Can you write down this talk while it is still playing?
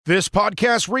This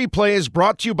podcast replay is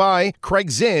brought to you by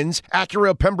Craig Zinn's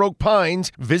Acura Pembroke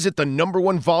Pines. Visit the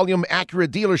 #1 volume Acura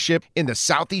dealership in the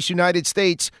Southeast United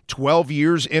States 12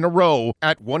 years in a row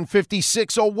at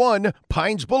 15601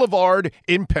 Pines Boulevard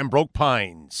in Pembroke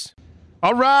Pines.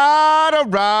 All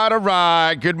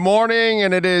right. Good morning,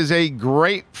 and it is a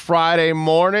great Friday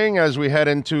morning as we head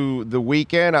into the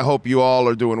weekend. I hope you all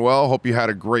are doing well. Hope you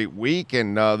had a great week,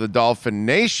 and the Dolphin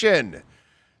Nation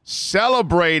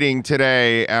celebrating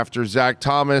today after Zach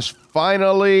Thomas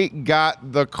finally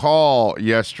got the call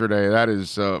yesterday. That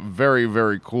is very,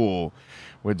 very cool,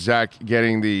 with Zach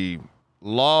getting the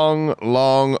long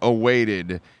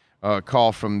awaited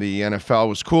call from the NFL. It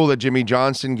was cool that Jimmy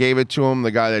Johnson gave it to him,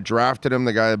 the guy that drafted him,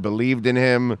 the guy that believed in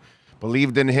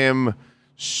him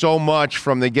so much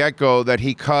from the get-go that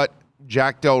he cut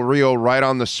Jack Del Rio right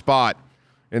on the spot.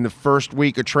 In the first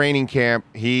week of training camp,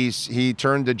 he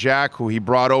turned to Jack, who he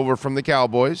brought over from the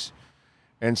Cowboys,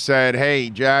 and said, "Hey,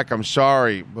 Jack, I'm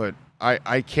sorry, but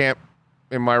I can't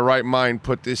in my right mind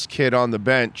put this kid on the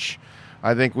bench.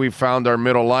 I think we found our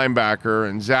middle linebacker."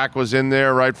 And Zach was in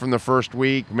there right from the first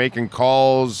week, making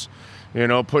calls,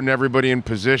 putting everybody in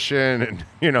position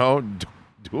and,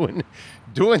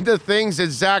 doing the things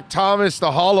that Zach Thomas,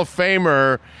 the Hall of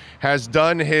Famer, has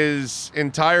done his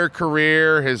entire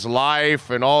career, his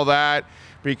life, and all that,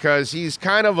 because he's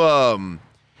kind of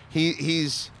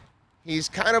he's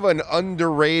kind of an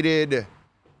underrated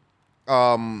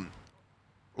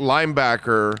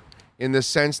linebacker, in the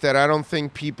sense that I don't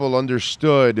think people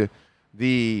understood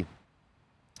the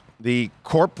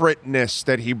corporateness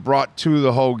that he brought to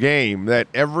the whole game, that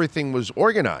everything was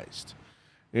organized.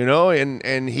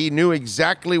 And he knew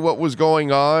exactly what was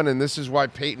going on, and this is why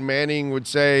Peyton Manning would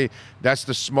say that's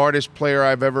the smartest player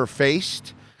I've ever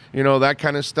faced, that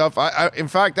kind of stuff. In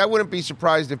fact, I wouldn't be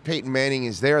surprised if Peyton Manning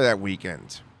is there that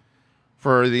weekend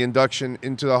for the induction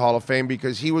into the Hall of Fame,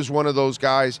 because he was one of those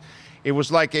guys. It was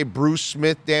like a Bruce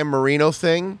Smith, Dan Marino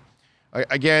thing.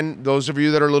 Again, those of you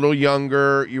that are a little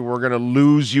younger, we're going to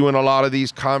lose you in a lot of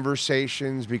these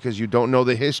conversations because you don't know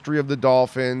the history of the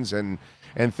Dolphins and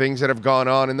things that have gone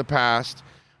on in the past.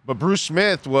 But Bruce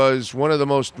Smith was one of the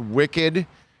most wicked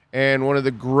and one of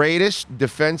the greatest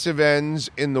defensive ends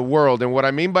in the world. And what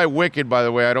I mean by wicked, by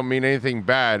the way, I don't mean anything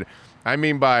bad. I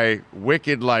mean by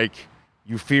wicked like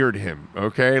you feared him,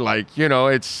 okay? Like,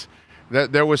 it's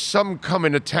that there was some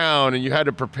coming to town and you had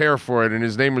to prepare for it, and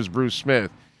his name was Bruce Smith.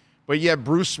 But yet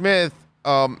Bruce Smith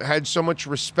had so much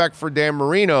respect for Dan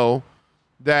Marino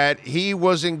that he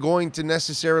wasn't going to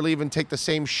necessarily even take the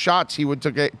same shots he would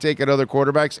take at other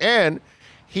quarterbacks, and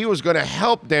he was going to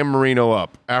help Dan Marino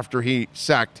up after he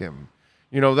sacked him,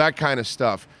 that kind of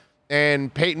stuff.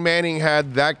 And Peyton Manning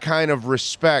had that kind of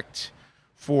respect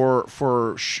for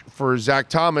Zach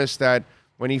Thomas, that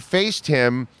when he faced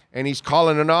him and he's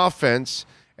calling an offense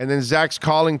and then Zach's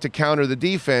calling to counter the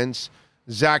defense,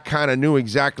 Zach kind of knew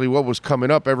exactly what was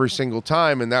coming up every single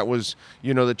time, and that was,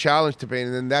 the challenge to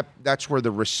Peyton. And then that's where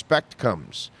the respect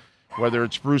comes, whether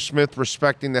it's Bruce Smith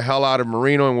respecting the hell out of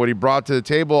Marino and what he brought to the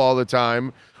table all the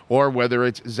time, or whether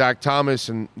it's Zach Thomas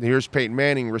and here's Peyton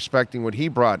Manning respecting what he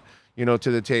brought, to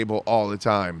the table all the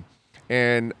time.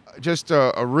 And just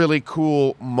a really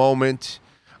cool moment.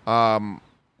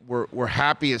 We're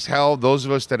happy as hell, those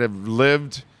of us that have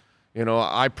lived.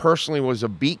 I personally was a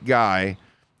beat guy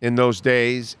in those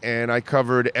days, and I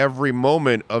covered every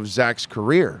moment of Zach's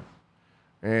career.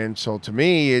 And so to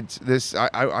me, it's this.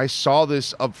 I saw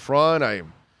this up front. I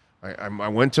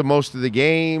went to most of the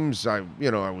games. I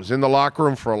was in the locker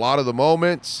room for a lot of the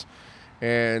moments,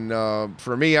 and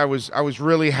for me, I was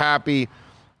really happy.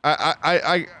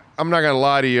 I'm not gonna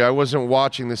lie to you. I wasn't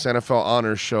watching this NFL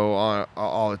Honors Show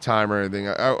all the time or anything.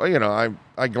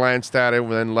 I glanced at it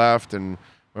and then left and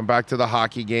went back to the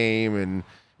hockey game. And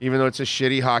even though it's a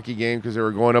shitty hockey game because they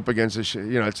were going up against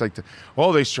it's like,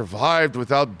 they survived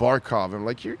without Barkov. I'm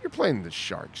like, you're playing the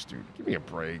Sharks, dude. Give me a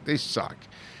break. They suck.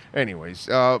 Anyways,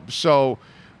 so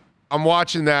I'm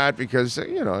watching that because,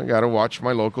 I got to watch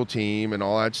my local team and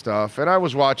all that stuff. And I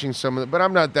was watching some of it, but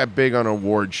I'm not that big on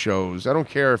award shows. I don't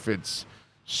care if it's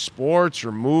sports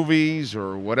or movies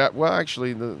or whatever. Well,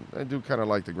 actually, I do kind of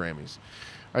like the Grammys.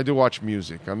 I do watch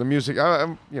music. On the music,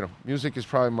 music is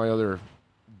probably my other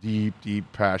deep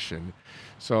passion.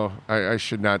 So I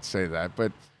should not say that.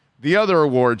 But the other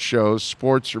award shows,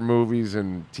 sports or movies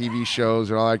and TV shows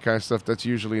and all that kind of stuff, that's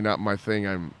usually not my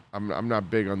thing. I'm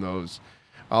not big on those.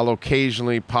 I'll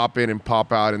occasionally pop in and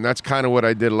pop out, and that's kind of what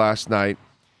I did last night.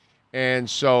 And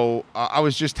so I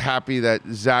was just happy that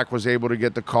Zach was able to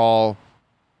get the call.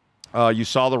 You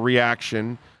saw the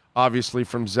reaction, obviously,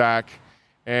 from Zach.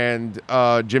 and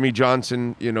Jimmy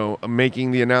Johnson,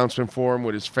 making the announcement for him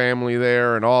with his family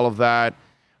there and all of that.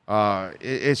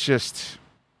 It's just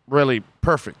really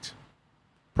perfect.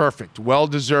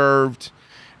 Well-deserved.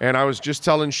 And I was just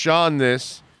telling Sean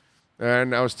this,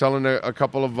 and I was telling a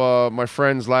couple of my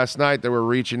friends last night that were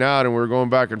reaching out, and we were going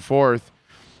back and forth.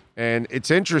 And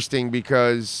it's interesting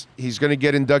because he's going to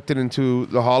get inducted into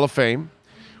the Hall of Fame.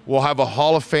 We'll have a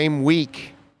Hall of Fame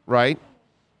week, right?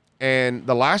 And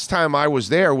the last time I was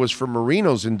there was for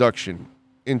Marino's induction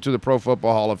into the Pro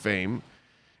Football Hall of Fame.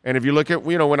 And if you look at,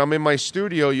 when I'm in my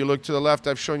studio, you look to the left,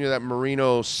 I've shown you that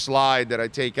Marino slide that I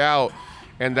take out.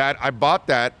 And that I bought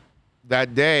that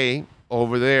day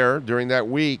over there during that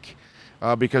week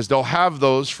because they'll have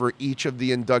those for each of the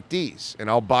inductees. And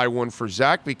I'll buy one for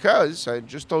Zach because I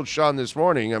just told Sean this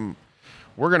morning,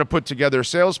 we're going to put together a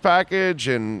sales package,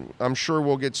 and I'm sure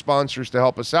we'll get sponsors to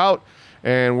help us out.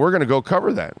 And we're going to go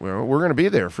cover that. We're going to be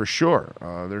there for sure.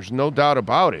 There's no doubt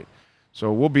about it.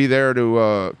 So we'll be there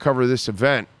to cover this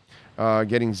event,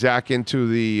 getting Zach into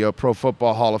the Pro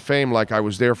Football Hall of Fame like I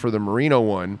was there for the Marino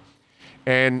one.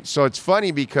 And so it's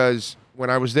funny because when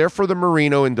I was there for the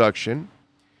Marino induction,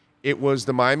 it was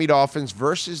the Miami Dolphins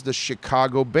versus the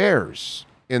Chicago Bears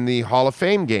in the Hall of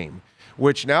Fame game,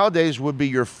 which nowadays would be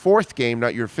your fourth game,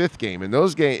 not your fifth game. In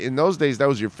those days, that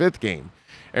was your fifth game.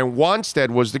 And Wanstead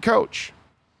was the coach.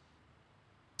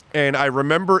 And I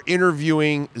remember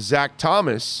interviewing Zach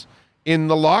Thomas in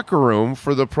the locker room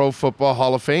for the Pro Football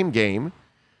Hall of Fame game.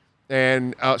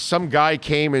 And some guy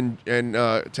came and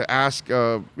to ask,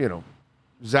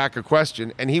 Zach a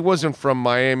question. And he wasn't from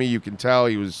Miami, you can tell.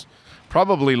 He was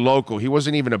probably local. He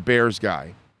wasn't even a Bears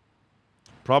guy.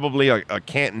 Probably a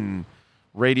Canton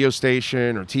radio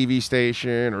station or TV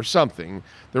station or something.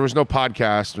 There was no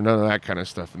podcast or none of that kind of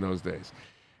stuff in those days.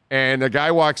 And a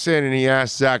guy walks in and he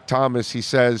asks Zach Thomas, he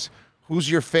says,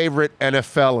 "Who's your favorite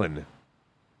NFLan?"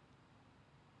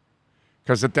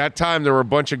 Because at that time, there were a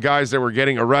bunch of guys that were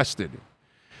getting arrested.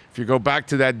 If you go back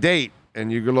to that date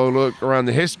and you go look around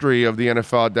the history of the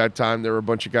NFL at that time, there were a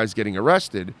bunch of guys getting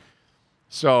arrested.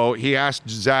 So he asked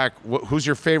Zach, "Who's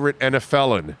your favorite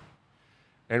NFLan?"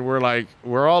 And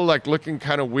we're all looking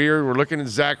kind of weird. We're looking at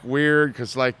Zach weird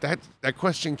because that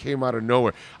question came out of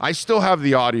nowhere. I still have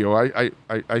the audio.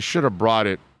 I should have brought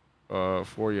it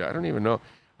for you. I don't even know.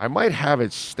 I might have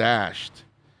it stashed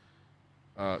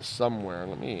somewhere.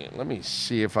 Let me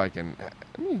see if I can.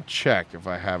 Let me check if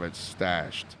I have it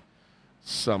stashed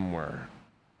somewhere.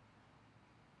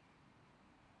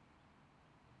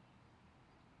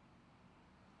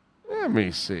 Let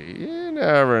me see. You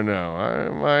never know. I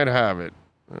might have it.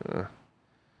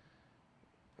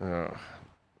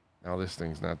 Now this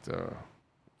thing's not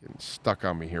getting stuck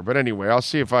on me here. But anyway, I'll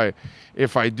see if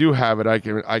I do have it. I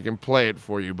can play it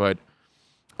for you. But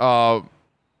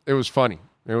it was funny.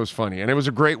 It was funny, and it was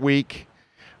a great week.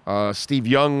 Steve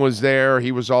Young was there.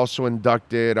 He was also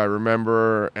inducted, I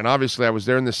remember. And obviously, I was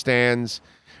there in the stands.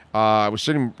 I was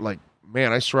sitting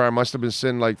I swear I must have been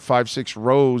sitting 5-6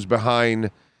 rows behind.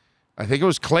 I think it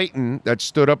was Clayton that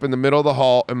stood up in the middle of the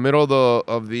hall, in the middle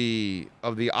of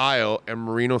the aisle, and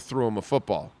Marino threw him a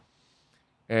football.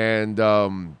 And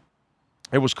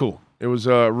it was cool. It was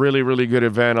a really, really good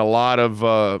event. A lot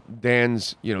of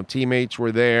Dan's teammates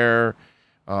were there.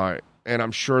 And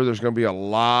I'm sure there's going to be a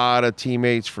lot of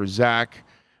teammates for Zach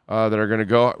that are going to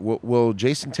go. Will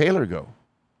Jason Taylor go?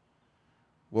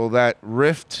 Will that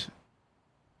rift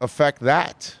affect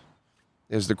that?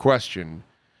 Is the question.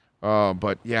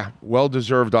 But yeah,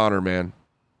 well-deserved honor, man.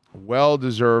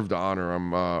 Well-deserved honor.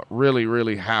 I'm really,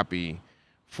 really happy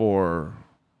for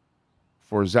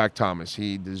Zach Thomas.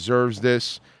 He deserves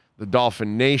this. The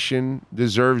Dolphin Nation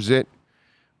deserves it.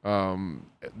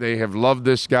 They have loved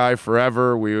this guy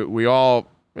forever. We all,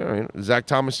 Zach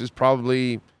Thomas is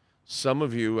probably, some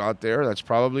of you out there, that's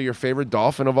probably your favorite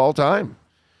Dolphin of all time.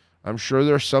 I'm sure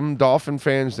there's some Dolphin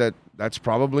fans that's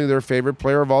probably their favorite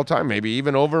player of all time, maybe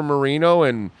even over Marino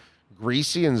and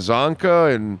Greasy and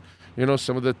Zonka and,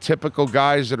 some of the typical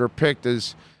guys that are picked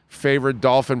as favorite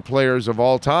Dolphin players of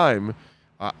all time.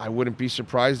 I wouldn't be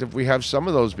surprised if we have some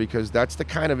of those because that's the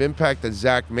kind of impact that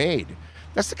Zach made.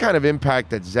 That's the kind of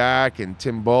impact that Zach and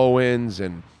Tim Bowens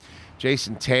and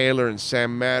Jason Taylor and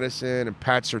Sam Madison and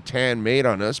Pat Surtain made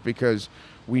on us because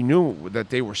we knew that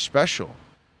they were special.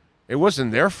 It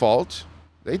wasn't their fault.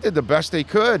 They did the best they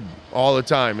could all the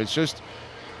time. It's just,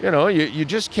 you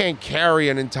just can't carry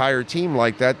an entire team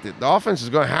like that. The offense is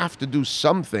going to have to do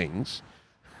some things,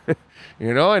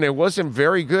 and it wasn't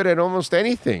very good at almost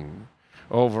anything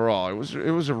overall.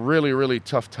 It was a really, really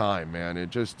tough time, man.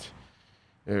 It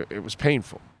was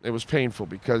painful. It was painful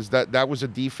because that was a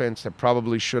defense that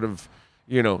probably should have,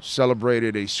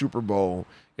 celebrated a Super Bowl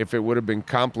if it would have been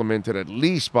complemented at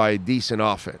least by a decent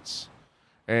offense.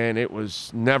 And it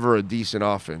was never a decent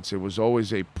offense. It was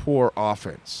always a poor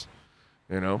offense.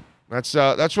 That's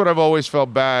what I've always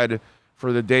felt bad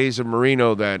for the days of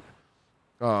Marino, that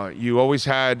you always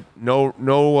had no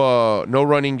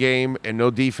running game and no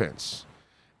defense.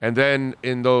 And then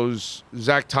in those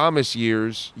Zach Thomas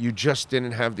years, you just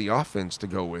didn't have the offense to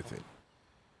go with it.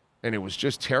 And it was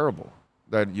just terrible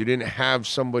that you didn't have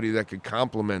somebody that could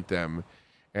complement them.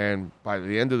 And by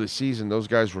the end of the season, those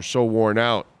guys were so worn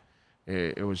out.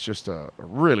 It was just a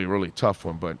really, really tough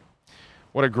one. But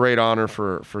what a great honor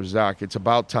for Zach. It's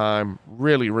about time.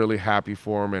 Really, really happy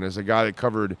for him. And as a guy that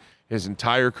covered his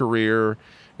entire career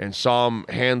and saw him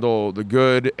handle the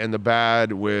good and the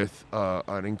bad with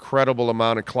an incredible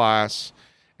amount of class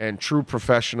and true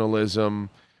professionalism,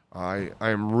 I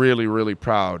am really, really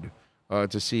proud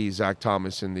to see Zach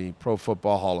Thomas in the Pro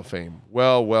Football Hall of Fame.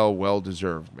 Well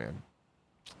deserved, man.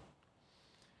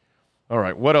 All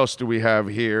right, what else do we have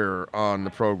here on the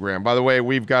program? By the way,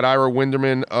 we've got Ira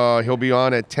Winderman. He'll be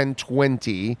on at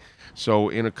 10:20, so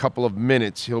in a couple of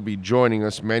minutes he'll be joining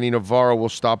us. Manny Navarro will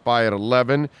stop by at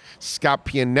 11. Scott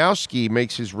Pianowski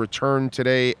makes his return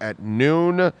today at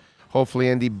noon. Hopefully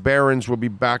Andy Behrens will be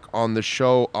back on the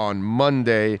show on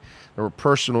Monday. There were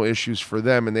personal issues for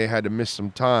them, and they had to miss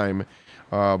some time,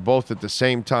 both at the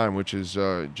same time, which is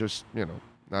just,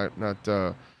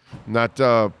 not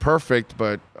perfect,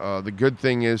 but the good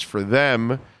thing is for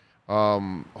them,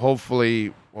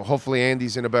 hopefully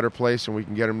Andy's in a better place and we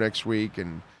can get him next week.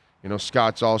 And,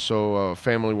 Scott's also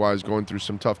family-wise going through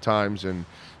some tough times, and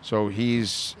so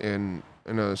he's in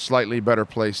a slightly better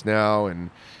place now, and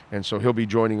so he'll be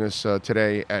joining us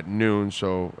today at noon.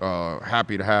 So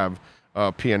happy to have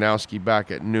Pianowski back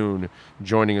at noon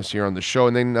joining us here on the show.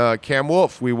 And then Cam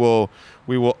Wolf, we will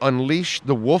unleash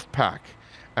the Wolf Pack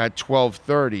at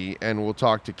 12:30, and we'll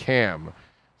talk to Cam.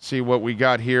 See what we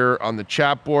got here on the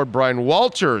chat board. Brian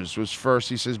Walters was first.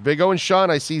 He says, Big O and Sean,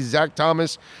 I see Zach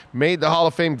Thomas made the Hall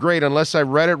of Fame great, unless I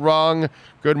read it wrong.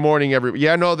 Good morning, everybody.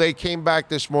 Yeah, no, they came back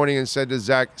this morning and said to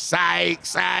Zach, psych.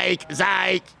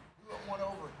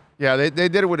 Yeah, they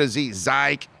did it with a Z,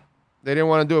 Zyke. They didn't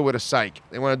want to do it with a psych.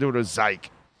 They want to do it with a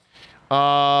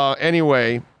Zyke.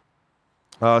 Anyway,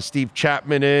 Steve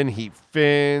Chapman in, Heat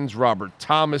Fins, Robert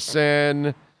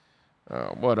Thomason.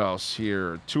 What else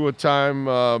here? Tua time.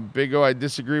 Big O, I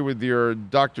disagree with your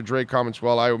Dr. Dre comments.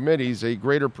 While I admit he's a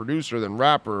greater producer than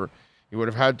rapper, he would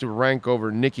have had to rank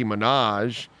over Nicki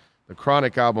Minaj. The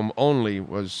Chronic album only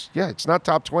was, it's not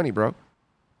top 20, bro.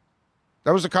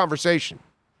 That was the conversation.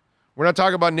 We're not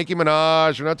talking about Nicki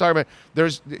Minaj. We're not talking about,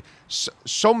 there's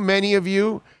so many of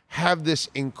you have this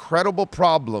incredible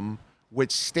problem with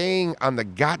staying on the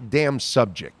goddamn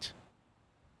subject.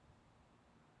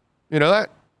 You know that?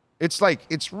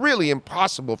 It's really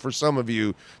impossible for some of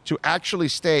you to actually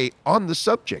stay on the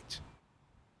subject.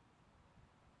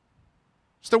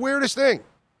 It's the weirdest thing.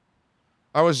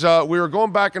 We were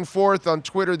going back and forth on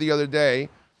Twitter the other day,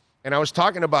 and I was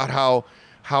talking about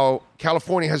how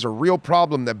California has a real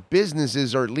problem that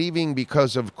businesses are leaving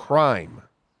because of crime.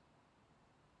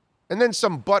 And then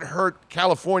some butthurt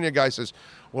California guy says,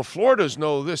 well, Florida's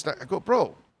know this. I go,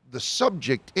 bro, the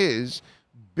subject is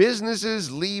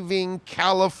businesses leaving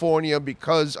California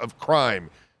because of crime.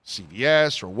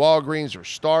 CVS or Walgreens or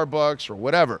Starbucks or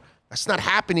whatever. That's not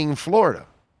happening in Florida.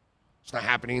 It's not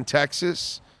happening in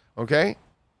Texas, okay?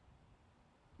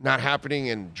 Not happening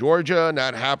in Georgia,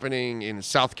 not happening in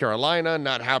South Carolina,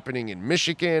 not happening in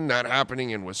Michigan, not happening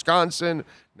in Wisconsin,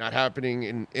 not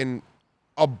happening in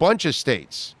a bunch of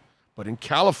states. But in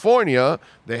California,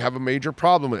 they have a major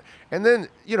problem with it. And then,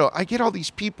 I get all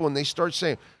these people and they start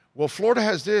saying, well, Florida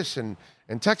has this and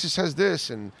Texas has this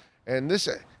and this.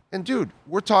 And dude,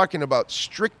 we're talking about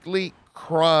strictly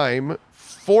crime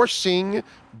forcing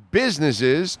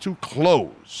businesses to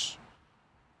close.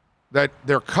 That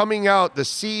they're coming out, the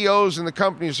CEOs and the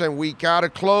companies are saying, we got to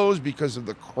close because of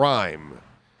the crime.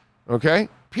 Okay?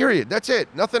 Period. That's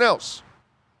it. Nothing else.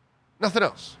 Nothing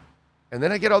else. And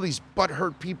then I get all these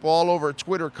butthurt people all over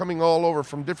Twitter, coming all over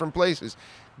from different places,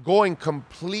 going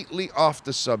completely off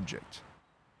the subject.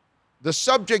 The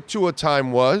subject to a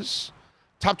time was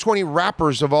top 20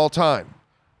 rappers of all time,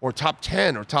 or top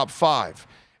 10 or top 5.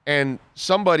 And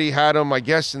somebody had them, I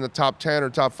guess, in the top 10 or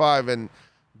top 5, and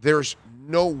there's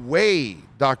no way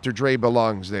Dr. Dre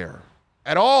belongs there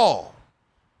at all.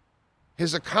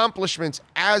 His accomplishments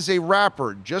as a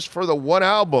rapper, just for the one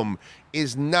album,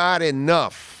 is not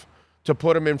enough to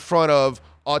put him in front of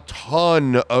a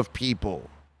ton of people.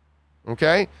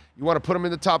 Okay? You want to put him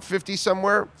in the top 50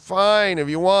 somewhere? Fine, if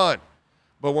you want.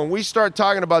 But when we start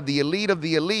talking about the elite of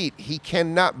the elite, he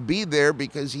cannot be there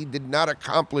because he did not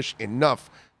accomplish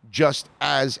enough just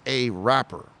as a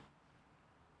rapper.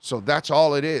 So that's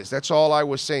all it is. That's all I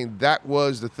was saying. That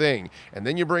was the thing. And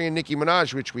then you bring in Nicki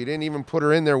Minaj, which we didn't even put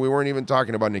her in there. We weren't even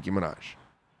talking about Nicki Minaj.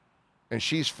 And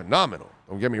she's phenomenal.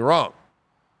 Don't get me wrong.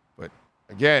 But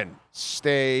again,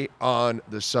 stay on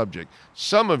the subject.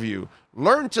 Some of you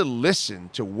learn to listen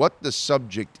to what the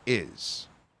subject is.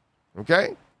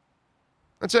 Okay?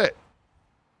 That's it.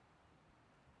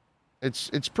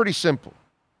 It's pretty simple.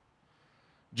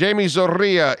 Jamie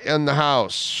Zorrilla in the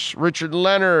house. Richard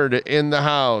Leonard in the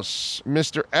house.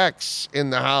 Mr. X in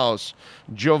the house.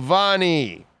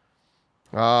 Giovanni.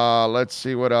 Let's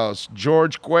see what else.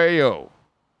 George Cuello.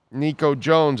 Nico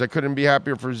Jones. I couldn't be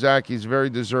happier for Zach. He's very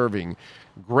deserving.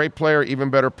 Great player, even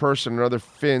better person. Another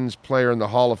Finns player in the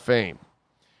Hall of Fame.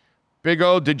 Big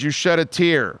O, did you shed a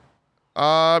tear?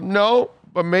 No,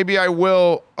 but maybe I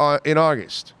will in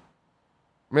August.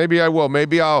 Maybe I will.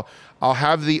 Maybe I'll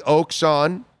have the Oaks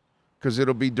on because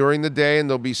it'll be during the day and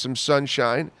there'll be some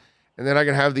sunshine. And then I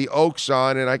can have the Oaks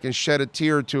on and I can shed a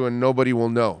tear or two and nobody will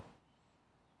know.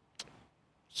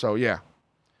 So, yeah.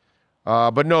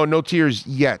 But no tears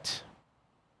yet.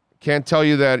 Can't tell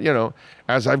you that,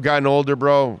 as I've gotten older,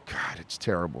 bro, God, it's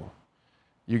terrible.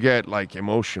 You get,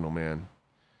 emotional, man.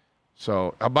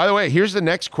 So, by the way, here's the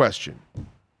next question.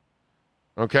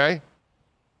 Okay?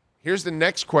 Here's the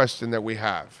next question that we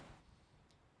have.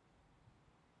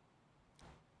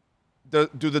 Do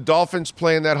the Dolphins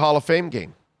play in that Hall of Fame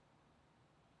game?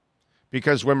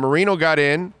 Because when Marino got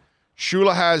in,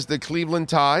 Shula has the Cleveland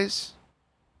ties,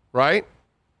 right?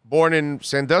 Born in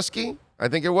Sandusky, I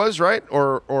think it was, right?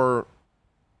 Or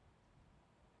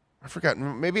I forgot.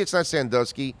 Maybe it's not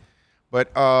Sandusky,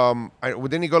 but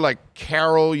didn't he go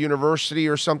Carroll University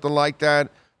or something like that?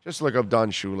 Just look up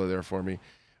Don Shula there for me.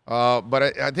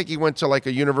 But I think he went to a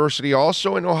university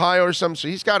also in Ohio or something. So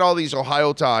he's got all these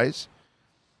Ohio ties.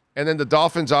 And then the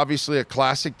Dolphins, obviously a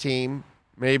classic team,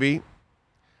 maybe.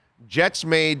 Jets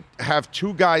have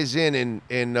two guys in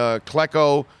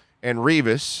Klecko and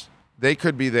Revis. They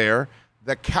could be there.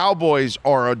 The Cowboys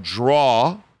are a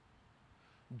draw.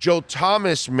 Joe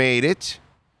Thomas made it.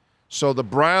 So the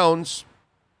Browns,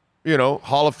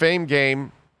 Hall of Fame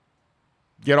game,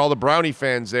 get all the Brownie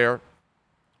fans there.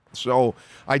 So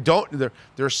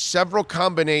there's several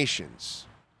combinations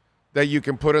that you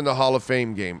can put in the Hall of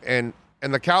Fame game. And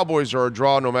the Cowboys are a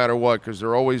draw no matter what because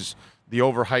they're always the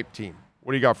overhyped team.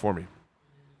 What do you got for me?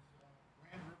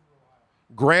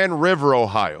 Grand River,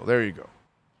 Ohio. There you go.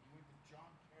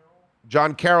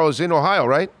 John Carroll is in Ohio,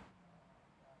 right?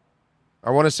 I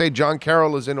want to say John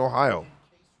Carroll is in Ohio.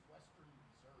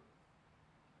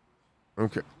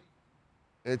 Okay.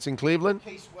 It's in Cleveland?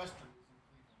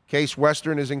 Case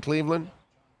Western is in Cleveland.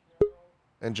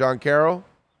 And John Carroll?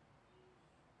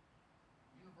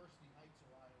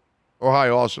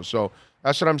 Ohio also. So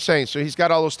that's what I'm saying. So he's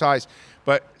got all those ties.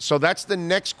 But so that's the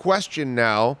next question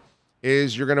now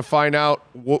is you're going to find out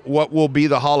what will be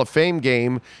the Hall of Fame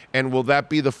game, and will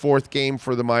that be the fourth game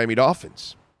for the Miami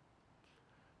Dolphins?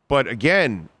 But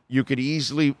again, you could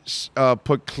easily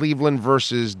put Cleveland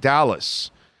versus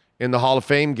Dallas in the Hall of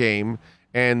Fame game,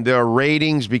 and their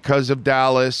ratings because of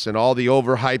Dallas and all the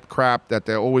overhyped crap that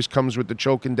always comes with the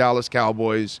choking Dallas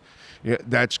Cowboys,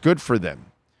 that's good for them.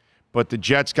 But the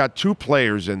Jets got two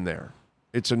players in there.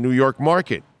 It's a New York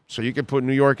market, so you can put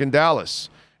New York and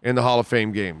Dallas in the Hall of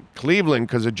Fame game. Cleveland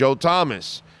because of Joe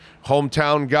Thomas.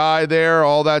 Hometown guy there,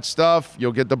 all that stuff.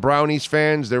 You'll get the Brownies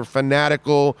fans. They're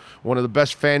fanatical, one of the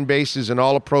best fan bases in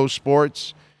all of pro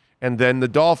sports. And then the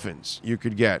Dolphins you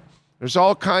could get. There's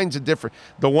all kinds of different.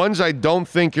 The ones I don't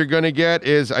think you're going to get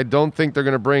is I don't think they're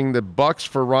going to bring the Bucks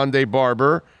for Rondé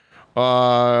Barber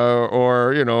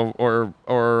or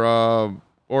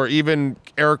even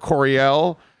Eric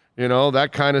Coryell, that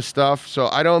kind of stuff. So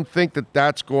I don't think that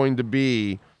that's going to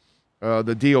be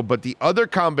the deal. But the other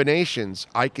combinations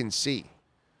I can see.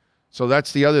 So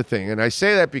that's the other thing. And I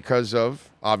say that because of,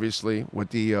 obviously, with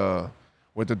the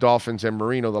Dolphins and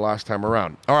Marino the last time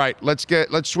around. All right, let's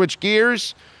switch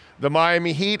gears. The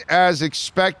Miami Heat, as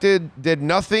expected, did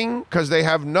nothing because they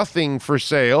have nothing for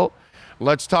sale.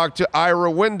 Let's talk to Ira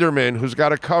Winderman, who's got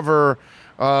to cover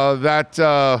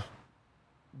that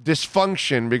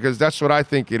dysfunction, because that's what I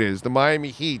think it is. The Miami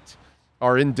Heat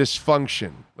are in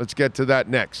dysfunction. Let's get to that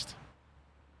next.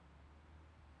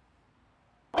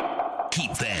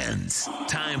 Heat fans,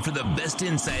 time for the best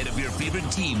insight of your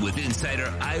favorite team with insider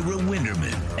Ira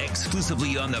Winderman,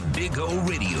 exclusively on the Big O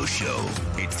Radio Show.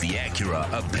 It's the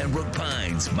Acura of Pembroke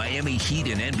Pines Miami Heat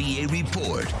and NBA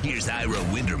report. Here's Ira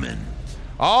Winderman.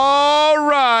 All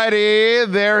righty,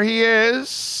 there he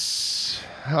is.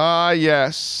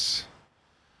 Yes.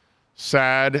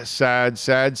 Sad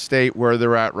state where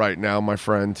they're at right now, my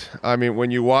friend. I mean, when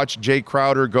you watch Jay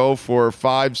Crowder go for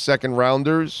 5 second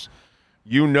rounders,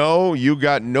 you know you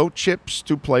got no chips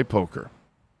to play poker.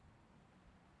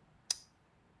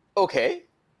 Okay.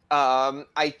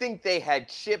 I think they had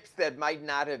chips that might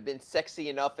not have been sexy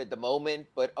enough at the moment,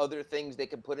 but other things they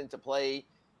can put into play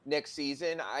next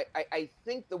season. I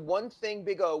think the one thing,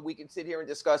 Big O, we can sit here and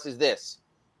discuss is this.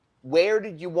 Where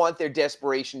did you want their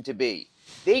desperation to be?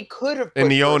 They could have put in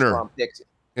the owner. Picks.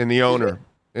 In the owner.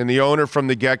 In the owner from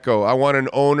the get-go. I want an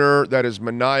owner that is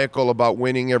maniacal about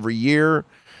winning every year.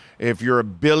 If you're a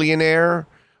billionaire,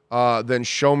 then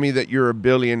show me that you're a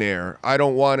billionaire. I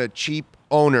don't want a cheap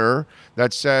owner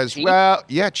that says, cheap? Well,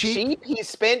 yeah, cheap. He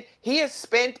has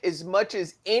spent as much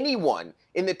as anyone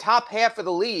in the top half of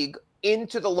the league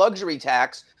into the luxury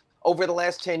tax over the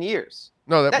last 10 years.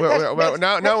 No,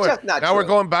 now we're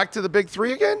going back to the big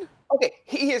three again? Okay,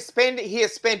 he has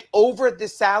spent over the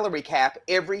salary cap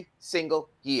every single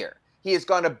year. He has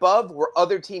gone above where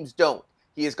other teams don't.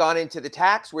 He has gone into the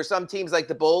tax where some teams like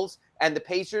the Bulls and the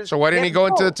Pacers. So why didn't he go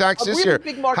into the tax this year?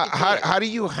 How do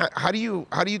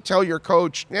you tell your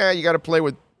coach, you got to play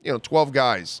with 12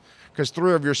 guys because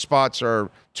 3 of your spots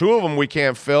are 2 of them we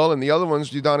can't fill and the other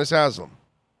one's Udonis Haslem.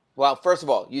 Well, first of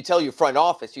all, you tell your front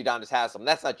office Udonis Haslem.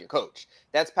 That's not your coach.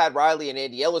 That's Pat Riley and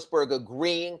Andy Ellisberg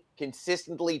agreeing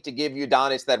consistently to give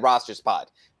Udonis that roster spot.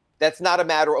 That's not a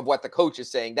matter of what the coach is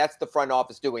saying. That's the front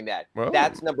office doing that. Well,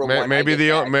 that's number one.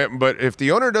 But if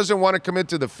the owner doesn't want to commit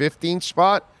to the 15th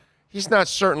spot, he's not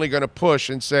certainly going to push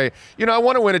and say, I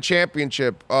want to win a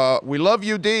championship. We love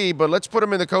UD, but let's put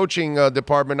him in the coaching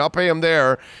department. I'll pay him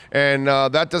there. And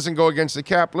that doesn't go against the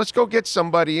cap. Let's go get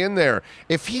somebody in there.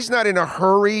 If he's not in a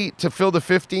hurry to fill the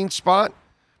 15th spot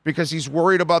because he's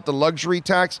worried about the luxury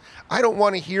tax, I don't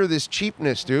want to hear this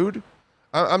cheapness, dude.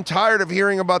 I'm tired of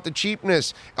hearing about the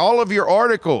cheapness. All of your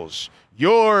articles,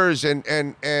 yours and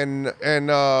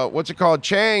what's it called,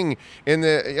 Chang, in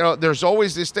the there's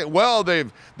always this thing. Well, they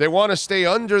want to stay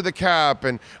under the cap,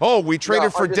 and we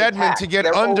traded for Dedmon to get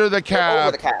under the cap.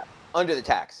 Over the cap, under the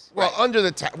tax. Well, right. Under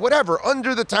the tax, whatever,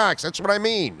 under the tax. That's what I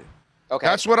mean. Okay.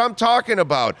 That's what I'm talking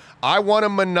about. I want a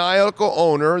maniacal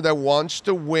owner that wants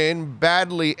to win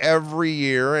badly every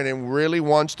year and really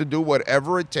wants to do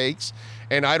whatever it takes.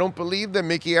 And I don't believe that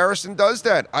Mickey Arison does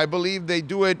that. I believe they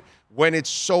do it when it's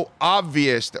so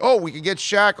obvious that, we can get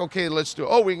Shaq, okay, let's do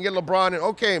it. We can get LeBron,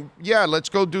 okay, yeah, let's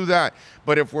go do that.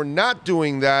 But if we're not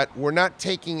doing that, we're not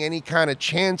taking any kind of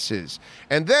chances.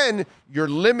 And then you're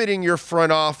limiting your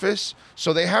front office,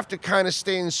 so they have to kind of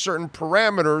stay in certain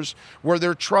parameters where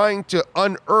they're trying to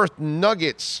unearth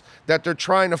nuggets that they're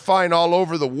trying to find all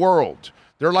over the world.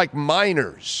 They're like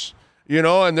miners.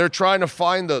 And they're trying to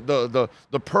find the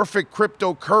perfect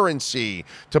cryptocurrency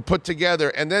to put together.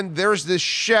 And then there's this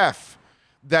chef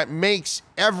that makes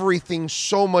everything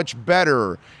so much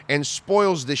better and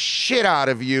spoils the shit out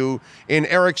of you in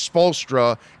Eric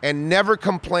Spoelstra and never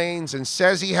complains and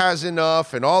says he has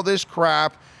enough and all this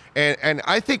crap. And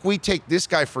I think we take this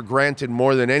guy for granted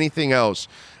more than anything else.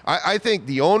 I think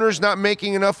the owner's not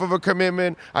making enough of a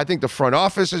commitment. I think the front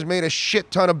office has made a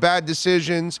shit ton of bad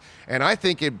decisions. And I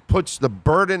think it puts the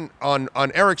burden on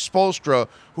Eric Spoelstra,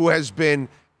 who has been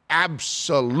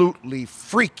absolutely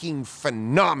freaking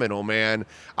phenomenal, man.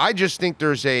 I just think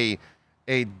there's a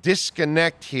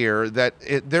disconnect here that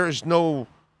there is not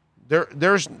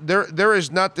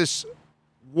this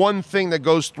one thing that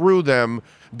goes through them,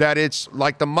 that it's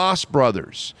like the Moss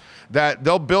brothers, that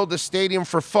they'll build a stadium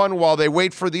for fun while they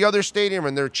wait for the other stadium,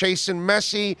 and they're chasing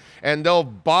Messi, and they'll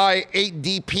buy 8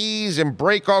 DPs and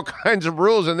break all kinds of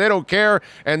rules, and they don't care,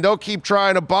 and they'll keep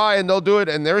trying to buy, and they'll do it.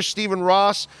 And there's Stephen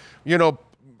Ross,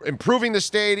 improving the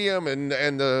stadium and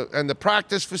the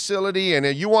practice facility, and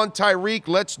you want Tyreek,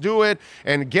 let's do it,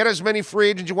 and get as many free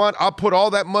agents you want. I'll put all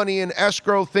that money in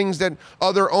escrow, things that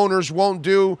other owners won't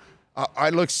do. I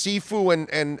look Sifu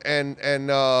and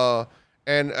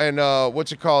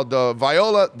what's it called,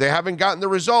 Viola. They haven't gotten the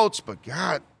results, but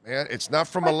God, man, it's not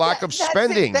from a lack of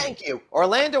spending. Thank you.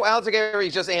 Orlando Alzagari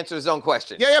just answered his own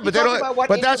question. Yeah, but they don't.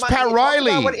 But that's Pat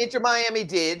Riley. About what Inter Miami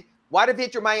did. What have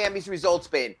Inter Miami's results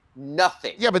been?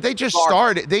 Nothing. Yeah, but they just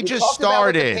started. They just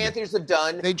started. About what the Panthers have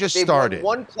done. They've started.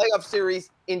 Won one playoff series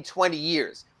in 20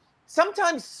 years.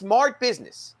 Sometimes smart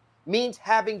business means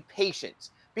having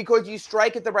patience, because you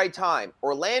strike at the right time.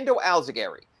 Orlando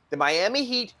Alzagari, the Miami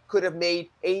Heat could have made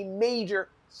a major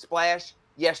splash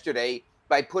yesterday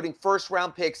by putting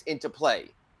first-round picks into play.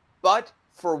 But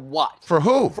for what? For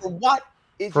who? For what?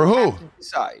 For who? Have to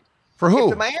decide. For who? If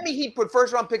the Miami Heat put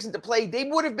first-round picks into play, they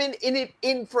would have been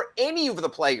in for any of the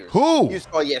players Who? you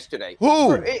saw yesterday. Who?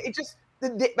 Whether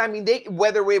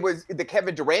it was the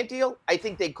Kevin Durant deal, I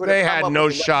think they could have. They had no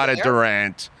shot at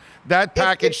Durant. That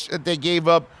package that they gave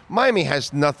up, Miami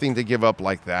has nothing to give up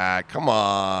like that. Come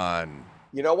on.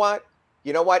 You know what?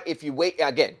 If you wait,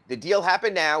 again, the deal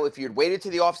happened now. If you had waited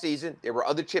to the offseason, there were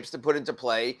other chips to put into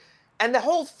play. And the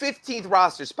whole 15th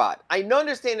roster spot, I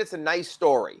understand it's a nice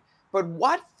story, but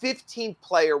what 15th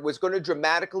player was going to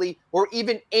dramatically or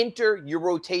even enter your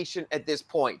rotation at this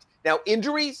point? Now,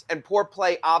 injuries and poor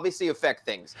play obviously affect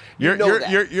things.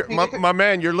 My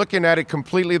man, you're looking at it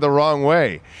completely the wrong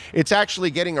way. It's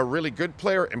actually getting a really good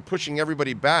player and pushing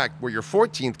everybody back where your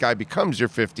 14th guy becomes your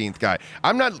 15th guy.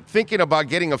 I'm not thinking about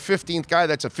getting a 15th guy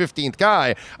that's a 15th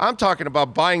guy. I'm talking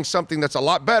about buying something that's a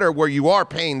lot better where you are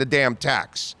paying the damn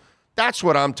tax. That's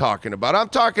what I'm talking about. I'm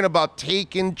talking about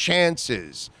taking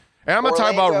chances. And I'm not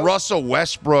talking about Russell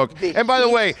Westbrook. And by the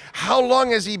way, how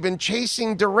long has he been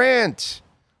chasing Durant?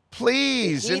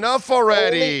 Please, enough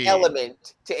already. The only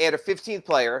element to add a 15th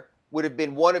player would have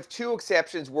been one of two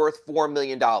exceptions worth $4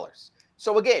 million.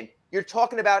 So again, you're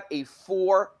talking about a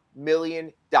 $4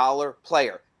 million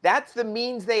player. That's the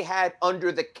means they had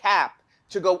under the cap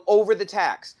to go over the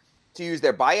tax, to use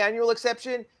their biannual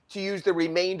exception, to use the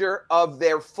remainder of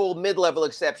their full mid-level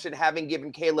exception, having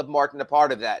given Caleb Martin a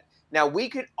part of that. Now, we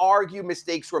could argue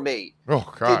mistakes were made.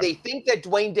 Oh, God. Did they think that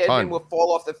Dwayne Dedmon would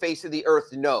fall off the face of the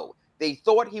earth? No. They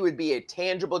thought he would be a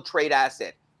tangible trade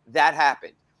asset. That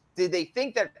happened. Did they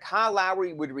think that Kyle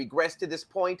Lowry would regress to this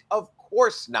point? Of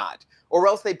course not. Or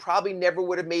else they probably never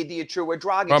would have made the Achua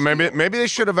Dragic deal. Maybe they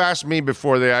should have asked me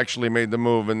before they actually made the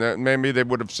move, and maybe they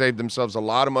would have saved themselves a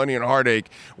lot of money and heartache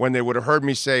when they would have heard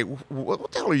me say,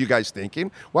 what the hell are you guys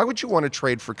thinking? Why would you want to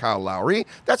trade for Kyle Lowry?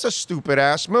 That's a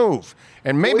stupid-ass move.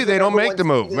 And maybe they don't make the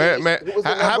move.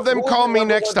 Have them call me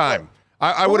next time.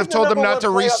 I would have told them not to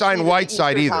re-sign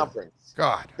Whiteside either. Conference?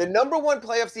 God. The number one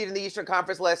playoff seed in the Eastern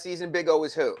Conference last season, Big O,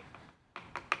 was who?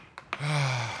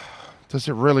 Does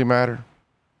it really matter?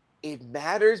 It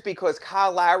matters because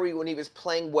Kyle Lowry, when he was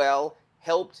playing well,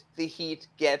 helped the Heat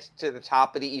get to the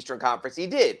top of the Eastern Conference. He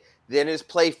did. Then his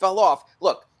play fell off.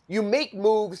 Look, you make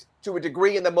moves to a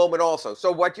degree in the moment also.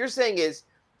 So what you're saying is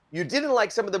you didn't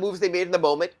like some of the moves they made in the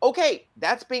moment. Okay,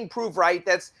 that's being proved right.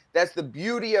 That's the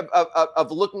beauty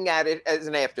of looking at it as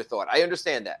an afterthought. I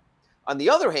understand that. On the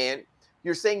other hand,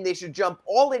 you're saying they should jump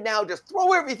all in now, just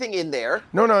throw everything in there.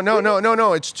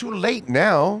 No. It's too late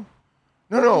now.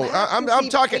 No. I'm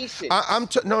talking.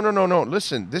 No.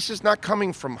 Listen, this is not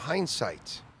coming from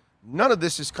hindsight. None of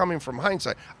this is coming from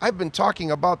hindsight. I've been talking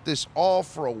about this all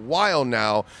for a while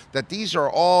now, that these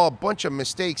are all a bunch of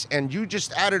mistakes, and you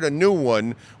just added a new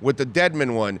one with the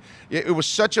Dedmon one. It was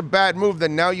such a bad move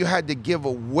that now you had to give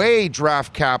away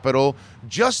draft capital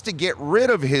just to get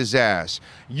rid of his ass.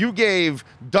 You gave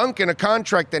Duncan a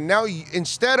contract, and now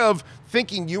instead of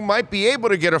thinking you might be able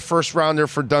to get a first rounder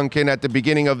for Duncan at the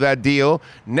beginning of that deal,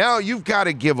 now you've got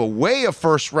to give away a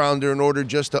first rounder in order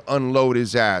just to unload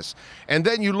his ass. And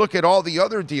then you look at all the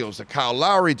other deals, the Kyle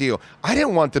Lowry deal. I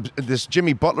didn't want this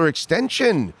Jimmy Butler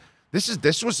extension.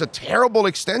 This was a terrible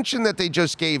extension that they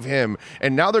just gave him.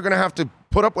 And now they're going to have to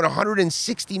put up with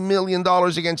 $160 million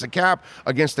against the cap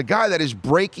against the guy that is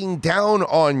breaking down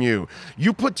on you.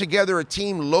 You put together a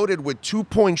team loaded with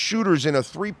 2-point shooters in a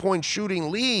 3-point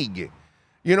shooting league.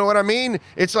 You know what I mean?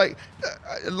 It's like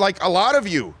a lot of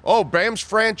you. Oh, Bam's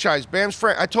franchise.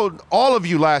 I told all of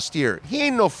you last year, he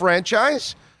ain't no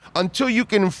franchise. Until you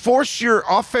can enforce your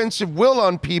offensive will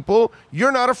on people,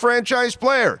 you're not a franchise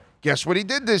player. Guess what he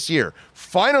did this year?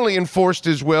 Finally enforced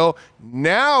his will.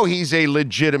 Now he's a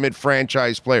legitimate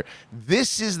franchise player.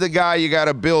 This is the guy you got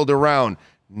to build around,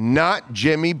 not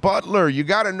Jimmy Butler. You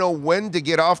got to know when to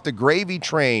get off the gravy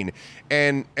train.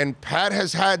 And Pat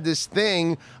has had this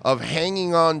thing of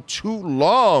hanging on too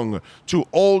long to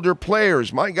older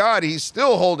players. My God, he's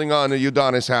still holding on to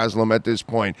Udonis Haslem at this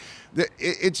point.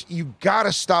 You got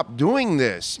to stop doing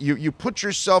this. You put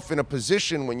yourself in a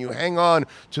position when you hang on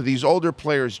to these older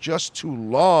players just too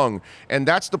long. And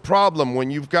that's the problem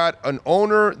when you've got an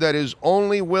owner that is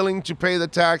only willing to pay the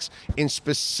tax in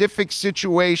specific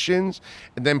situations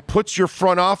and then puts your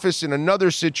front office in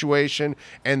another situation,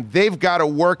 and they've got to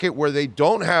work it where they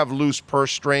don't have loose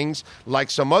purse strings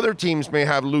like some other teams may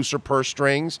have looser purse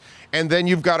strings. And then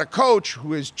you've got a coach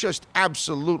who is just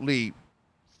absolutely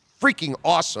freaking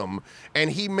awesome,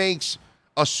 and he makes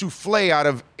a souffle out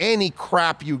of any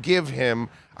crap you give him.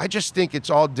 I just think it's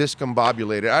all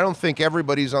discombobulated. I don't think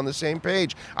everybody's on the same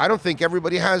page. I don't think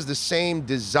everybody has the same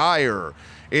desire.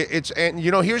 And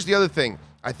here's the other thing.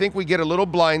 I think we get a little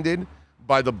blinded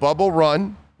by the bubble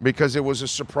run. because it was a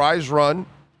surprise run,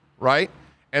 right?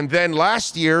 And then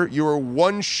last year, you were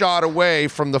one shot away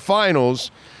from the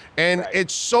finals. And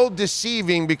it's so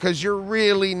deceiving because you're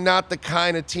really not the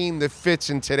kind of team that fits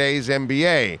in today's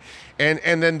NBA.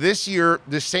 And then this year,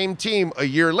 the same team a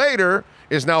year later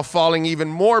is now falling even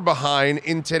more behind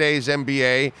in today's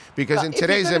NBA because in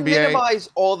today's NBA, minimize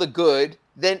all the good,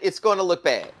 then it's going to look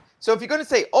bad. So if you're going to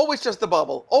say, oh, it's just the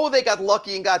bubble, oh, they got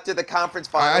lucky and got to the conference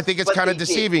finals. I think it's kind of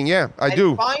deceiving. Yeah, I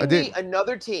do. Find me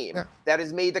another team that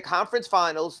has made the conference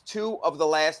finals 2 of the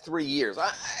last 3 years.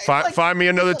 Find me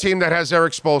another team that has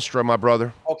Eric Spoelstra, my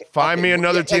brother. Find me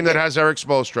another team that has Eric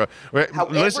Spoelstra.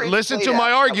 Listen to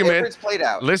my argument.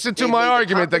 Listen to my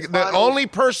argument. The only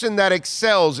person that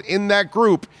excels in that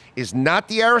group is not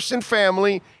the Arison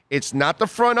family. It's not the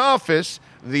front office.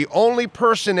 The only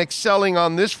person excelling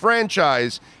on this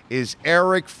franchise is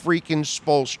Eric freaking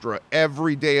Spoelstra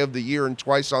every day of the year and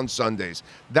twice on Sundays.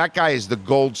 That guy is the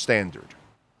gold standard.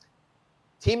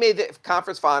 Team made the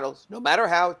conference finals, no matter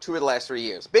how, 2 of the last 3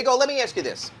 years. Big O, let me ask you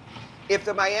this. If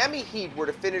the Miami Heat were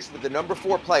to finish with the number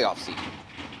 4 playoff seed,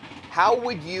 how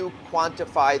would you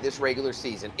quantify this regular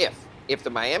season? If the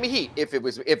Miami Heat, if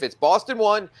it's Boston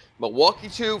 1, Milwaukee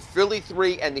 2, Philly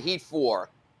 3, and the Heat 4,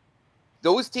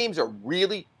 those teams are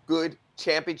really good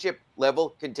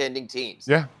championship-level contending teams.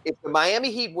 Yeah. If the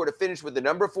Miami Heat were to finish with the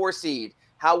number 4 seed,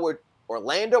 how would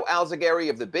Orlando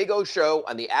Alzagari of the Big O Show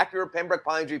on the Acura Pembroke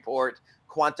Pines Report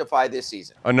quantify this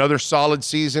season? Another solid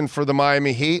season for the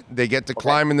Miami Heat. They get to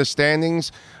climb in the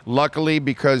standings. Luckily,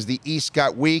 because the East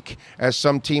got weak, as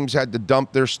some teams had to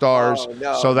dump their stars,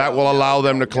 so that will allow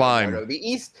them to climb. The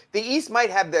East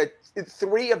might have the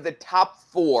 3 of the top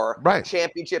 4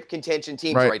 championship contention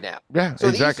teams right now. Yeah, so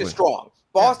the East is strong.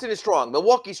 Boston is strong.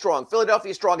 Milwaukee's strong. Philadelphia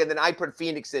is strong. And then I put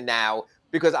Phoenix in now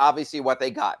because obviously what they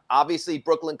got. Obviously,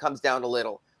 Brooklyn comes down a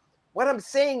little. What I'm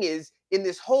saying is, in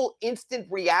this whole instant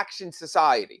reaction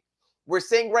society, we're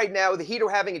saying right now the Heat are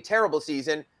having a terrible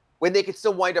season when they could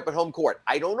still wind up at home court.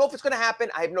 I don't know if it's going to happen.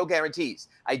 I have no guarantees.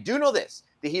 I do know this.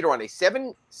 The Heat are on a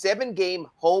seven-game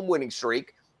home winning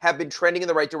streak, have been trending in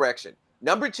the right direction.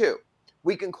 Number 2,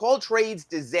 we can call trades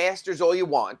disasters all you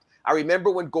want. I remember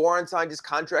when Goran signed his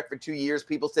contract for 2 years,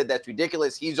 people said that's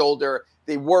ridiculous. He's older.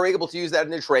 They were able to use that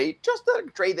in a trade, just a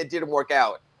trade that didn't work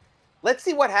out. Let's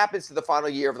see what happens to the final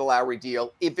year of the Lowry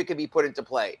deal, if it can be put into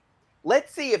play.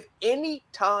 Let's see if any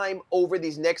time over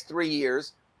these next 3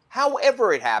 years,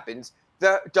 however it happens,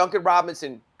 the Duncan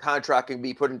Robinson contract can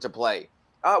be put into play.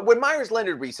 When Myers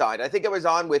Leonard re-signed, I think I was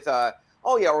on with,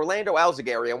 Orlando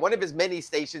Alzagari on one of his many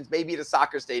stations, maybe at a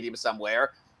soccer stadium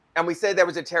somewhere, and we said that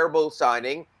was a terrible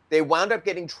signing. They wound up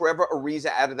getting Trevor Ariza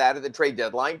out of that at the trade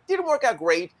deadline. Didn't work out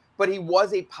great, but he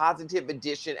was a positive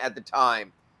addition at the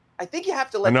time. I think you have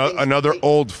to let another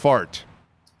old fart.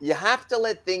 You have to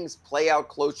let things play out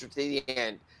closer to the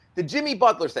end. The Jimmy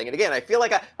Butler thing, and again, I feel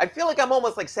like I'm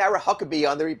almost like Sarah Huckabee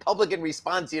on the Republican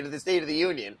response here to the State of the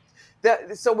Union.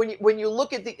 So when you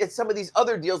look at some of these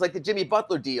other deals, like the Jimmy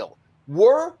Butler deal,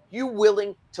 were you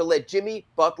willing to let Jimmy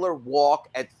Butler walk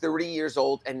at 30 years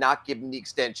old and not give him the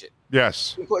extension?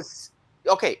 Yes. Because,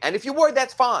 and if you were,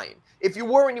 that's fine. If you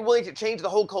were and you're willing to change the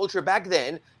whole culture back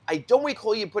then, I don't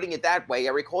recall you putting it that way.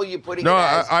 I recall you putting it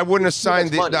as I wouldn't have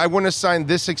signed I wouldn't have signed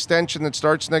this extension that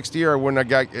starts next year.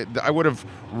 I would have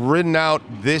ridden out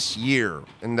this year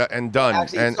and done.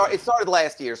 Actually, it started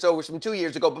last year, so it was from 2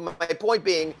 years ago. But my point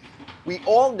being, we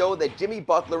all know that Jimmy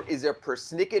Butler is a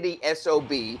persnickety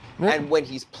SOB, and when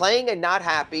he's playing and not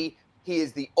happy, he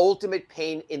is the ultimate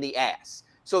pain in the ass.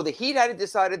 So the Heat had to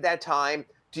decide at that time,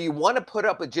 do you want to put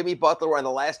up with Jimmy Butler on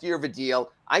the last year of a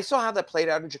deal? I saw how that played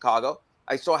out in Chicago.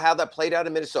 I saw how that played out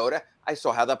in Minnesota. I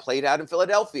saw how that played out in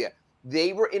Philadelphia.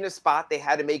 They were in a spot they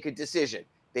had to make a decision.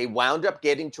 They wound up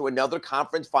getting to another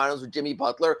conference finals with Jimmy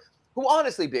Butler, who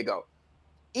honestly, Big O,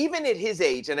 even at his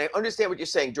age, and I understand what you're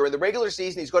saying, during the regular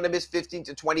season, he's going to miss 15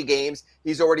 to 20 games.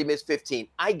 He's already missed 15.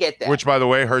 I get that. Which, by the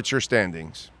way, hurts your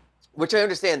standings. Which I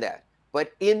understand that.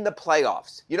 But in the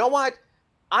playoffs, you know what?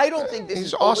 I don't think this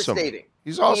is overstating.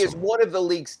 He's awesome. He is one of the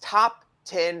league's top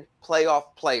 10 playoff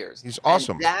players. He's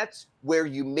awesome. And that's where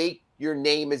you make your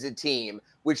name as a team,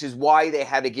 which is why they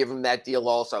had to give him that deal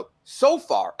also. So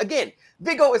far, again,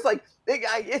 Big O, it's like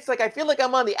I feel like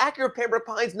I'm on the Acura Pembroke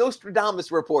Pines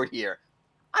Nostradamus report here.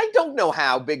 I don't know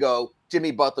how, Big O,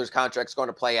 Jimmy Butler's contract's going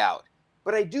to play out.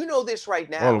 But I do know this right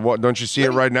now. Well, don't you see it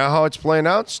right now how it's playing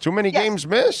out? It's too many games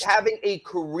missed. He's having a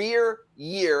career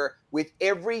year with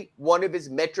every one of his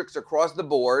metrics across the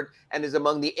board and is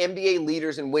among the NBA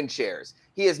leaders in win shares.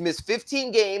 He has missed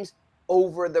 15 games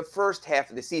over the first half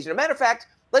of the season. As a matter of fact,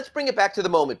 let's bring it back to the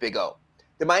moment, Big O.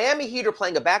 The Miami Heat are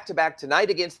playing a back-to-back tonight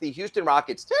against the Houston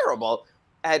Rockets. Terrible.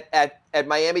 at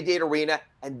Miami-Dade Arena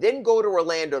and then go to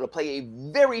Orlando to play a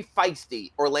very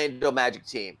feisty Orlando Magic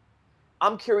team.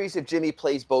 I'm curious if Jimmy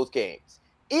plays both games.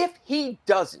 If he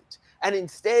doesn't, and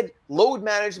instead load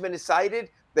management is cited,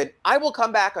 then I will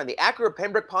come back on the Acura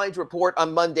Pembroke Pines report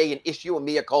on Monday and issue a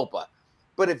mea culpa.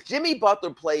 But if Jimmy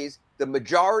Butler plays the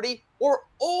majority or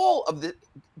all of the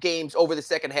games over the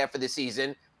second half of the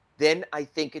season, then I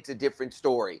think it's a different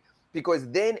story. Because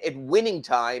then at winning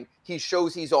time, he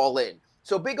shows he's all in.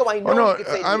 So, Big O, I know you could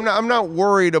say I'm not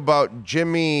worried about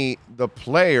Jimmy, the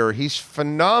player. He's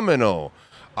phenomenal.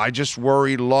 I just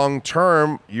worry long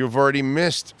term. You've already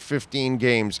missed 15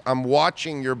 games. I'm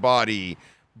watching your body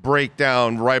break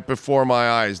down right before my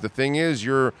eyes. The thing is,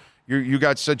 you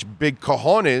got such big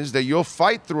cojones that you'll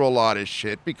fight through a lot of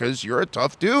shit because you're a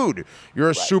tough dude. You're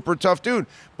a super tough dude.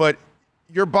 But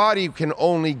your body can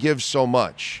only give so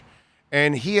much.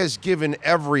 And he has given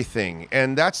everything.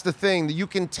 And that's the thing that you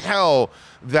can tell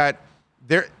that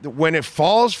when it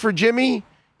falls for Jimmy,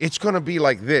 it's going to be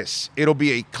like this. It'll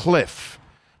be a cliff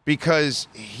because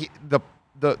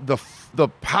the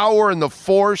power and the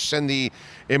force and the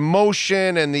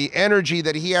emotion and the energy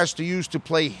that he has to use to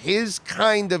play his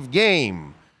kind of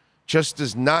game just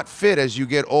does not fit as you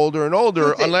get older and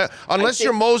older, unless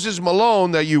you're Moses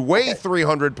Malone, that you weigh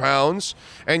 300 pounds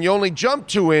and you only jump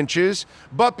 2 inches,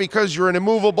 but because you're an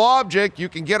immovable object, you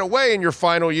can get away in your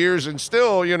final years and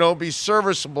still, be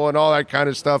serviceable and all that kind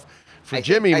of stuff. For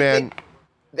Jimmy, man. I think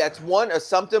that's one,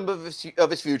 assumptive of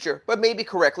his future, but maybe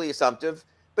correctly assumptive.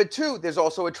 But 2, there's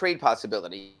also a trade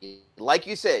possibility. Like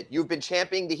you said, you've been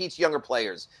championing the Heat's younger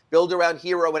players. Build around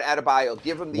Hero and Adebayo.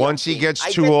 Give him the once he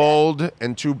gets too old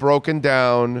and too broken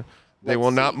down, they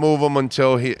will not move him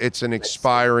until it's an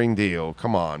expiring deal.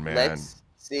 Come on, man. Let's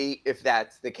see if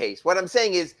that's the case. What I'm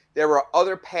saying is there are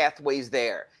other pathways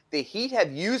there. The Heat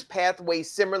have used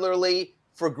pathways similarly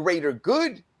for greater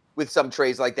good with some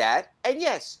trades like that. And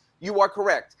yes, you are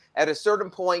correct. At a certain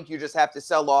point, you just have to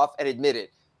sell off and admit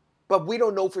it. But we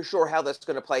don't know for sure how that's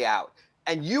going to play out.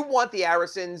 And you want the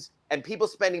Arisons and people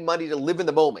spending money to live in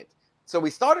the moment. So we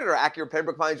started our Acura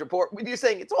Pembroke Pines report with you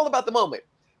saying it's all about the moment.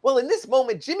 Well, in this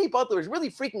moment, Jimmy Butler is really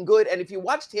freaking good. And if you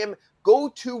watched him go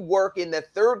to work in the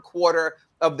third quarter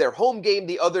of their home game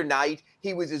the other night,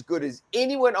 he was as good as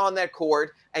anyone on that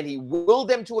court. And he willed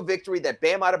them to a victory that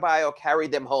Bam Adebayo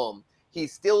carried them home. He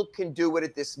still can do it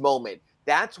at this moment.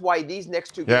 That's why these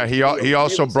next 2 games. Yeah, he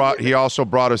also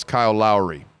brought us Kyle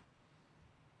Lowry.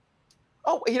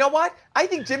 Oh, you know what? I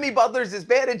think Jimmy Butler's as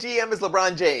bad a GM as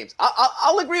LeBron James.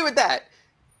 I'll agree with that.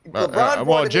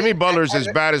 Jimmy Butler's as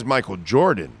bad as Michael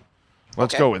Jordan.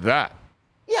 Let's go with that.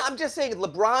 Yeah, I'm just saying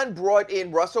LeBron brought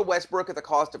in Russell Westbrook at the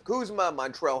cost of Kuzma,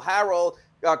 Montrezl Harrell,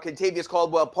 Kentavious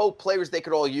Caldwell-Pope, players they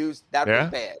could all use. That was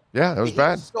bad. Yeah, that was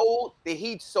bad. The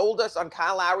Heat sold us on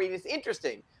Kyle Lowry, and it's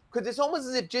interesting because it's almost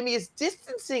as if Jimmy is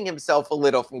distancing himself a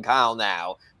little from Kyle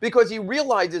now because he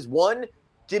realizes, one,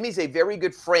 Jimmy's a very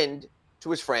good friend to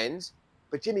his friends,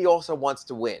 but Jimmy also wants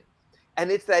to win.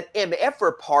 And it's that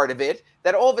MFer part of it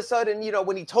that all of a sudden,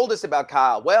 when he told us about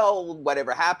Kyle, well,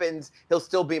 whatever happens, he'll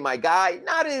still be my guy.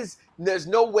 There's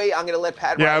no way I'm going to let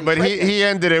Pat Riley. Yeah, but he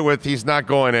ended it with he's not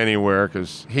going anywhere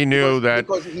because he knew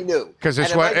because he knew. Because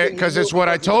it's what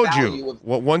I told you.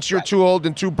 Once you're too old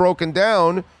and too broken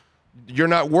down, you're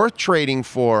not worth trading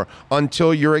for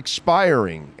until you're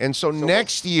expiring. And so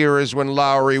next year is when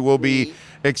Lowry will be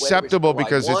acceptable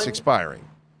because it's expiring.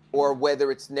 Or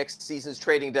whether it's next season's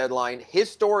trading deadline, his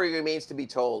story remains to be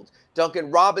told. Duncan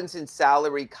Robinson's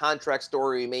salary contract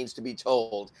story remains to be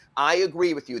told. I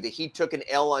agree with you that he took an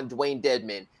L on Dwayne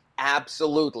Dedmon.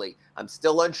 Absolutely. I'm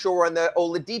still unsure on the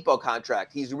Oladipo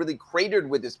contract. He's really cratered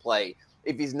with his play.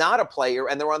 If he's not a player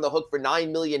and they're on the hook for $9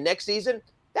 million next season,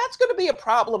 that's going to be a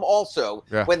problem also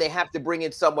when they have to bring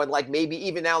in someone like maybe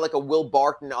even now like a Will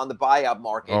Barton on the buyout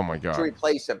market to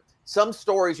replace him. Some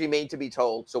stories remain to be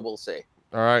told, so we'll see.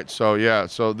 All right,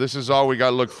 so this is all we got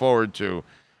to look forward to.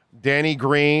 Danny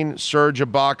Green, Serge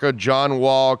Ibaka, John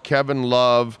Wall, Kevin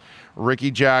Love,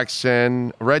 Reggie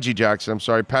Jackson,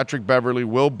 Patrick Beverley,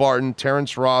 Will Barton,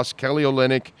 Terrence Ross, Kelly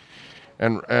Olynyk,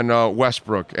 and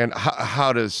Westbrook. And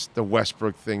how does the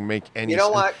Westbrook thing make any sense? You know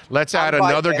what? Let's add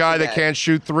another guy that can't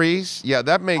shoot threes. Yeah,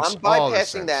 that makes all the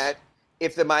sense. I'm bypassing that.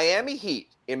 If the Miami Heat,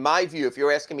 in my view, if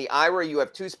you're asking me, Ira, you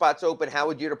have 2 spots open, how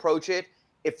would you approach it?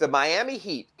 If the Miami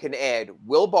Heat can add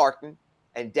Will Barton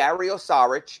and Dario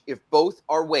Saric, if both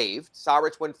are waived,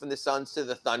 Saric went from the Suns to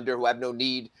the Thunder, who have no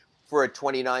need for a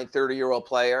 29, 30-year-old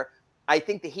player, I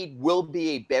think the Heat will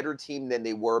be a better team than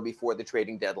they were before the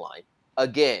trading deadline.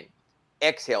 Again,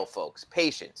 exhale, folks.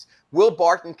 Patience. Will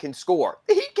Barton can score.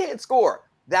 The Heat can't score.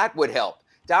 That would help.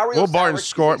 Dario Will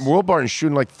Barton's Saric Will Barton's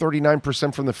shooting like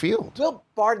 39% from the field. Will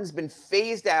Barton's been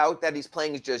phased out, that he's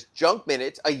playing just junk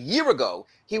minutes. A year ago,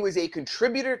 he was a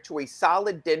contributor to a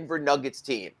solid Denver Nuggets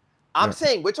team. I'm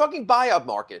saying, we're talking buyout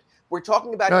market. We're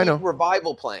talking about a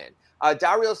revival plan.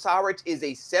 Dario Saric is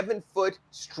a 7-foot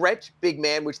stretch big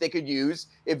man, which they could use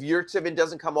if Yurtseven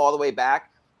doesn't come all the way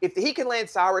back. If he can land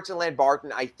Saric and land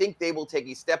Barton, I think they will take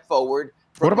a step forward.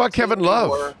 What about Kevin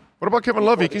Love? What about Kevin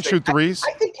Love? He can shoot threes.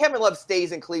 I think Kevin Love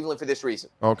stays in Cleveland for this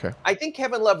reason. Okay. I think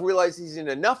Kevin Love realizes he's in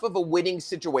enough of a winning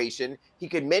situation. He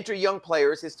can mentor young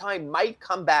players. His time might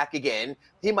come back again.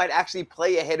 He might actually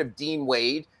play ahead of Dean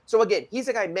Wade. So again, he's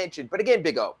a guy mentioned. But again,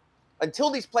 Big O,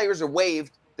 until these players are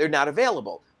waived, they're not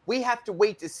available. We have to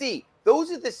wait to see.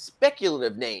 Those are the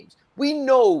speculative names. We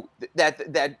know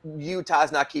that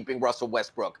Utah's not keeping Russell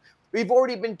Westbrook. We've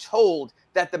already been told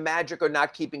that the Magic are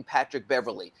not keeping Patrick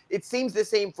Beverley. It seems the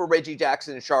same for Reggie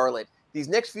Jackson in Charlotte. These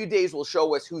next few days will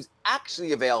show us who's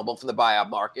actually available from the buyout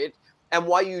market and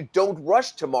why you don't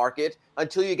rush to market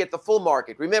until you get the full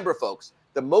market. Remember, folks,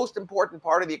 the most important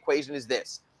part of the equation is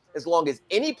this. As long as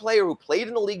any player who played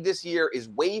in the league this year is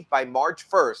waived by March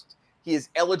 1st, he is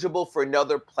eligible for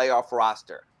another playoff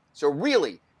roster. So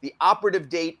really, the operative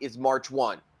date is March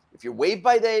 1. If you're waived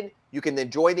by then, you can then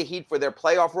join the Heat for their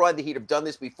playoff run. The Heat have done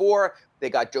this before. They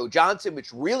got Joe Johnson,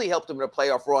 which really helped them in a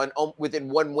playoff run within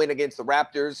one win against the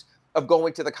Raptors of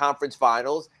going to the conference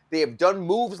finals. They have done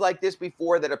moves like this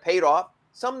before that have paid off.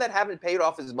 Some that haven't paid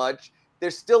off as much.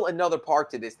 There's still another part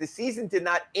to this. The season did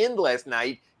not end last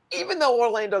night, even though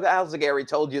Orlando Alzagari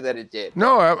told you that it did.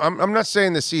 No, I'm not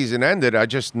saying the season ended. I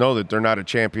just know that they're not a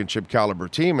championship caliber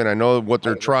team, and I know what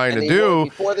they're trying to do.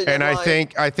 And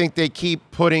I think they keep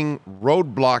putting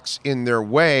roadblocks in their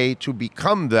way to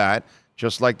become that,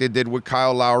 just like they did with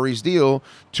Kyle Lowry's deal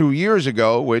 2 years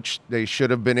ago, which they should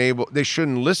have been able. They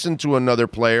shouldn't listen to another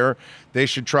player. They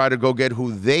should try to go get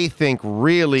who they think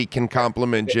really can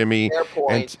complement Jimmy. Fair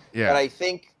point. But I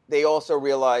think they also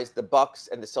realized the Bucks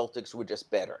and the Celtics were just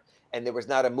better. And there was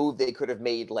not a move they could have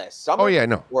made last summer.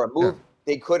 Or a move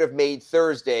they could have made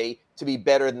Thursday to be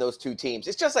better than those two teams.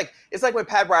 It's like when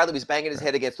Pat Riley was banging his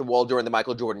head against the wall during the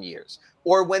Michael Jordan years.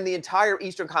 Or when the entire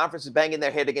Eastern Conference is banging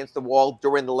their head against the wall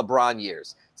during the LeBron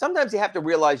years. Sometimes you have to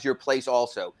realize your place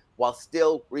also while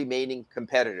still remaining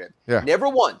competitive. Yeah. Never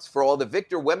once, for all the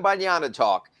Victor Wembanyama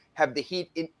talk, have the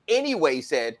Heat in any way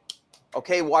said,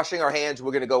 okay, washing our hands,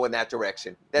 we're going to go in that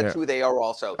direction. That's who they are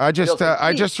also. I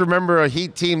just remember a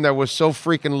Heat team that was so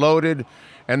freaking loaded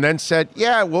and then said,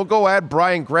 yeah, we'll go add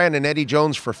Brian Grant and Eddie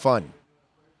Jones for fun.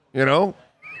 You know?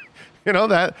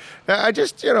 That I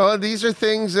just, these are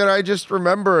things that I just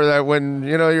remember that when,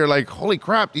 you're like, holy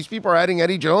crap, these people are adding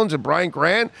Eddie Jones and Brian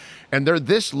Grant and they're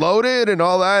this loaded and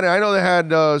all that. And I know they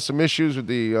had some issues with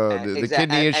the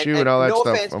kidney issue and all that stuff.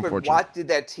 No offense, but what did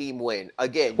that team win?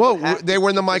 Again, well, they were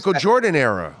in the Michael Jordan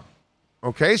era.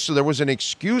 Okay, so there was an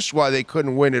excuse why they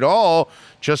couldn't win it all,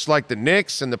 just like the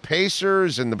Knicks and the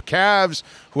Pacers and the Cavs,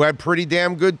 who had pretty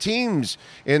damn good teams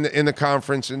in the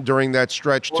conference and during that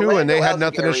stretch too, and they had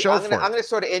nothing to show for it. I'm going to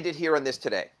sort of end it here on this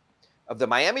today. Of the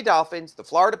Miami Dolphins, the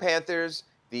Florida Panthers,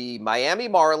 the Miami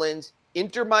Marlins,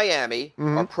 Inter Miami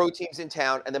are pro teams in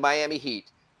town, and the Miami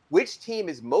Heat. Which team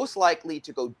is most likely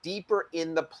to go deeper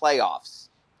in the playoffs?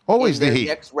 Always the Heat.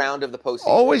 Next round of the postseason.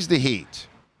 Always the Heat.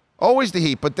 Always the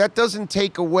Heat, but that doesn't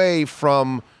take away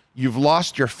from you've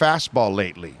lost your fastball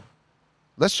lately.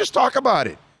 Let's just talk about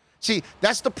it. See,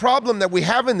 that's the problem that we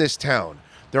have in this town.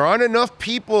 There aren't enough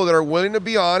people that are willing to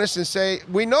be honest and say,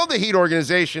 we know the Heat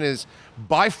organization is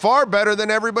by far better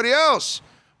than everybody else.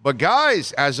 But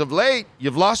guys, as of late,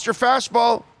 you've lost your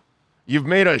fastball. You've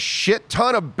made a shit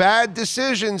ton of bad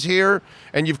decisions here,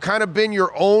 and you've kind of been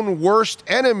your own worst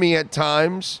enemy at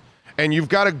times, and you've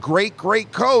got a great,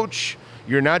 great coach.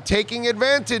 You're not taking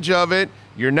advantage of it.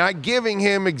 You're not giving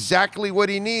him exactly what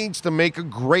he needs to make a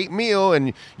great meal.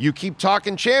 And you keep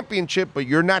talking championship, but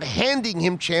you're not handing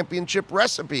him championship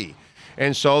recipe.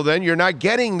 And so then you're not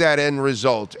getting that end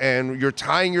result. And you're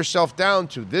tying yourself down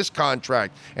to this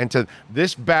contract and to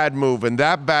this bad move and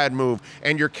that bad move.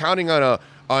 And you're counting on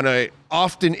a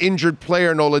often injured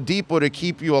player in Oladipo to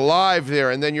keep you alive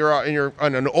there. And then you're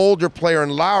on an older player in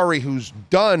Lowry who's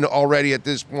done already at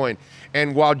this point.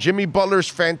 And while Jimmy Butler's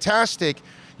fantastic,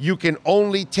 you can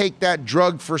only take that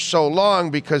drug for so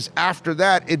long because after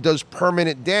that, it does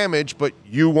permanent damage, but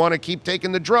you want to keep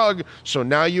taking the drug, so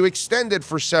now you extend it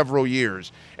for several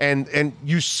years. And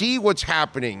you see what's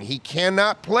happening. He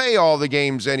cannot play all the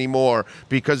games anymore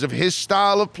because of his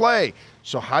style of play.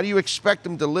 So how do you expect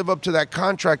him to live up to that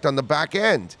contract on the back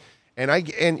end? And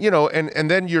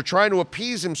then you're trying to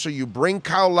appease him, so you bring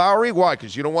Kyle Lowry. Why?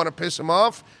 Because you don't want to piss him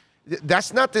off?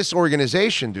 That's not this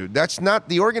organization, dude.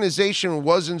 The organization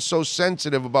wasn't so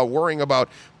sensitive about worrying about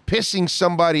pissing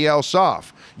somebody else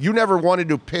off. You never wanted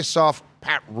to piss off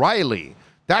Pat Riley.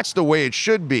 That's the way it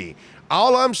should be.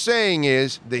 All I'm saying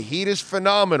is the Heat is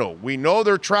phenomenal. We know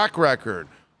their track record.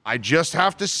 I just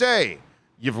have to say,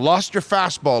 you've lost your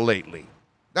fastball lately.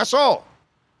 That's all.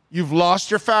 You've lost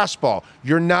your fastball.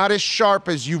 You're not as sharp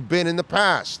as you've been in the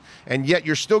past. And yet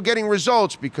you're still getting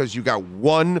results because you got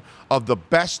one of the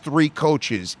best 3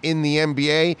 coaches in the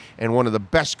NBA and one of the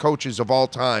best coaches of all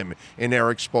time in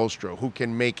Eric Spoelstra, who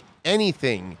can make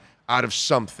anything out of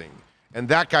something. And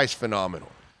that guy's phenomenal.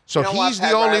 So he's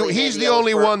the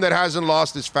only one that hasn't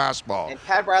lost his fastball. And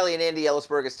Pat Riley and Andy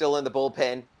Ellisberg are still in the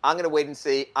bullpen. I'm going to wait and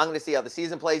see. I'm going to see how the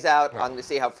season plays out. I'm going to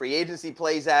see how free agency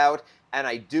plays out. And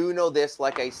I do know this,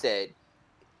 like I said,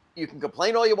 you can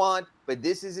complain all you want, but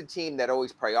this is a team that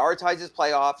always prioritizes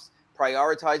playoffs,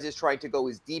 prioritizes trying to go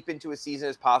as deep into a season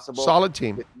as possible. Solid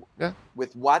team.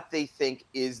 With what they think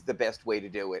is the best way to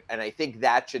do it. And I think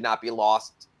that should not be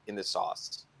lost in the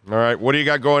sauce. All right, what do you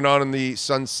got going on in the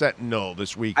Sun Sentinel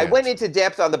this weekend? I went into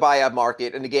depth on the buyout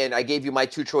market, and again, I gave you my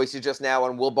 2 choices just now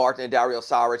on Will Barton and Dario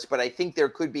Saric, but I think there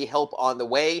could be help on the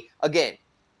way. Again,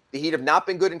 the Heat have not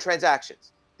been good in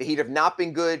transactions. The Heat have not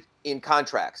been good in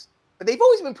contracts, but they've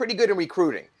always been pretty good in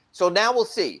recruiting. So now we'll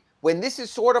see. When this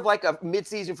is sort of like a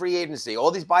midseason free agency,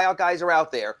 all these buyout guys are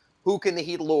out there. Who can the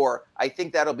Heat lure? I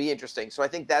think that'll be interesting. So I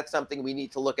think that's something we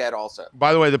need to look at also.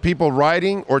 By the way, the people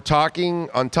writing or talking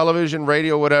on television,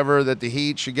 radio, whatever, that the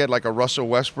Heat should get like a Russell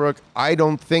Westbrook, I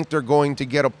don't think they're going to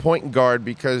get a point guard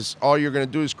because all you're going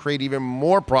to do is create even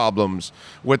more problems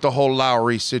with the whole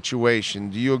Lowry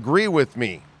situation. Do you agree with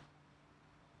me?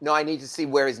 No, I need to see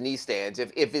where his knee stands.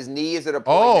 If his knee is at a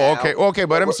point okay.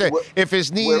 But I'm saying if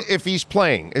he's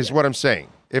playing is what I'm saying.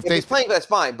 If he's playing, that's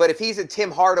fine. But if he's at Tim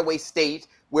Hardaway State,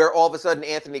 where all of a sudden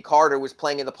Anthony Carter was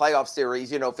playing in the playoff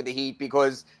series, for the Heat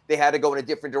because they had to go in a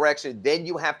different direction, then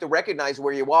you have to recognize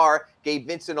where you are. Gabe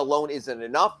Vincent alone isn't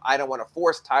enough. I don't want to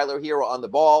force Tyler Hero on the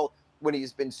ball when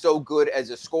he's been so good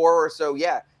as a scorer. So,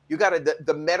 yeah, you got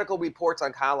the medical reports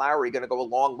on Kyle Lowry are going to go a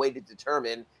long way to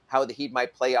determine how the Heat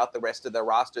might play out the rest of their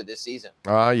roster this season.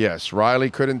 Yes. Riley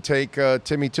couldn't take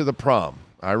Timmy to the prom.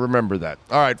 I remember that.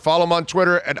 All right, follow him on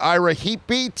Twitter at Ira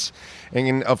Heatbeat.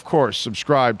 And, of course,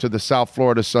 subscribe to the South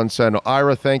Florida Sun Sentinel.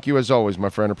 Ira, thank you as always, my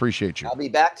friend. Appreciate you. I'll be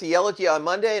back to yell at you on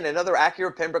Monday and another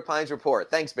accurate Pembroke Pines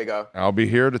report. Thanks, Big O. I'll be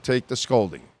here to take the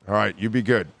scolding. All right, you be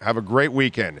good. Have a great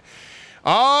weekend.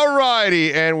 All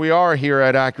righty, and we are here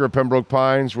at Acura Pembroke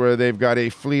Pines where they've got a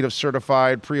fleet of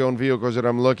certified pre-owned vehicles that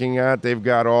I'm looking at. They've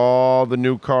got all the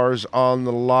new cars on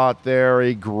the lot there,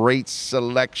 a great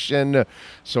selection.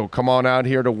 So come on out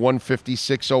here to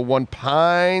 15601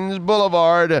 Pines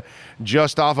Boulevard,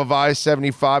 just off of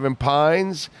I-75 in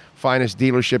Pines. Finest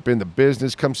dealership in the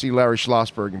business. Come see Larry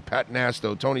Schlossberg and Pat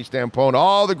Nasto, Tony Stampone,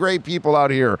 all the great people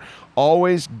out here,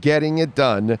 always getting it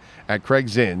done at Craig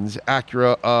Zinn's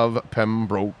Acura of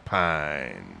Pembroke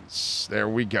Pines. There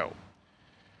we go.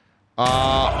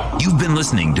 You've been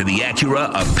listening to the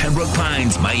Acura of Pembroke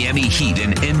Pines Miami Heat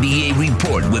and NBA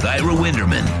Report with Ira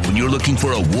Winderman. When you're looking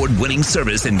for award-winning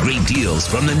service and great deals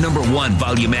from the #1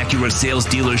 volume Acura sales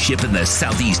dealership in the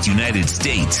Southeast United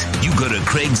States, you go to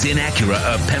Craig Zinn Acura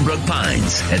of Pembroke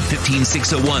Pines at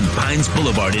 15601 Pines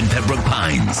Boulevard in Pembroke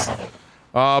Pines.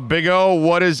 Big O,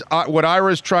 what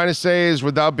Ira's trying to say is,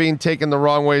 without being taken the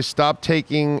wrong way, stop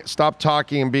talking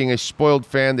and being a spoiled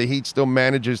fan. The Heat still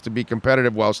manages to be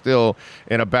competitive while still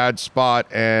in a bad spot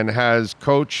and has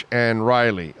Coach and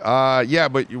Riley. Yeah,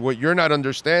 but what you're not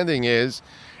understanding is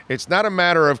it's not a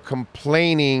matter of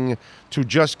complaining to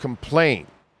just complain,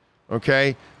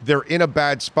 okay? They're in a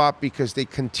bad spot because they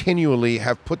continually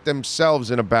have put themselves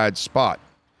in a bad spot.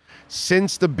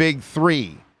 Since the Big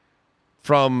Three,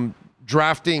 from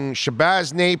drafting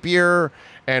Shabazz Napier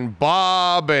and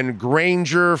Bob and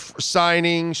Granger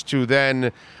signings to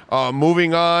then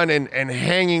moving on and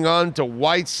hanging on to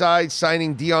Whiteside,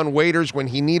 signing Dion Waiters when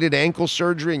he needed ankle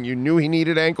surgery and you knew he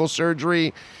needed ankle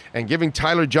surgery, and giving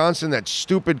Tyler Johnson that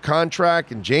stupid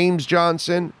contract and James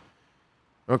Johnson.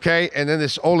 Okay, and then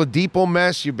this Oladipo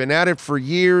mess, you've been at it for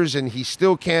years and he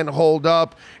still can't hold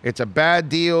up. It's a bad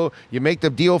deal. You make the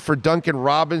deal for Duncan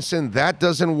Robinson. That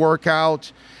doesn't work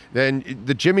out. Then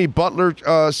the Jimmy Butler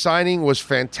signing was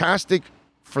fantastic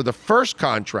for the first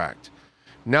contract.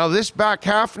 Now this back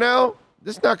half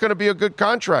this is not going to be a good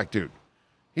contract, dude.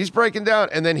 He's breaking down,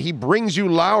 and then he brings you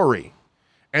Lowry.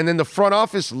 And then the front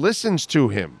office listens to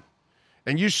him.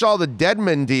 And you saw the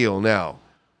Dedmon deal now.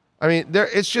 I mean,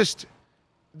 there's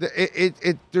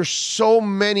so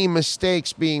many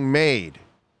mistakes being made.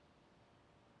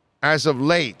 as of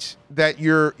late that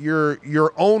you're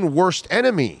your own worst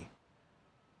enemy.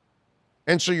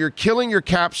 And so you're killing your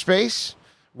cap space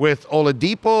with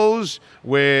Oladipos,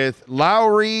 with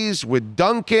Lowry's, with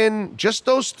Duncan. Just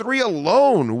those three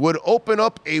alone would open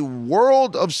up a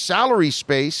world of salary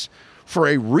space for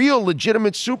a real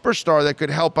legitimate superstar that could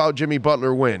help out Jimmy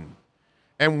Butler win.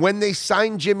 And when they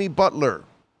signed Jimmy Butler,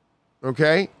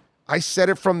 okay, I said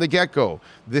it from the get-go.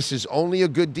 This is only a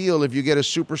good deal if you get a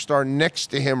superstar next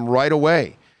to him right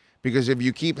away. Because if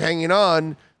you keep hanging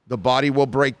on, the body will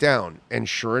break down. And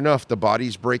sure enough, the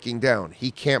body's breaking down.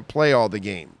 He can't play all the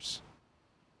games.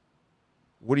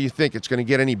 What do you think? It's going to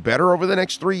get any better over the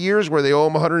next 3 years where they owe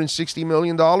him $160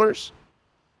 million?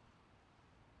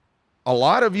 A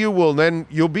lot of you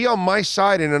you'll be on my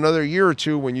side in another year or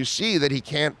two when you see that he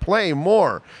can't play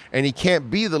more and he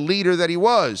can't be the leader that he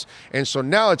was. And so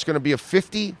now it's going to be a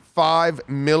 $55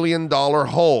 million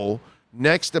hole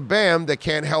next to Bam that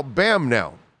can't help Bam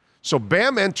now. So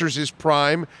Bam enters his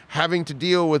prime having to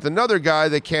deal with another guy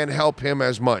that can't help him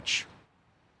as much.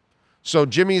 So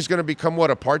Jimmy's going to become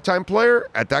a part-time player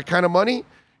at that kind of money?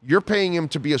 You're paying him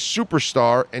to be a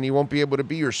superstar and he won't be able to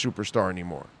be your superstar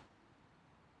anymore.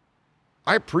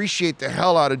 I appreciate the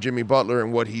hell out of Jimmy Butler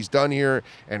and what he's done here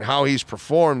and how he's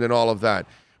performed and all of that.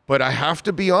 But I have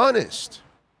to be honest.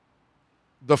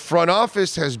 The front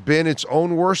office has been its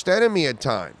own worst enemy at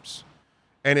times.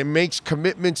 And it makes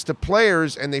commitments to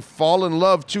players and they fall in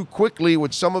love too quickly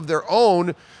with some of their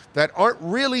own that aren't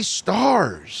really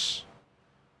stars.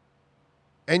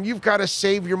 And you've got to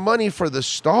save your money for the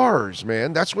stars,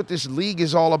 man. That's what this league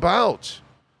is all about.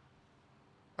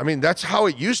 I mean, that's how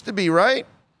it used to be, right?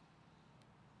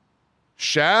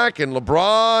 Shaq and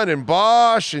LeBron and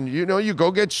Bosh and, you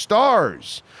go get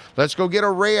stars. Let's go get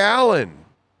a Ray Allen.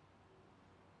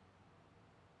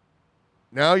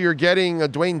 Now you're getting a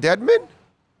Dwayne Dedmon?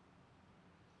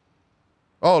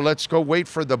 Oh, let's go wait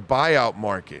for the buyout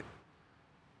market.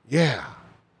 Yeah.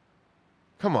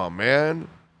 Come on, man.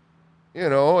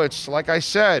 It's like I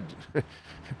said.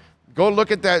 Go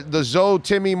look at the Zoe,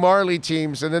 Timmy, Marley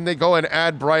teams, and then they go and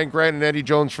add Brian Grant and Eddie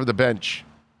Jones for the bench.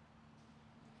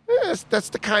 That's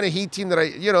the kind of Heat team that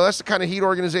that's the kind of Heat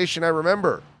organization I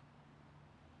remember.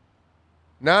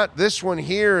 Not this one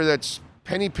here that's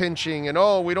penny pinching and,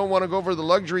 we don't want to go over the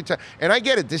luxury time. And I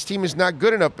get it. This team is not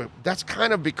good enough, but that's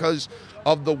kind of because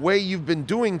of the way you've been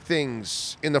doing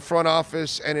things in the front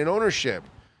office and in ownership,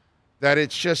 that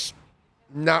it's just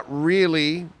not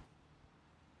really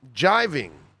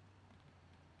jiving.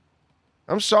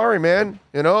 I'm sorry, man.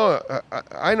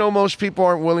 I know most people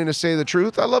aren't willing to say the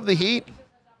truth. I love the Heat.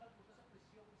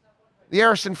 The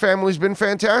Harrison family's been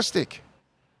fantastic.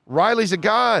 Riley's a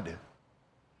god.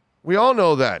 We all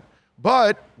know that.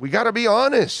 But we got to be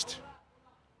honest.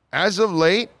 As of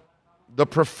late, the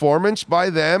performance by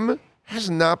them has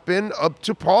not been up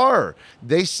to par.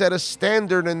 They set a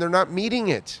standard and they're not meeting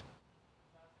it.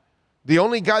 The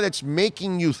only guy that's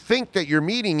making you think that you're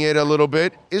meeting it a little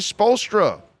bit is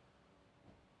Spoelstra.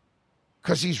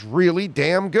 Because he's really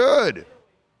damn good.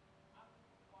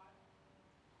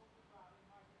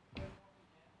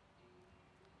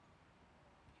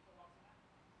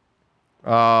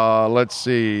 Let's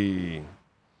see.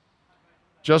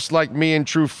 Just like me and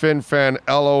true Finn fan,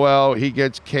 LOL, he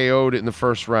gets KO'd in the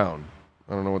first round.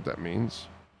 I don't know what that means.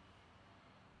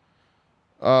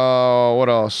 What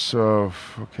else?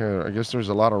 Okay, I guess there's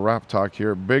a lot of rap talk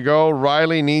here. Big O,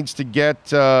 Riley needs to get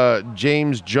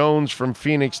James Jones from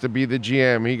Phoenix to be the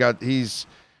GM. He's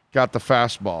got the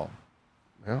fastball.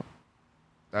 Yeah,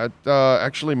 that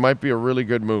actually might be a really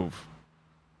good move.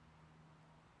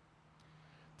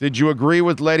 Did you agree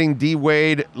with letting D.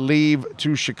 Wade leave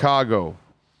to Chicago?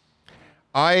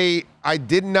 I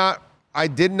did not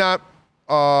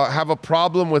have a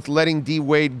problem with letting D.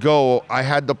 Wade go. I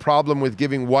had the problem with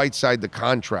giving Whiteside the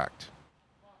contract.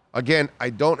 Again,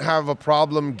 I don't have a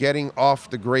problem getting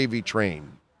off the gravy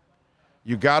train.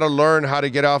 You got to learn how to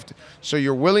get off. So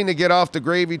you're willing to get off the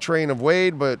gravy train of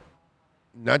Wade, but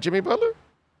not Jimmy Butler?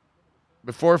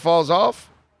 Before it falls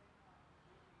off?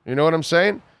 You know what I'm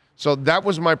saying? So that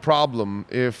was my problem.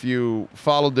 If you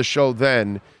followed the show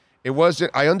then,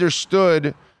 I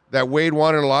understood that Wade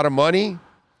wanted a lot of money,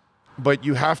 but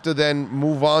you have to then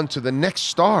move on to the next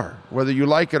star, whether you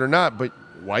like it or not. But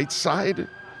Whiteside,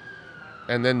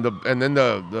 and then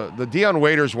the Dion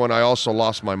Waiters one, I also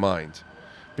lost my mind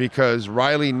because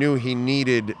Riley knew he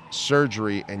needed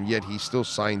surgery, and yet he still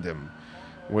signed him,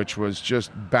 which was just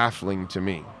baffling to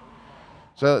me.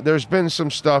 So there's been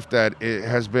some stuff that it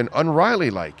has been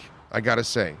un-Riley-like, I got to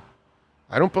say.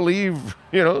 I don't believe,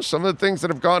 some of the things that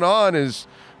have gone on is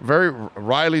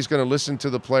Riley's going to listen to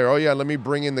the player. Oh, yeah, let me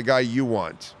bring in the guy you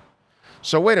want.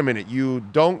 So wait a minute. You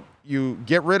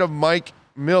get rid of Mike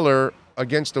Miller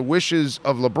against the wishes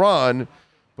of LeBron,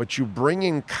 but you bring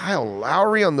in Kyle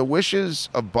Lowry on the wishes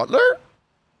of Butler?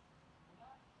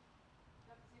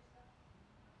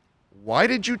 Why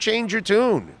did you change your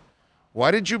tune?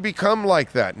 Why did you become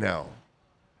like that now?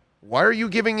 Why are you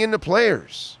giving in to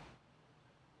players?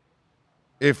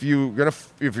 If you're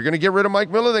gonna get rid of Mike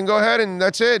Miller, then go ahead and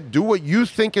that's it. Do what you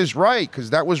think is right, because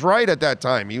that was right at that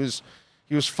time. He was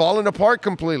falling apart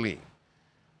completely.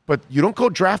 But you don't go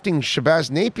drafting Shabazz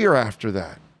Napier after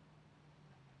that.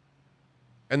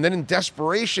 And then in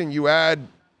desperation, you add,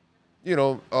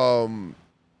 McBob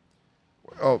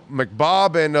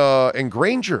and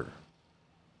Granger.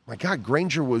 My God,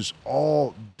 Granger was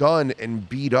all done and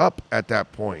beat up at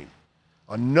that point.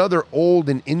 Another old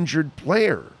and injured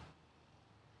player.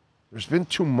 There's been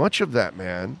too much of that,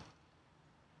 man.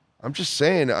 I'm just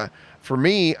saying, for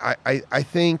me, I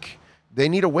think they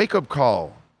need a wake-up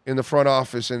call in the front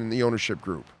office and in the ownership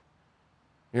group.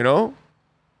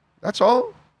 That's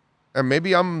all. And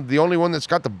maybe I'm the only one that's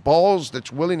got the balls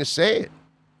that's willing to say it.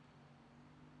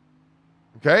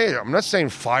 Okay? I'm not saying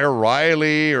fire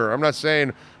Riley, or I'm not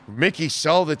saying Mickey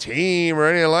sell the team or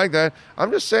anything like that.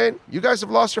 I'm just saying you guys have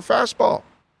lost your fastball.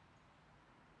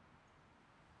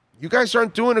 You guys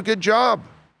aren't doing a good job.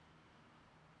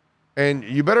 And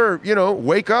you better,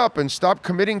 wake up and stop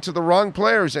committing to the wrong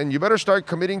players. And you better start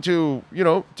committing to,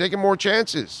 taking more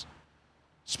chances,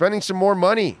 spending some more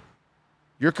money.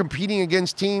 You're competing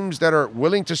against teams that are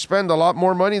willing to spend a lot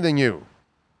more money than you.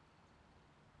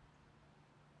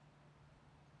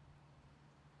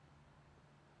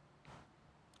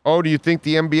 Oh, do you think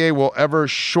the NBA will ever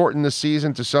shorten the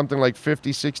season to something like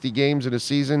 50, 60 games in a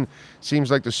season? Seems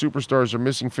like the superstars are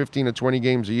missing 15 to 20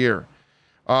 games a year.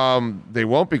 They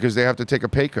won't, because they have to take a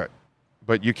pay cut.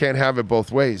 But you can't have it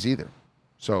both ways either.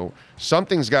 So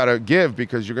something's got to give,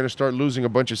 because you're going to start losing a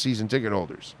bunch of season ticket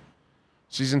holders.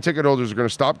 Season ticket holders are going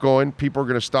to stop going. People are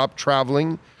going to stop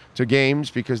traveling to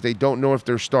games because they don't know if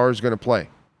their star is going to play.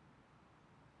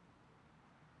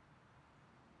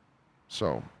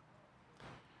 So...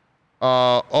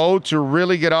 to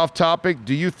really get off topic,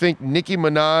 do you think Nicki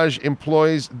Minaj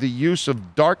employs the use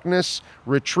of darkness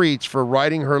retreats for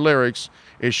writing her lyrics?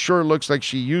 It sure looks like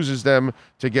she uses them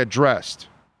to get dressed.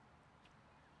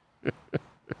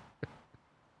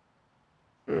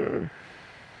 Big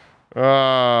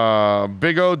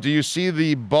O, do you see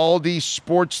the Baldy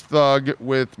sports thug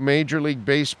with Major League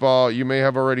Baseball? You may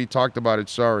have already talked about it,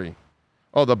 sorry.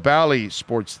 Oh, the Bally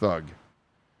sports thug.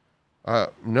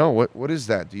 No, what is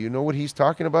that? Do you know what he's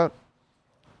talking about?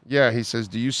 Yeah, he says,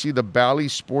 do you see the Bally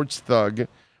sports thug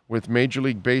with Major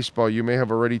League Baseball? You may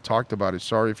have already talked about it.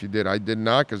 Sorry if you did. I did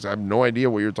not, because I have no idea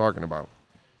what you're talking about.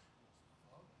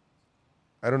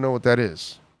 I don't know what that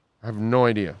is. I have no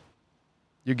idea.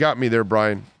 You got me there,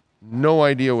 Brian. No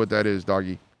idea what that is,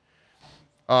 doggy.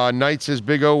 Knight says,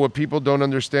 Big O, what people don't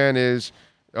understand is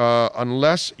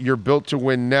unless you're built to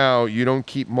win now, you don't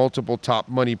keep multiple top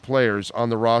money players on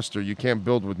the roster. You can't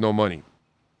build with no money.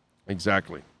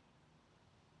 Exactly.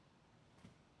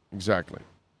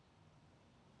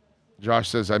 Josh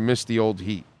says, I miss the old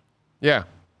Heat. Yeah.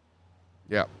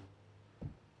 I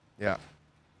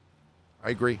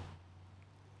agree.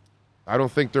 I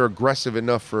don't think they're aggressive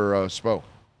enough for Spo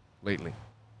lately.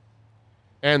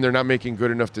 And they're not making good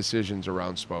enough decisions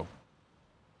around Spo.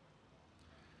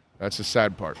 That's the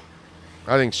sad part.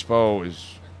 I think Spo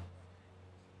is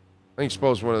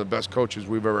one of the best coaches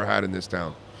we've ever had in this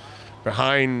town.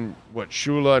 Behind,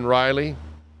 Shula and Riley?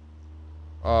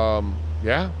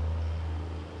 Yeah.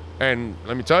 And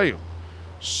let me tell you,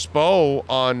 Spo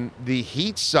on the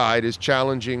Heat side is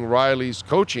challenging Riley's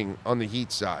coaching on the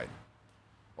Heat side.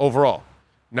 Overall.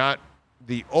 Not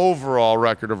the overall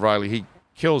record of Riley. He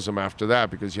kills him after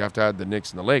that because you have to add the Knicks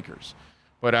and the Lakers.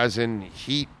 But as in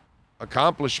Heat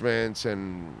accomplishments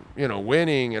and,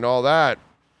 winning and all that,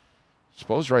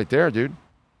 Spo's right there, dude.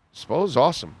 Spo's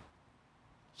awesome.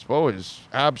 Spo is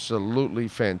absolutely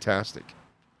fantastic.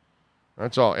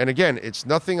 That's all. And again, it's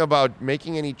nothing about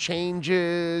making any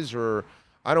changes, or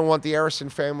I don't want the Harrison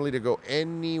family to go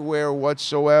anywhere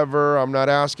whatsoever. I'm not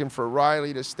asking for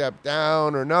Riley to step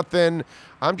down or nothing.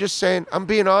 I'm just saying, I'm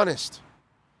being honest.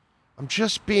 I'm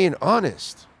just being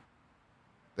honest.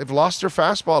 They've lost their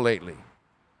fastball lately.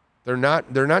 They're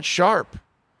not sharp.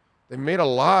 They made a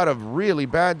lot of really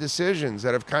bad decisions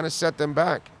that have kind of set them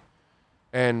back.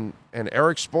 And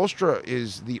Eric Spoelstra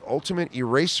is the ultimate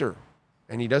eraser,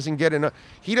 and he doesn't get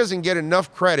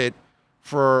enough credit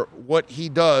for what he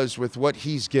does with what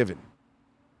he's given.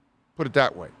 Put it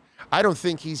that way. I don't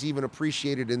think he's even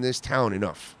appreciated in this town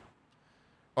enough.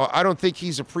 I don't think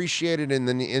he's appreciated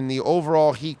in the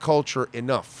overall Heat culture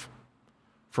enough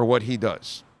for what he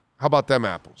does. How about them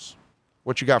apples?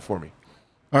 What you got for me?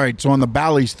 All right, so on the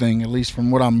Bally's thing, at least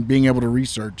from what I'm being able to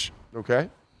research, Okay.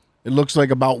 it looks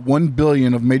like about $1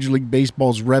 billion of Major League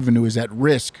Baseball's revenue is at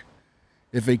risk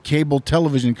if a cable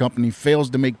television company fails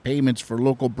to make payments for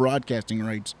local broadcasting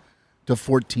rights to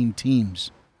 14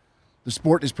 teams. The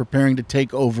sport is preparing to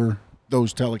take over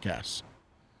those telecasts.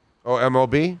 Oh,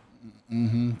 MLB?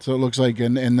 So it looks like,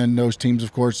 and then those teams,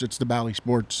 of course, it's the Bally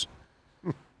Sports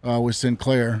with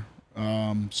Sinclair.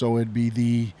 So it'd be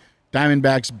the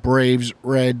Diamondbacks, Braves,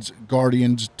 Reds,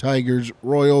 Guardians, Tigers,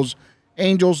 Royals,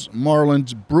 Angels,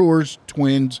 Marlins, Brewers,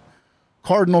 Twins,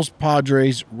 Cardinals,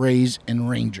 Padres, Rays, and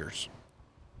Rangers.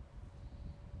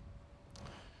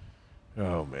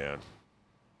 Oh, man.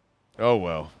 Oh,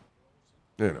 well.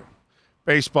 You know.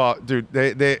 Baseball, dude,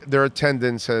 their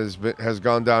attendance has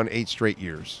gone down 8 straight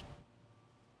years.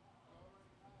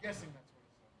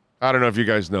 I don't know if you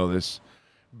guys know this.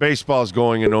 Baseball is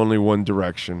going in only one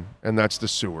direction, and that's the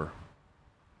sewer.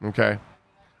 Okay?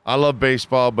 I love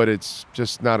baseball, but it's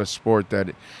just not a sport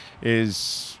that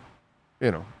is,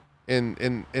 you know,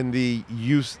 in the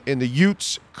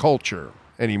Utes culture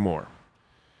anymore.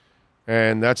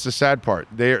 And that's the sad part.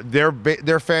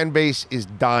 Their fan base is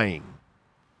dying.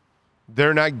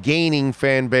 They're not gaining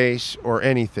fan base or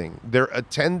anything. Their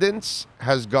attendance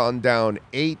has gone down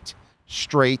 8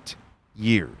 straight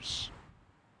years.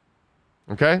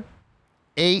 Okay?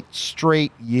 8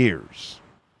 straight years.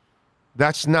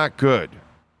 That's not good.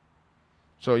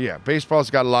 So, yeah, baseball's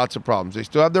got lots of problems. They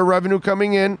still have their revenue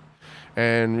coming in.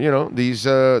 And, you know, these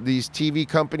TV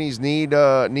companies need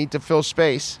to fill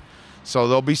space. So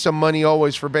there'll be some money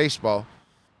always for baseball.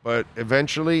 But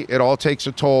eventually it all takes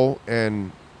a toll,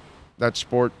 and that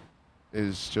sport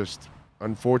is just,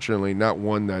 unfortunately, not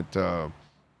one that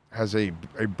has a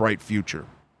bright future.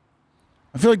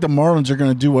 I feel like the Marlins are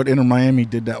going to do what Inter Miami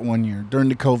did that one year during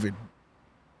the COVID.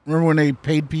 Remember when they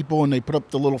paid people and they put up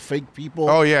the little fake people?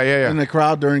 Oh, yeah. In the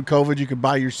crowd during COVID, you could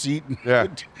buy your seat. Yeah.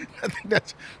 I think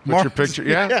that's Put your picture.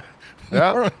 Yeah.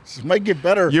 Marlins might get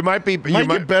better. You might be. You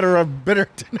get better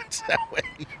attendance that way.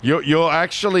 You'll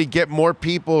actually get more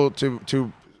people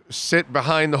to sit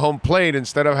behind the home plate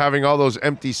instead of having all those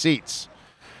empty seats.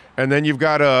 And then you've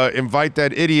got to invite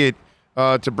that idiot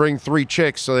to bring 3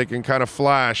 chicks so they can kind of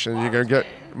flash, and you're going to get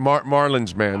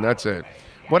Marlins, man. That's it.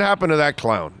 What happened to that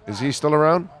clown? Is he still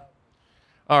around?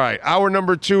 All right, hour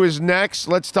number 2 is next.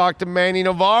 Let's talk to Manny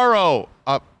Navarro.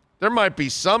 There might be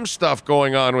some stuff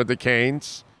going on with the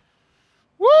Canes.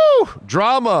 Woo!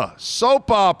 Drama,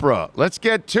 soap opera. Let's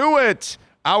get to it.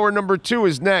 Hour number 2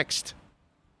 is next.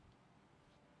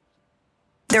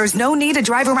 There's no need to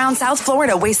drive around South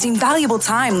Florida wasting valuable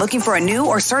time looking for a new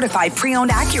or certified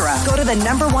pre-owned Acura. Go to the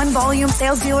 #1 volume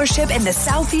sales dealership in the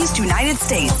Southeast United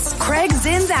States. Craig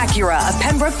Zinn's Acura of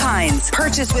Pembroke Pines.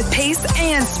 Purchase with pace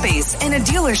and space in a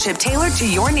dealership tailored to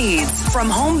your needs. From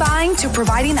home buying to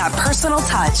providing that personal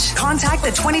touch. Contact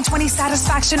the 2020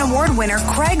 Satisfaction Award winner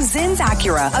Craig Zinn's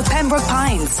Acura of Pembroke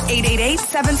Pines.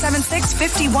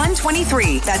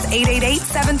 888-776-5123. That's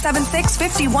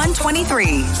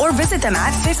 888-776-5123. Or visit them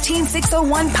at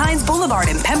 15601 Pines Boulevard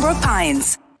in Pembroke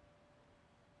Pines.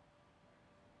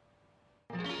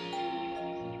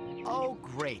 Oh,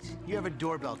 great. You have a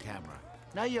doorbell camera.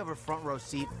 Now you have a front row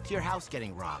seat to your house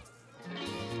getting robbed.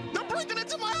 They're breaking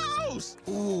into my house!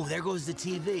 Ooh, there goes the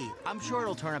TV. I'm sure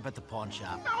it'll turn up at the pawn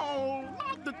shop. No,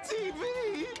 not the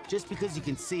TV! Just because you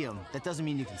can see them, that doesn't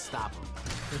mean you can stop them.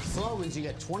 With Slogans, you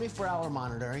get 24-hour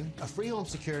monitoring, a free home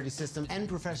security system, and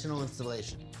professional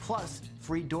installation. Plus,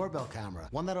 free doorbell camera,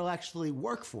 one that'll actually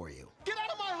work for you. Get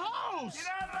out of my house! Get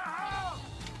out of the house!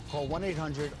 Call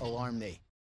 1-800-ALARM-ME.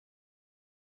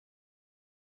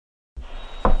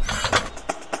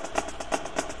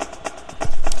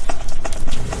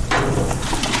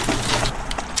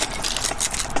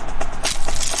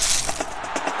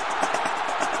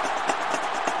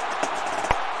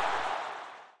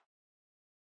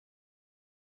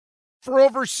 For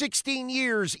over 16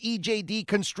 years,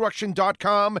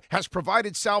 EJDConstruction.com has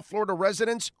provided South Florida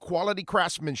residents quality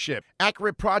craftsmanship,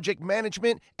 accurate project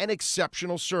management, and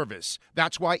exceptional service.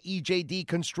 That's why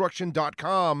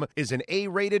EJDConstruction.com is an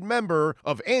A-rated member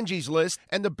of Angie's List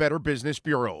and the Better Business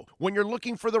Bureau. When you're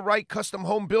looking for the right custom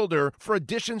home builder for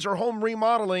additions or home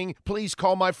remodeling, please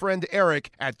call my friend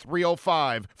Eric at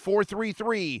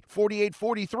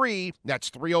 305-433-4843.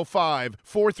 That's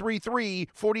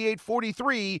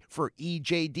 305-433-4843 for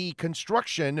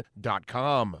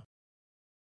EJDConstruction.com.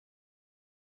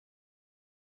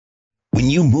 When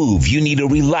you move, you need a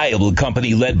reliable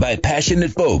company led by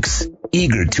passionate folks,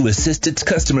 eager to assist its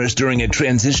customers during a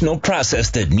transitional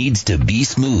process that needs to be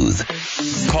smooth.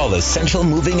 Call Essential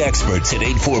Moving Experts at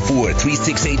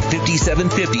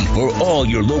 844-368-5750 for all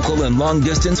your local and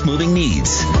long-distance moving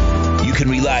needs. You can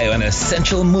rely on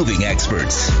Essential Moving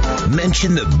Experts.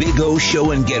 Mention the Big O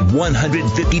Show and get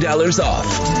 $150 off.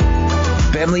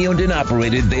 Family owned and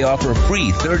operated, they offer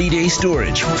free 30-day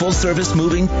storage, full-service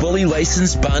moving, fully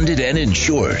licensed, bonded, and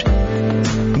insured.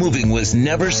 Moving was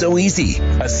never so easy.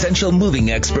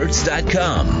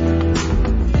 EssentialMovingExperts.com.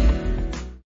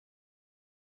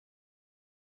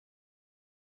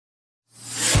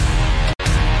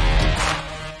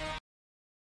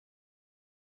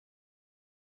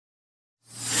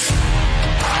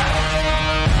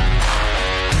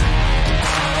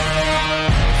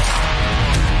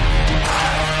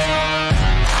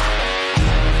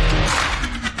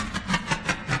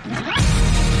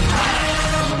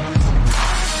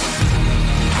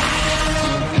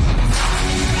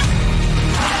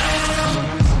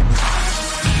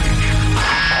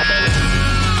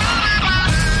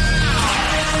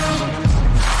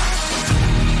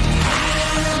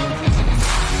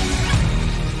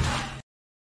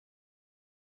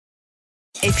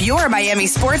 If you're a Miami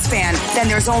sports fan, then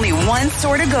there's only one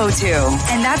store to go to,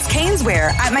 and that's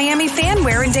Caneswear at Miami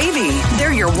Fanwear in Davie.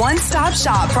 They're your one-stop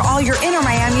shop for all your inner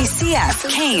Miami CF,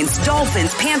 Canes,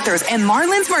 Dolphins, Panthers, and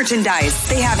Marlins merchandise.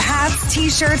 They have hats,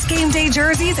 t-shirts, game day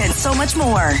jerseys, and so much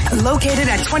more. Located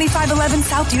at 2511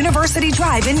 South University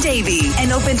Drive in Davie,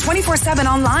 and open 24/7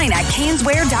 online at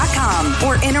caneswear.com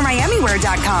or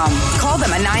innermiamiwear.com. Call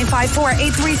them at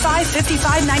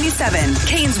 954-835-5597.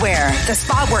 Caneswear, the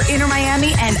spot where inner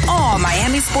Miami and all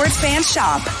Miami sports fans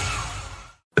shop.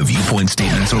 The viewpoints,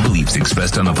 statements, or beliefs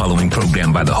expressed on the following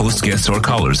program by the host, guests, or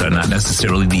callers are not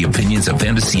necessarily the opinions of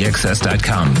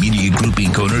FantasyAccess.com, Media Group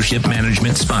Inc., ownership,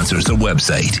 management, sponsors, or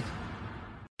website.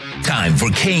 Time for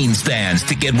Canes fans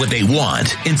to get what they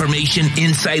want. Information,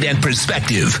 insight, and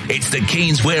perspective. It's the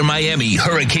Caneswear Miami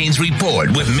Hurricanes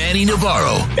Report with Manny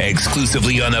Navarro,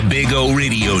 exclusively on the Big O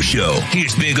Radio Show.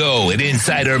 Here's Big O and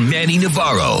insider Manny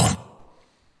Navarro.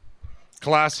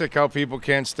 Classic how people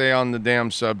can't stay on the damn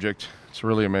subject. It's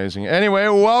really amazing. Anyway,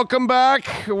 welcome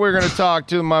back. We're going to talk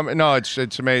to my. No,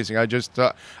 it's amazing. I just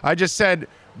said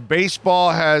baseball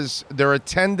has their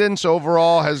attendance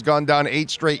overall has gone down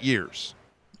 8 straight years.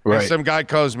 Right. And some guy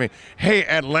calls me, "Hey,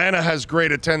 Atlanta has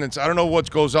great attendance. I don't know what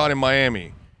goes on in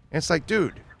Miami." And it's like,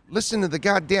 dude, listen to the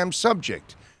goddamn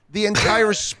subject. The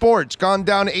entire sport's gone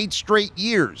down 8 straight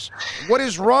years. What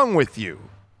is wrong with you?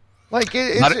 Like,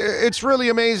 it's really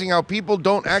amazing how people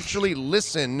don't actually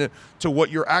listen to what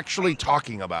you're actually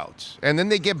talking about. And then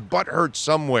they get butthurt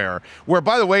somewhere. Where,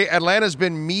 by the way, Atlanta's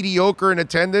been mediocre in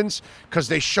attendance because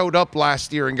they showed up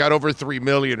last year and got over 3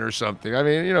 million or something. I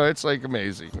mean, it's like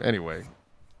amazing. Anyway.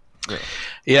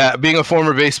 Yeah, being a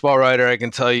former baseball writer, I can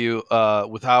tell you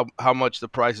with how much the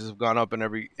prices have gone up in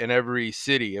every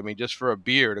city. I mean, just for a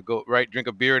beer to go drink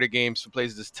a beer at a game, some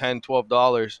places it's $10,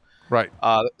 $12. Right.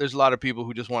 There's a lot of people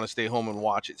who just want to stay home and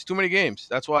watch it. It's too many games.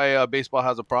 That's why baseball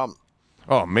has a problem.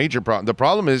 Oh, major problem. The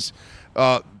problem is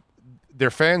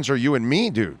their fans are you and me,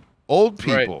 dude. Old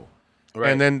people. Right.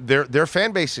 And then their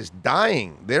fan base is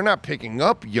dying. They're not picking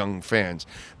up young fans.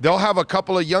 They'll have a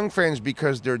couple of young fans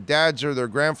because their dads or their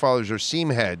grandfathers are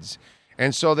seam heads.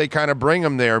 And so they kind of bring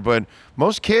them there. But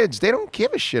most kids, they don't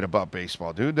give a shit about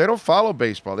baseball, dude. They don't follow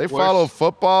baseball. They follow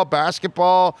football,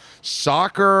 basketball,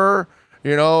 soccer.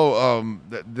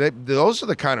 Those are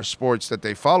the kind of sports that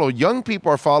they follow. Young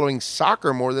people are following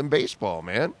soccer more than baseball,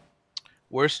 man.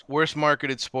 Worst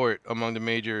marketed sport among the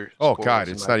major sports. Oh, God,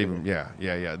 it's not opinion.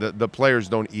 even, The players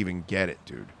don't even get it,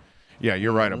 dude. Yeah,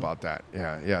 you're right about that.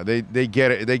 Yeah, they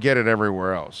get it. They get it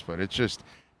everywhere else. But it's just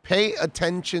pay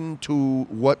attention to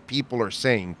what people are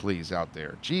saying, please, out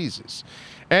there. Jesus.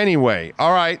 Anyway,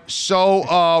 all right. So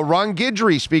Ron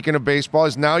Guidry, speaking of baseball,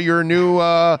 is now your new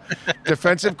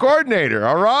defensive coordinator.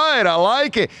 All right, I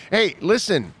like it. Hey,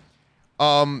 listen,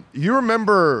 you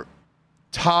remember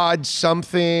Todd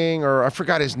something, or I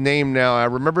forgot his name now. I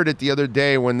remembered it the other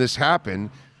day when this happened.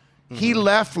 Mm-hmm. He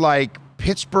left like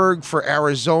Pittsburgh for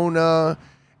Arizona,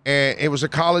 and it was a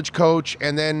college coach,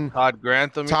 and then Todd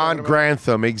Grantham. Todd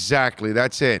Grantham, exactly.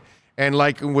 That's it. And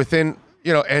like within,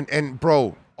 and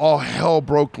bro, all hell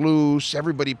broke loose.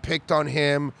 Everybody picked on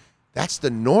him. That's the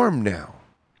norm now.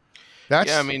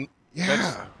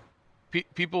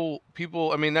 people.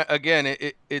 I mean, again,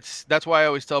 it's that's why I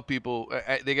always tell people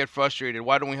they get frustrated.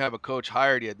 Why don't we have a coach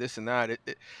hired yet? This and that.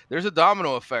 There's a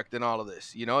domino effect in all of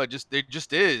this. You know, it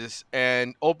just is.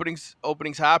 And openings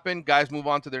happen. Guys move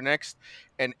on to their next.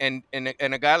 And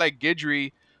a guy like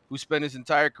Guidry, who spent his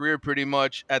entire career pretty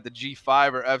much at the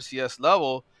G5 or FCS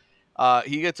level,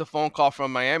 he gets a phone call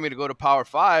from Miami to go to Power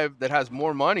 5 that has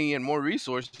more money and more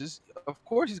resources. Of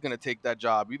course, he's going to take that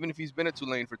job, even if he's been at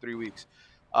Tulane for 3 weeks.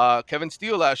 Kevin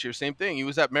Steele last year, same thing. He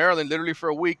was at Maryland literally for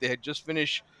a week. They had just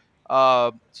finished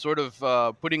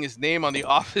putting his name on the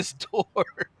office door,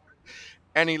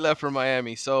 and he left for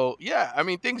Miami. So, yeah, I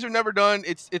mean, things are never done.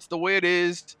 It's the way it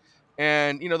is.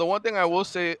 And, you know, the one thing I will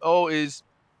say, is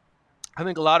I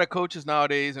think a lot of coaches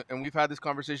nowadays, and we've had this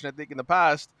conversation, I think, in the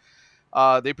past,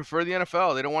 they prefer the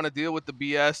NFL. They don't want to deal with the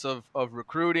BS of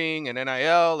recruiting and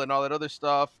NIL and all that other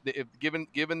stuff. If given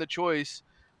the choice,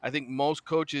 I think most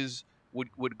coaches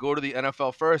would go to the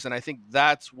NFL first, and I think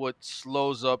that's what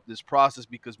slows up this process,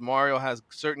 because Mario has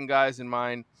certain guys in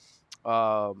mind,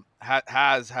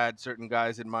 has had certain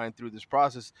guys in mind through this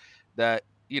process that,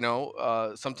 you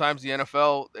know, sometimes the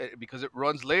NFL, because it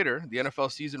runs later, the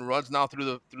NFL season runs now through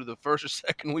the first or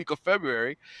second week of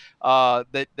February,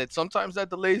 that sometimes that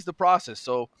delays the process.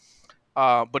 So,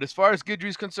 but as far as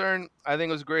Guidry's concerned, I think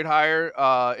it was a great hire.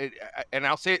 And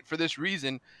I'll say it for this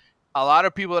reason. A lot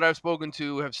of people that I've spoken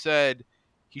to have said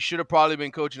he should have probably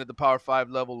been coaching at the Power 5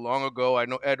 level long ago. I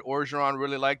know Ed Orgeron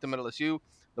really liked him at LSU.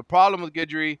 The problem with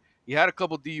Guidry, he had a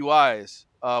couple DUIs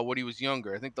when he was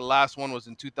younger. I think the last one was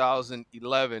in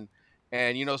 2011.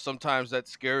 And, you know, sometimes that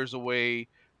scares away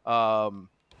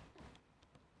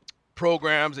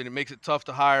programs, and it makes it tough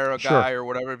to hire a guy or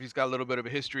whatever if he's got a little bit of a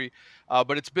history.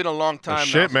 But it's been a long time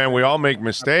now. Man, we all make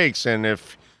mistakes. And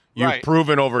if you've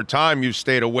proven over time you've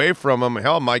stayed away from him,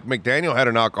 hell, Mike McDaniel had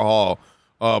an alcohol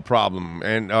problem.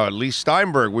 And Lee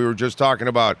Steinberg, we were just talking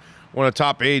about, one of the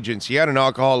top agents, he had an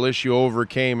alcohol issue,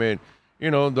 overcame it. You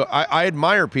know, I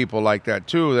admire people like that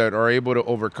too, that are able to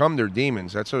overcome their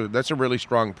demons. That's a really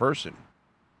strong person.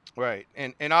 Right,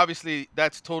 and obviously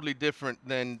that's totally different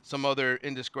than some other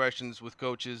indiscretions with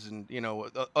coaches, and, you know,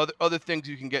 other things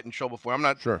you can get in trouble for. I'm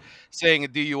not saying a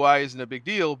DUI isn't a big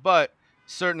deal, but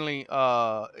certainly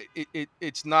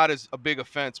it's not as a big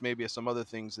offense maybe as some other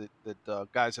things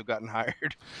that guys have gotten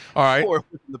hired for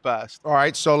in the past. All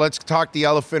right, so let's talk the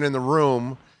elephant in the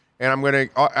room. And I'm going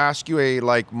to ask you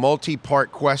a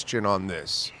multi-part question on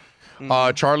this.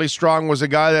 Charlie Strong was a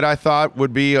guy that I thought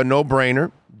would be a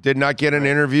no-brainer. Did not get an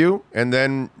interview, and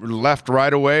then left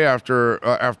right away after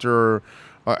Ron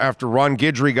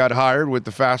Guidry got hired with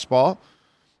the fastball.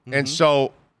 And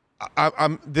so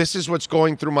this is what's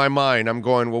going through my mind. I'm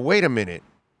going, well, wait a minute.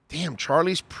 Damn,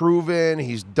 Charlie's proven,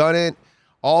 he's done it,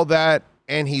 all that,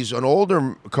 and he's an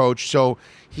older coach, so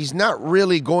he's not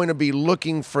really going to be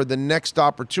looking for the next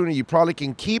opportunity. You probably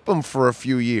can keep him for a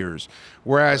few years.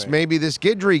 Whereas maybe this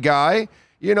Guidry guy,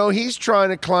 you know, he's trying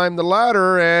to climb the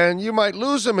ladder, and you might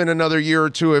lose him in another year or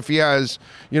two if he has,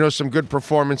 you know, some good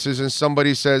performances and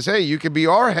somebody says, hey, you could be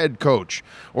our head coach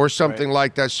or something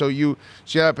like that. So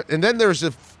and then there's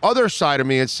the other side of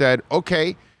me that said,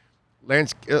 okay,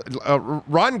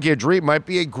 Ron Guidry might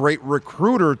be a great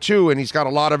recruiter too, and he's got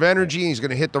a lot of energy, and he's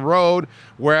going to hit the road,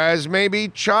 whereas maybe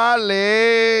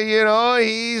Charlie, you know,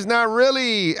 he's not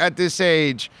really at this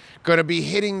age going to be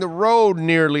hitting the road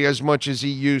nearly as much as he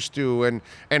used to, and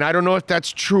I don't know if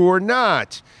that's true or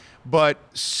not, but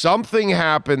something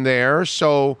happened there.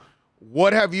 So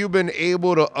what have you been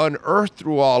able to unearth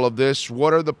through all of this?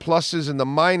 What are the pluses and the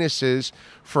minuses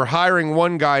for hiring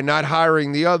one guy, not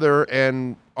hiring the other,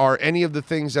 and are any of the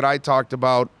things that I talked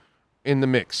about in the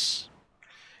mix?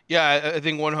 Yeah, I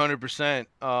think 100%.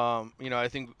 You know, I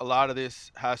think a lot of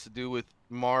this has to do with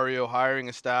Mario hiring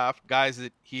a staff, guys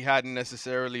that he hadn't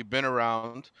necessarily been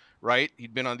around, right?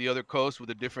 He'd been on the other coast with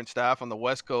a different staff on the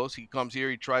West Coast. He comes here,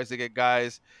 he tries to get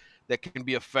guys that can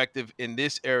be effective in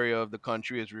this area of the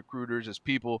country as recruiters, as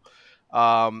people.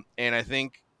 And I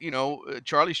think, you know,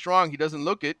 Charlie Strong, he doesn't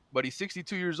look it, but he's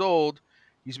 62 years old.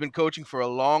 He's been coaching for a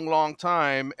long, long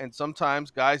time, and sometimes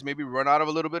guys maybe run out of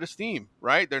a little bit of steam,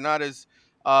 right? They're not as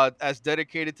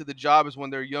dedicated to the job as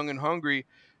when they're young and hungry.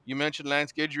 You mentioned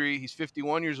Lance Guidry. He's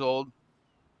 51 years old,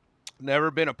 never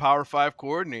been a Power 5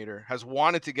 coordinator, has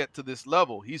wanted to get to this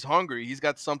level. He's hungry. He's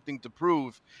got something to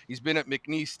prove. He's been at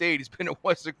McNeese State. He's been at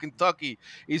Western Kentucky.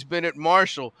 He's been at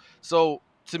Marshall. So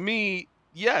to me,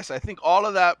 yes, I think all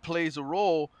of that plays a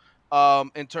role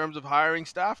in terms of hiring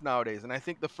staff nowadays. And I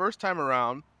think the first time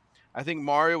around, I think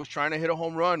Mario was trying to hit a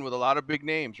home run with a lot of big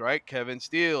names, right? Kevin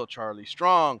Steele, Charlie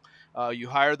Strong. You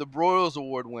hire the Broyles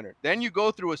Award winner. Then you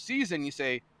go through a season, you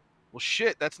say, Well,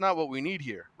 shit, that's not what we need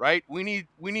here, right? We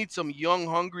need some young,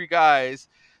 hungry guys,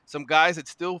 some guys that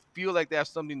still feel like they have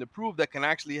something to prove that can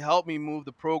actually help me move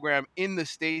the program in the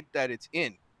state that it's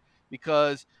in.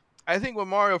 Because I think when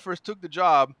Mario first took the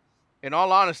job, in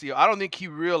all honesty, I don't think he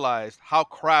realized how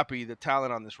crappy the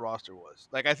talent on this roster was.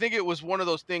 Like, I think it was one of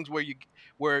those things where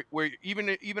where even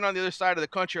on the other side of the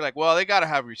country, like, well, they got to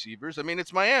have receivers. I mean,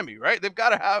 it's Miami, right? They've got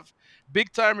to have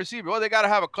big time receivers. Well, they got to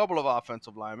have a couple of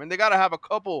offensive linemen. They got to have a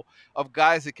couple of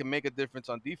guys that can make a difference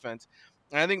on defense.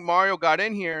 And I think Mario got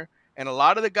in here, and a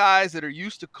lot of the guys that are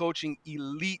used to coaching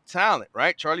elite talent,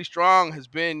 right? Charlie Strong has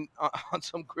been on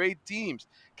some great teams.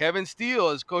 Kevin Steele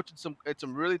has coached at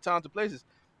some really talented places.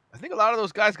 I think a lot of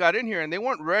those guys got in here and they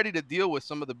weren't ready to deal with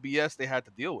some of the BS they had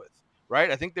to deal with, right?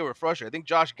 I think they were frustrated. I think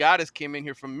Josh Gaddis came in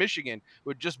here from Michigan, who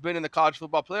had just been in the college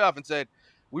football playoff, and said,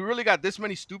 we really got this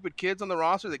many stupid kids on the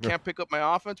roster that can't pick up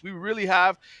my offense. We really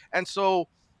have. And so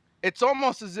it's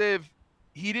almost as if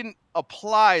he didn't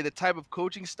apply the type of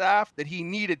coaching staff that he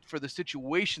needed for the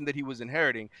situation that he was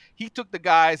inheriting. He took the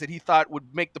guys that he thought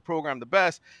would make the program the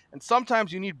best. And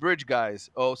sometimes you need bridge guys.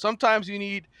 Oh, sometimes you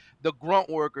need the grunt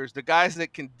workers, the guys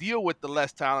that can deal with the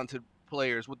less talented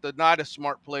players, with the not as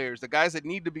smart players, the guys that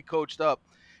need to be coached up.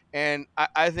 And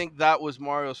I think that was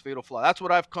Mario's fatal flaw. That's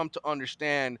what I've come to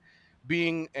understand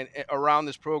being around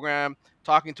this program,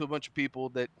 talking to a bunch of people,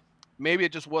 that maybe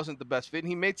it just wasn't the best fit. And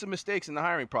he made some mistakes in the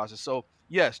hiring process. So,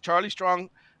 yes, Charlie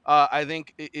Strong, I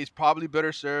think, is probably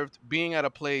better served being at a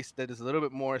place that is a little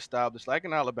bit more established, like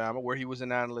in Alabama, where he was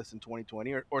an analyst in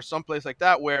 2020, or someplace like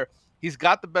that, where he's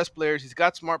got the best players, he's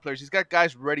got smart players, he's got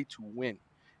guys ready to win.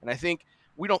 And I think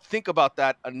we don't think about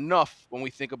that enough when we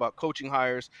think about coaching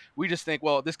hires. We just think,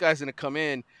 well, this guy's going to come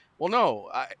in. Well,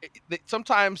 no,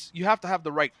 sometimes you have to have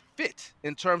the right fit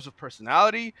in terms of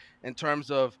personality, in terms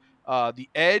of the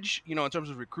edge, in terms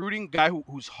of recruiting, guy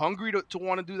who's hungry to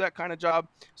want to do that kind of job.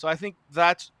 So I think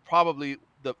that's probably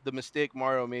the mistake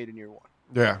Mario made in year one.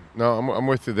 Yeah, no, I'm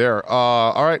with you there.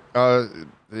 All right,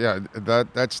 yeah,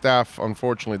 that staff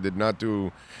unfortunately did not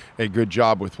do a good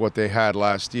job with what they had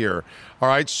last year. All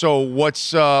right, so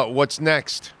what's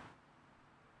next?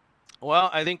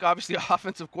 Well, I think obviously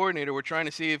offensive coordinator. We're trying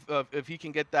to see if he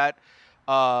can get that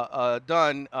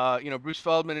done. Bruce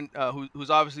Feldman, who's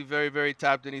obviously very, very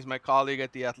tapped in. He's my colleague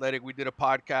at The Athletic. We did a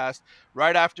podcast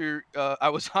right after I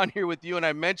was on here with you, and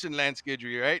I mentioned Lance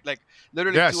Guidry, right? Like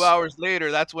literally 2 hours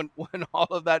later, that's when all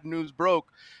of that news broke.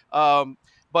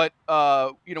 But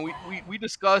we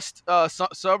discussed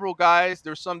several guys.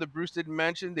 There's some that Bruce didn't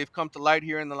mention. They've come to light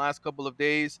here in the last couple of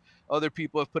days. Other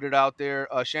people have put it out there.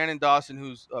 Shannon Dawson,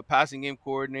 who's a passing game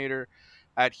coordinator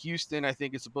at Houston, I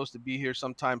think is supposed to be here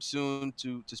sometime soon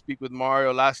to speak with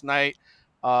Mario. Last night,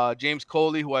 James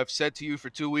Coley, who I've said to you for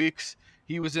 2 weeks,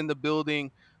 he was in the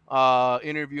building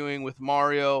interviewing with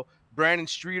Mario. Brandon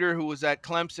Streeter, who was at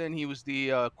Clemson, he was the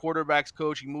quarterbacks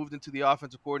coach. He moved into the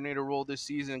offensive coordinator role this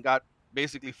season and got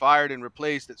basically fired and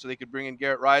replaced it so they could bring in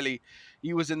Garrett Riley.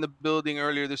 He was in the building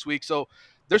earlier this week. So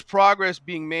there's progress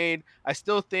being made. I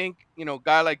still think, a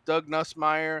guy like Doug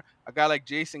Nussmeier, a guy like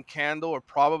Jason Candle are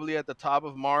probably at the top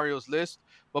of Mario's list.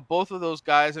 But both of those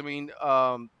guys,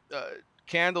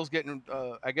 Candle's getting,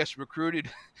 recruited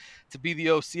to be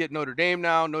the OC at Notre Dame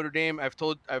now. Notre Dame, I've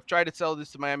tried to tell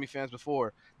this to Miami fans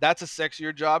before. That's a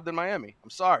sexier job than Miami. I'm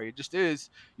sorry, it just is.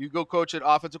 You go coach at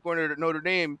offensive coordinator at Notre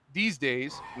Dame these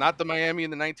days, not the Miami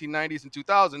in the 1990s and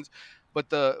 2000s, but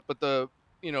the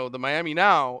Miami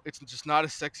now, it's just not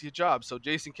as sexy a job. So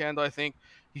Jason Candle, I think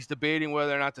he's debating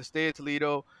whether or not to stay at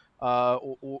Toledo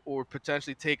or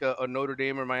potentially take a Notre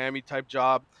Dame or Miami type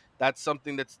job. That's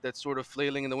something that's sort of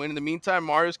flailing in the wind. In the meantime,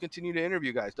 Mario's continued to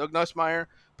interview guys. Doug Nussmeier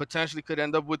potentially could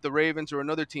end up with the Ravens or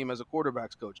another team as a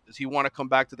quarterbacks coach. Does he want to come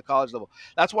back to the college level?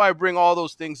 That's why I bring all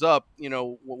those things up,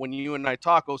 when you and I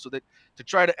talk, so that to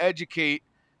try to educate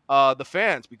the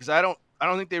fans, because I don't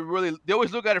think they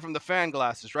always look at it from the fan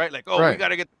glasses, right? Like, right. We got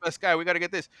to get the best guy. We got to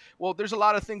get this. Well, there's a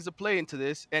lot of things that play into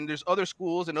this, and there's other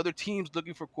schools and other teams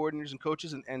looking for coordinators and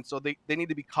coaches, and so they need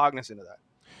to be cognizant of that.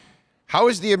 How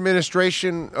is the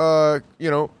administration,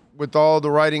 with all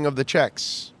the writing of the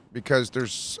checks? Because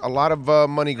there's a lot of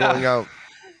money going out.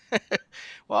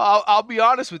 Well, I'll be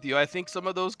honest with you. I think some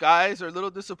of those guys are a little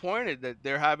disappointed that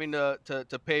they're having to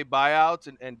pay buyouts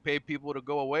and pay people to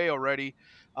go away already.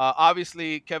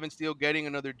 Obviously, Kevin Steele getting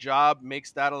another job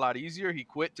makes that a lot easier. He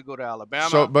quit to go to Alabama.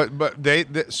 So,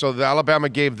 so the Alabama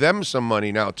gave them some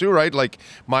money now too, right? Like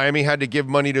Miami had to give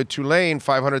money to Tulane,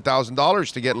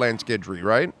 $500,000 to get Lance Guidry,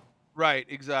 right? Right,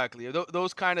 exactly.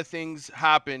 Those kind of things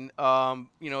happen.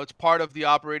 It's part of the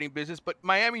operating business. But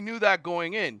Miami knew that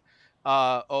going in.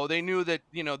 They knew that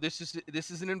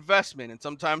this is an investment, and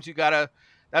sometimes you gotta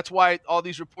That's why all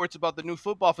these reports about the new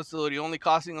football facility only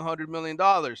costing $100 million.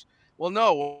 Well,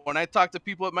 no. When I talk to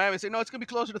people at Miami, I say, no, it's going to be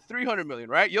closer to $300 million,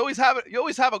 right? You always have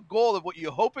a goal of what you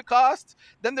hope it costs.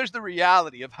 Then there's the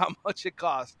reality of how much it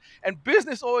costs. And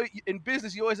in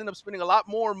business, you always end up spending a lot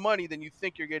more money than you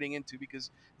think you're getting into, because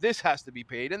this has to be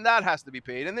paid and that has to be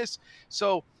paid and this.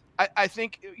 So I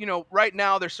think, right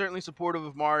now they're certainly supportive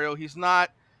of Mario.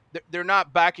 They're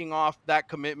not backing off that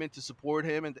commitment to support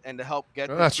him and to help get.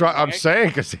 That's right. I'm saying,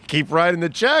 because they keep writing the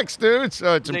checks, dude.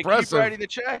 So it's impressive. They keep writing the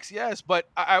checks, yes. But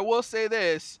I will say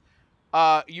this: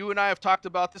 you and I have talked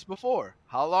about this before.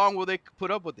 How long will they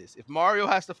put up with this? If Mario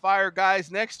has to fire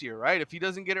guys next year, right? If he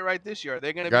doesn't get it right this year, are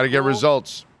they going to? Got to get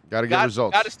results. Got to get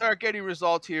results. Got to start getting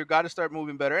results here. Got to start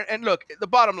moving better. And look, the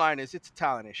bottom line is it's a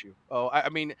talent issue. I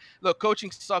mean, look,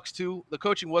 coaching sucks too. The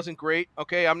coaching wasn't great.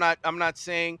 Okay, I'm not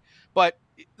saying, but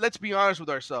let's be honest with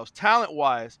ourselves.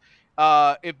 Talent-wise,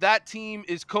 if that team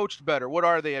is coached better, what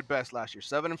are they at best last year?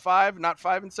 7-5, not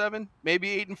 5-7,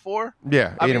 maybe 8-4.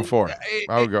 Yeah, 8-4.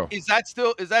 I would go. Is that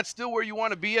still where you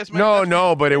want to be?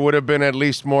 No, but it would have been at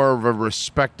least more of a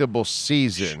respectable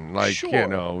season. Like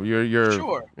sure. You're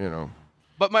sure.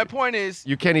 But my point is,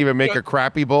 you can't even make a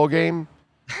crappy bowl game.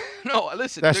 No,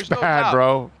 listen, that's bad,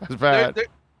 bro. That's bad.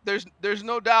 There's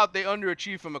no doubt they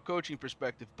underachieve from a coaching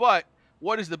perspective. But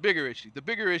what is the bigger issue? The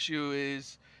bigger issue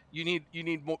is you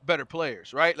need better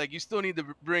players, right? Like, you still need to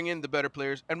bring in the better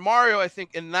players. And Mario, I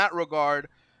think, in that regard,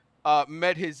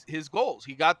 met his goals.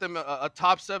 He got them a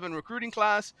top 7 recruiting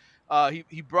class.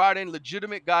 He brought in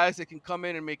legitimate guys that can come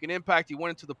in and make an impact. He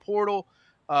went into the portal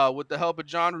with the help of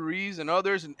John Ruiz and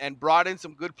others, and brought in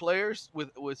some good players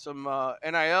with some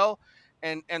NIL.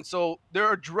 And so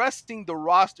they're addressing the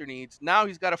roster needs. Now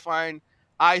he's got to find,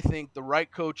 I think, the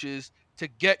right coaches to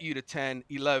get you to 10,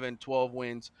 11, 12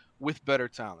 wins with better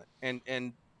talent.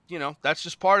 And that's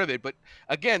just part of it. But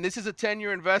again, this is a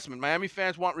 10-year investment. Miami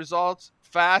fans want results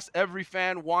fast. Every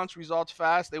fan wants results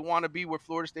fast. They want to be where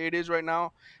Florida State is right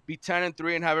now, be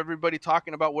 10-3 and have everybody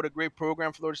talking about what a great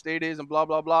program Florida State is and blah,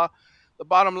 blah, blah. The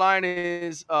bottom line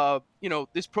is,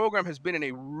 this program has been in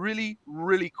a really,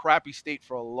 really crappy state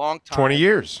for a long time. 20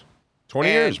 years. 20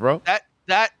 years, bro.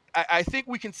 I think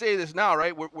we can say this now,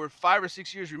 right? We're 5 or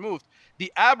 6 years removed.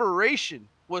 The aberration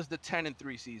was the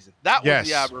 10-3 season. That was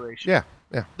the aberration.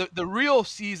 Yeah. The real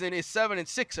season is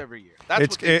 7-6 every year.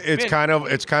 It's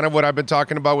kind of what I've been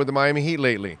talking about with the Miami Heat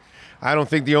lately. I don't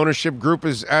think the ownership group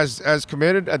is as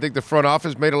committed. I think the front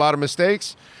office made a lot of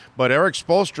mistakes, but Eric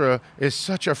Spoelstra is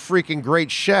such a freaking great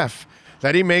chef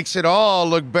that he makes it all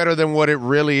look better than what it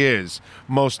really is,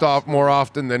 more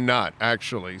often than not,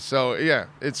 actually. So yeah,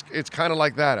 it's kind of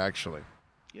like that, actually.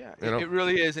 Yeah, it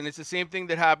really is, and it's the same thing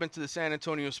that happened to the San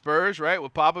Antonio Spurs, right?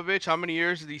 With Popovich, how many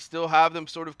years did he still have them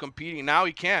sort of competing? Now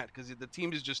he can't, because the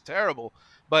team is just terrible.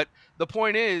 But the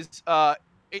point is,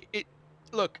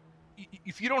 look,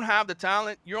 if you don't have the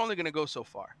talent, you're only going to go so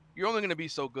far. You're only going to be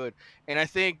so good. And I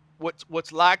think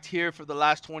what's lacked here for the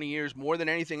last 20 years, more than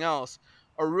anything else,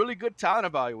 are really good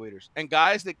talent evaluators and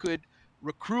guys that could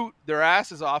recruit their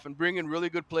asses off and bring in really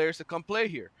good players to come play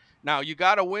here. Now, you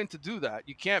got to win to do that.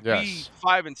 You can't be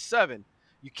 5-7.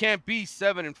 You can't be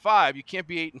 7-5. You can't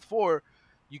be 8-4.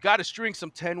 You got to string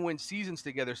some 10-win seasons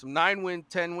together, some 9-win,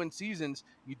 10-win seasons.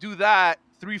 You do that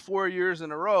 3-4 years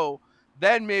in a row,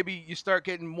 then maybe you start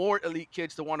getting more elite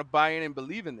kids to want to buy in and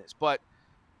believe in this. But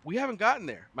we haven't gotten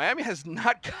there. Miami has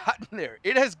not gotten there.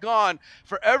 It has gone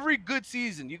for every good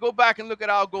season. You go back and look at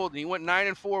Al Golden. He went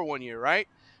 9-4 one year, right?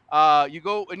 You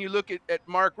go and you look at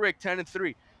Mark Richt,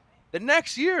 10-3. The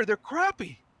next year, they're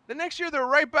crappy. The next year, they're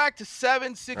right back to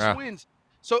 7-6 wins.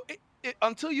 So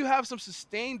until you have some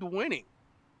sustained winning,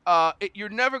 you're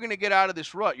never going to get out of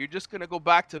this rut. You're just going to go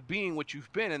back to being what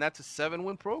you've been, and that's a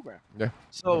 7-win program. Yeah.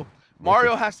 So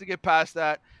Mario has to get past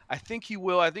that. I think he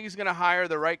will. I think he's going to hire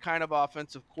the right kind of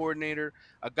offensive coordinator,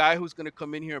 a guy who's going to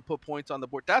come in here and put points on the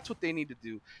board. That's what they need to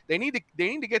do. They need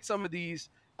to get some of these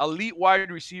elite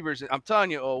wide receivers. I'm telling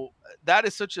you, that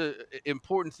is such an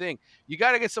important thing. You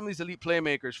got to get some of these elite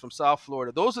playmakers from South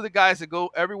Florida. Those are the guys that go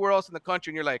everywhere else in the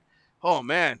country, and you're like, oh,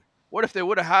 man, what if they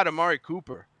would have had Amari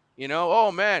Cooper?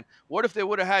 Oh, man, what if they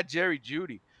would have had Jerry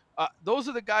Jeudy? Those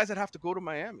are the guys that have to go to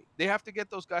Miami. They have to get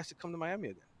those guys to come to Miami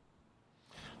again.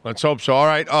 Let's hope so. All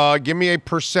right, give me a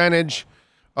percentage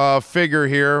figure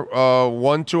here,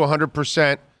 1 to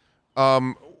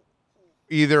 100%.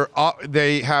 Either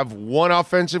they have one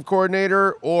offensive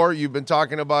coordinator, or you've been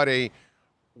talking about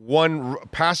one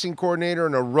passing coordinator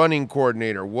and a running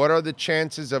coordinator. What are the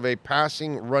chances of a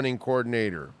passing running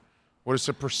coordinator? What is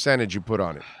the percentage you put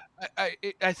on it?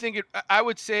 I think I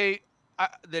would say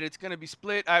that it's going to be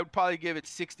split, I would probably give it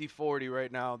 60-40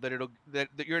 right now. That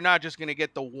you're not just going to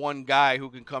get the one guy who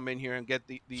can come in here and get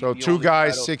the So the two only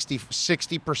guys, title.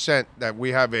 60% that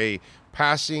we have a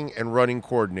passing and running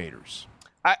coordinators.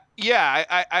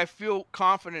 I feel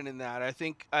confident in that. I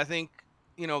think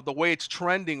the way it's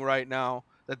trending right now,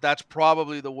 that's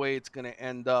probably the way it's going to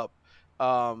end up.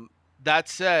 That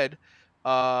said,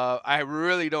 I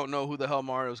really don't know who the hell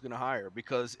Mario is going to hire,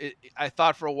 because I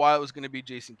thought for a while it was going to be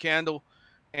Jason Candle,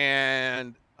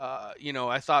 and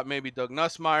I thought maybe Doug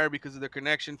Nussmeier because of their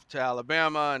connection to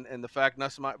Alabama and the fact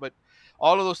Nussmeier, but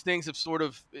all of those things have sort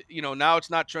of, now it's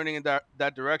not trending in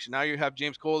that direction. Now you have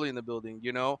James Coley in the building.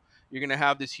 You're going to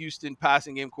have this Houston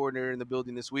passing game coordinator in the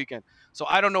building this weekend. So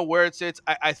I don't know where it sits.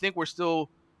 I think we're still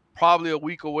probably a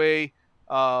week away,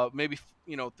 maybe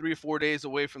 3 or 4 days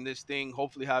away from this thing,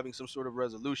 hopefully having some sort of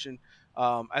resolution.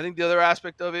 I think the other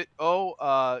aspect of it,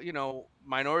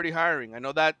 minority hiring. I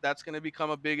know that's going to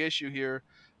become a big issue here.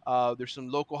 There's some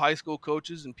local high school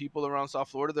coaches and people around South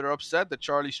Florida that are upset that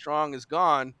Charlie Strong is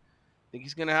gone. I think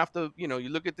he's going to have to, you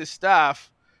look at this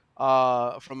staff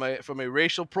from a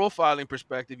racial profiling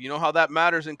perspective. You know how that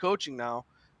matters in coaching now,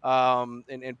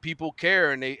 and people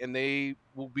care, and they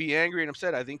will be angry and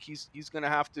upset. I think he's going to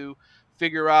have to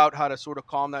figure out how to sort of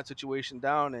calm that situation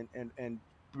down and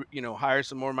hire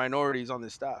some more minorities on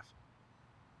this staff.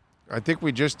 I think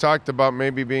we just talked about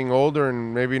maybe being older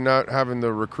and maybe not having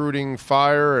the recruiting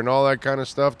fire and all that kind of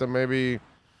stuff. That maybe,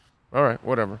 all right,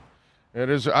 whatever. It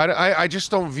is. I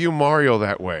just don't view Mario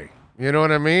that way. You know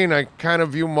what I mean? I kind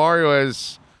of view Mario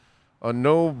as a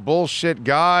no bullshit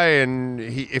guy, and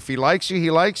if he likes you,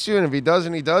 he likes you, and if he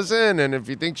doesn't, he doesn't, and if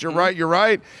he thinks you're right, you're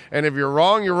right, and if you're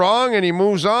wrong, you're wrong, and he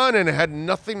moves on, and it had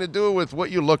nothing to do with what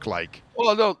you look like.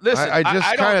 Well, no, listen, I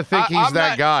just kind of think he's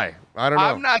that guy. I don't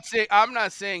know. I'm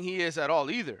not saying he is at all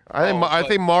either. I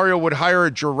think Mario would hire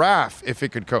a giraffe if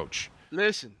it could coach.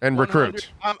 Listen, and recruit.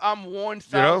 I'm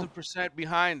 1,000%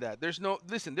 behind that. There's no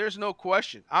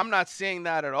question. I'm not saying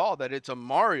that at all, that it's a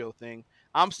Mario thing.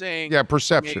 I'm saying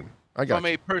perception. From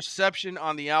a perception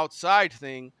on the outside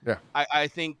thing. Yeah. I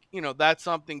think that's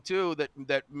something too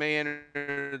that may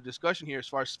enter the discussion here as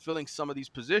far as filling some of these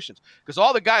positions, because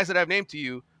all the guys that I've named to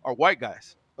you are white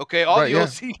guys. Okay, all the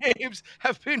OC names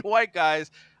have been white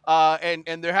guys.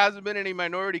 And there hasn't been any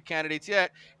minority candidates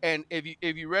yet. And if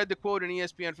you read the quote in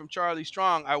ESPN from Charlie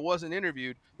Strong, I wasn't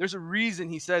interviewed. There's a reason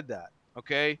he said that.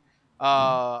 Okay,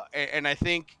 and I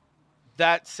think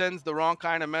that sends the wrong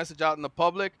kind of message out in the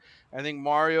public. I think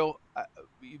Mario,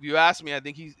 if you ask me, I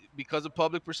think he's, because of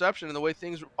public perception and the way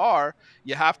things are,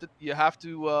 you have to.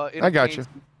 I got you.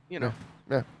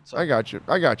 Yeah, so. I got you.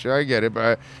 I get it.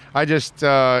 But I just,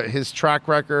 his track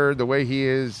record, the way he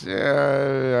is,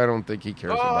 I don't think he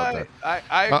cares about that.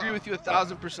 I agree with you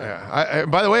 1,000%. Yeah.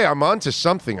 By the way, I'm on to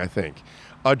something, I think.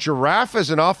 A giraffe as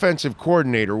an offensive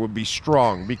coordinator would be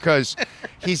strong, because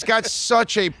he's got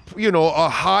such a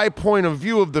high point of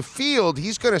view of the field.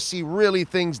 He's going to see really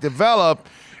things develop,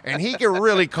 and he can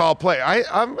really call play.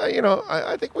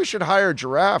 I think we should hire a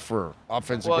giraffe for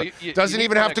offensive. Well, doesn't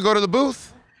even have to go to the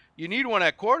booth. You need one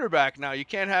at quarterback now. You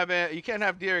can't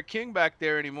have Derek King back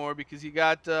there anymore, because you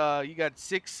got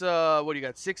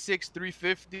 6'6",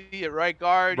 350 at right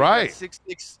guard. Right.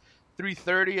 6'6",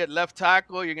 330 at left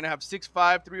tackle. You're gonna have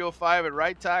 6'5", 305 at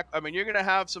right tackle. I mean, you're gonna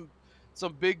have some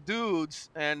big dudes,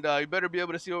 and you better be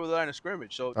able to see over the line of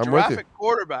scrimmage. So giraffe at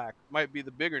quarterback might be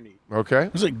the bigger need. Okay.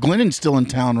 Looks like Glennon's still in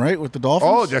town, right, with the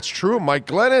Dolphins? Oh, that's true. Mike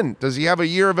Glennon. Does he have a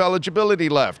year of eligibility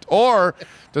left, or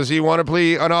does he want to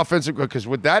play an offensive? Because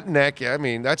with that neck, I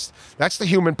mean, that's the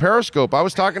human periscope. I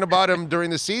was talking about him during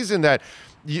the season that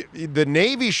the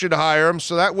Navy should hire him,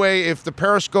 so that way, if the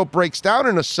periscope breaks down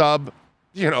in a sub,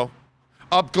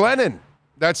 up Glennon.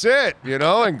 That's it,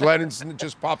 and Glennon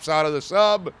just pops out of the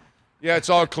sub. Yeah, it's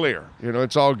all clear.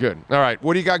 It's all good. All right,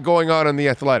 what do you got going on The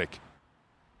Athletic?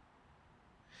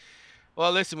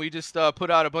 Well, listen, we just put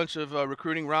out a bunch of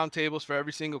recruiting roundtables for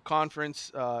every single conference,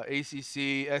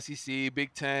 ACC, SEC,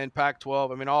 Big Ten,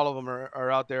 Pac-12. I mean, all of them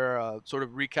are out there sort of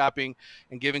recapping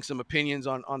and giving some opinions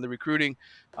on the recruiting.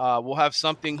 We'll have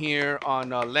something here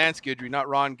on Lance Guidry, not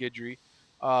Ron Guidry,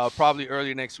 probably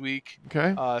early next week.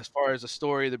 Okay. As far as a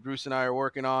story that Bruce and I are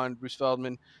working on, Bruce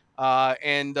Feldman.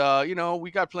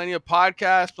 We got plenty of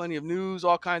podcasts, plenty of news,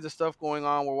 all kinds of stuff going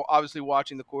on. We're obviously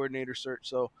watching the coordinator search,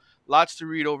 so lots to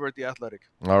read over at The Athletic.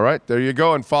 All right, there you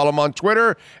go. And follow him on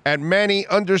Twitter at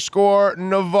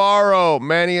Manny_Navarro.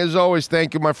 Manny, as always,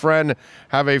 thank you, my friend.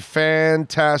 Have a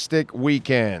fantastic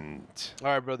weekend. All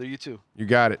right, brother. You too. You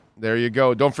got it. There you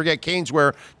go. Don't forget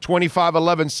Caneswear,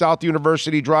 2511 South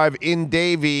University Drive in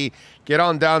Davie. Get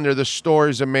on down there. The store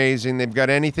is amazing. They've got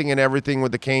anything and everything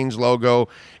with the Canes logo.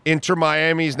 Inter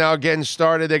Miami's now getting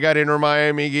started. They got Inter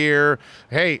Miami gear.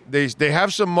 Hey, they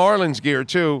have some Marlins gear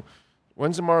too.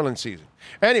 When's the Marlins season?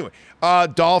 Anyway,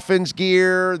 Dolphins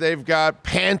gear. They've got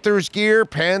Panthers gear.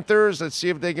 Panthers, let's see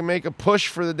if they can make a push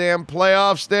for the damn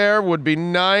playoffs there. Would be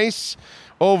nice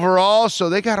overall. So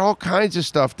they got all kinds of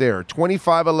stuff there.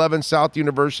 2511 South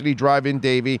University Drive in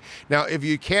Davie. Now, if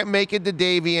you can't make it to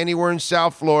Davie anywhere in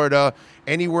South Florida,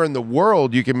 anywhere in the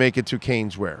world, you can make it to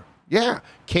Caneswear. Yeah,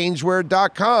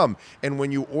 Caneswear.com. And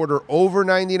when you order over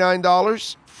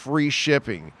 $99, free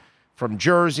shipping. From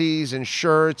jerseys and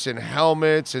shirts and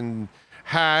helmets and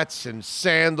hats and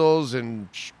sandals and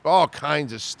all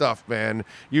kinds of stuff, man.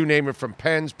 You name it, from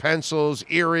pens, pencils,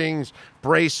 earrings,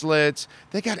 bracelets.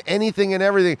 They got anything and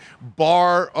everything.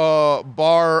 I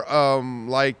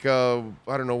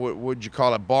don't know, what would you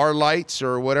call it? Bar lights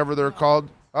or whatever they're called.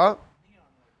 Huh?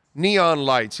 Neon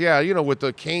lights, yeah, with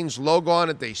the Canes logo on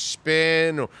it, they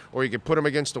spin, or you can put them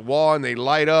against the wall and they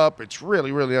light up. It's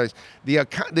really, really nice.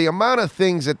 The amount of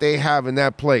things that they have in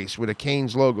that place with a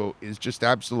Canes logo is just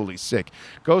absolutely sick.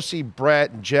 Go see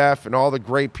Brett and Jeff and all the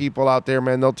great people out there,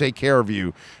 man. They'll take care of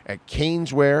you at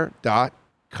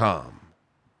Caneswear.com.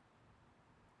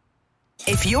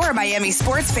 If you're a Miami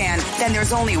sports fan, then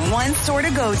there's only one store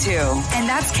to go to, and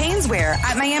that's Caneswear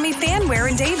at Miami Fanwear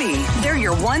in Davie. They're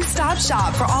your one-stop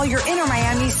shop for all your Inter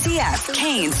Miami CF,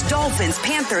 Canes, Dolphins,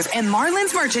 Panthers, and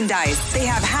Marlins merchandise. They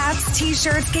have hats,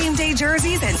 t-shirts, game day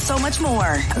jerseys, and so much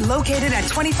more. Located at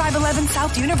 2511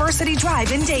 South University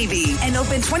Drive in Davie, and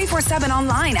open 24/7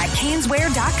 online at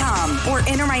Caneswear.com or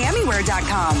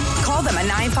InterMiamiWear.com. Call them at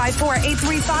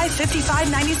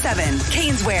 954-835-5597.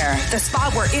 Caneswear, the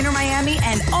spot where Inter Miami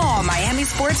and all Miami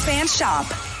sports fans shop.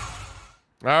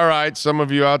 All right, some of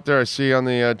you out there I see on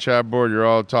the chat board, you're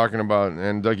all talking about,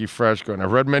 and Dougie Fresh going,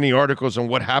 I've read many articles on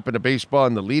what happened to baseball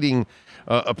and the leading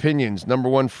opinions. Number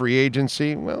one, free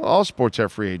agency. Well, all sports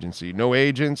have free agency. No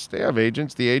agents, they have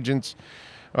agents. The agents,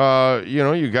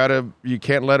 you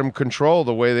can't let them control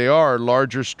the way they are.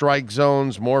 Larger strike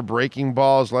zones, more breaking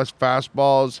balls, less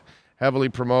fastballs, heavily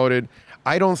promoted.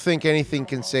 I don't think anything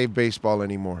can save baseball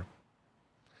anymore.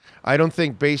 I don't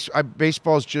think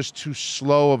baseball is just too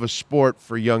slow of a sport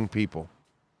for young people.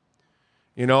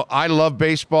 I love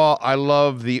baseball. I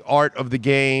love the art of the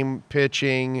game,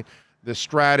 pitching, the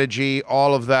strategy,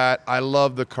 all of that. I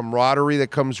love the camaraderie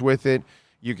that comes with it.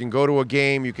 You can go to a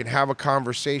game. You can have a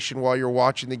conversation while you're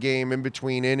watching the game, in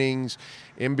between innings,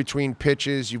 in between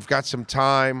pitches. You've got some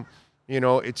time.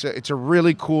 It's a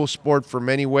really cool sport for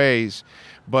many ways.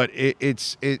 But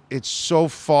it's so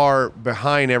far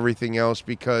behind everything else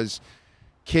because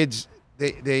kids,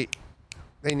 they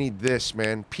need this,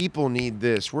 man. People need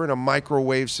this. We're in a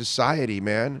microwave society,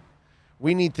 man.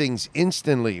 We need things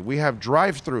instantly. We have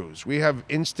drive-thrus. We have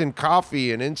instant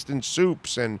coffee and instant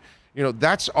soups, and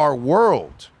that's our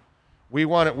world. We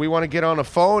want to get on a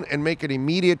phone and make an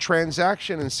immediate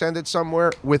transaction and send it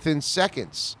somewhere within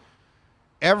seconds.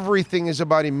 Everything is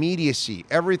about immediacy.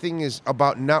 Everything is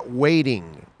about not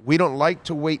waiting. We don't like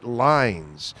to wait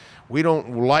lines. We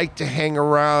don't like to hang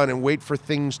around and wait for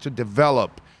things to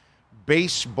develop.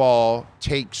 Baseball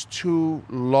takes too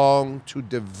long to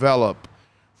develop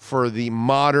for the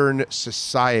modern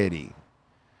society.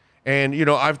 And,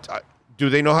 do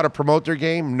they know how to promote their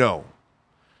game? No.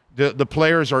 The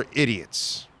players are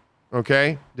idiots,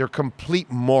 okay? They're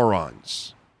complete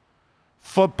morons.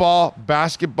 Football,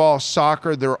 basketball,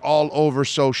 soccer, they're all over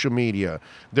social media.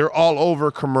 They're all over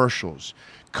commercials.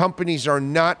 Companies are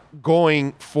not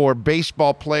going for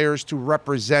baseball players to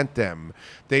represent them.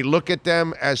 They look at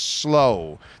them as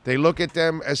slow. They look at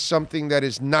them as something that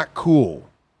is not cool.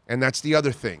 And that's the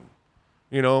other thing.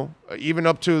 Even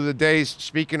up to the days,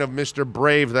 speaking of Mr.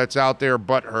 Brave that's out there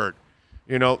butthurt,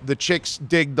 the chicks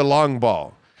dig the long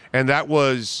ball. And that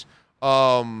was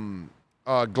Glavine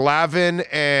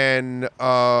and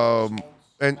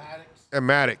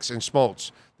Maddox and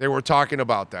Smoltz. They were talking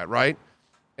about that, right?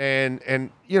 And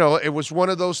it was one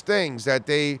of those things that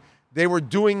they were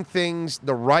doing things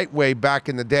the right way back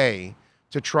in the day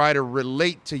to try to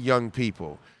relate to young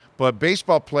people. But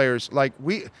baseball players,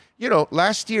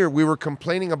 last year we were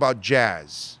complaining about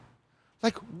Jazz.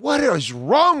 What is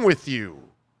wrong with you?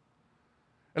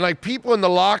 And people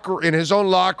in his own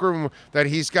locker room that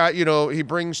he's got, he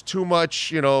brings too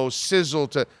much, sizzle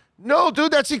to. No,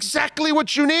 dude, that's exactly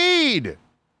what you need.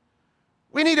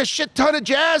 We need a shit ton of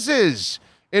Jazzes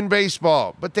in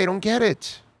baseball, but they don't get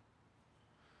it.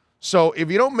 So if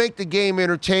you don't make the game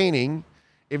entertaining,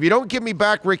 if you don't give me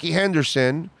back Ricky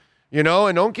Henderson,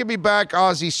 and don't give me back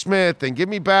Ozzie Smith and give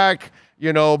me back,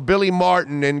 Billy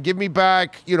Martin and give me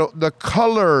back, the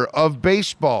color of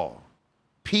baseball.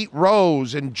 Pete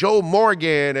Rose and Joe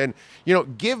Morgan and,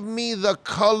 give me the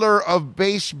color of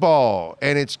baseball.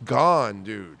 And it's gone,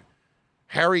 dude.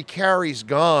 Harry Carey's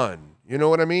gone. You know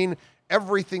what I mean?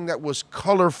 Everything that was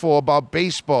colorful about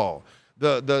baseball,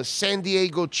 the San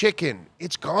Diego chicken,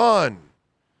 it's gone.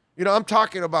 I'm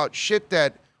talking about shit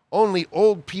that only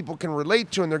old people can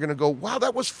relate to, and they're going to go, wow,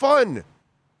 that was fun.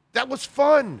 That was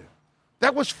fun.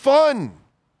 That was fun.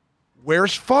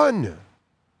 Where's fun?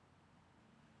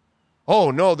 Oh,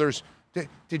 no,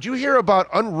 did you hear about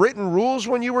unwritten rules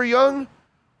when you were young?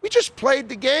 We just played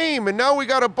the game, and now we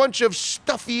got a bunch of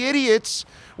stuffy idiots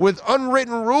with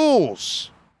unwritten rules.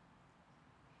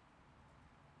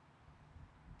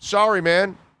 Sorry,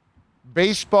 man.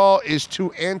 Baseball is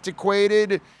too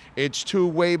antiquated. It's too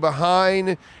way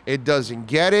behind. It doesn't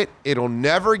get it. It'll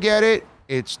never get it.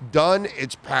 It's done.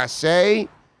 It's passé.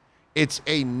 It's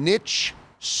a niche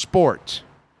sport.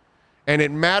 And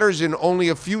it matters in only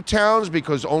a few towns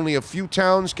because only a few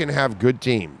towns can have good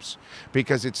teams.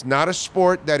 Because it's not a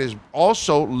sport that is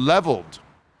also leveled.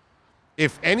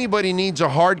 If anybody needs a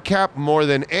hard cap more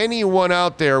than anyone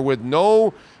out there with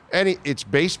it's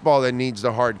baseball that needs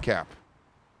the hard cap.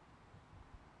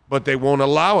 But they won't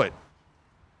allow it.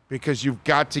 Because you've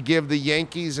got to give the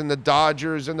Yankees and the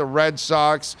Dodgers and the Red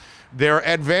Sox their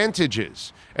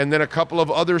advantages. And then a couple of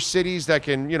other cities that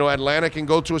can, Atlanta can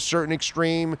go to a certain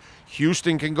extreme.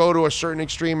 Houston can go to a certain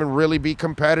extreme and really be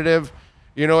competitive.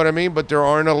 You know what I mean? But there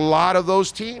aren't a lot of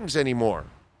those teams anymore.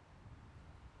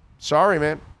 Sorry,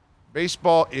 man.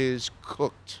 Baseball is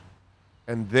cooked.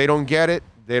 And they don't get it.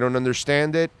 They don't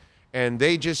understand it. And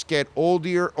they just get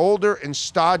older and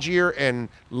stodgier and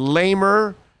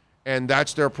lamer. And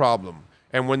that's their problem.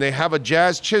 And when they have a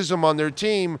Jazz Chisholm on their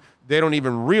team, they don't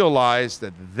even realize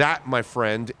that, my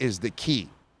friend, is the key.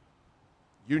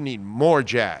 You need more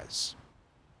Jazz.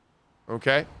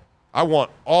 Okay? I want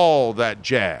all that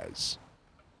Jazz.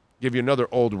 Give you another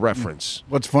old reference.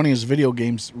 What's funny is video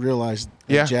games realized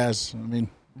that Jazz. I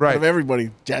mean, right. Of everybody,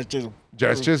 Jazz Chisholm.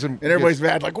 Jazz Chisholm. And everybody's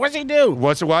mad. Like, what's he do?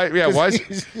 Why? Yeah,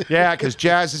 yeah, because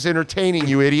Jazz is entertaining,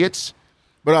 you idiots.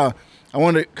 But I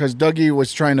wanted, because Dougie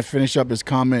was trying to finish up his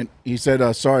comment. He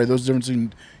said, sorry, those differences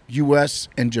in U.S.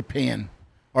 and Japan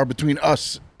are between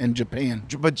us and Japan.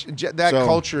 But that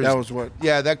culture is... That was what...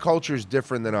 Yeah, that culture is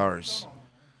different than ours.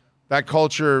 That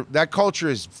culture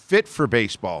is fit for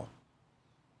baseball.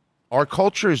 Our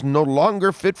culture is no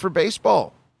longer fit for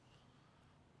baseball.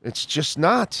 It's just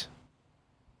not.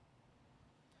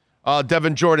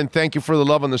 Devin Jordan, thank you for the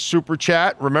love on the super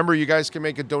chat. Remember, you guys can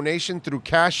make a donation through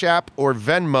Cash App or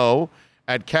Venmo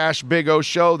at Cash Big O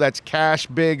Show. That's Cash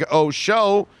Big O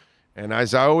Show. And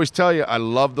as I always tell you, I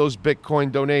love those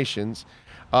Bitcoin donations.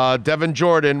 Devin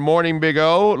Jordan, morning Big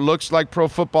O. Looks like Pro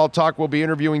Football Talk will be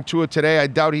interviewing Tua today. I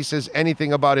doubt he says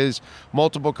anything about his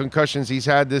multiple concussions he's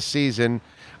had this season.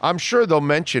 I'm sure they'll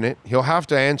mention it. He'll have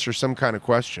to answer some kind of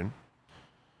question.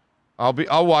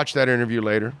 I'll watch that interview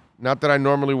later. Not that I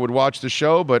normally would watch the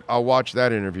show, but I'll watch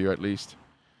that interview at least.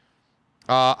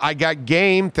 I got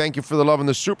game. Thank you for the love in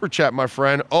the super chat, my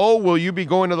friend. Oh, will you be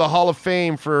going to the Hall of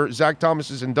Fame for Zach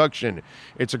Thomas's induction?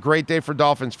 It's a great day for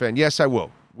Dolphins fan. Yes, I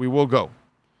will. We will go.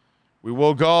 We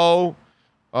will go.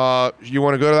 You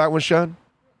want to go to that one, Sean?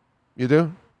 You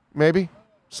do? Maybe?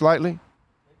 Slightly?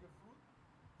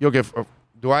 You'll get.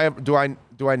 Do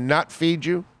I not feed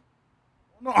you?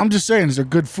 No, I'm just saying, is there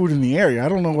good food in the area? I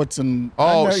don't know what's in.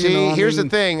 Here's the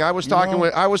thing. I was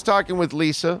talking with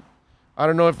Lisa. I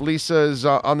don't know if Lisa is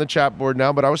on the chat board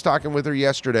now, but I was talking with her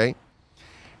yesterday,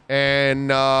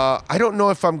 and I don't know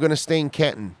if I'm going to stay in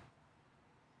Canton.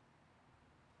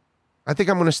 I think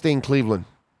I'm going to stay in Cleveland.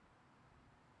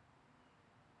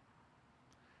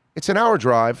 It's an hour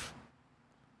drive,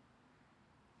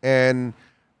 and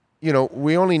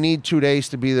we only need 2 days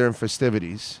to be there in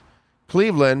festivities.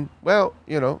 Cleveland, well,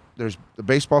 there's the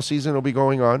baseball season will be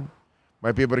going on.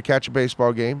 Might be able to catch a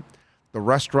baseball game. The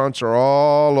restaurants are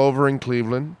all over in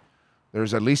Cleveland.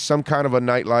 There's at least some kind of a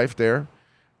nightlife there.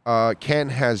 Canton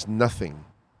has nothing.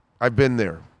 I've been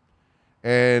there.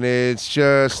 And it's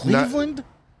just Cleveland?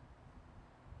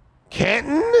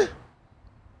 Canton?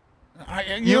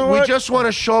 We just want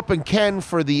to show up in Canton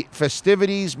for the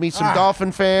festivities, meet some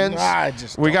Dolphin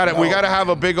fans. We got to have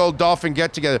a big old Dolphin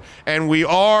get together, and we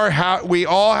all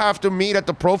have to meet at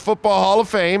the Pro Football Hall of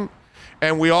Fame,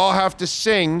 and we all have to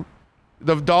sing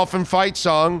the Dolphin fight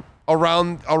song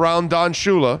around Don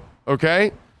Shula.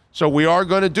 Okay, so we are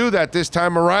going to do that this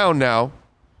time around now.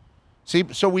 See,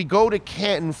 so we go to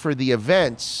Canton for the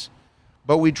events,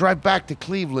 but we drive back to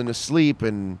Cleveland to sleep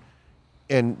and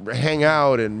and hang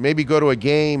out and maybe go to a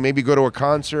game, maybe go to a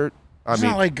concert. It's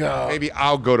not like maybe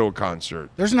I'll go to a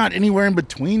concert. There's not anywhere in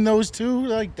between those two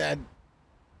like that.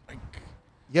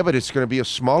 Yeah, but it's going to be a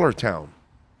smaller town.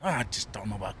 I just don't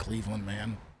know about Cleveland,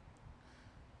 man.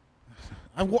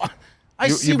 I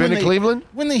see you've been to Cleveland?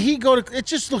 When the Heat go to, it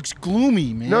just looks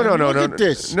gloomy, man. No. Look at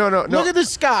this. No. Look at the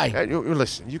sky.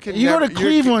 Listen, you can. You go to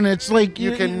Cleveland, it's like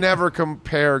you can never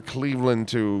compare Cleveland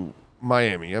to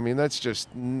Miami. I mean, that's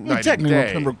just night and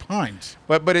day. Pembroke Pines.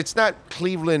 But it's not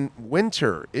Cleveland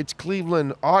winter. It's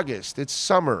Cleveland August. It's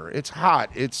summer. It's hot.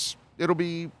 It'll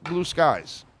be blue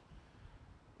skies.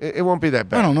 It won't be that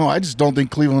bad. I don't know. I just don't think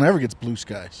Cleveland ever gets blue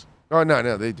skies. Oh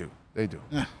no, they do. They do.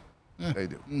 They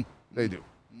do.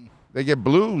 They get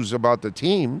blues about the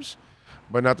teams,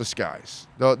 but not the skies.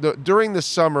 During the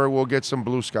summer, we'll get some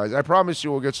blue skies. I promise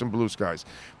you we'll get some blue skies.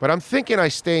 But I'm thinking I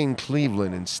stay in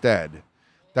Cleveland instead.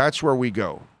 That's where we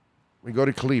go. We go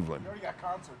to Cleveland. You already got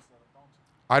concerts there, don't you?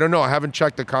 I don't know. I haven't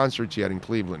checked the concerts yet in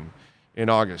Cleveland in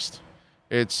August.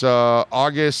 It's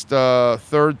August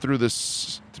 3rd through the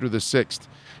 6th.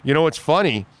 You know what's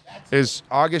funny is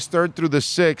August 3rd through the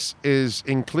 6th is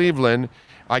in Cleveland.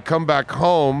 I come back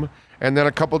home, and then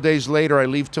a couple days later, I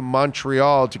leave to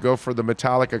Montreal to go for the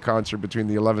Metallica concert between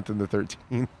the 11th and the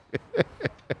 13th.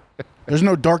 There's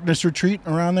no Darkness Retreat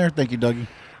around there? Thank you, Dougie.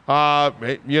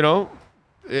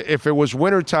 If it was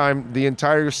wintertime, the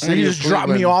entire city. And you just drop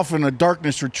me off in a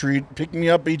Darkness Retreat, pick me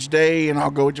up each day, and I'll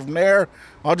go with you from there.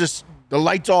 The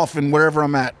lights off and wherever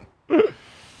I'm at.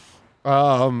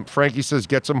 Frankie says,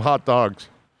 get some hot dogs.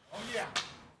 Oh, yeah.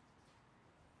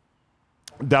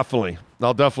 Definitely.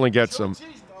 I'll definitely get some.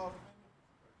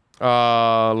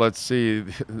 Let's see.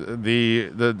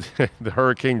 The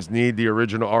Hurricanes need the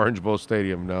original Orange Bowl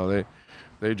Stadium. No,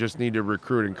 they just need to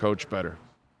recruit and coach better.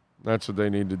 That's what they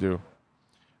need to do.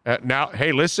 Now,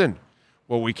 hey, listen.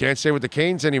 What we can't say with the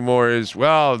Canes anymore is,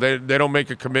 well, they don't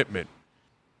make a commitment.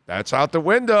 That's out the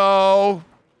window.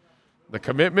 The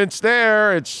commitment's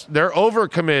there. They're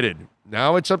overcommitted.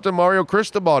 Now it's up to Mario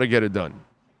Cristobal to get it done.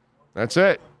 That's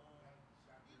it.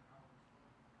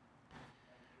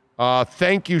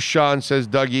 Thank you, Sean, says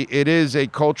Dougie. It is a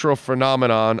cultural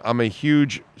phenomenon. I'm a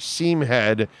huge seam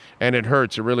head, and it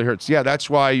hurts. It really hurts. Yeah, that's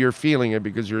why you're feeling it,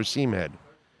 because you're a seam head.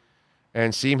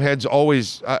 And seam heads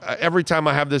always, every time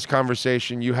I have this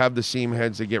conversation, you have the seam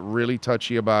heads that get really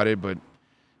touchy about it, but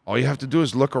all you have to do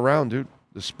is look around, dude.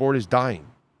 The sport is dying.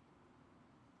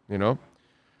 You know?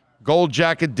 Gold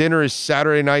Jacket dinner is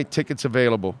Saturday night. Tickets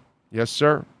available. Yes,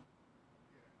 sir.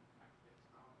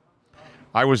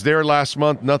 I was there last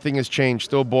month. Nothing has changed.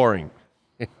 Still boring.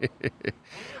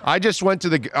 I've been to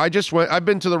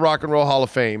the Rock and Roll Hall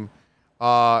of Fame.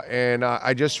 And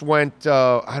I just went,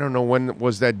 I don't know when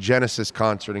was that Genesis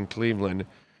concert in Cleveland.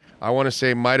 I want to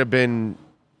say it might have been,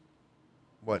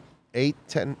 8,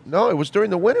 10? No, it was during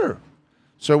the winter.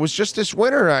 So it was just this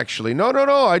winter, actually. No.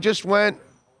 I just went,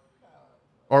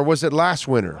 or was it last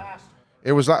winter?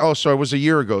 It was so it was a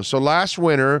year ago. So last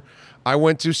winter, I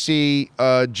went to see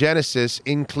Genesis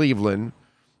in Cleveland,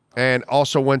 and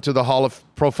also went to the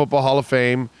Pro Football Hall of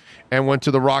Fame, and went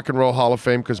to the Rock and Roll Hall of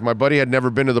Fame because my buddy had never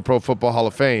been to the Pro Football Hall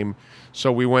of Fame,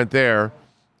 so we went there,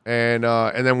 and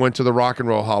then went to the Rock and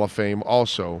Roll Hall of Fame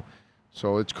also.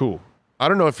 So it's cool. I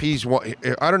don't know if he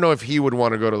would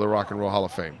want to go to the Rock and Roll Hall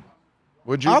of Fame.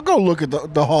 Would you? I'll go look at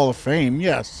the Hall of Fame.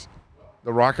 Yes.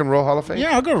 The Rock and Roll Hall of Fame?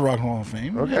 Yeah, I'll go to Rock and Roll Hall of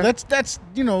Fame. Okay. Yeah, that's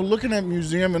looking at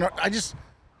museum, and I just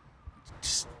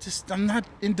I'm not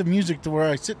into music to where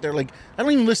I sit there. Like, I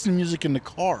don't even listen to music in the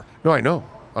car. No, I know.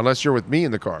 Unless you're with me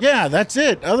in the car. Yeah, that's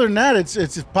it. Other than that, it's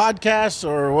podcasts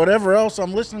or whatever else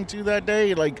I'm listening to that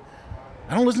day. Like,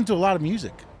 I don't listen to a lot of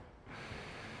music.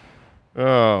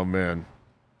 Oh, man.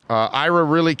 Ira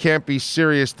really can't be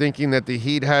serious thinking that the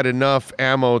Heat had enough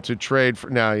ammo to trade for.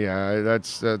 Now, yeah,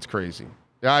 that's crazy.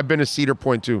 Yeah, I've been to Cedar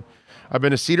Point, too. I've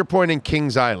been to Cedar Point and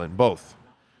Kings Island, both.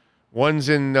 One's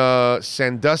in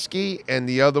Sandusky, and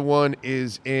the other one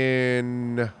is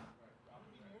in...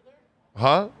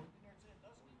 Huh?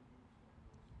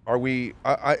 Are we...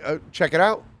 check it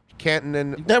out. Canton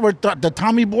and... That where the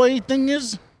Tommy Boy thing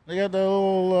is? They got the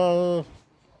old...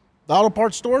 the auto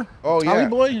parts store? Oh, Tommy yeah.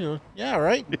 Boy? Yeah,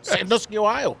 right? Yes. Sandusky,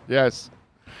 Ohio. Yes.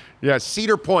 Yes,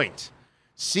 Cedar Point.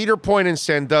 Cedar Point and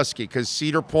Sandusky, because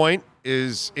Cedar Point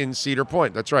is in Cedar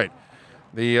Point. That's right.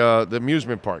 The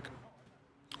amusement park.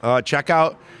 Check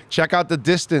out the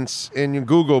distance in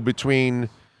Google between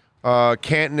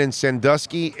Canton and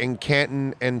Sandusky and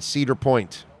Canton and Cedar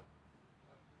Point.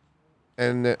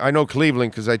 And I know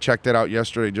Cleveland because I checked it out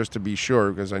yesterday just to be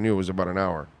sure because I knew it was about an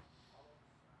hour.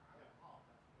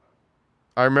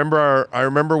 I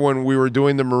remember when we were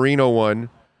doing the Marino one,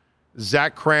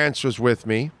 Zach Krantz was with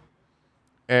me,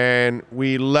 and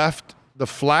we left the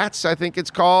Flats, I think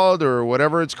it's called, or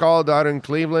whatever it's called, out in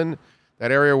Cleveland,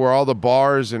 that area where all the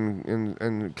bars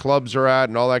and clubs are at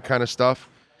and all that kind of stuff.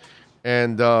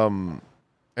 And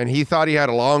he thought he had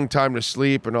a long time to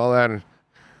sleep and all that. And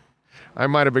I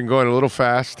might have been going a little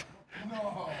fast.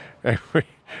 No. And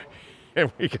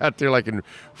we got there like in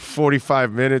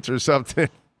 45 minutes or something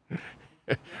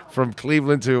from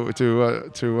Cleveland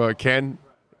to Ken.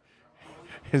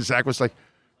 And Zach was like,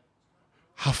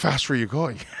 "How fast were you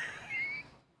going?"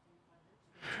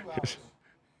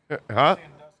 Huh?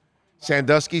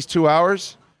 Sandusky's 2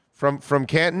 hours from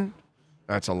Canton?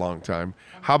 That's a long time.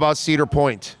 How about Cedar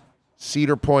Point?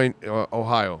 Cedar Point,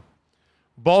 Ohio.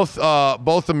 Both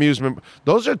amusement.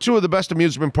 Those are two of the best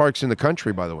amusement parks in the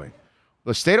country, by the way.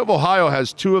 The state of Ohio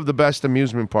has two of the best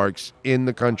amusement parks in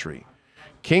the country.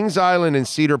 Kings Island and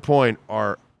Cedar Point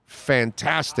are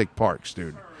fantastic parks,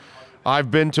 dude.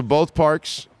 I've been to both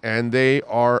parks, and they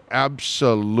are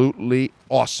absolutely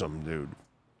awesome, dude.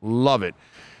 Love it.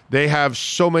 They have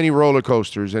so many roller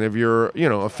coasters, and if you're,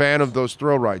 a fan of those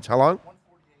thrill rides, how long?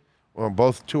 Well,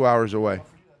 both 2 hours away.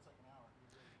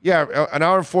 Yeah, an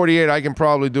hour and 48. I can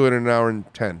probably do it in an hour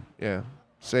and 10. Yeah,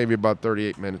 save you about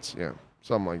 38 minutes. Yeah,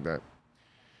 something like that.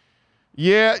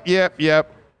 Yep.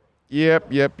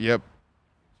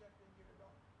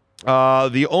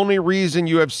 The only reason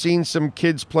you have seen some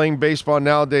kids playing baseball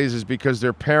nowadays is because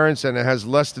they're parents, and it has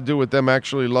less to do with them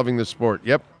actually loving the sport.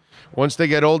 Yep. Once they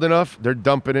get old enough, they're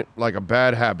dumping it like a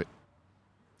bad habit.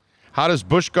 How does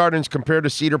Busch Gardens compare to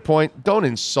Cedar Point? Don't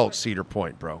insult Cedar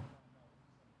Point, bro.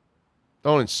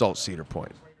 Don't insult Cedar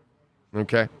Point.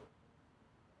 Okay?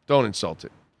 Don't insult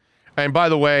it. And by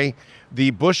the way,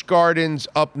 the Busch Gardens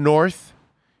up north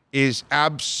is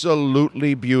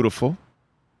absolutely beautiful.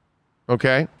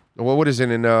 Okay? Well, what is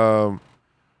it in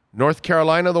North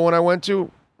Carolina, the one I went to?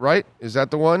 Right? Is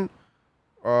that the one?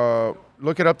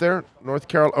 Look it up there. North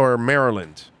Carolina or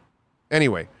Maryland.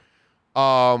 Anyway,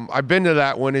 I've been to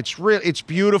that one. It's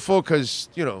beautiful because,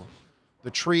 the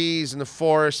trees and the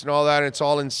forest and all that. And it's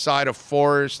all inside a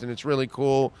forest, and it's really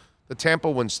cool. The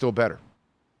Tampa one's still better.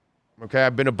 Okay,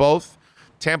 I've been to both.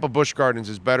 Tampa Busch Gardens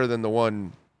is better than the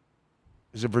one.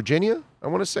 Is it Virginia? I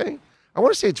want to say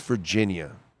it's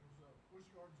Virginia.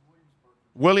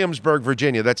 Williamsburg,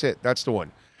 Virginia. That's it. That's the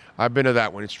one. I've been to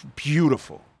that one. It's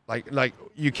beautiful. Like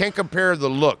you can't compare the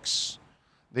looks,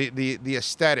 the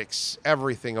aesthetics,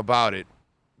 everything about it.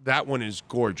 That one is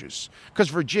gorgeous. Because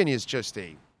Virginia is just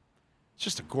a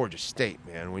gorgeous state,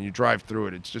 man. When you drive through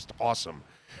it, it's just awesome.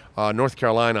 North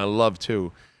Carolina, I love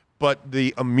too. But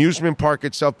the amusement park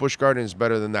itself, Busch Gardens, is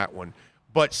better than that one.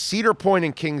 But Cedar Point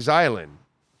and Kings Island,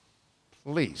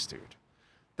 please, dude.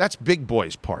 That's big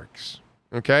boys parks,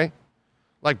 okay?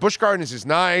 Like Busch Gardens is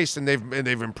nice, and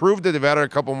they've improved it. They've added a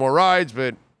couple more rides,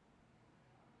 but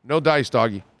no dice,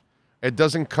 doggy. It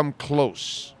doesn't come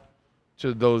close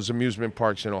to those amusement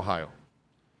parks in Ohio.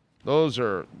 Those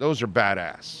are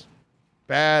badass.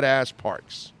 Badass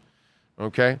parks.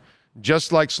 Okay?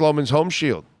 Just like Sloman's Home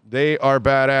Shield. They are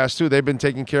badass too. They've been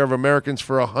taking care of Americans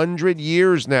for 100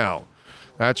 years now.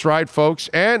 That's right, folks.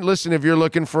 And listen, if you're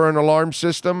looking for an alarm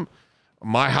system,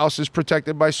 my house is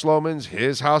protected by Sloman's.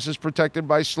 His house is protected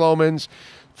by Sloman's.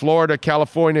 Florida,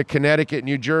 California, Connecticut,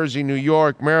 New Jersey, New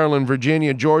York, Maryland,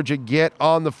 Virginia, Georgia. Get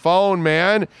on the phone,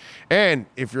 man. And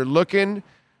if you're looking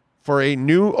for a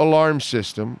new alarm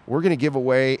system, we're going to give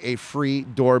away a free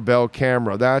doorbell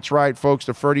camera. That's right, folks.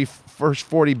 The first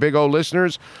 40 Big O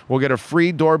listeners will get a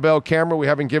free doorbell camera. We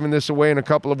haven't given this away in a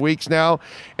couple of weeks now.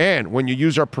 And when you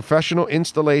use our professional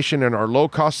installation and our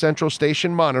low-cost central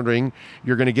station monitoring,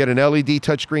 you're going to get an LED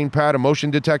touchscreen pad, a motion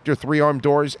detector, 3-arm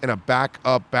doors, and a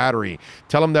backup battery.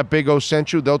 Tell them that Big O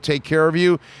sent you. They'll take care of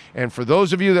you. And for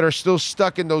those of you that are still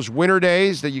stuck in those winter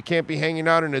days that you can't be hanging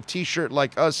out in a T-shirt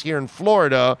like us here in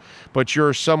Florida, but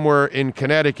you're somewhere in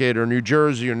Connecticut or New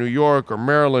Jersey or New York or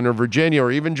Maryland or Virginia or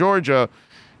even Georgia,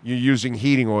 you're using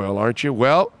heating oil, aren't you?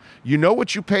 Well, you know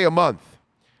what you pay a month.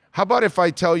 How about if I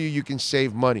tell you you can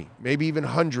save money, maybe even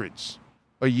hundreds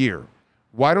a year?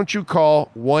 Why don't you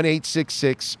call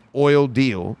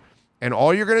 1-866-OIL-DEAL, and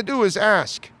all you're going to do is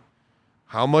ask,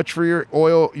 how much for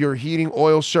your heating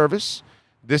oil service?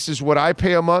 This is what I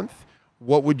pay a month.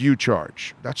 What would you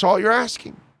charge? That's all you're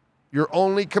asking. You're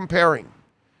only comparing.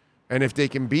 And if they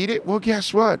can beat it, well,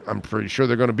 guess what? I'm pretty sure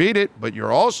they're going to beat it, but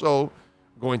you're also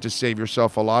going to save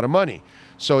yourself a lot of money.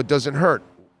 So it doesn't hurt.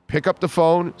 Pick up the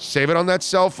phone, save it on that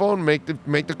cell phone, make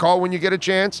the call when you get a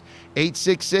chance,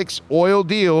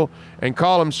 866-OIL-DEAL, and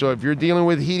call them. So if you're dealing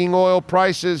with heating oil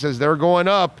prices as they're going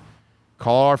up,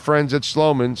 Call our friends at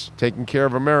Sloman's, taking care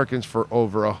of Americans for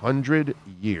over 100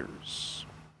 years.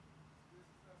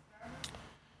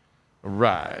 All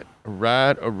right.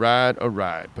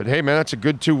 But hey, man, that's a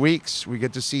good 2 weeks. We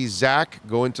get to see Zach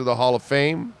go into the Hall of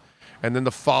Fame. And then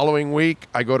the following week,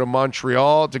 I go to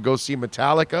Montreal to go see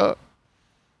Metallica.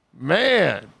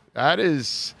 Man,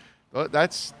 that's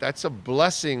a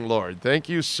blessing, Lord. Thank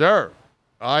you, sir.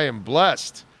 I am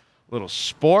blessed. A little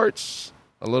sports,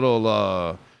 a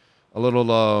little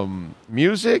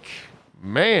music.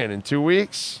 Man, in 2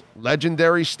 weeks,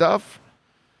 legendary stuff.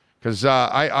 Because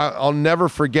I'll never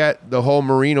forget the whole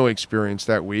Marino experience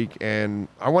that week, and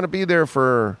I want to be there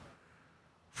for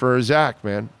Zach,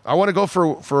 man. I want to go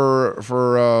for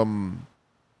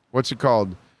what's it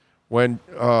called when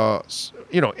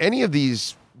any of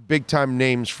these big time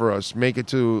names for us make it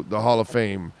to the Hall of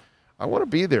Fame. I want to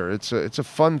be there. It's a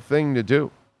fun thing to do.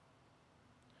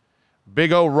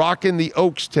 Big O rocking the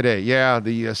Oaks today. Yeah,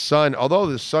 the sun. Although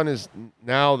the sun is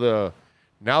now the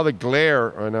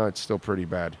glare. Oh no, it's still pretty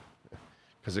bad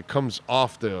because it comes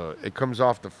off the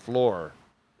floor,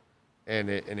 and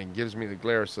it gives me the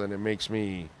glare. So then it makes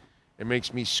me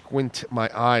squint my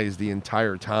eyes the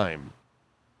entire time.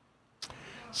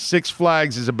 Six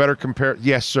Flags is a better comparison.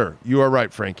 Yes, sir. You are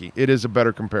right, Frankie. It is a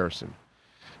better comparison.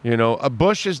 You know,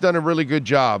 Busch has done a really good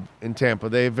job in Tampa.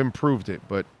 They've improved it,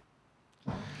 but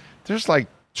there's like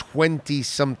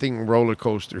 20-something roller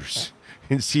coasters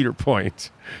in Cedar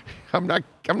Point. I'm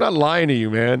not lying to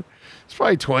you, man. It's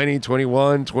probably 20,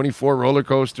 21, 24 roller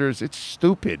coasters. It's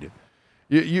stupid.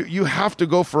 You have to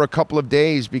go for a couple of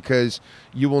days because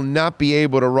you will not be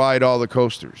able to ride all the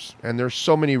coasters. And there's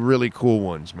so many really cool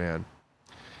ones, man.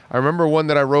 I remember one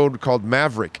that I rode called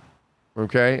Maverick,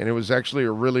 okay? And it was actually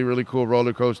a really, really cool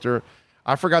roller coaster.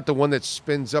 I forgot the one that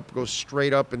spins up, goes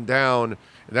straight up and down.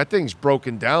 And that thing's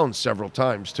broken down several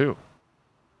times, too.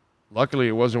 Luckily,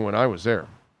 it wasn't when I was there,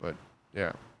 but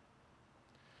yeah.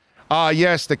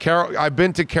 Yes, I've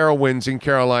been to Carowinds in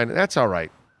Carolina. That's all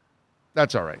right.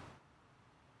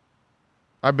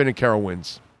 I've been to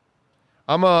Carowinds.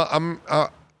 My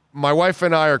wife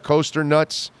and I are coaster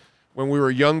nuts when we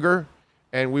were younger,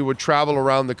 and we would travel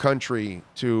around the country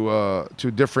to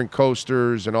different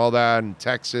coasters and all that, in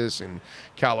Texas and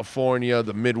California,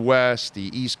 the Midwest, the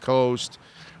East Coast.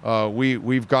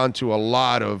 We've gone to a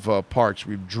lot of parks.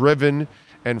 We've driven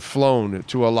and flown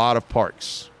to a lot of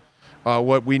parks.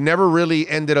 What we never really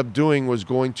ended up doing was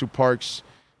going to parks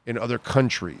in other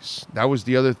countries. That was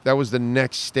the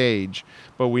next stage,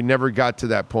 but we never got to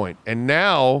that point. And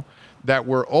now that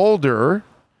we're older,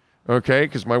 okay,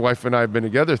 because my wife and I have been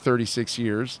together 36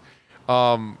 years,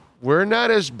 we're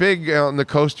not as big on the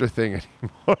coaster thing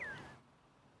anymore.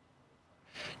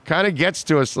 Kind of gets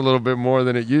to us a little bit more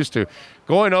than it used to.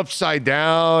 Going upside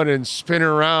down and spinning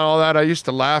around, all that, I used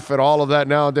to laugh at all of that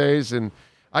nowadays, and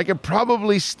I could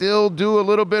probably still do a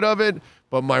little bit of it,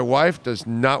 but my wife does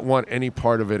not want any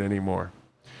part of it anymore.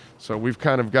 So we've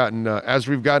kind of gotten, as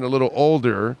we've gotten a little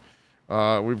older,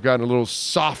 we've gotten a little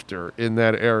softer in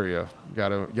that area. Got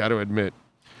to admit.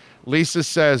 Lisa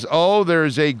says,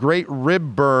 there's a great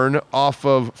rib burn off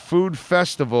of Food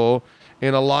Festival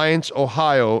in Alliance,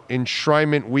 Ohio,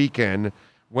 enshrinement weekend.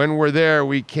 When we're there,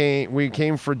 we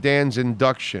came for Dan's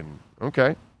induction.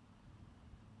 Okay.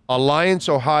 Alliance,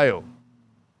 Ohio.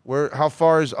 How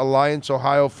far is Alliance,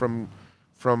 Ohio from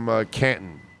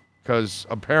Canton? Because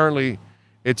apparently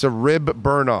it's a rib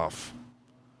burn-off.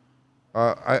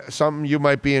 Something you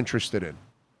might be interested in.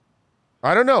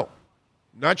 I don't know.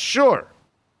 Not sure.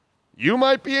 You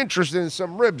might be interested in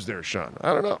some ribs there, Sean.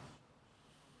 I don't know.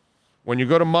 When you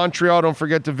go to Montreal, don't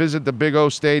forget to visit the Big O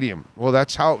Stadium. Well,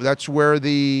 that's where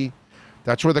the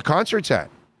concert's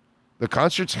at. The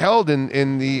concert's held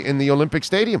in the Olympic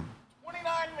Stadium.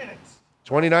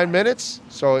 29 minutes?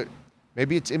 So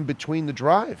maybe it's in between the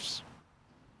drives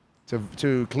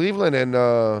to Cleveland and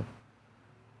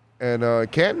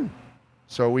Canton.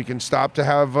 So we can stop to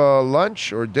have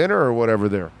lunch or dinner or whatever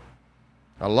there.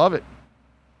 I love it.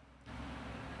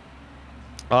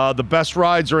 The best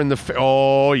rides are in the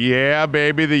oh yeah,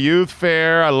 baby, the youth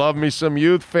fair. I love me some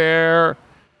youth fair.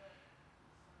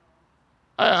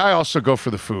 I also go for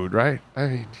the food, right?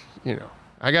 I mean,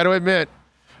 I got to admit,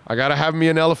 I got to have me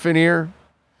an elephant ear.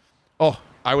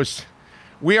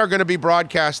 We are going to be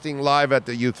broadcasting live at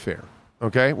the youth fair.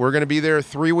 Okay, we're going to be there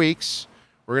 3 weeks.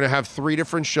 We're going to have 3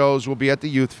 different shows. We'll be at the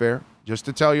youth fair, just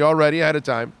to tell you already ahead of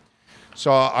time.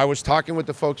 So I was talking with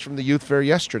the folks from the youth fair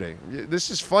yesterday. This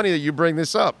is funny that you bring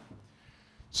this up.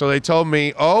 So they told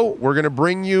me, we're going to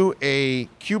bring you a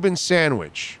Cuban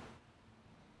sandwich.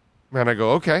 And I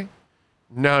go, okay.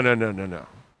 No.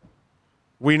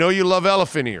 We know you love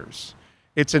elephant ears.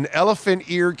 It's an elephant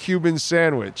ear Cuban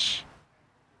sandwich.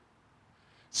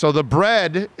 So the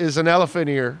bread is an elephant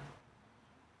ear.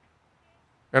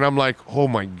 And I'm like, oh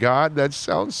my God, that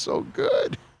sounds so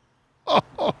good.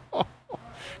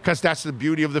 Because that's the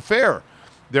beauty of the fair.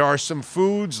 There are some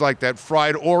foods like that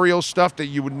fried Oreo stuff that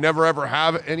you would never ever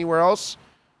have anywhere else.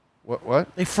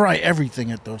 What? They fry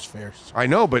everything at those fairs. I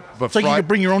know, but It's like you can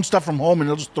bring your own stuff from home and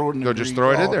they'll just throw it in they'll just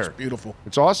throw it in there. It's beautiful.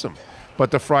 It's awesome.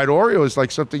 But the fried Oreo is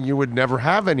like something you would never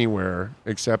have anywhere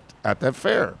except at that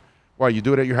fair. Why, you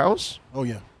do it at your house? Oh,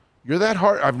 yeah. You're that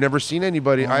hard. I've never seen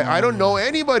anybody. I don't know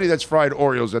anybody that's fried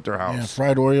Oreos at their house. Yeah,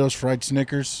 fried Oreos, fried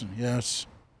Snickers. Yes.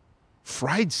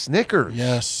 Fried Snickers?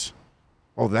 Yes.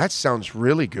 Oh, that sounds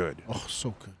really good. Oh,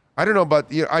 so good. I don't know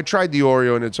about, I tried the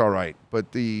Oreo and it's all right.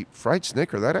 But the fried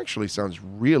Snicker, that actually sounds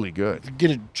really good. If you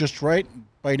get it just right,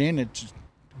 bite in, it's just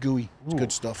gooey. It's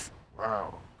good stuff.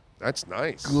 Wow. That's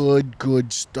nice.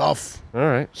 Good stuff. All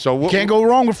right. So you can't go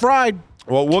wrong with fried.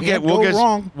 Well, we'll Can't go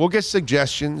wrong. We'll get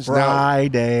suggestions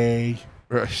Friday.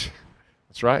 now.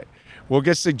 That's right. We'll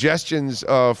get suggestions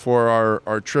for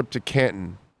our trip to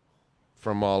Canton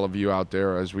from all of you out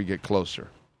there as we get closer.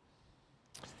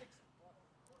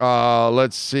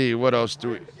 Let's see. What else do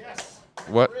we?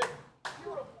 What?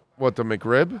 What, the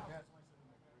McRib?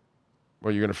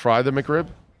 Are you going to fry the McRib?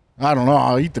 I don't know.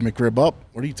 I'll eat the McRib up.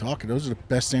 What are you talking? Those are the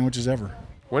best sandwiches ever.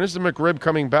 When is the McRib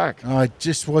coming back? It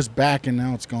just was back and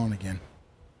now it's gone again.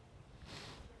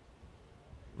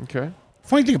 Okay.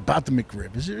 Funny thing about the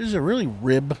McRib is it really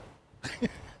rib?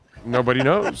 Nobody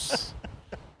knows.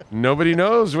 Nobody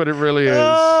knows what it really is.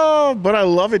 Oh, but I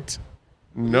love it.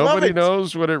 Nobody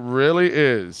knows what it really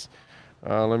is.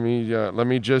 Let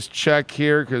me just check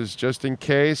here, because just in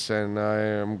case, and I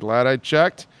am glad I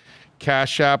checked.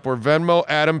 Cash App or Venmo.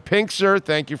 Adam Pinkser,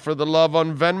 thank you for the love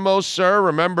on Venmo, sir.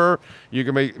 Remember, you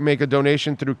can make a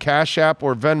donation through Cash App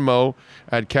or Venmo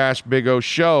at Cash Big O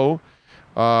Show.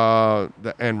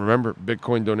 And remember,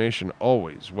 Bitcoin donation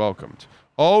always welcomed.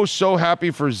 Oh, so happy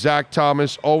for Zach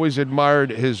Thomas. Always admired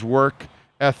his work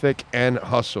ethic and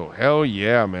hustle. Hell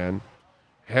yeah, man.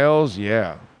 Hells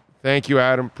yeah. Thank you,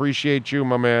 Adam. Appreciate you,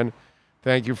 my man.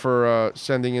 Thank you for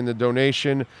sending in the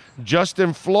donation.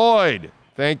 Justin Floyd,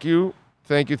 thank you.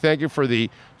 Thank you for the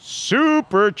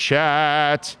super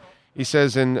chat. He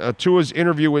says in Tua's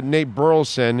interview with Nate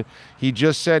Burleson, he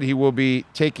just said he will be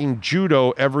taking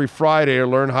judo every Friday to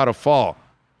learn how to fall.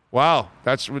 Wow,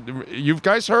 you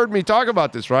guys heard me talk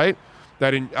about this, right?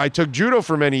 I took judo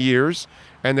for many years,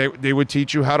 and they would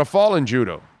teach you how to fall in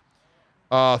judo.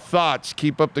 Thoughts?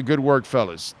 Keep up the good work,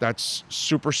 fellas. That's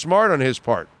super smart on his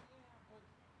part.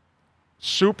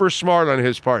 Super smart on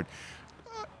his part.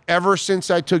 Ever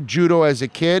since I took judo as a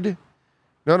kid,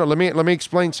 let me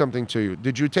explain something to you.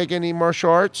 Did you take any martial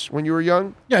arts when you were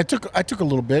young? Yeah, I took a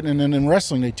little bit, and then in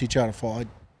wrestling they teach you how to fall.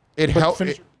 It helped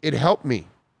me.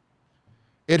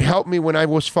 It helped me when I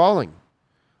was falling.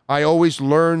 I always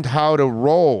learned how to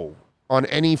roll on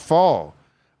any fall.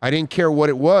 I didn't care what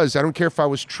it was. I don't care if I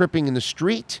was tripping in the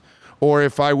street or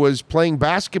if I was playing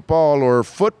basketball or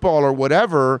football or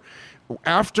whatever.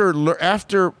 After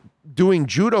doing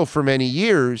judo for many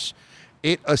years,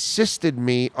 it assisted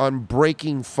me on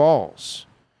breaking falls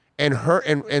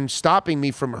and stopping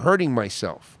me from hurting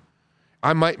myself.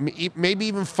 I maybe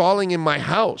even falling in my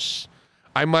house.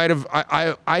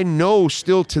 I know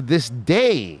still to this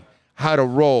day how to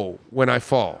roll when I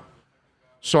fall,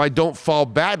 so I don't fall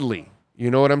badly.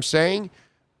 You know what I'm saying?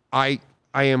 I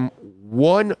am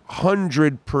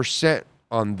 100%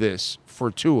 on this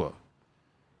for Tua,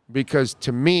 because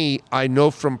to me, I know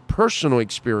from personal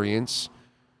experience,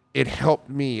 it helped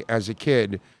me as a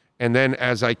kid. And then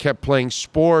as I kept playing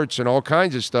sports and all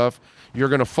kinds of stuff, you're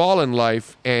going to fall in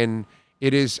life, and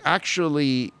it is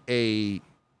actually a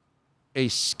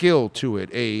skill to it,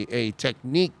 a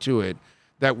technique to it,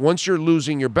 that once you're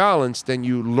losing your balance, then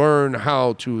you learn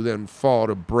how to then fall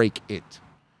to break it.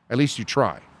 At least you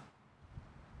try.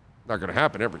 Not going to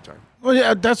happen every time. Well,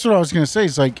 yeah, that's what I was going to say.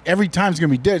 It's like every time's going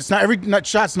to be dead. It's not every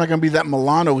shot's not going to be that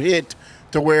Milano hit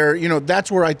to where,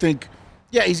 that's where I think,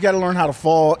 yeah, he's got to learn how to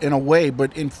fall in a way.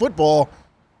 But in football,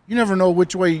 you never know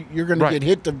which way you're going to get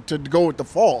hit to go with the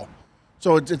fall.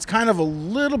 So it's kind of a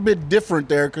little bit different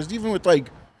there, because even with I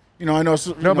know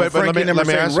but Frankie let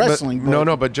me ask, wrestling.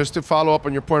 But just to follow up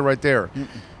on your point right there,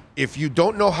 if you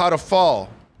don't know how to fall,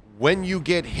 when you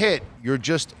get hit, you're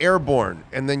just airborne,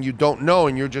 and then you don't know,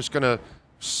 and you're just going to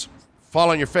fall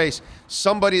on your face.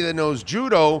 Somebody that knows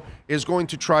judo is going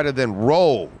to try to then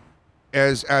roll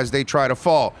as they try to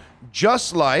fall.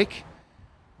 Just like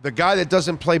the guy that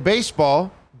doesn't play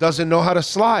baseball doesn't know how to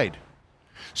slide.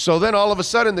 So then all of a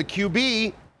sudden the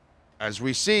QB as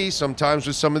we see sometimes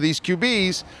with some of these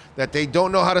QBs, that they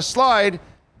don't know how to slide,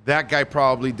 that guy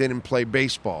probably didn't play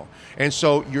baseball. And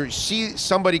so you see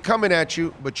somebody coming at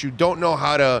you, but you don't know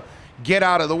how to get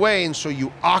out of the way, and so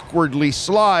you awkwardly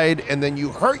slide, and then you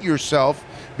hurt yourself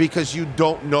because you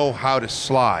don't know how to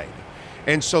slide.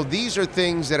 And so these are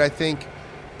things that I think,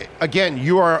 again,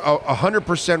 you are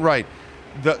 100% right.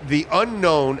 The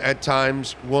unknown at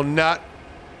times will not,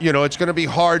 it's going to be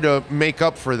hard to make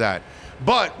up for that.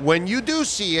 But when you do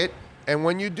see it, and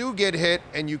when you do get hit,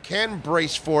 and you can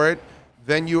brace for it,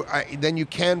 then you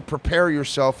can prepare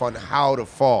yourself on how to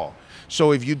fall.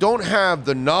 So if you don't have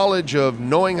the knowledge of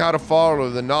knowing how to fall or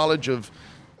the knowledge of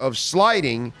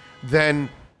sliding, then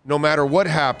no matter what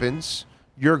happens,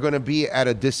 you're going to be at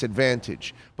a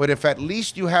disadvantage. But if at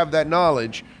least you have that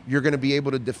knowledge, you're going to be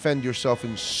able to defend yourself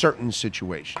in certain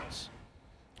situations.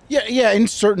 Yeah, in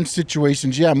certain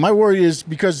situations. Yeah, my worry is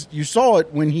because you saw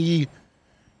it when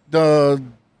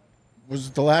was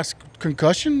it the last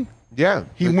concussion? Yeah.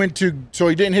 He so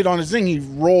he didn't hit on his thing. He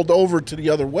rolled over to the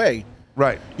other way.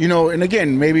 Right. And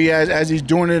again, maybe as he's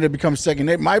doing it, it becomes second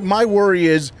nature. My worry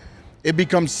is it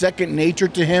becomes second nature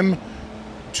to him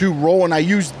to roll. And I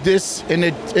use this, and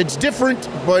it's different,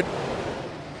 but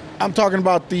I'm talking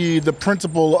about the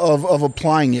principle of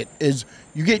applying it is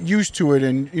you get used to it.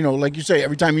 And, like you say,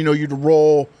 every time you to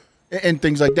roll and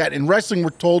things like that. In wrestling,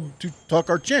 we're told to tuck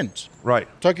our chins. Right.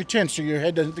 Tuck your chin so your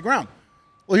head doesn't hit the ground.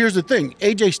 Well, here's the thing.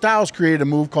 AJ Styles created a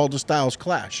move called the Styles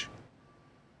Clash.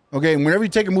 Okay, and whenever you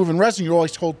take a move in wrestling, you're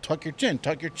always told, tuck your chin,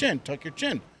 tuck your chin, tuck your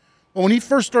chin. Well, when he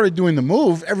first started doing the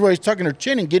move, everybody's tucking their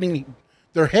chin and getting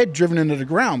their head driven into the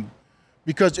ground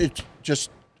because you're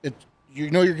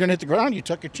going to hit the ground, you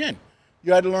tuck your chin.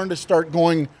 You had to learn to start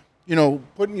going,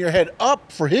 putting your head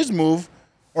up for his move,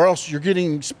 or else you're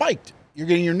getting spiked. You're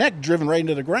getting your neck driven right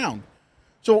into the ground.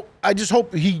 So I just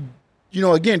hope he,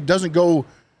 again, doesn't go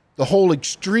the whole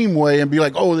extreme way and be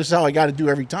like, oh, this is how I got to do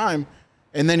every time.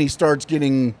 And then he starts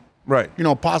getting,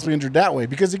 possibly injured that way.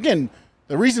 Because, again,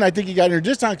 the reason I think he got injured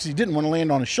this time is because he didn't want to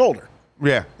land on his shoulder.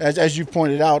 Yeah. As you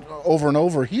pointed out over and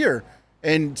over here.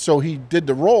 And so he did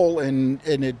the roll, and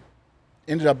it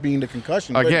ended up being the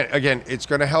concussion. Again, it's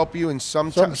going to help you in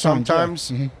sometimes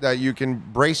yeah. that you can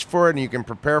brace for it and you can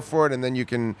prepare for it, and then you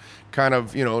can kind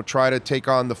of, try to take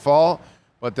on the fall.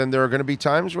 But then there are going to be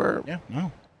times where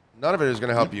none of it is going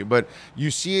to help you. But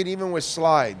you see it even with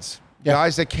slides. Yeah.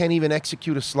 Guys that can't even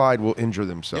execute a slide will injure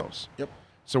themselves. Yep.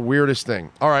 It's the weirdest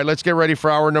thing. All right, let's get ready for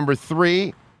hour number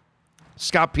 3.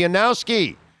 Scott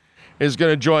Pianowski is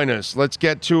going to join us. Let's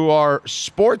get to our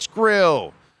Sports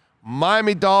Grill,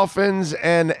 Miami Dolphins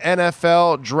and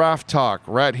NFL Draft Talk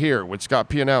right here with Scott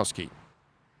Pianowski.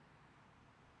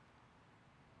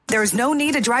 There's no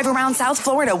need to drive around South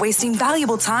Florida wasting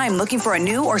valuable time looking for a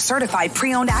new or certified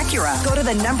pre-owned Acura. Go to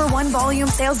the #1 volume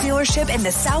sales dealership in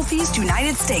the Southeast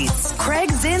United States. Craig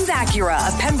Zins Acura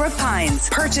of Pembroke Pines.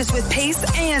 Purchase with pace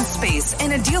and space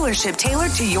in a dealership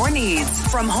tailored to your needs.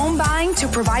 From home buying to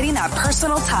providing that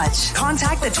personal touch.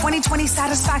 Contact the 2020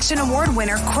 Satisfaction Award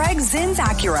winner Craig Zins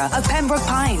Acura of Pembroke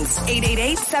Pines.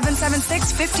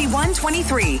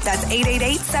 888-776-5123. That's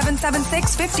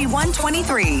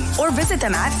 888-776-5123. Or visit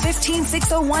them at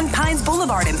 15601 Pines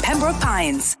Boulevard in Pembroke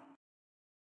Pines.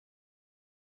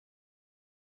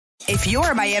 If you're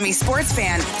a Miami sports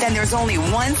fan, then there's only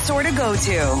one store to go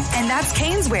to, and that's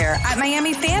Caneswear at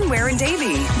Miami Fanwear in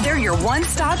Davie. They're your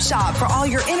one-stop shop for all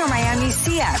your Inter Miami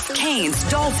CF, Canes,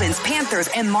 Dolphins, Panthers,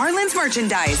 and Marlins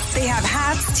merchandise. They have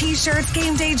hats, t-shirts,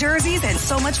 game day jerseys, and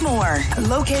so much more.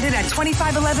 Located at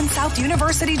 2511 South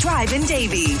University Drive in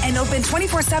Davie, and open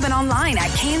 24/7 online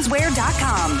at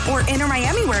caneswear.com or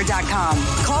intermiamiwear.com.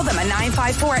 Call them at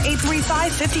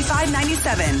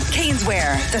 954-835-5597.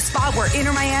 Caneswear, the spot where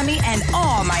Inter Miami and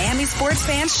all Miami sports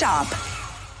fans shop.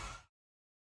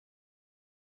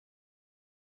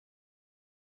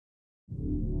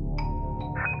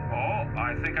 Oh,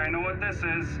 I think I know what this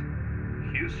is.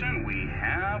 Houston, we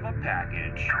have a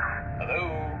package.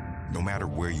 Hello? No matter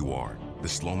where you are, the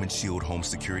Sloman Shield home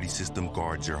security system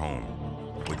guards your home.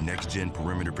 With next-gen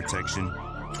perimeter protection,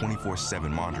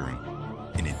 24/7 monitoring,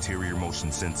 and interior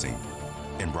motion sensing.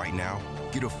 And right now,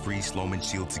 get a free Sloman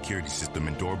Shield security system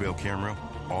and doorbell camera,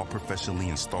 all professionally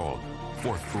installed,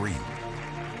 for free.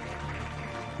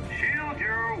 Shield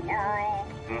your world,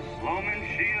 the Sloman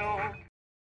Shield.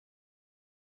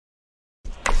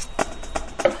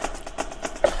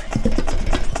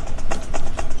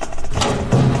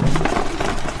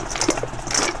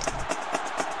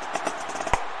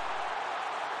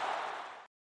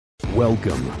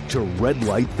 Welcome to Red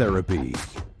Light Therapy,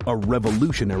 a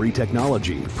revolutionary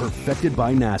technology perfected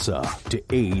by NASA to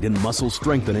aid in muscle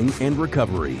strengthening and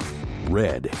recovery.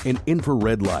 Red, an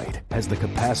infrared light, has the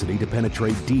capacity to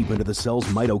penetrate deep into the cell's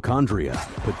mitochondria,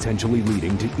 potentially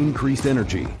leading to increased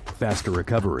energy, faster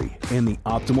recovery, and the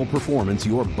optimal performance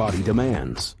your body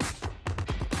demands.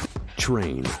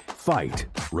 Train, fight,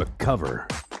 recover.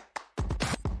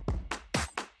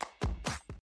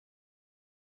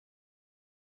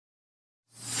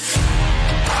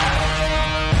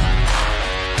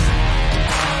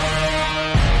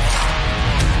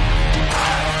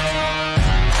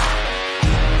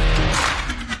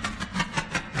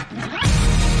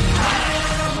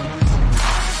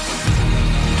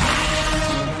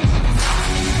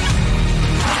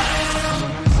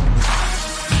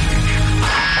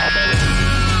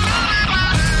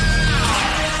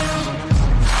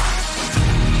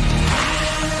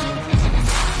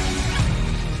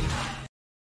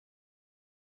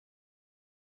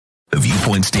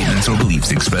 Statements or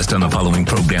beliefs expressed on the following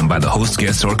program by the host,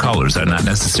 guests, or callers are not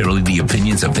necessarily the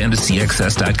opinions of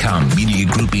FantasyXS.com, Media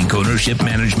Group Inc., ownership,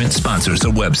 management, sponsors,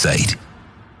 or website.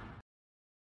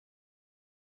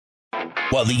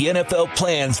 While the NFL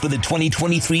plans for the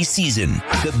 2023 season,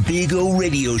 the Big O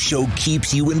Radio Show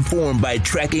keeps you informed by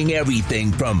tracking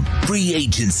everything from free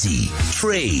agency,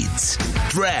 trades,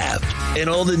 draft, and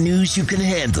all the news you can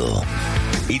handle.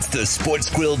 It's the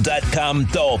SportsGrill.com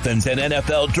Dolphins and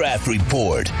NFL Draft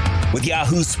Report with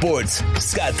Yahoo Sports'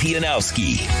 Scott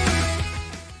Pianowski.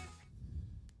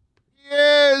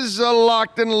 Is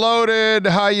locked and loaded.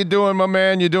 How you doing, my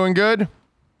man? You doing good?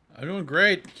 I'm doing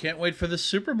great. Can't wait for the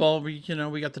Super Bowl. We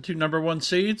got the 2 number 1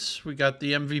 seeds. We got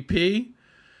the MVP.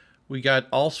 We got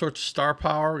all sorts of star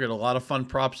power. We got a lot of fun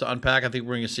props to unpack. I think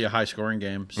we're going to see a high-scoring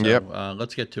game. So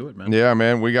let's get to it, man. Yeah,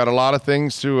 man. We got a lot of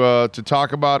things to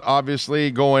talk about,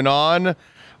 obviously, going on.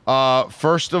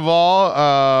 First of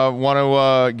all, want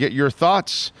to get your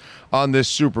thoughts on this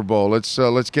Super Bowl.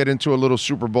 Let's get into a little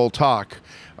Super Bowl talk.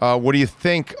 What do you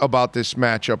think about this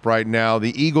matchup right now?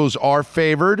 The Eagles are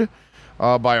favored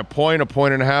by a point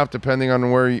and a half, depending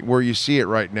on where you see it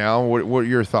right now. What are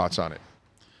your thoughts on it?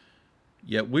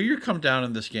 Yeah, where you come down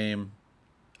in this game,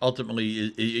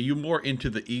 ultimately, are you more into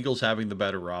the Eagles having the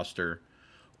better roster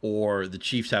or the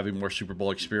Chiefs having more Super Bowl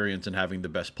experience and having the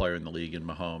best player in the league in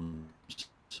Mahomes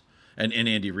and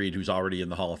Andy Reid, who's already in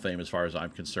the Hall of Fame as far as I'm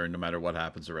concerned, no matter what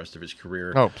happens the rest of his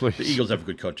career. Oh, please. The Eagles have a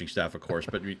good coaching staff, of course,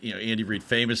 but Andy Reid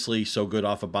famously so good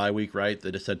off a bye week, right?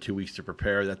 They just had 2 weeks to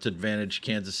prepare. That's advantage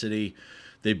Kansas City.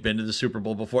 They've been to the Super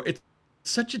Bowl before. It's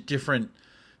such a different...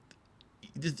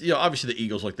 obviously the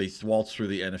Eagles, they waltzed through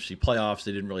the NFC playoffs.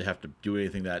 They didn't really have to do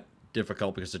anything that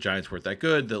difficult because the Giants weren't that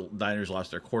good. The Niners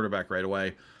lost their quarterback right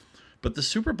away. But the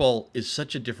Super Bowl is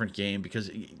such a different game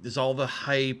because there's all the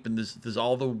hype and there's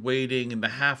all the waiting and the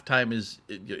halftime is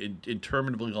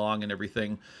interminably long and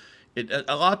everything.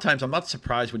 A lot of times I'm not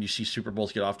surprised when you see Super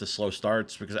Bowls get off to slow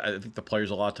starts because I think the players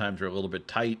a lot of times are a little bit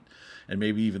tight and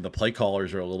maybe even the play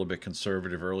callers are a little bit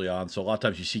conservative early on. So a lot of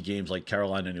times you see games like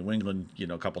Carolina, New England,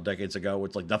 a couple decades ago, where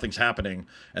it's like nothing's happening,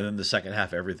 and then the second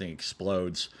half everything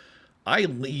explodes. I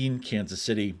lean Kansas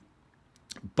City,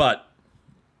 but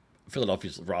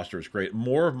Philadelphia's roster is great.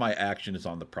 More of my action is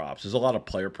on the props. There's a lot of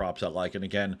player props I like, and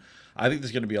again, I think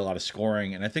there's going to be a lot of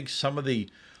scoring, and I think some of the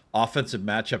offensive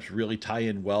matchups really tie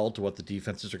in well to what the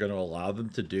defenses are going to allow them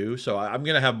to do. So I'm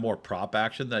going to have more prop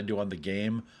action than I do on the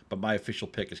game, but my official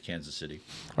pick is Kansas City.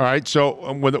 All right, so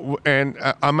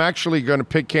I'm actually going to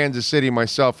pick Kansas City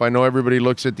myself. I know everybody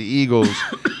looks at the Eagles.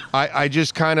 I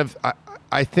just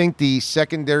I think the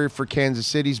secondary for Kansas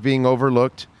City is being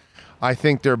overlooked. I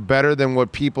think they're better than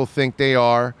what people think they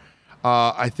are.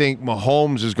 I think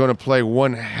Mahomes is going to play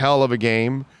one hell of a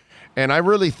game. And I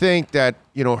really think that,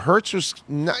 Hurts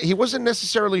he wasn't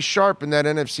necessarily sharp in that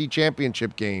NFC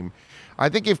Championship game. I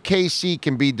think if KC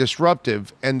can be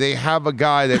disruptive and they have a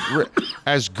guy that,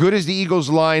 as good as the Eagles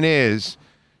line is,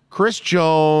 Chris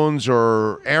Jones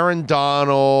or Aaron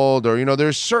Donald or,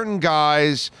 there's certain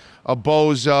guys,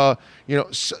 Boza,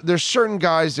 there's certain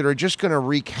guys that are just going to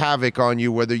wreak havoc on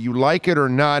you, whether you like it or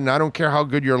not, and I don't care how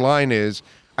good your line is.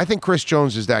 I think Chris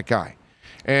Jones is that guy.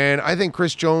 And I think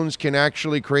Chris Jones can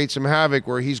actually create some havoc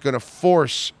where he's going to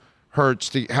force Hurts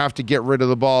to have to get rid of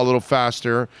the ball a little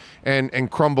faster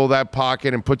and crumble that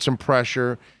pocket and put some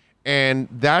pressure. And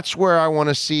that's where I want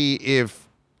to see if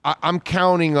I'm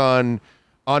counting on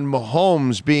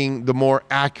Mahomes being the more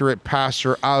accurate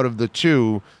passer out of the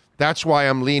two. That's why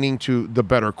I'm leaning to the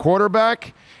better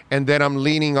quarterback. And then I'm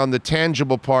leaning on the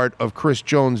tangible part of Chris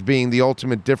Jones being the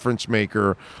ultimate difference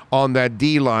maker on that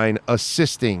D-line,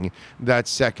 assisting that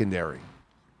secondary.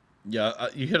 Yeah,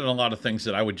 you hit on a lot of things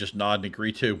that I would just nod and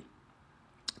agree to.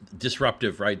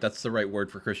 Disruptive, right? That's the right word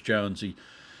for Chris Jones.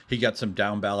 he got some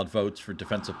down ballot votes for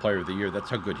Defensive Player of the Year. That's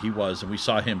how good he was, and we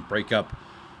saw him break up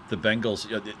the Bengals.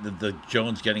 The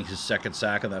Jones getting his second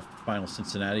sack on that final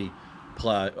Cincinnati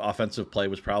offensive play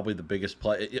was probably the biggest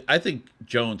play. I think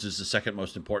Jones is the second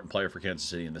most important player for Kansas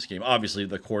City in this game. Obviously,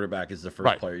 the quarterback is the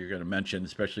first player you're going to mention,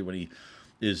 especially when he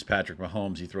is Patrick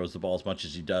Mahomes. He throws the ball as much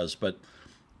as he does. But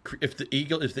if the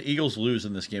Eagles lose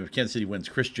in this game, if Kansas City wins,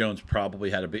 Chris Jones probably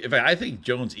had a big. In fact, I think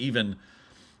Jones even.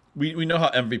 We know how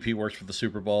MVP works for the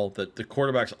Super Bowl, that the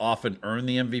quarterbacks often earn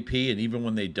the MVP, and even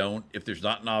when they don't, if there's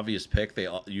not an obvious pick, they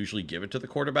usually give it to the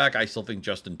quarterback. I still think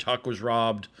Justin Tuck was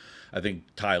robbed. I think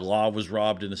Ty Law was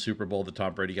robbed in the Super Bowl that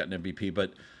Tom Brady got an MVP.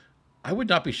 But I would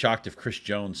not be shocked if Chris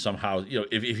Jones somehow,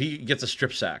 if he gets a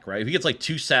strip sack, right? If he gets like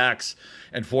 2 sacks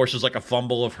and forces like a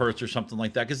fumble of Hurts or something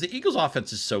like that, because the Eagles'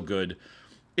 offense is so good.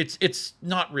 It's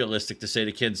not realistic to say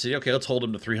to Kansas City, okay, let's hold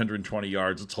them to 320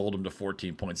 yards. Let's hold them to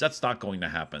 14 points. That's not going to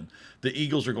happen. The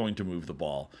Eagles are going to move the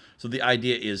ball. So the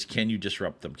idea is, can you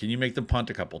disrupt them? Can you make them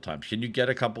punt a couple times? Can you get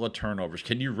a couple of turnovers?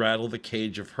 Can you rattle the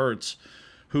cage of Hurts,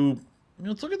 who...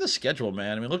 let's look at the schedule,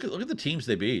 man. I mean, look at the teams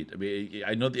they beat. I mean,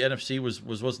 I know the NFC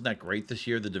wasn't that great this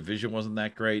year. The division wasn't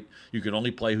that great. You can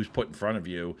only play who's put in front of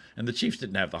you, and the Chiefs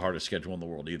didn't have the hardest schedule in the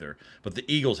world either. But the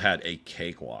Eagles had a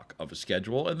cakewalk of a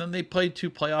schedule, and then they played 2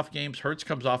 playoff games. Hurts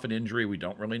comes off an injury. We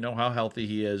don't really know how healthy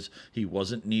he is. He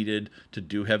wasn't needed to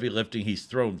do heavy lifting. He's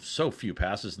thrown so few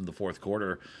passes in the fourth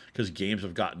quarter because games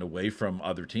have gotten away from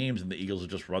other teams, and the Eagles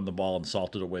have just run the ball and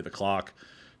salted away the clock.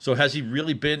 So has he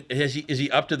really been? Is he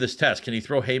up to this test? Can he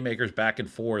throw haymakers back and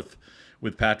forth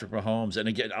with Patrick Mahomes? And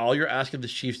again, all you're asking the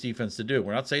Chiefs defense to do,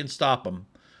 we're not saying stop them,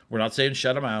 we're not saying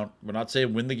shut them out, we're not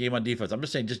saying win the game on defense. I'm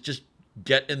just saying just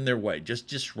get in their way, just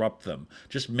disrupt them,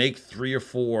 just make 3 or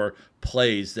 4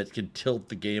 plays that can tilt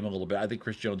the game a little bit. I think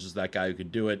Chris Jones is that guy who can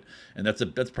do it, and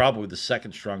that's probably the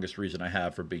second strongest reason I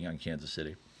have for being on Kansas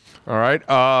City. All right.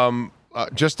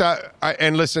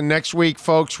 And listen, next week,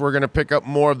 folks, we're going to pick up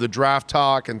more of the draft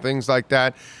talk and things like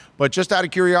that. But just out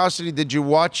of curiosity, did you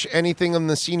watch anything in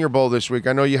the Senior Bowl this week?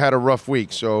 I know you had a rough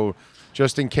week, so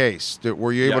just in case,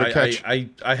 were you able to catch?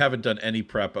 I haven't done any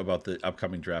prep about the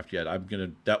upcoming draft yet.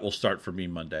 That will start for me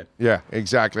Monday. Yeah,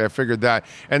 exactly. I figured that.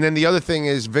 And then the other thing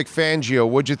is Vic Fangio.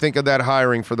 What'd you think of that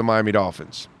hiring for the Miami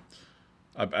Dolphins?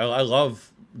 I love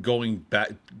going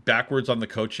backwards on the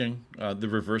coaching, the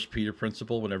reverse Peter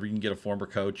principle. Whenever you can get a former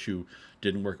coach who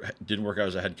didn't work out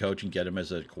as a head coach and get him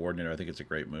as a coordinator, I think it's a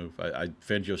great move.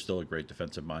 Fangio's still a great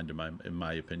defensive mind in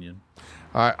my opinion.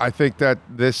 I think that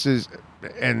this is,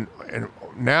 and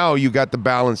now you got the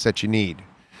balance that you need,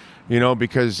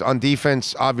 because on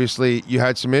defense, obviously you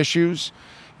had some issues,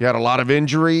 you had a lot of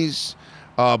injuries.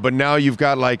 But now you've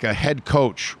got like a head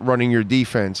coach running your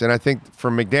defense. And I think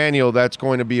for McDaniel, that's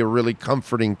going to be a really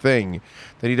comforting thing,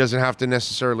 that he doesn't have to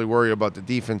necessarily worry about the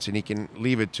defense and he can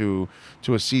leave it to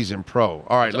a seasoned pro.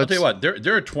 All right, I'll tell you what,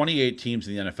 there are 28 teams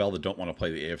in the NFL that don't want to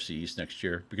play the AFC East next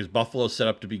year because Buffalo's set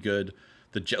up to be good.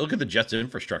 Look at the Jets'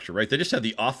 infrastructure, right? They just had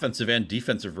the offensive and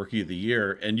defensive rookie of the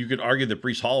year, and you could argue that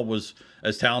Breece Hall was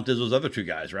as talented as those other 2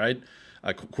 guys, right?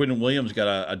 Quinnen Williams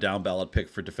got a down ballot pick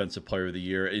for Defensive Player of the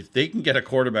Year. If they can get a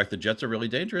quarterback, the Jets are really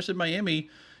dangerous. In Miami,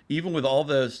 even with all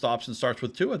the stops and starts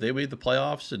with Tua, they made the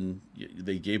playoffs and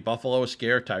they gave Buffalo a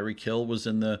scare. Tyreek Hill was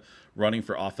in the running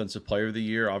for Offensive Player of the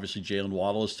Year. Obviously, Jalen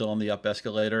Waddle is still on the up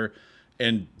escalator.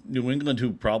 And New England,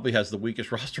 who probably has the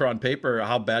weakest roster on paper,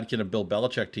 how bad can a Bill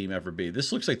Belichick team ever be?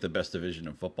 This looks like the best division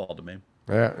in football to me.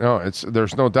 Yeah, no,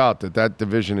 there's no doubt that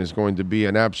division is going to be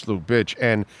an absolute bitch.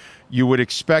 And you would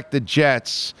expect the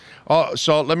Jets. Oh,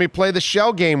 so let me play the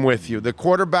shell game with you, the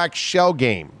quarterback shell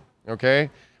game, okay?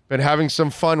 Been having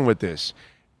some fun with this.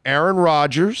 Aaron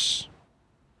Rodgers,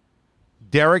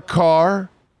 Derek Carr,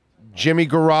 Jimmy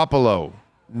Garoppolo.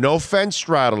 No fence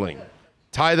straddling.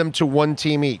 Tie them to one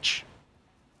team each.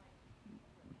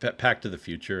 Pack to the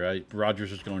future. Right?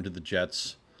 Rodgers is going to the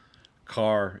Jets.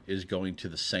 Carr is going to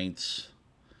the Saints.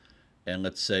 And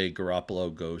let's say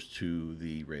Garoppolo goes to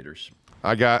the Raiders.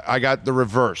 I got the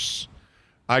reverse.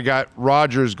 I got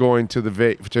Rodgers going to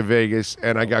Vegas,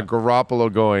 and I got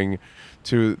Garoppolo going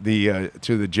to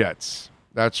the Jets.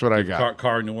 That's what I got.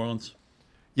 Carr, New Orleans.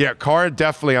 Yeah, Carr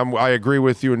definitely. I agree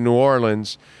with you in New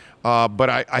Orleans, but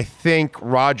I think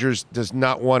Rodgers does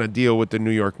not want to deal with the New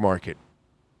York market.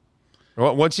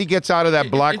 Once he gets out of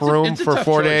that black room for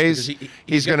 4 days,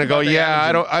 he's going to go,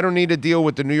 yeah, I don't need to deal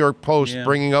with the New York Post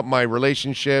bringing up my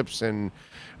relationships and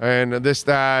this,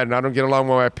 that, and I don't get along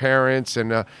with my parents.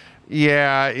 And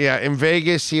in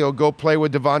Vegas, he'll go play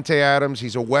with Devontae Adams.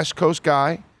 He's a West Coast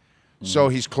guy, so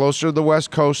he's closer to the West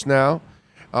Coast now.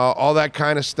 All that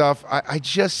kind of stuff. I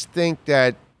just think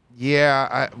that,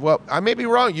 Yeah, I may be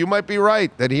wrong. You might be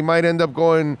right that he might end up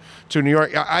going to New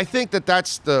York. I think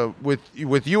that's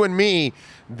with you and me.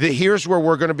 Here's where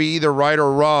we're going to be either right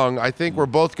or wrong. I think we're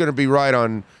both going to be right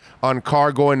on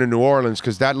Carr going to New Orleans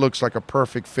because that looks like a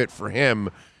perfect fit for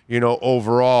him,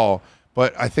 overall.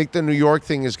 But I think the New York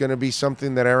thing is going to be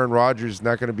something that Aaron Rodgers is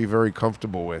not going to be very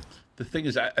comfortable with. The thing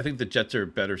is, I think the Jets are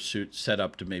better set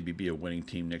up to maybe be a winning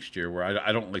team next year. Where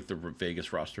I don't like the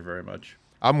Vegas roster very much.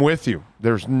 I'm with you.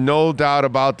 There's no doubt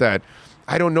about that.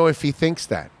 I don't know if he thinks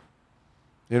that.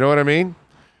 You know what I mean?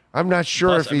 I'm not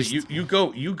sure if he's. You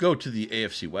go to the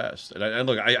AFC West, and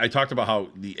look, I talked about how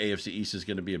the AFC East is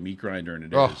going to be a meat grinder, and it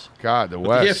is. Oh God, the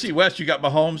West. The AFC West, you got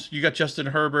Mahomes, you got Justin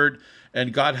Herbert,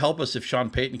 and God help us if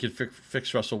Sean Payton can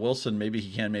fix Russell Wilson. Maybe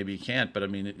he can, maybe he can't. But I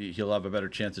mean, he'll have a better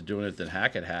chance of doing it than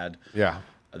Hackett had. Yeah.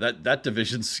 That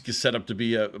division's set up to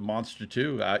be a monster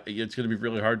too. It's going to be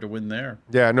really hard to win there.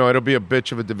 Yeah, no, it'll be a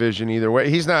bitch of a division either way.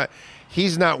 He's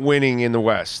not winning in the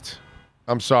West.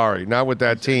 I'm sorry, not with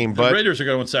that team. The Raiders are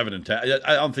going 7-10.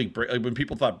 I don't think when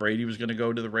people thought Brady was going to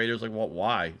go to the Raiders, like, well,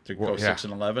 why to go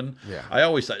 6-11? Yeah, I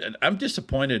always thought. I'm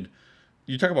disappointed.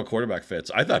 You talk about quarterback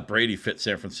fits. I thought Brady fit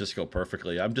San Francisco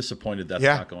perfectly. I'm disappointed that's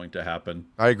not going to happen.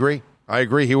 I agree.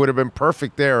 He would have been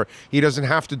perfect there. He doesn't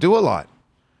have to do a lot.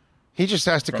 He just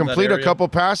has to complete a couple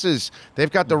passes.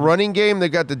 They've got the running game. They've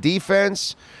got the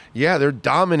defense. Yeah, they're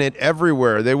dominant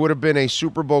everywhere. They would have been a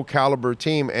Super Bowl caliber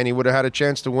team, and he would have had a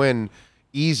chance to win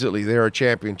easily. They're a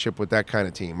championship with that kind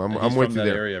of team. I'm with you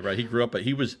there. Area, right? He grew up, but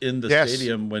he was in the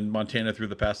stadium when Montana threw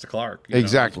the pass to Clark.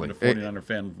 Exactly. He's been a 49er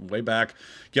fan way back.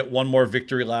 Get one more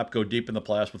victory lap, go deep in the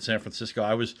playoffs with San Francisco.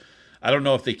 I don't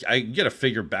know if I get to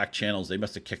figure back channels. They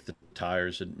must have kicked the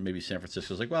tires, and maybe San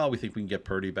Francisco's like, well, we think we can get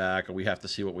Purdy back, or we have to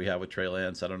see what we have with Trey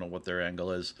Lance. I don't know what their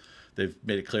angle is. They've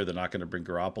made it clear they're not going to bring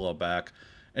Garoppolo back.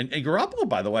 And Garoppolo,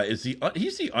 by the way,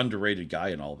 he's the underrated guy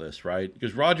in all this, right?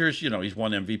 Because Rodgers, he's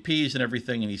won MVPs and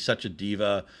everything, and he's such a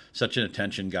diva, such an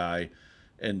attention guy.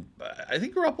 And I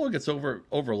think Garoppolo gets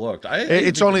overlooked.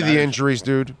 It's only the injuries,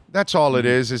 dude. That's all it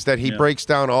is that he breaks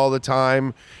down all the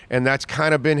time. And that's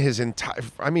kind of been his entire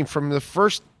 – I mean, from the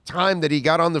first time that he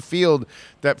got on the field,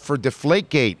 that for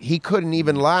Deflategate, he couldn't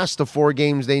even last the 4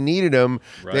 games they needed him.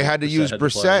 Right. They had to use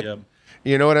Brissett.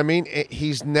 You know what I mean?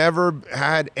 He's never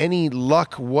had any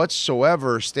luck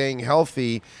whatsoever staying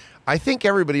healthy. I think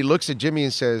everybody looks at Jimmy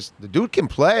and says, the dude can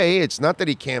play. It's not that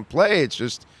he can't play. It's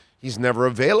just – he's never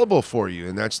available for you,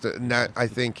 and that I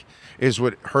think is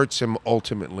what hurts him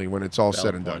ultimately when it's all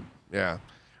said and done. Yeah,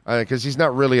 because he's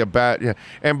not really a bad. Yeah.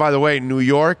 And by the way, New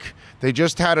York, they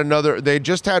just had one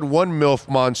MILF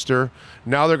monster.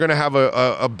 Now they're going to have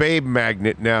a babe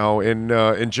magnet now in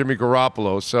Jimmy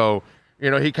Garoppolo. So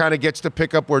he kind of gets to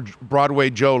pick up where Broadway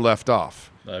Joe left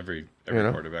off. Every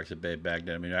quarterback's a babe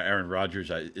magnet. I mean, Aaron Rodgers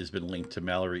has been linked to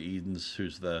Mallory Edens,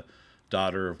 who's the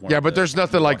daughter of one. Yeah, but there's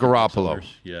nothing like Garoppolo.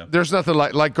 Yeah, there's nothing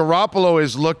like Garoppolo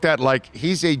is looked at like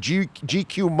he's a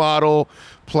GQ model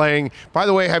playing. By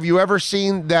the way, have you ever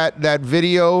seen that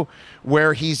video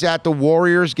where he's at the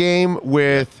Warriors game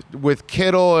with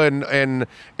Kittle and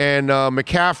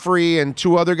McCaffrey and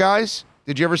 2 other guys?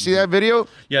 Did you ever see that video?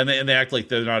 Yeah, and they act like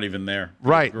they're not even there.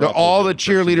 Right. All the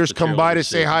cheerleaders come by to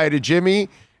say hi to Jimmy,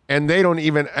 and they don't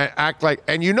even act like.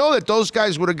 And you know that those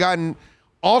guys would have gotten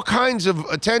all kinds of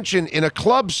attention in a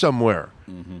club somewhere.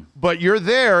 Mm-hmm. But you're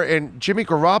there, and Jimmy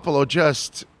Garoppolo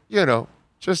just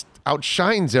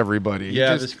outshines everybody.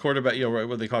 Yeah, this quarterback,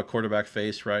 what they call quarterback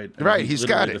face, right? Right, he's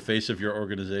got it. The face of your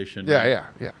organization. Yeah, right?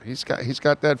 yeah. He's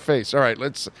got that face. All right,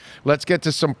 let's get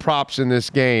to some props in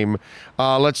this game.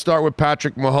 Let's start with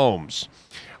Patrick Mahomes.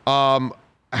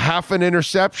 Half an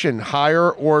interception,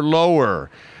 higher or lower.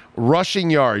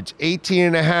 Rushing yards,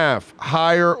 18.5,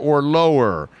 higher or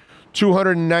lower.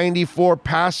 294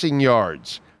 passing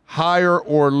yards, higher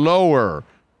or lower.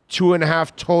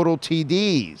 2.5 total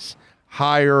TDs,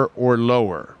 higher or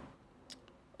lower.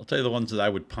 I'll tell you the ones that I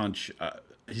would punch.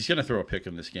 He's going to throw a pick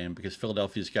in this game because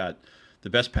Philadelphia's got the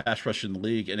best pass rush in the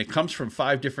league, and it comes from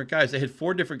 5 different guys. They had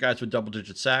 4 different guys with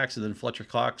double-digit sacks, and then Fletcher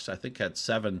Cox, I think, had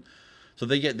 7. So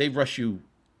they rush you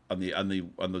on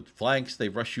the flanks. They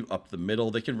rush you up the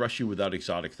middle. They can rush you without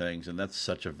exotic things, and that's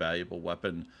such a valuable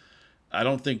weapon. I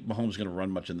don't think Mahomes is going to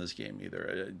run much in this game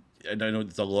either. And I know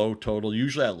it's a low total.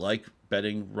 Usually I like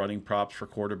betting running props for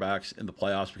quarterbacks in the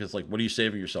playoffs because, what are you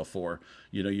saving yourself for?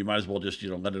 You might as well just,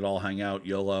 let it all hang out,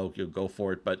 YOLO, go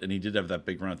for it. And he did have that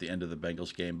big run at the end of the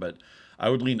Bengals game. But I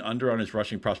would lean under on his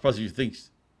rushing props. Plus, if you think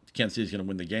Kansas City's going to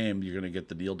win the game, you're going to get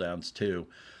the kneel downs too.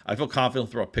 I feel confident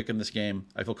he'll throw a pick in this game.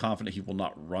 I feel confident he will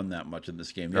not run that much in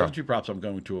this game. The other 2 props I'm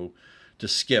going to to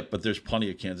skip, but there's plenty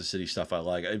of Kansas City stuff I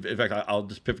like. In fact, I'll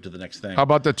just pivot to the next thing. How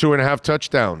about the 2.5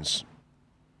 touchdowns?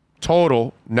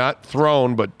 Total, not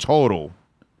thrown, but total.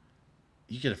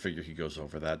 You got to figure he goes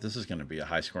over that. This is going to be a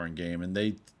high-scoring game,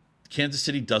 and Kansas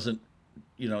City doesn't,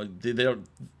 they don't.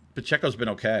 Pacheco's been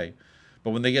okay, but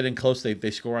when they get in close,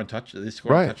 they score on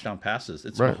touchdown passes.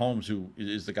 It's Mahomes who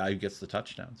is the guy who gets the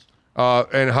touchdowns.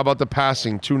 And how about the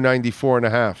passing?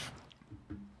 294.5.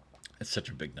 It's such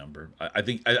a big number. I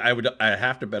think I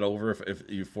have to bet over if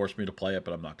you force me to play it,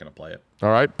 but I'm not going to play it. All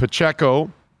right,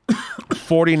 Pacheco,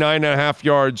 49.5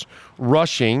 yards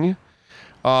rushing,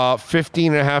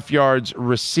 15.5 yards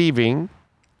receiving.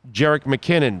 Jerick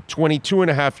McKinnon,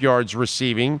 22.5 yards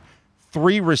receiving,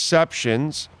 3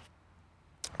 receptions,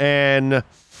 and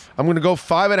I'm going to go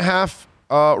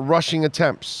 5.5 rushing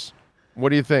attempts. What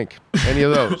do you think? Any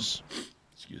of those?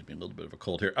 Excuse me, a little bit of a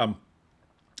cold here.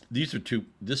 These are two.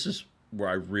 This is where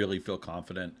I really feel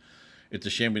confident. It's a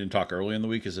shame we didn't talk early in the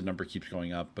week as the number keeps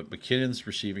going up. But McKinnon's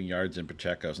receiving yards and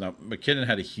Pacheco's. Now, McKinnon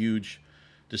had a huge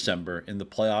December. In the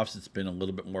playoffs, it's been a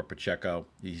little bit more Pacheco.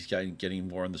 He's getting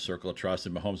more in the circle of trust,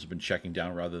 and Mahomes has been checking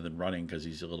down rather than running because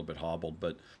he's a little bit hobbled.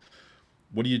 But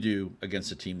what do you do against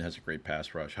a team that has a great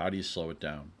pass rush? How do you slow it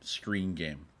down? Screen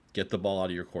game. Get the ball out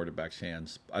of your quarterback's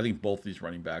hands. I think both these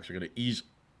running backs are going to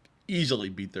easily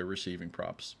beat their receiving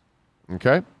props.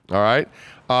 Okay. All right.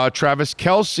 Travis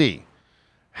Kelce,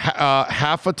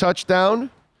 half a touchdown,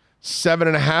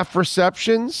 7.5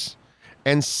 receptions,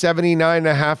 and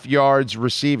 79.5 yards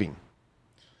receiving.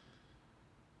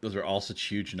 Those are all such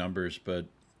huge numbers, but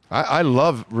I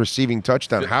love receiving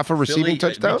touchdown. Half a receiving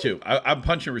touchdown? Me too. I'm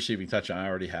punching receiving touchdown. I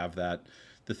already have that.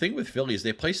 The thing with Philly is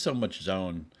they play so much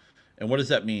zone. And what does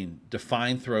that mean?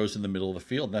 Defined throws in the middle of the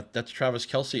field. That's Travis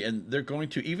Kelce. And they're going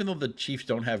to, even though the Chiefs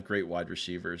don't have great wide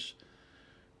receivers,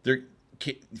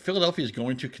 Philadelphia is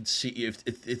going to concede.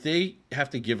 If they have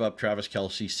to give up Travis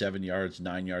Kelce 7 yards,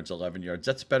 9 yards, 11 yards,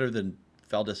 that's better than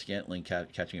Valdez-Scantling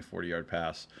catching a 40-yard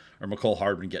pass, or McCole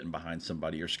Hardman getting behind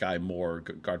somebody, or Sky Moore,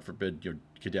 God forbid,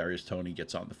 Kadarius Toney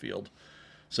gets on the field.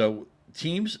 So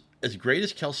teams, as great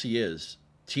as Kelce is,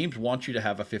 teams want you to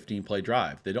have a 15-play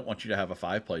drive. They don't want you to have a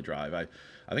 5-play drive. I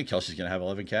think Kelce's going to have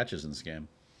 11 catches in this game.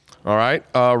 All right.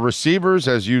 Receivers,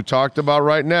 as you talked about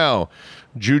right now,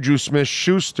 Juju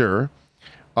Smith-Schuster,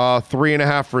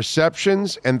 3.5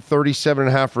 receptions and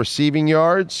 37.5 receiving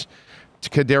yards.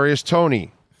 Kadarius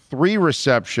Toney, 3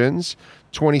 receptions,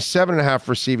 27.5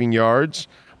 receiving yards.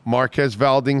 Marquez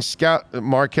Valdez-Scantling,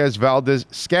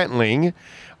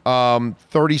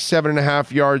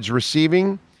 37.5 yards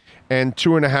receiving and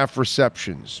 2.5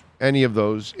 receptions. Any of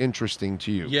those interesting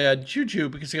to you? Yeah, Juju,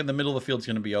 because again, the middle of the field is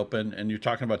going to be open, and you're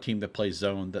talking about a team that plays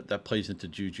zone, that plays into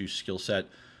Juju's skill set.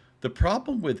 The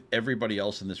problem with everybody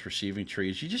else in this receiving tree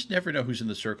is you just never know who's in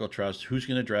the circle of trust, who's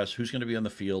going to dress, who's going to be on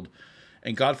the field.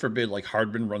 And God forbid, like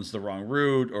Hardman runs the wrong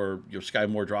route, or Sky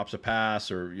Moore drops a pass,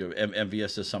 or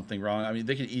MVS does something wrong. I mean,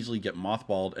 they can easily get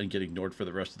mothballed and get ignored for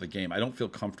the rest of the game. I don't feel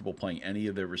comfortable playing any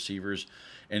of their receivers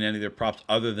and any of their props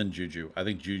other than Juju. I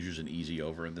think Juju's an easy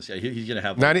over in this. He's going to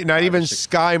have not even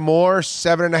Sky Moore,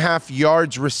 7.5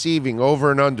 yards receiving,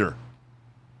 over and under.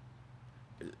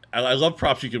 I love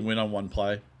props you can win on one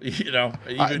play.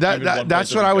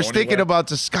 That's what I was thinking about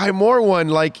the Sky Moore one.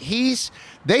 Like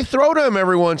they throw to him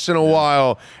every once in a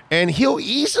while, and he'll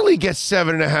easily get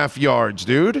 7.5 yards,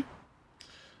 dude.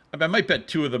 I might bet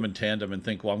 2 of them in tandem and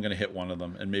think, well, I'm going to hit one of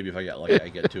them, and maybe if I get lucky, I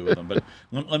get 2 of them. But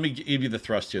let me give you the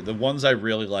thrust here. The ones I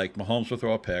really like: Mahomes will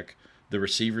throw a pick. The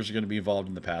receivers are going to be involved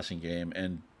in the passing game,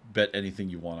 and bet anything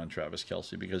you want on Travis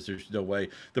Kelce, because there's no way.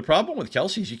 The problem with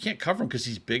Kelce is you can't cover him because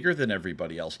he's bigger than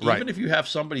everybody else. Right. Even if you have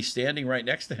somebody standing right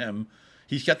next to him,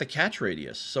 he's got the catch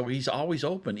radius, so he's always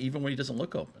open, even when he doesn't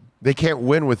look open. They can't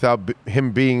win without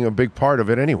him being a big part of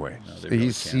it anyway. No, really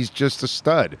he's just a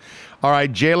stud. All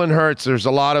right, Jalen Hurts. There's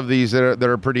a lot of these that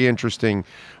are pretty interesting.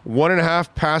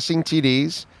 1.5 passing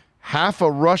TDs, half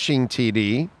a rushing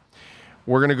TD.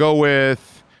 We're going to go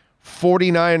with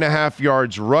 49.5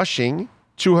 yards rushing,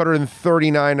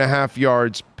 239.5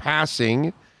 yards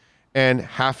passing, and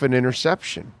half an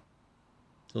interception.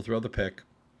 He'll throw the pick.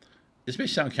 This may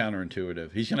sound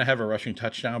counterintuitive. He's going to have a rushing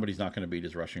touchdown, but he's not going to beat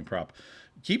his rushing prop.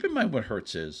 Keep in mind what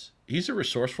Hurts is. He's a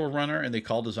resourceful runner, and they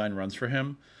call design runs for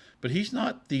him, but he's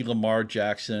not the Lamar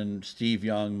Jackson, Steve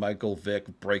Young, Michael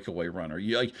Vick breakaway runner.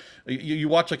 You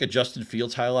watch like a Justin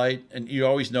Fields highlight, and you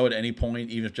always know at any point,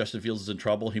 even if Justin Fields is in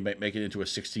trouble, he might make it into a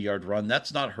 60-yard run.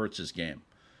 That's not Hurts' game.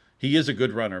 He is a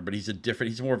good runner, but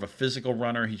he's more of a physical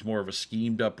runner. He's more of a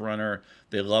schemed up runner.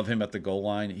 They love him at the goal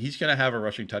line. He's going to have a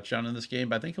rushing touchdown in this game,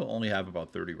 but I think he'll only have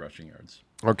about 30 rushing yards.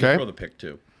 Okay. He'll throw the pick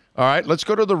too. All right, let's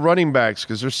go to the running backs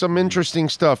because there's some interesting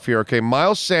stuff here. Okay,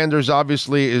 Miles Sanders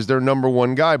obviously is their number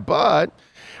one guy, but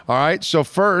all right, so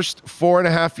first,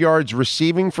 4.5 yards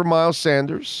receiving for Miles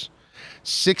Sanders,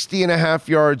 60.5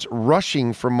 yards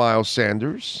rushing for Miles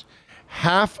Sanders,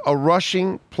 half a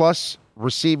rushing plus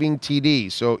receiving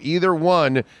TD. So either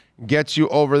one gets you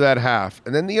over that half.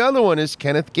 And then the other one is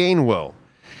Kenneth Gainwell,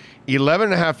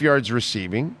 11.5 yards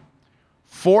receiving,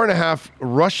 4.5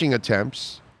 rushing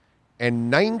attempts,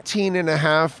 and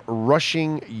 19.5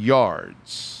 rushing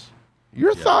yards.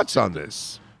 Your thoughts on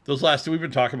this? Those last two, we've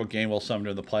been talking about Gainwell some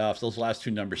during the playoffs. Those last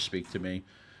two numbers speak to me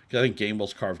because I think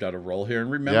Gainwell's carved out a role here. And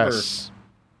remember,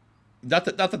 not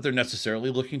that they're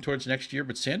necessarily looking towards next year,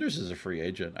 but Sanders is a free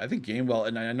agent. I think Gainwell,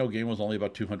 and I know Gainwell's only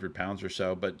about 200 pounds or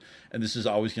so, and this is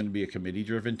always going to be a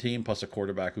committee-driven team, plus a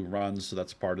quarterback who runs, so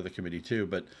that's part of the committee too.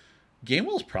 But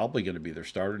Gainwell's probably going to be their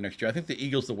starter next year. I think the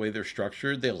Eagles, the way they're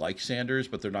structured, they like Sanders,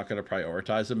 but they're not going to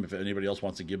prioritize him. If anybody else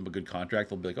wants to give him a good contract,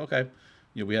 they'll be like, okay,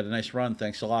 we had a nice run,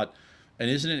 thanks a lot. And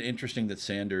isn't it interesting that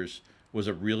Sanders was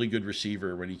a really good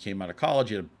receiver when he came out of college?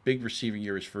 He had a big receiving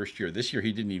year his first year. This year,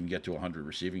 he didn't even get to 100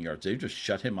 receiving yards. They just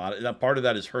shut him out. And part of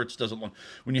that is Hurts doesn't want.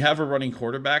 When you have a running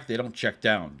quarterback, they don't check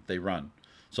down. They run.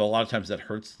 So a lot of times that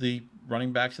hurts the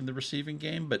running backs in the receiving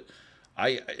game. But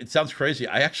it sounds crazy.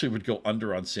 I actually would go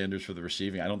under on Sanders for the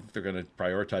receiving. I don't think they're going to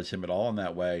prioritize him at all in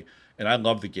that way. And I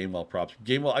love the Gainwell props.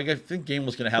 I think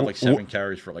Gainwell's going to have like 7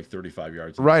 carries for like 35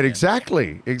 yards. Right,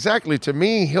 exactly. To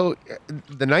me,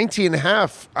 the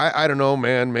 19.5, I don't know,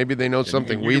 man. Maybe they know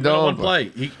something we don't. One play.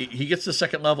 He gets the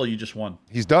second level, you just won.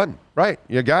 He's done. Right,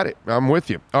 you got it. I'm with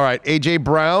you. All right, A.J.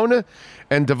 Brown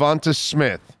and Devonta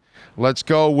Smith. Let's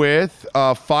go with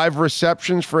 5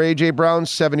 receptions for A.J. Brown,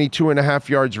 72.5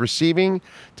 yards receiving.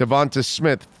 Devonta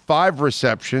Smith, 5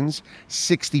 receptions,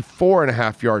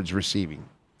 64.5 yards receiving.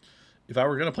 If I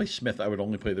were going to play Smith, I would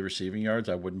only play the receiving yards.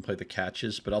 I wouldn't play the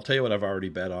catches. But I'll tell you what I've already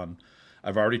bet on.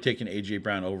 I've already taken A.J.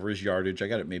 Brown over his yardage. I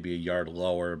got it maybe a yard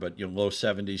lower, but low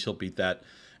 70s, he'll beat that.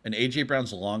 And A.J.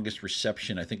 Brown's longest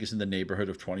reception, I think, is in the neighborhood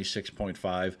of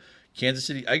 26.5. Kansas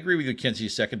City, I agree with you, Kansas City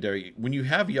secondary. When you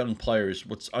have young players,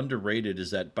 what's underrated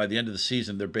is that by the end of the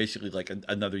season, they're basically like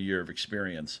another year of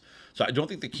experience. So I don't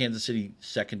think the Kansas City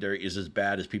secondary is as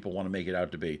bad as people want to make it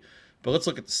out to be. But let's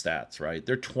look at the stats, right?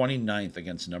 They're 29th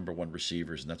against number 1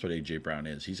 receivers, and that's what A.J. Brown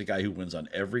is. He's a guy who wins on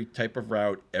every type of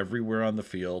route, everywhere on the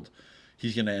field.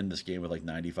 He's going to end this game with like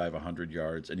 95, 100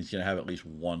 yards, and he's going to have at least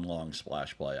one long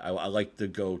splash play. I like to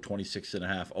go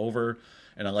 26.5 over,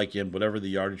 and I like him, whatever the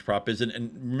yardage prop is. And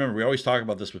remember, we always talk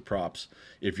about this with props.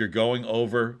 If you're going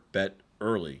over, bet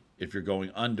early. If you're going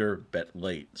under, bet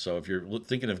late. So if you're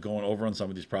thinking of going over on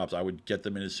some of these props, I would get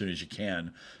them in as soon as you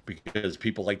can because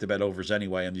people like to bet overs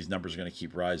anyway, and these numbers are going to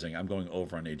keep rising. I'm going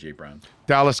over on A.J. Brown.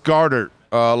 Dallas Goedert,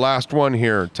 last one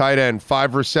here. Tight end,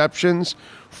 5 receptions,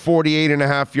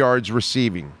 48.5 yards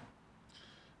receiving.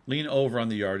 Lean over on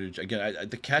the yardage. Again,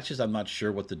 the catches, I'm not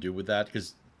sure what to do with that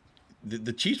because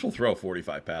the Chiefs will throw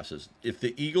 45 passes. If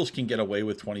the Eagles can get away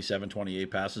with 27, 28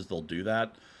 passes, they'll do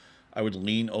that. I would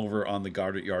lean over on the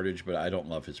Goedert yardage, but I don't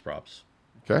love his props.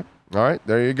 Okay. All right.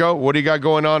 There you go. What do you got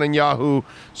going on in Yahoo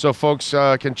so folks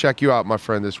can check you out, my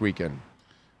friend, this weekend?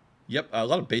 Yep. A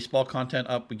lot of baseball content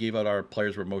up. We gave out our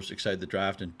players we're most excited to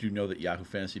draft, and do know that Yahoo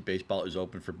Fantasy Baseball is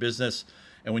open for business.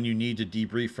 And when you need to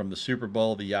debrief from the Super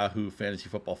Bowl, the Yahoo Fantasy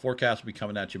Football Forecast will be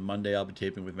coming at you Monday. I'll be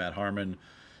taping with Matt Harmon,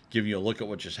 giving you a look at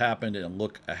what just happened and a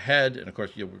look ahead. And, of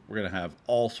course, we're going to have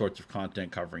all sorts of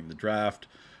content covering the draft,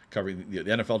 covering the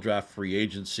NFL draft, free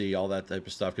agency, all that type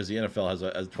of stuff, because the NFL has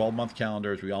a 12-month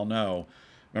calendar, as we all know.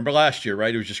 Remember last year,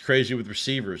 right? It was just crazy with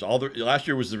receivers. Last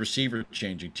year was the receiver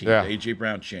changing team. Yeah. A.J.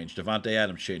 Brown changed. Devontae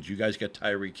Adams changed. You guys got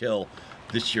Tyreek Hill.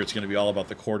 This year it's going to be all about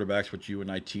the quarterbacks, which you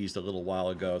and I teased a little while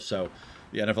ago. So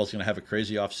the NFL is going to have a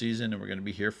crazy offseason, and we're going to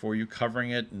be here for you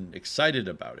covering it and excited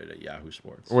about it at Yahoo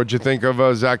Sports. What'd you think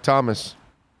of Zach Thomas?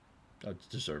 I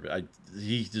deserve it.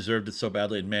 He deserved it so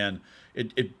badly. And, man,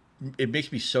 it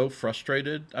makes me so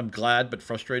frustrated. I'm glad but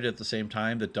frustrated at the same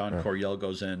time that Don Coryell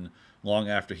goes in long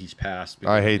after he's passed.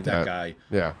 I hate that guy.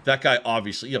 Yeah. That guy,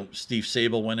 obviously, Steve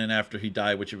Sable went in after he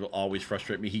died, which will always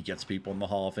frustrate me. He gets people in the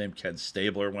Hall of Fame. Ken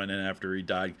Stabler went in after he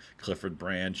died. Clifford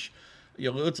Branch.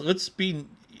 Let's be.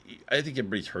 I think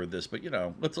everybody's heard this, but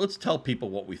let's tell people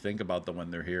what we think about them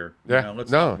when they're here. Yeah. Let's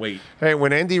not wait. Hey,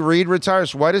 when Andy Reid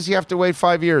retires, why does he have to wait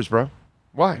 5 years, bro?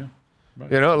 Why? Yeah.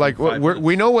 Right.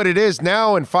 We know what it is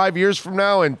now, and 5 years from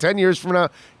now, and 10 years from now.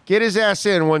 Get his ass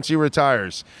in once he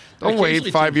retires. Don't wait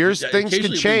 5 years. Things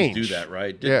can change. Do that,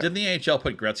 right? Didn't the NHL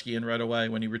put Gretzky in right away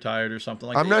when he retired or something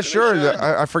like that? I'm not sure.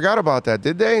 I forgot about that.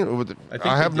 Did they?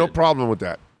 I have no problem with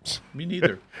that. Me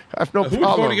neither. I have no Who would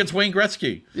problem. vote against Wayne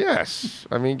Gretzky? Yes.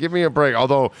 I mean, give me a break.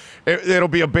 Although it'll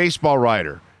be a baseball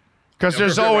writer. Because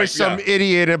there's always some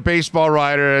idiot, a baseball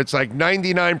writer. It's like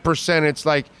 99%. It's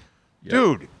like,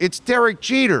 dude, it's Derek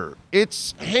Jeter.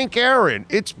 It's Hank Aaron.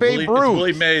 It's Babe Ruth. It's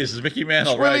Willie Mays. It's Mickey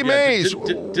Mantle. It's Willie Mays.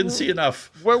 Didn't see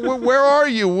enough. Where are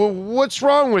you? What's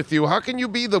wrong with you? How can you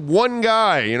be the one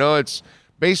guy? You know, it's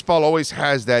baseball always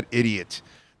has that idiot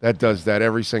that does that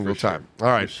every single time. All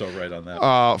right. You're so right on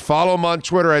that. Follow him on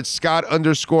Twitter at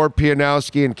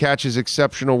Scott_Pianowski and catch his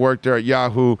exceptional work there at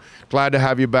Yahoo. Glad to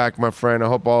have you back, my friend. I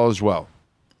hope all is well.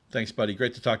 Thanks, buddy.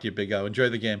 Great to talk to you, Big O. Enjoy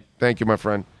the game. Thank you, my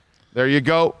friend. There you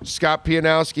go. Scott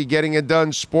Pianowski getting it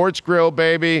done. Sports Grill,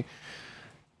 baby.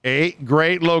 8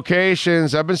 great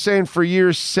locations. I've been saying for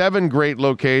years 7 great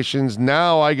locations.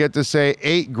 Now I get to say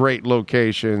 8 great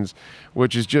locations,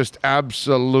 which is just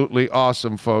absolutely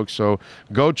awesome, folks. So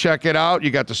go check it out. You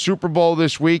got the Super Bowl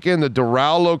this weekend. The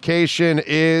Doral location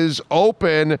is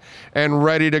open and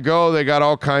ready to go. They got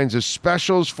all kinds of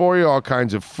specials for you, all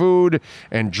kinds of food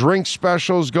and drink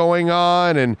specials going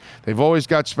on, and they've always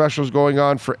got specials going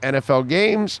on for NFL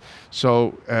games.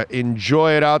 So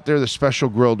enjoy it out there. The special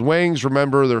grilled wings.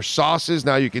 Remember their sauces.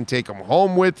 Now you can take them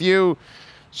home with you.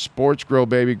 Sports Grill,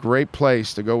 baby. Great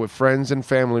place to go with friends and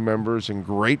family members, and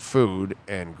great food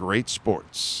and great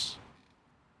sports.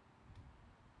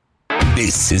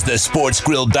 This is the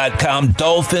SportsGrill.com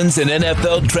Dolphins and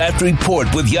NFL Draft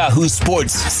Report with Yahoo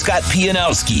Sports' Scott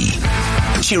Pianowski.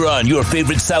 Cheer on your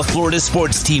favorite South Florida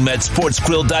sports team at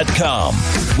SportsGrill.com.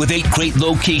 With 8 great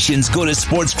locations, go to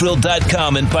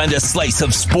SportsGrill.com and find a slice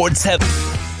of sports heaven.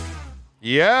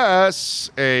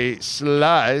 Yes, a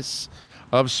slice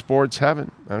of sports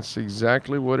heaven. That's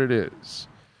exactly what it is.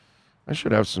 I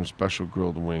should have some special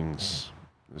grilled wings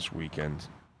this weekend.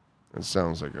 That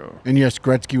sounds like a... And yes,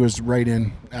 Gretzky was right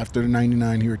in. After the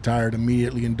 99, he retired,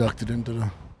 immediately inducted into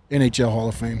the NHL Hall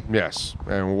of Fame. Yes,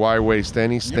 and why waste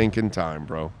any stinking time,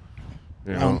 bro?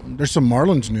 You know? There's some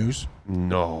Marlins news.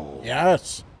 No.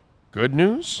 Yes. Good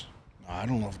news? I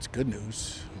don't know if it's good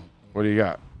news. What do you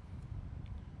got?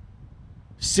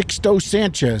 Sixto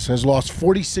Sanchez has lost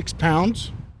 46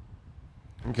 pounds.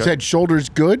 Okay. Said shoulder's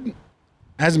good.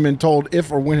 Hasn't been told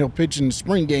if or when he'll pitch in the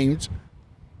spring games,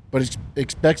 but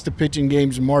expects to pitch in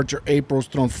games in March or April. He's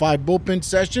thrown 5 bullpen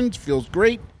sessions. Feels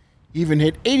great. Even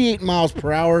hit 88 miles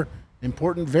per hour.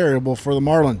 Important variable for the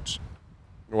Marlins.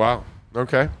 Wow.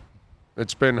 Okay.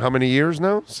 It's been how many years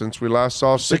now since we last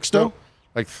saw Sixto?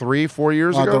 Like 3-4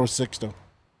 years ago? I thought it was Sixto.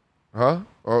 Huh?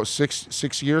 Oh,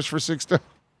 six years for Sixto?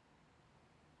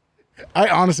 I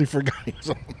honestly forgot he was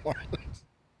on the Marlins.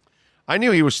 I knew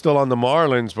he was still on the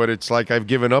Marlins, but it's like I've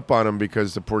given up on him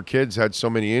because the poor kid's had so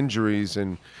many injuries,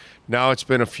 and now it's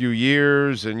been a few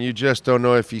years, and you just don't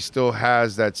know if he still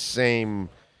has that same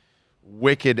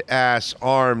wicked-ass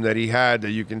arm that he had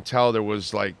that you can tell there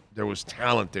was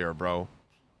talent there, bro.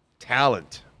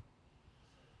 Talent.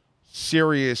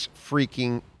 Serious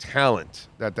freaking talent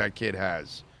that kid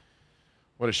has.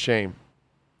 What a shame.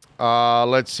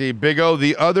 Let's see. Big O,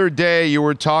 the other day you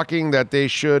were talking that they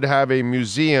should have a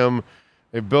museum.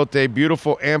 They've built a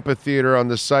beautiful amphitheater on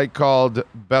the site called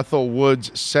Bethel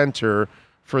Woods Center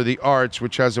for the Arts,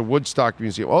 which has a Woodstock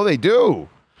museum. Oh, they do.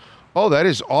 Oh, that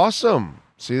is awesome.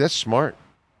 See, that's smart.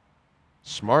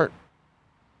 Smart.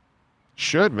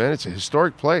 Should, man. It's a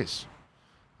historic place.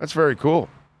 That's very cool.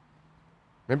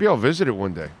 Maybe I'll visit it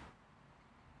one day.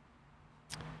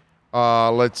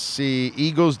 Let's see.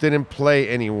 Eagles didn't play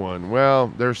anyone.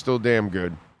 Well, they're still damn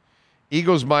good.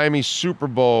 Eagles Miami Super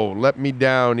Bowl. Let me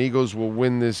down. Eagles will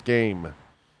win this game,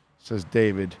 says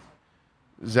David.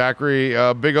 Zachary,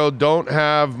 Big O, don't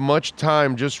have much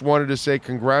time. Just wanted to say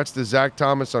congrats to Zach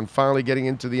Thomas on finally getting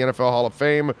into the NFL Hall of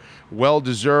Fame. Well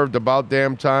deserved. About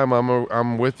damn time.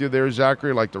 I'm with you there,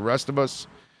 Zachary, like the rest of us.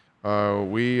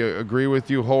 We agree with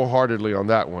you wholeheartedly on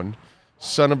that one.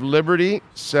 Son of Liberty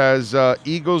says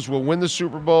Eagles will win the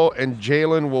Super Bowl and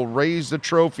Jalen will raise the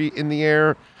trophy in the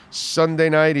air Sunday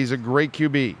night. He's a great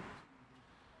QB.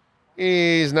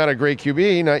 He's not a great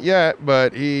QB, not yet,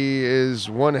 but he is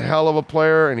one hell of a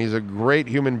player and he's a great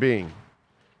human being.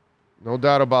 No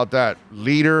doubt about that.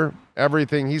 Leader,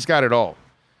 everything. He's got it all.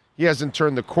 He hasn't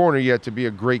turned the corner yet to be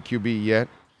a great QB yet,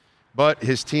 but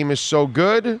his team is so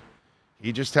good,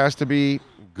 he just has to be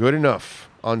good enough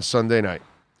on Sunday night.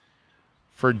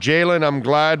 For Jalen, I'm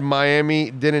glad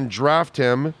Miami didn't draft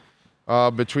him.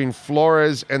 Between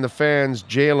Flores and the fans,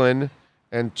 Jalen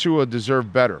and Tua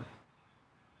deserve better.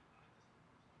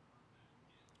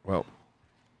 Well,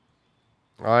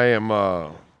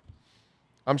 I'm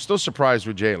still surprised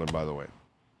with Jalen, by the way.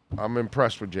 I'm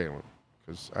impressed with Jalen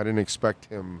because I didn't expect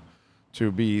him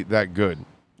to be that good.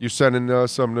 You sending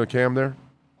some to Cam there?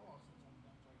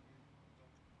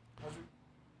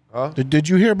 Huh? Did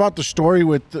you hear about the story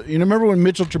with remember when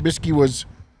Mitchell Trubisky was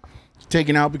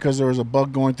taken out because there was a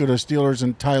bug going through the Steelers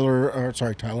and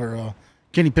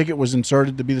Kenny Pickett was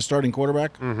inserted to be the starting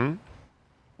quarterback? Mm-hmm.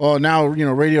 Well, now,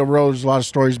 Radio Row, there's a lot of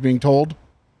stories being told.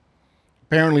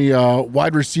 Apparently,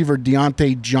 wide receiver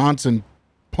Deontay Johnson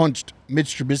punched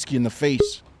Mitch Trubisky in the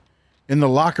face in the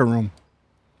locker room,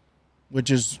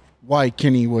 which is why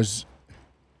Kenny was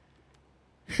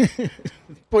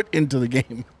put into the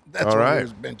game. That's why he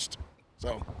was benched.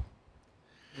 So,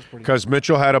 because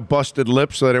Mitchell had a busted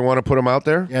lip, so they didn't want to put him out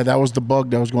there? Yeah, that was the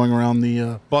bug that was going around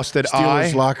the busted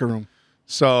Steelers eye locker room.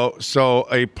 So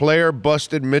a player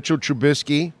busted Mitchell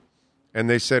Trubisky, and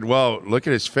they said, well, look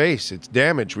at his face. It's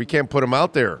damaged. We can't put him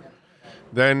out there.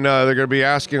 Then they're going to be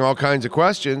asking all kinds of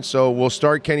questions, so we'll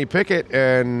start Kenny Pickett.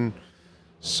 And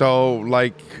so,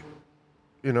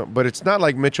 but it's not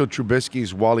like Mitchell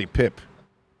Trubisky's Wally Pipp.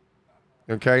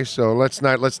 Okay, so let's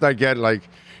not get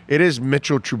it is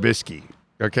Mitchell Trubisky.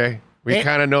 Okay, we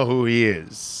kind of know who he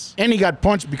is. And he got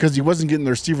punched because he wasn't getting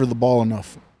the receiver the ball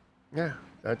enough. Yeah,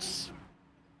 that's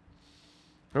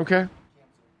okay.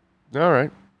 All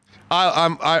right,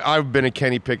 I've been a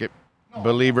Kenny Pickett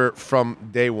believer from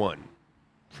day one.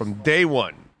 From day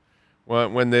one,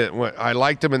 when I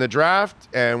liked him in the draft,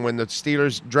 and when the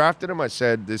Steelers drafted him, I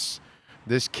said this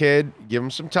kid, give him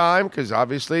some time, because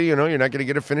obviously, you're not going to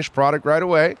get a finished product right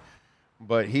away.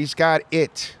 But he's got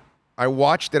it. I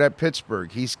watched it at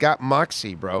Pittsburgh. He's got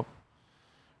moxie, bro.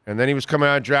 And then he was coming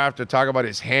out of draft to talk about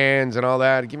his hands and all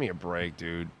that. Give me a break,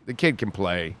 dude. The kid can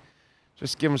play.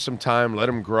 Just give him some time, let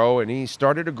him grow. And he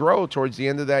started to grow towards the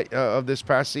end of that of this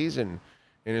past season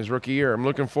in his rookie year. I'm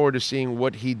looking forward to seeing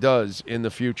what he does in the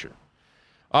future.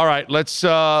 All right, let's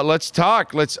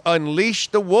talk. Let's unleash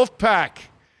the wolf pack.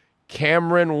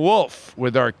 Cameron Wolf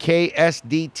with our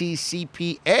KSDT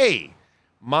CPA,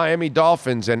 Miami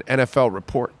Dolphins and NFL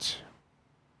report.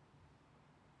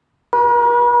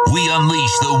 We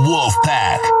unleash the Wolf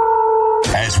Pack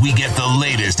as we get the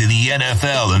latest in the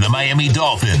NFL and the Miami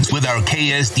Dolphins with our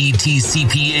KSDT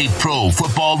CPA Pro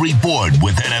Football Report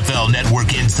with NFL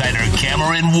Network insider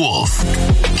Cameron Wolf.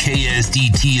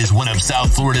 KSDT is one of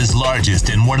South Florida's largest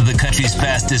and one of the country's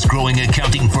fastest growing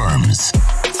accounting firms.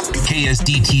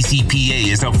 KSDT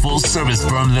CPA is a full-service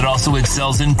firm that also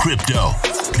excels in crypto.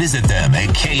 Visit them at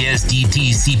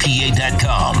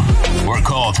ksdtcpa.com or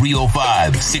call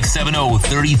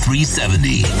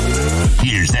 305-670-3370.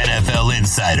 Here's NFL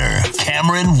insider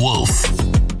Cameron Wolf.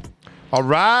 All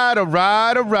right.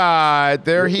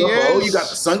 There he is. Oh, you got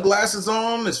the sunglasses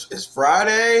on. It's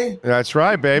Friday. That's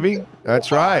right, baby.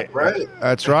 That's right. Right.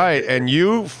 That's right. And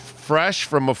you, fresh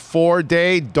from a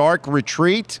 4-day dark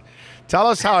retreat, tell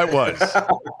us how it was.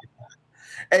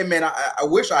 Hey, man, I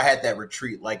wish I had that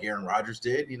retreat like Aaron Rodgers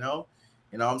did,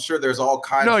 I'm sure there's all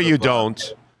kinds of... No, you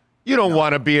don't. You don't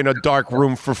want to be in a dark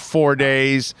room for 4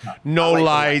 days, no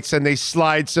lights, and they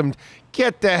slide some...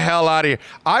 Get the hell out of here.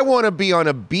 I want to be on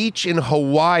a beach in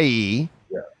Hawaii.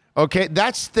 Yeah. Okay,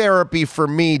 that's therapy for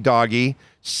me, doggy.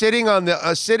 Sitting on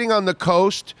the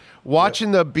coast,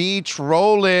 watching the beach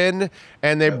roll in,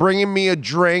 and they're bringing me a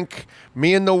drink.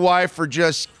 Me and the wife are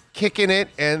just kicking it,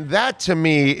 and that to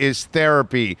me is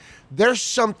therapy. There's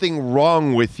something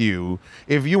wrong with you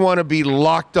if you want to be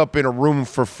locked up in a room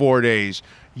for 4 days.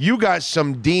 You got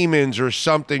some demons or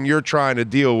something you're trying to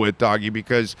deal with, doggy,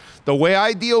 because the way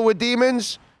I deal with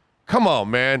demons, come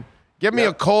on, man. Give me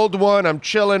a cold one. I'm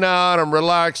chilling out. I'm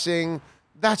relaxing.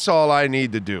 That's all I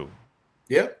need to do.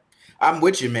 Yep. I'm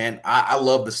with you, man. I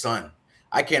love the sun.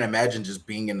 I can't imagine just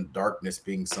being in the darkness,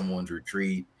 being someone's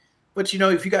retreat. But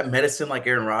if you got medicine like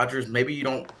Aaron Rodgers, maybe you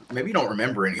don't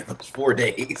remember any of those 4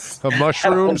 days. The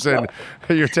mushrooms and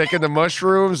you're taking the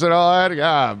mushrooms and all that.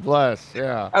 God bless.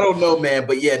 Yeah. I don't know, man,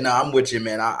 but yeah, no, I'm with you,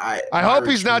 man. I hope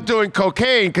he's not doing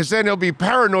cocaine, because then he'll be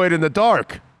paranoid in the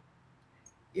dark.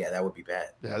 Yeah, that would be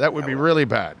bad. Yeah, that would be really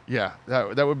bad. Yeah,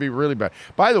 that would be really bad.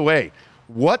 By the way,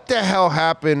 what the hell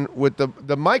happened with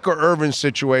the Michael Irvin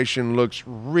situation? Looks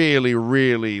really,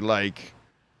 really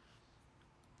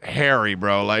hairy,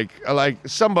 bro. Like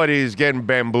somebody is getting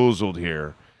bamboozled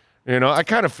here. I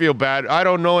kind of feel bad. I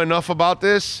don't know enough about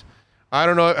this. I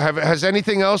don't know. Has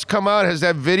anything else come out? Has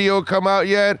that video come out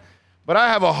yet? But I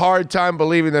have a hard time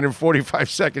believing that in 45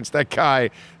 seconds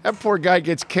that poor guy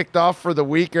gets kicked off for the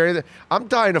week or anything. I'm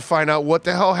dying to find out what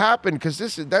the hell happened, because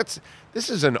this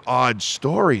is an odd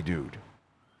story, dude.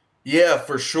 Yeah,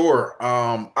 for sure.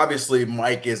 Obviously,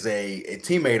 Mike is a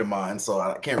teammate of mine, so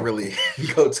I can't really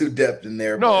go too depth in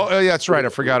there. No, that's right. I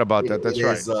forgot about that. That's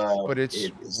right. But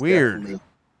it's weird.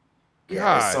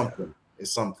 Yeah, it's something.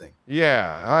 is something.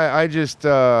 Yeah, I just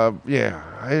I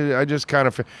just kind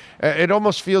of, it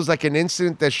almost feels like an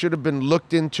incident that should have been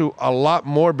looked into a lot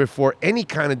more before any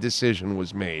kind of decision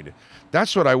was made.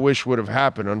 That's what I wish would have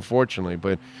happened, unfortunately.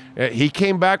 But he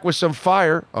came back with some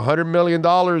fire, $100 million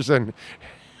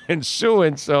and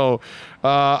suing. So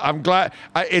I'm glad.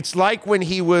 It's like when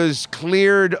he was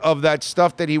cleared of that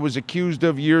stuff that he was accused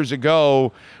of years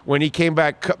ago. When he came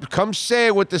back, come say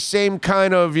it with the same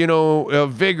kind of,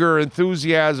 vigor,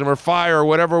 enthusiasm, or fire, or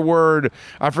whatever word.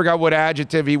 I forgot what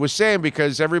adjective he was saying,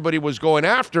 because everybody was going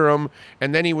after him,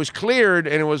 and then he was cleared,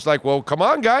 and it was like, well, come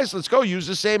on, guys, let's go. Use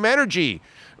the same energy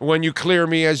when you clear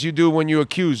me as you do when you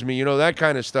accuse me, that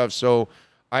kind of stuff. So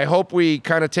I hope we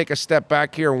kind of take a step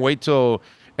back here and wait till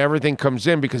everything comes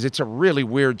in, because it's a really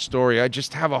weird story. I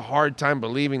just have a hard time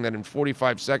believing that in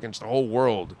 45 seconds the whole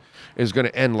world is going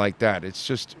to end like that. It's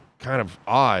just kind of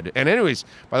odd. And anyways,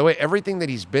 by the way, everything that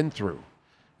he's been through,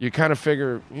 you kind of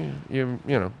figure,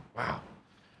 wow,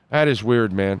 that is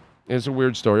weird, man. It's a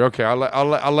weird story. Okay,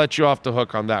 I'll let you off the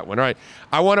hook on that one. All right,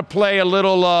 I want to play a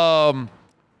little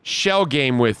shell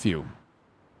game with you.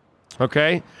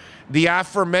 Okay, the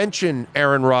aforementioned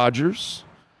Aaron Rodgers,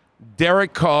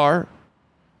 Derek Carr,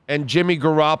 and Jimmy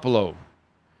Garoppolo,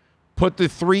 put the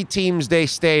 3 teams they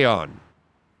stay on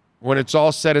when it's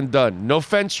all said and done. No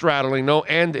fence rattling, no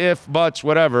and, if, buts,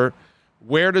 whatever.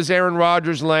 Where does Aaron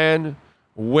Rodgers land?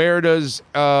 Where does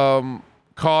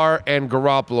Carr and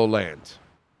Garoppolo land?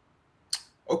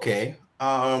 Okay,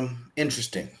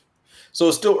 interesting. So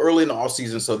it's still early in the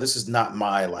offseason, so this is not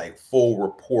my full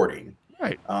reporting.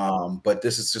 Right. But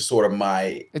this is just sort of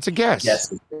my... It's a guess.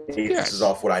 This is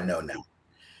off what I know now.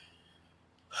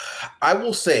 I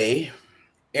will say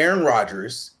Aaron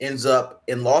Rodgers ends up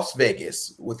in Las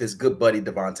Vegas with his good buddy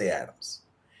Devontae Adams,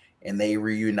 and they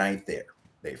reunite there.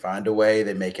 They find a way,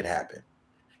 they make it happen.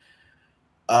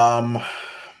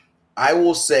 I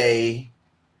will say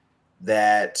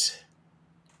that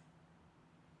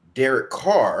Derek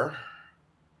Carr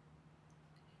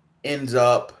ends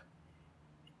up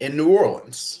in New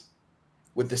Orleans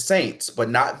with the Saints, but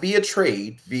not via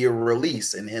trade, via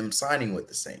release and him signing with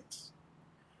the Saints.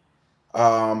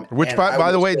 Which,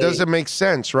 by the way, doesn't make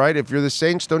sense, right? If you're the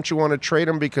Saints, don't you want to trade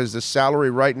him because the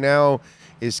salary right now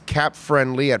is cap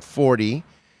friendly at 40?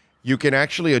 You can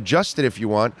actually adjust it if you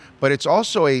want, but it's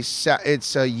also a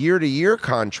year-to-year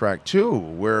contract too,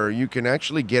 where you can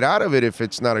actually get out of it if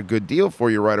it's not a good deal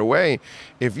for you right away.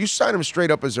 If you sign him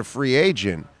straight up as a free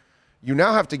agent, you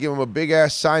now have to give him a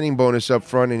big-ass signing bonus up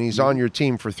front, and he's on your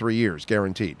team for 3 years,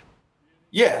 guaranteed.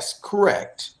 Yes,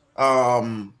 correct.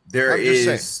 There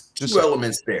is two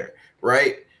elements there,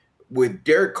 right? With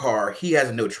Derek Carr, he has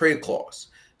a no trade clause.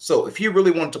 So if he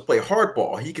really wanted to play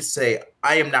hardball, he could say,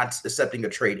 I am not accepting a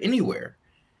trade anywhere,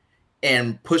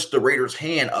 and push the Raiders'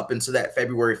 hand up into that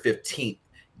February 15th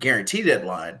guarantee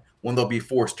deadline when they'll be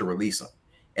forced to release him.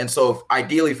 And so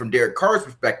ideally, from Derek Carr's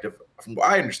perspective, from what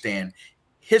I understand,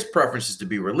 his preference is to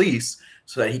be released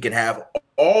so that he can have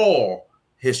all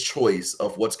his choice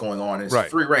of what's going on. It's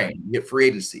free reign, you get free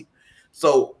agency.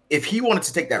 So if he wanted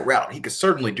to take that route, he could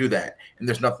certainly do that, and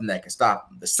there's nothing that can stop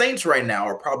him. The Saints right now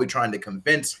are probably trying to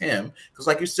convince him, because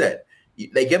like you said,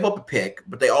 they give up a pick,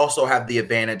 but they also have the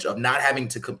advantage of not having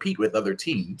to compete with other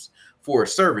teams for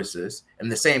services, and at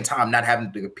the same time not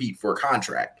having to compete for a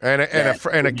contract and a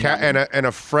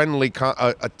friendly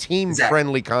a team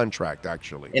friendly contract,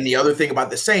 actually. And the other thing about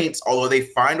the Saints, although they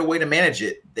find a way to manage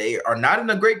it, they are not in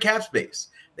a great cap space.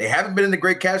 They haven't been in the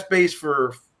great cap space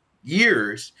for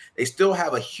years. They still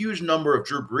have a huge number of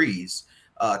Drew Brees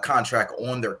contract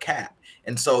on their cap,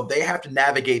 and so they have to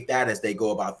navigate that as they go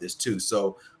about this too.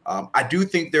 So I do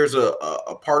think there's a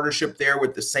partnership there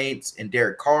with the Saints and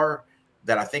Derek Carr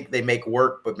that I think they make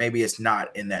work, but maybe it's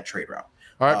not in that trade route.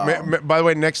 All right. By the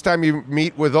way, next time you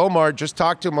meet with Omar, just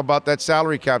talk to him about that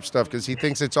salary cap stuff, because he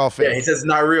thinks it's all fake. Yeah, he says it's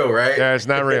not real, right? Yeah, it's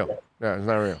not real. Yeah, it's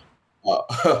not real.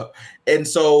 And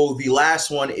so the last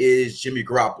one is Jimmy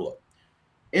Garoppolo.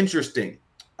 Interesting.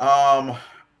 I'm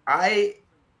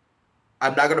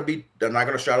not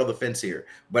gonna straddle the fence here,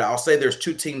 but I'll say there's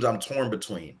 2 teams I'm torn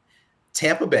between: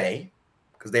 Tampa Bay,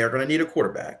 because they are going to need a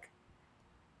quarterback,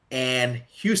 and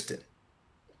Houston.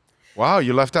 Wow,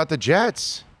 you left out the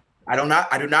Jets. I do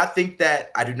not think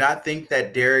that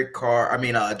Derek Carr,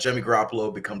 Jimmy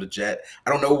Garoppolo becomes a Jet. I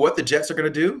don't know what the Jets are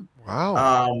going to do.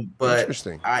 Wow. But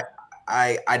interesting.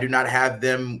 I do not have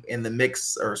them in the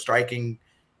mix or striking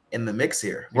in the mix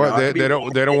here. Well, they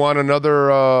don't want another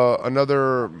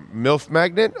MILF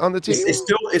magnet on the team.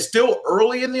 It's still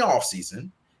early in the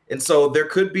offseason, and so there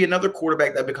could be another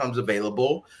quarterback that becomes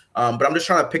available. But I'm just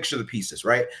trying to picture the pieces,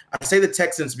 right? I say the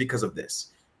Texans because of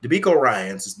this. DeMeco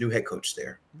Ryans is new head coach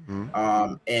there.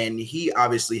 And he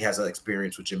obviously has an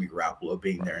experience with Jimmy Garoppolo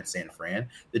being there in San Fran.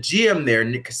 The GM there,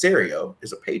 Nick Caserio,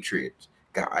 is a Patriots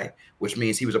guy, which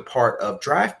means he was a part of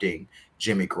drafting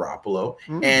Jimmy Garoppolo.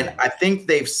 And I think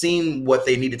they've seen what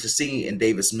they needed to see in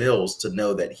Davis Mills to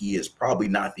know that he is probably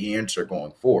not the answer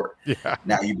going forward. Yeah.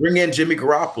 Now, you bring in Jimmy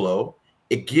Garoppolo,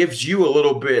 it gives you a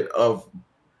little bit of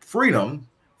freedom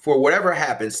for whatever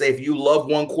happens. Say if you love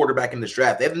one quarterback in this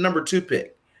draft, they have the number 2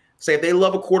 pick. Say if they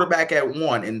love a quarterback at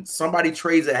 1 and somebody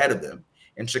trades ahead of them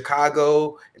in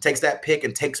Chicago and takes that pick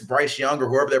and takes Bryce Young or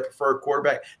whoever their preferred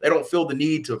quarterback, they don't feel the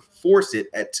need to force it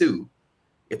at 2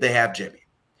 if they have Jimmy.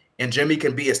 And Jimmy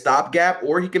can be a stopgap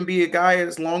or he can be a guy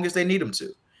as long as they need him to.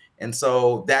 And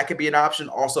so that could be an option.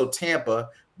 Also, Tampa,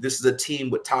 this is a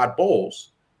team with Todd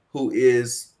Bowles, who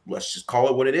is, let's just call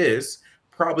it what it is,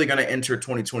 probably going to enter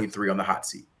 2023 on the hot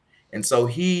seat. And so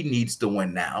he needs to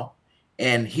win now.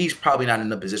 And he's probably not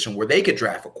in a position where they could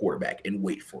draft a quarterback and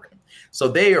wait for him. So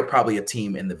they are probably a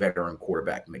team in the veteran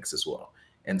quarterback mix as well.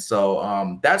 And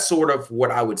so that's sort of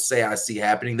what I would say I see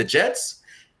happening. The Jets,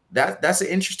 that's an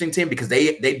interesting team because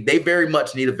they very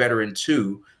much need a veteran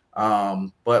too.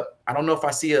 But I don't know if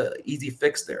I see an easy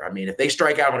fix there. I mean, if they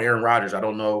strike out on Aaron Rodgers, I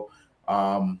don't know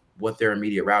what their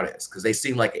immediate route is because they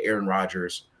seem like an Aaron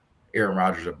Rodgers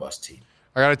or bust team.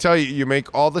 I got to tell you, you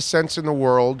make all the sense in the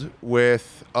world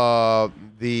with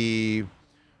the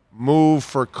move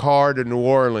for Carr to New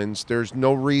Orleans. There's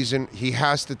no reason he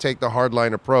has to take the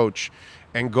hardline approach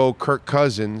and go Kirk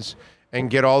Cousins and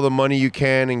get all the money you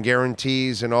can and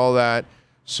guarantees and all that.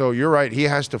 So you're right. He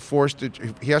has to force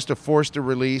the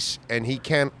release, and he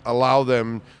can't allow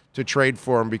them to trade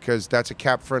for him because that's a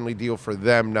cap-friendly deal for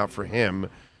them, not for him.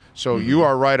 So you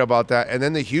are right about that. And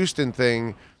then the Houston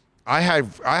thing. I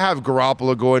have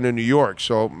Garoppolo going to New York,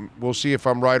 so we'll see if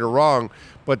I'm right or wrong.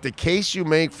 But the case you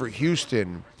make for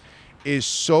Houston is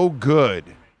so good.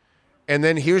 And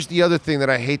then here's the other thing that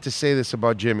I hate to say this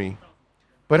about Jimmy,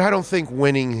 but I don't think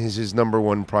winning is his number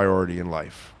 1 priority in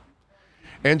life.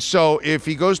 And so if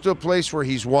he goes to a place where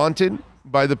he's wanted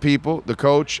by the people, the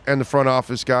coach and the front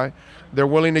office guy, they're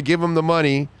willing to give him the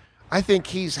money, I think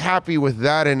he's happy with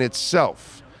that in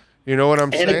itself. You know what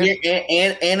I'm saying?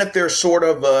 And if there's sort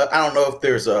of I don't know if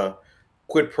there's a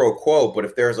quid pro quo, but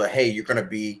if there's a, hey, you're going to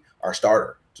be our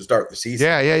starter to start the season.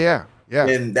 Yeah.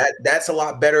 And that's a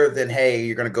lot better than, hey,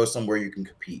 you're going to go somewhere you can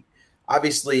compete.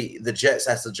 Obviously, the Jets,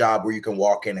 that's the job where you can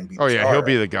walk in and be the starter. He'll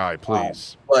be the guy,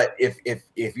 please. But if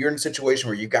you're in a situation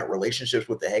where you've got relationships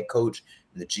with the head coach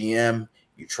and the GM,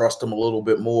 you trust them a little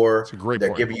bit more. It's a great They're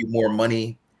point. giving you more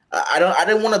money. I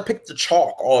didn't want to pick the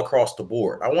chalk all across the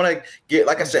board. I want to get,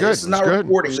 like I said, this is not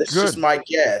reporting. This is just my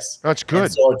guess. That's good.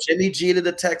 And so Jimmy G to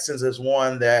the Texans is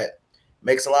one that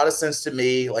makes a lot of sense to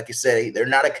me. Like you say, they're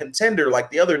not a contender like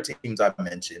the other teams I've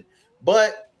mentioned.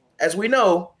 But as we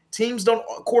know,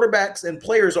 quarterbacks and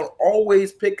players don't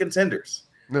always pick contenders.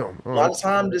 No. A lot of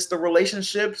times it's the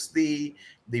relationships, the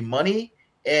money,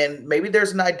 and maybe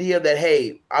there's an idea that,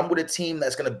 hey, I'm with a team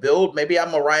that's going to build. Maybe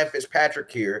I'm a Ryan Fitzpatrick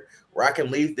here where I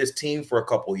can lead this team for a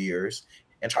couple years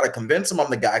and try to convince him I'm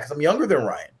the guy because I'm younger than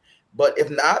Ryan. But if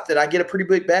not, then I get a pretty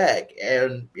big bag.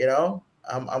 And,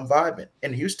 I'm vibing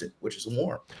in Houston, which is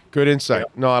warm. Good insight.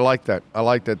 Yeah. No, I like that.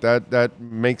 That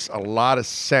makes a lot of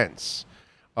sense.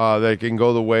 That it can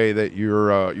go the way that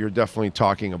you're definitely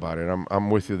talking about it. I'm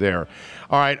with you there.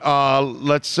 All right,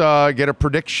 let's get a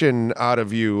prediction out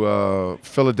of you,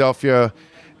 Philadelphia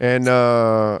and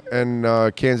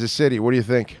Kansas City. What do you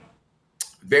think?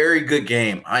 Very good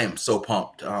game. I am so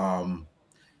pumped.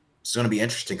 It's going to be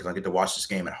interesting because I get to watch this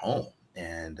game at home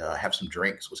and have some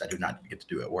drinks, which I do not get to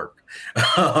do at work.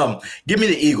 Give me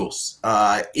the Eagles.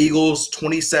 Eagles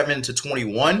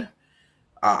 27-21.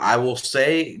 I will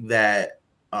say that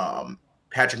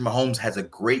Patrick Mahomes has a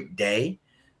great day,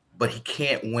 but he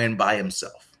can't win by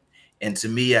himself. And to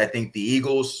me, I think the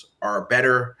Eagles are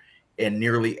better in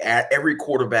nearly every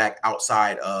quarterback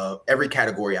outside of every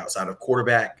category outside of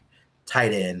quarterback,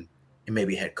 tight end, and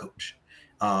maybe head coach.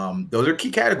 Those are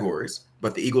key categories,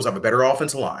 but the Eagles have a better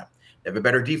offensive line. They have a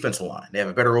better defensive line. They have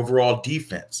a better overall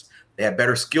defense. They have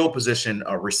better skill position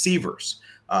receivers.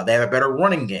 They have a better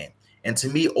running game. And to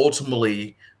me,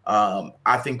 ultimately,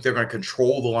 I think they're going to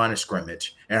control the line of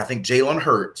scrimmage. And I think Jalen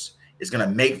Hurts is going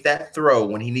to make that throw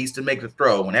when he needs to make the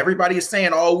throw. When everybody is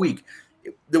saying all week,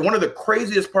 one of the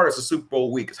craziest parts of Super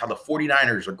Bowl week is how the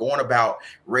 49ers are going about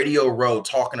Radio Row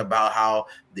talking about how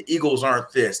the Eagles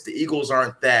aren't this, the Eagles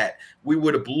aren't that. We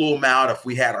would have blew them out if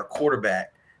we had our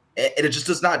quarterback. And it just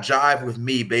does not jive with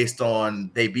me based on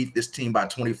they beat this team by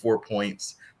 24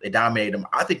 points. They dominated them.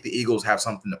 I think the Eagles have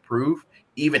something to prove,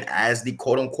 even as the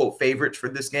quote-unquote favorites for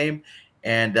this game.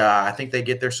 and I think they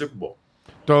get their Super Bowl.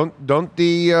 Don't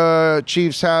the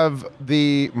Chiefs have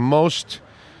the most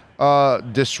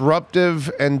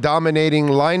disruptive and dominating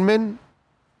linemen?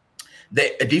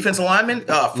 The defensive lineman,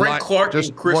 Frank Clark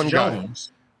and Chris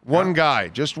Jones. One guy,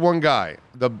 just one guy.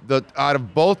 The out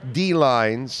of both D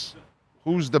lines,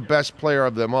 who's the best player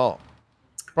of them all?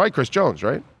 Probably Chris Jones,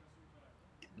 right?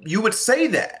 You would say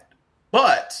that,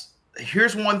 but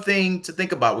here's one thing to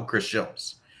think about with Chris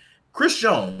Jones. Chris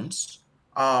Jones,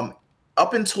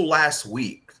 up until last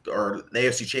week or the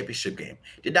AFC Championship game,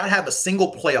 did not have a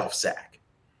single playoff sack.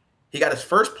 He got his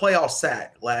first playoff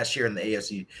sack last year in the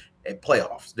AFC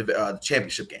playoffs, the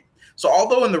championship game. So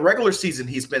although in the regular season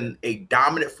he's been a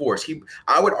dominant force,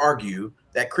 I would argue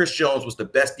that Chris Jones was the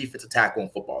best defensive tackle in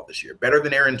football this year, better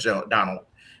than Aaron Donald,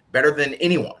 better than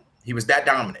anyone. He was that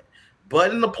dominant.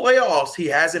 But in the playoffs, he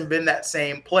hasn't been that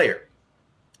same player.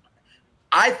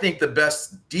 I think the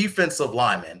best defensive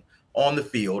lineman on the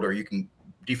field, or you can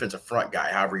defensive front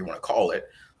guy, however you want to call it,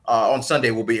 on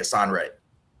Sunday will be Hassan Reddick,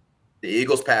 the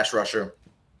Eagles pass rusher.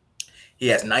 He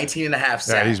has 19 and a half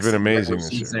sacks. Yeah, he's been amazing this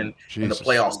season in the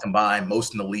playoffs combined,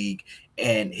 most in the league.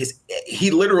 And he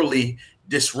literally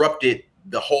disrupted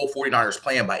the whole 49ers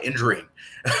plan by injuring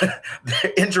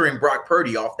Brock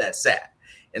Purdy off that sack.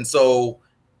 And so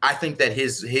I think that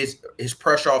his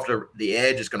pressure off the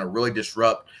edge is going to really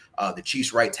disrupt the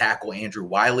Chiefs' right tackle, Andrew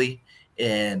Wiley.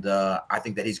 And I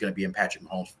think that he's going to be in Patrick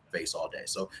Mahomes' face all day.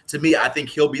 So to me, I think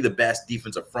he'll be the best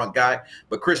defensive front guy.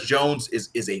 But Chris Jones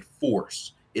is a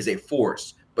force.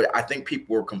 But I think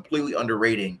people are completely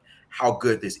underrating how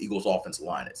good this Eagles offensive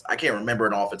line is. I can't remember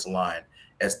an offensive line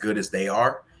as good as they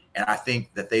are. And I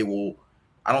think that they will,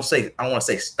 I don't want to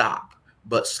say stop,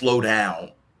 but slow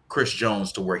down Chris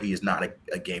Jones to where he is not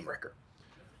a game wrecker.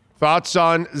 Thoughts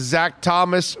on Zach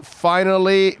Thomas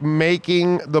finally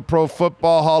making the Pro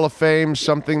Football Hall of Fame,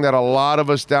 something that a lot of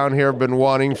us down here have been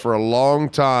wanting for a long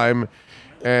time,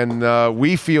 and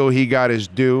we feel he got his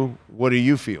due. What do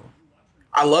you feel?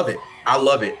 I love it.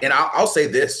 And I'll say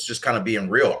this, just kind of being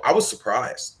real. I was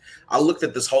surprised. I looked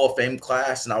at this Hall of Fame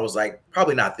class and I was like,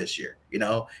 probably not this year. You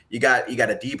know, you got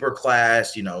a deeper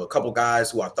class, you know, a couple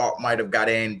guys who I thought might have got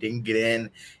in, didn't get in.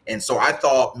 And so I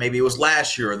thought maybe it was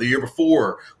last year or the year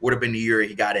before would have been the year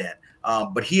he got in.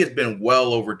 But he has been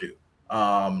well overdue.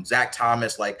 Zach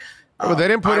Thomas, well, they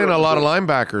didn't put in a lot of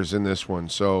linebackers in this one,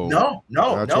 so no.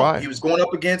 That's why he was going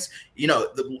up against,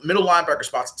 the middle linebacker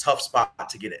spot's a tough spot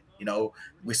to get in.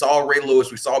 We saw Ray Lewis,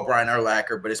 we saw Brian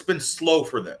Urlacher, but it's been slow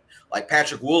for them. Like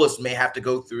Patrick Willis may have to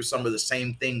go through some of the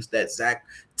same things that Zach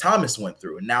Thomas went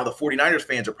through, and now the 49ers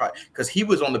fans are probably because he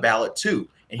was on the ballot too.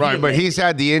 Right, but he's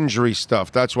had the injury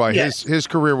stuff. That's why his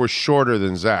career was shorter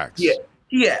than Zach's. Yeah,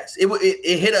 yes,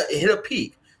 it hit a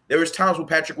peak. There was times when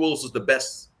Patrick Willis was the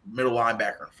best middle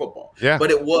linebacker in football. Yeah.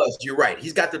 But you're right.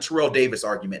 He's got the Terrell Davis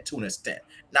argument to an extent.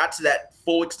 Not to that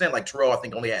full extent. Like Terrell, I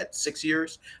think, only had 6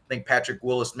 years. I think Patrick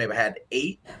Willis maybe had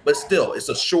 8. But still, it's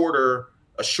a shorter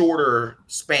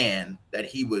span that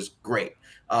he was great.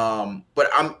 But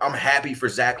I'm happy for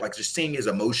Zach, like just seeing his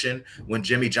emotion when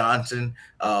Jimmy Johnson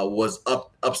was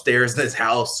upstairs in his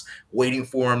house waiting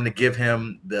for him to give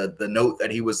him the note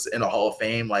that he was in the Hall of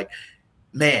Fame. Like,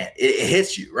 man, it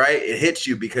hits you, right? It hits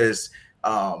you because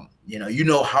you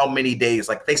know how many days,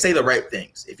 like they say the right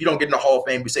things. If you don't get in the Hall of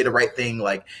Fame, you say the right thing,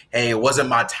 like, hey, it wasn't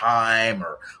my time,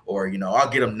 or I'll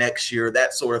get him next year,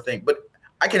 that sort of thing. But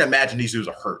I can imagine these dudes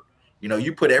are hurt.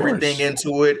 You put everything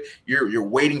into it. You're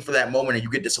waiting for that moment and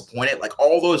you get disappointed. Like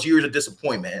all those years of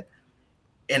disappointment,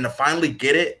 and to finally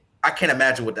get it, I can't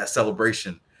imagine what that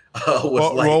celebration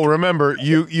was like. Well, remember,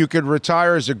 you could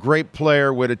retire as a great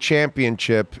player with a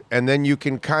championship, and then you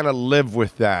can kind of live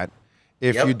with that.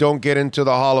 If you don't get into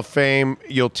the Hall of Fame,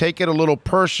 you'll take it a little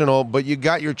personal, but you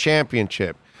got your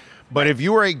championship. But if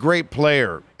you were a great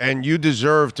player and you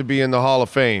deserve to be in the Hall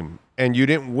of Fame and you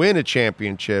didn't win a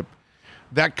championship,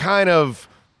 that kind of,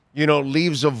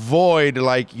 leaves a void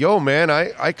like, yo, man,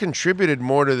 I contributed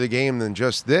more to the game than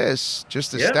just the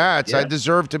stats. Yeah. I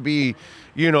deserve to be,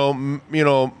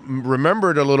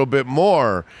 remembered a little bit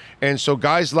more. And so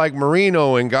guys like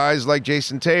Marino and guys like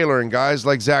Jason Taylor and guys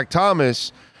like Zach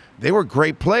Thomas, they were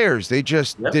great players. They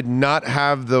just did not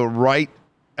have the right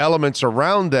elements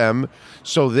around them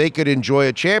so they could enjoy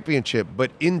a championship.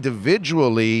 But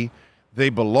individually, they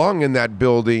belong in that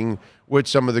building with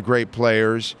some of the great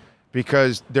players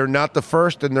because they're not the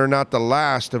first and they're not the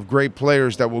last of great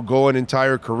players that will go an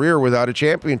entire career without a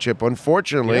championship,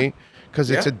 unfortunately, because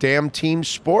it's a damn team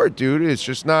sport, dude. It's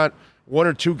just not one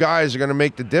or two guys are going to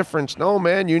make the difference. No,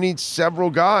 man, you need several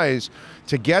guys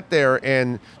to get there.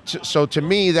 And so to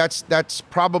me, that's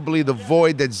probably the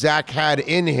void that Zach had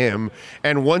in him.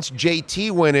 And once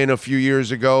JT went in a few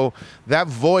years ago, that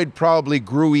void probably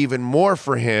grew even more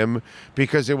for him,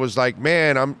 because it was like,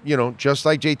 man, I'm, just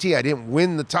like JT, I didn't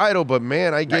win the title, but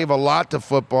man, I gave a lot to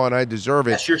football and I deserve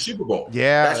it. That's your Super Bowl.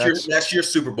 Yeah. That's your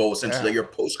Super Bowl, essentially, your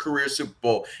post-career Super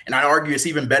Bowl. And I argue it's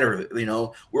even better.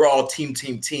 We're all team,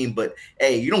 but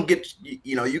hey, you don't get,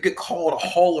 you get called a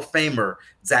Hall of Famer,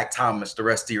 Zach Thomas, the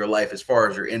rest of your life as far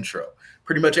as your intro.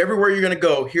 Pretty much everywhere you're going to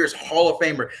go, here's Hall of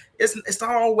Famer. It's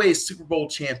not always Super Bowl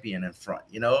champion in front,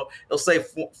 It'll say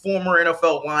former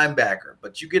NFL linebacker,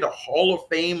 but you get a Hall of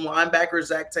Fame linebacker,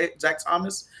 Zach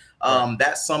Thomas.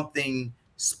 That's something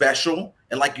special.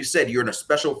 And like you said, you're in a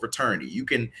special fraternity.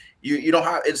 You don't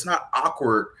have, it's not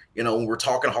awkward, when we're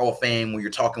talking Hall of Fame, when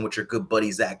you're talking with your good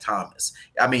buddy, Zach Thomas.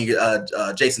 I mean,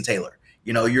 Jason Taylor,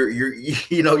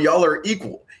 y'all are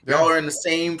equal. Y'all are in the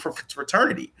same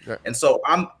fraternity. Yeah. And so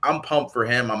I'm pumped for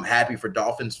him. I'm happy for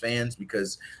Dolphins fans,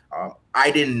 because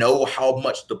I didn't know how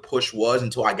much the push was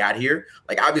until I got here.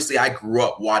 Like, obviously I grew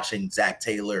up watching Zach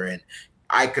Taylor, and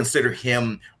I consider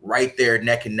him right there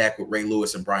neck and neck with Ray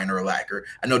Lewis and Brian Urlacher.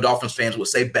 I know Dolphins fans would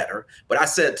say better, but I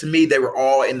said, to me, they were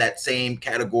all in that same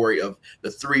category of the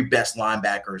three best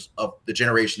linebackers of the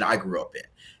generation I grew up in,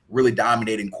 really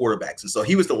dominating quarterbacks. And so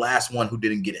he was the last one who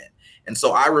didn't get in. And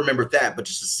so I remembered that, but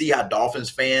just to see how Dolphins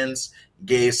fans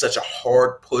gave such a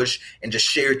hard push and just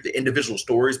shared the individual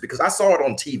stories, because I saw it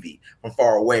on TV from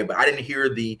far away, but I didn't hear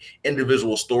the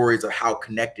individual stories of how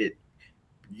connected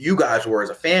you guys were as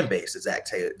a fan base to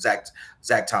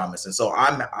Zach Thomas. And so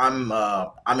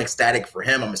I'm ecstatic for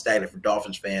him. I'm ecstatic for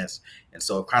Dolphins fans. And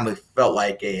so it kind of felt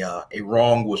like a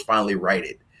wrong was finally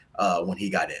righted when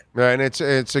he got in. Right, and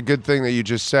it's a good thing that you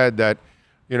just said that,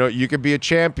 you could be a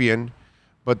champion,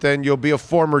 but then you'll be a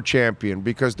former champion,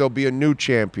 because there'll be a new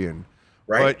champion.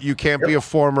 Right. But you can't be a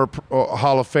former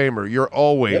Hall of Famer. You're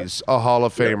always a Hall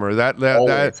of Famer.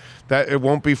 That it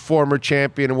won't be former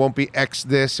champion. It won't be X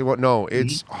this.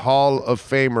 It's Hall of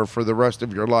Famer for the rest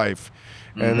of your life.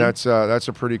 And that's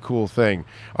a pretty cool thing.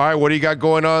 All right, what do you got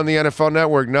going on the NFL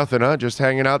Network? Nothing, huh? Just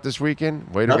hanging out this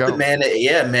weekend? Way to go. Man.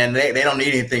 Yeah, man. They don't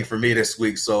need anything from me this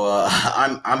week. So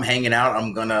I'm hanging out.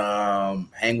 I'm going to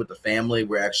hang with the family.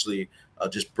 We're actually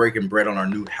just breaking bread on our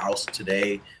new house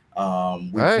today.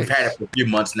 We've had it for a few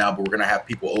months now, but we're going to have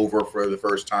people over for the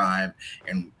first time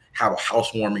and have a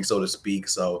housewarming, so to speak.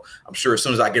 So I'm sure as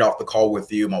soon as I get off the call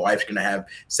with you, my wife's going to have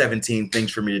 17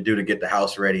 things for me to do to get the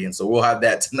house ready. And so we'll have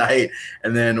that tonight,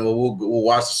 and then we'll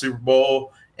watch the Super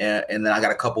Bowl. And then I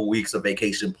got a couple weeks of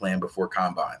vacation planned before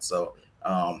Combine. So,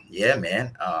 yeah,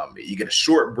 man, you get a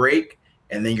short break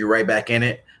and then you're right back in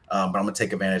it. But I'm going to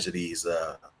take advantage of these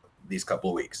couple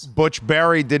of weeks. Butch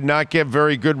Barry did not get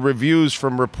very good reviews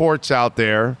from reports out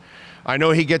there. I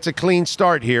know he gets a clean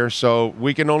start here, so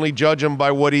we can only judge him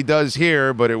by what he does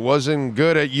here, but it wasn't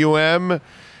good at UM.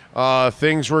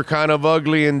 Things were kind of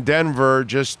ugly in Denver.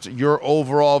 Just your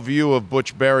overall view of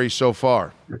Butch Barry so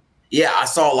far. Yeah, I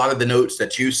saw a lot of the notes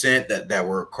that you sent that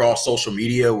were across social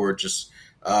media were just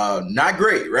not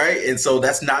great, right? And so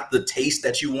that's not the taste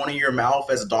that you want in your mouth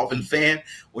as a Dolphin fan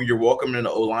when you're welcoming an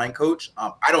O-line coach.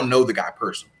 I don't know the guy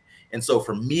personally. And so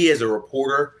for me as a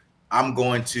reporter, I'm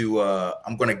going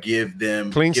to give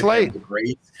them clean slate,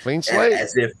 clean slate,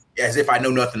 as if I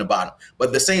know nothing about him. But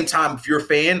at the same time, if you're a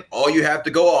fan, all you have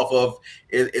to go off of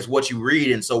is what you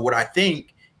read. And so what I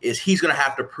think is he's going to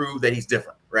have to prove that he's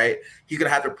different, right? He's going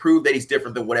to have to prove that he's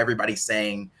different than what everybody's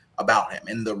saying about him.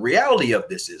 And the reality of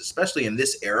this is, especially in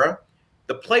this era,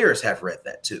 the players have read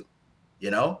that too.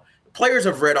 Players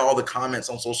have read all the comments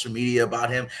on social media about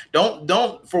him.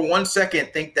 Don't for one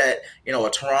second think that, a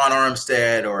Teron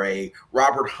Armstead or a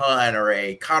Robert Hunt or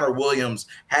a Connor Williams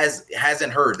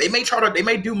hasn't heard. They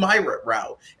may do my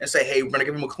route and say, hey, we're going to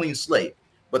give him a clean slate,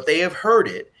 but they have heard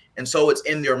it. And so it's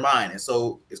in their mind. And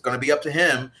so it's going to be up to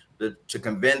him to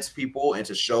convince people and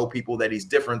to show people that he's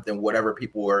different than whatever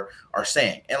people are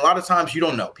saying. And a lot of times you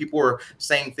don't know. People are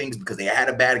saying things because they had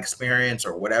a bad experience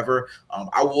or whatever.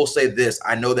 I will say this.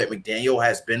 I know that McDaniel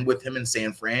has been with him in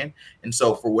San Fran. And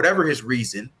so for whatever his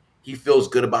reason, he feels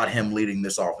good about him leading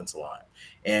this offensive line.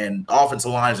 And offensive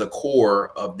line is a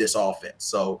core of this offense.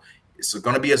 So it's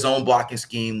going to be a zone blocking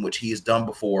scheme, which he has done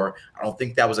before. I don't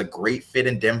think that was a great fit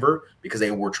in Denver because they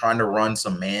were trying to run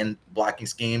some man blocking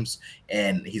schemes,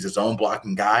 and he's a zone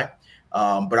blocking guy.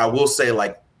 But I will say,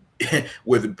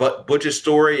 with Butch's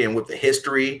story and with the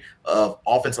history of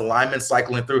offensive linemen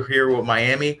cycling through here with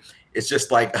Miami, it's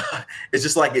just like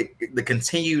the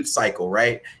continued cycle,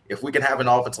 right? If we can have an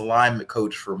offensive lineman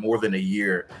coach for more than a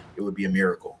year, it would be a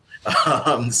miracle.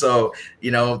 So,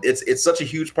 it's such a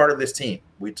huge part of this team.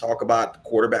 We talk about the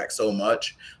quarterback so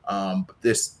much, but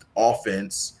this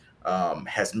offense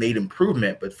has made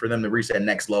improvement, but for them to reach that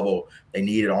next level, they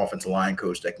need an offensive line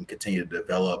coach that can continue to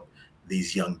develop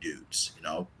these young dudes.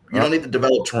 You don't need to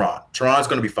develop Teron. Teron's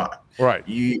going to be fine, right? But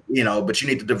you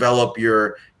need to develop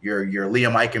your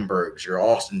Liam Eichenbergs, your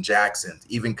Austin Jacksons,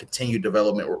 even continue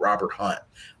development with Robert Hunt.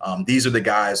 These are the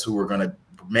guys who are going to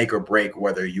make or break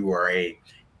whether you are a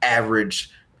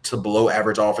average to below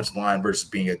average offensive line versus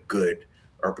being a good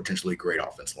or potentially great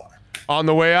offensive line. On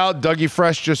the way out, Dougie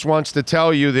Fresh just wants to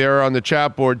tell you there on the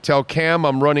chat board, tell Cam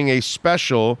I'm running a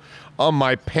special on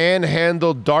my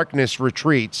Panhandle Darkness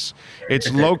retreats.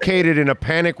 It's located in a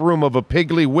panic room of a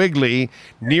Piggly Wiggly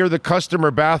near the customer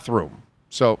bathroom.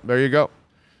 So there you go.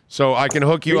 So I can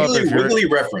hook you up if you're Wiggly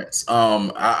reference.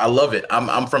 I love it.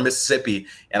 I'm from Mississippi,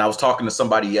 and I was talking to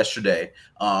somebody yesterday.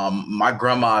 My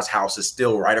grandma's house is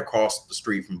still right across the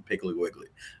street from Piggly Wiggly.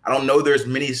 I don't know there's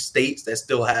many states that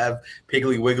still have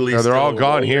Piggly Wiggly. No, they're all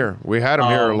gone here. We had them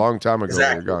here a long time ago.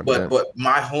 Exactly. They're gone. But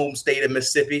my home state of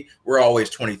Mississippi, we're always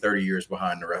 20, 30 years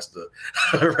behind the rest of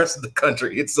the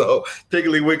country. And so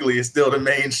Piggly Wiggly is still the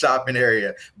main shopping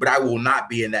area. But I will not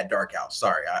be in that dark house.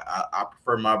 Sorry. I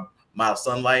prefer my mild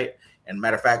sunlight. And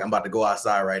matter of fact, I'm about to go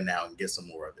outside right now and get some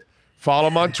more of it. Follow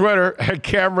him on Twitter at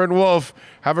Cameron Wolf.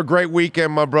 Have a great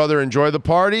weekend, my brother. Enjoy the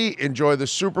party. Enjoy the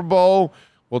Super Bowl.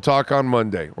 We'll talk on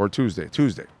Monday or Tuesday.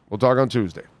 We'll talk on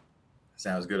Tuesday.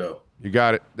 Sounds good, You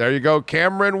got it. There you go.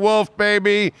 Cameron Wolf,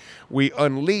 baby. We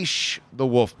unleash the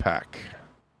Wolf Pack.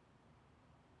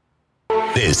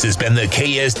 This has been the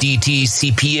KSDT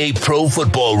CPA Pro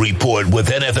Football Report with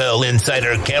NFL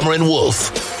insider Cameron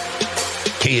Wolf.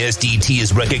 KSDT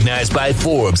is recognized by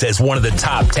Forbes as one of the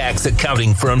top tax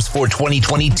accounting firms for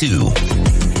 2022.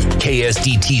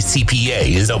 KSDT CPA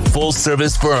is a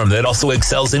full-service firm that also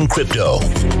excels in crypto.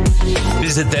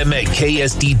 Visit them at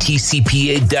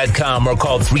ksdtcpa.com or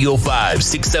call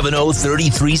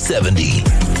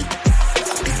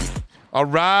 305-670-3370. All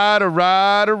right.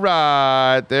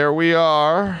 There we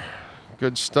are.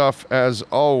 Good stuff as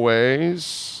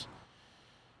always.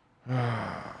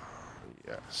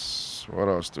 Yes. What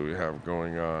else do we have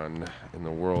going on in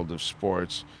the world of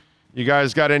sports? You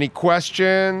guys got any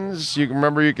questions? You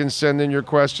can send in your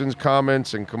questions,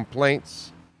 comments, and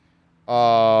complaints.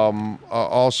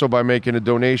 Also by making a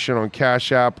donation on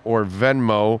Cash App or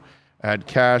Venmo at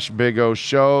Cash Big O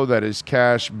Show. That is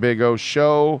Cash Big O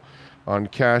Show on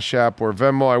Cash App or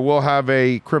Venmo. I will have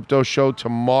a crypto show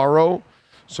tomorrow,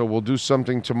 so we'll do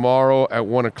something tomorrow at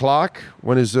 1 o'clock.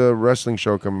 When is the wrestling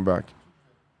show coming back?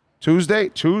 Tuesday,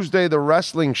 the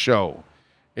wrestling show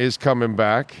is coming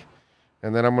back.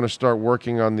 And then I'm going to start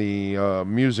working on the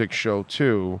music show,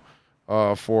 too,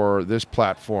 for this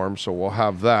platform. So we'll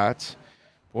have that.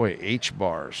 Boy,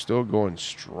 H-Bar still going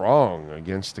strong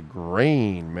against the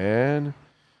grain, man.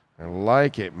 I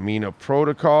like it. Mina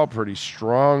Protocol, pretty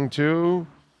strong, too.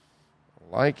 I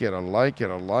like it.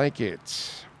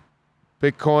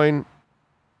 Bitcoin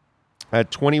at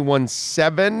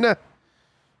 21.7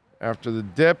 after the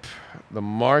dip. The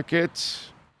market...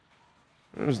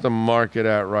 Where's the market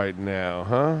at right now,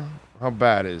 huh? How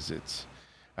bad is it?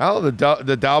 Oh,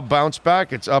 the Dow bounced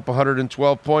back. It's up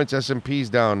 112 points. S&P's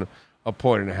down 1.5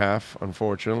 points,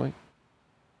 unfortunately.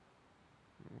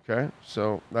 Okay,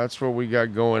 so that's what we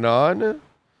got going on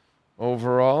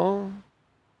overall.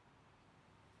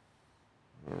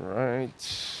 All right.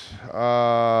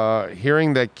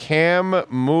 Hearing that Cam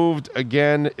moved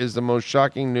again is the most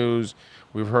shocking news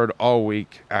we've heard all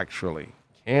week, actually.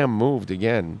 Cam moved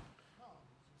again.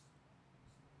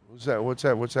 What's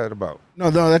that about?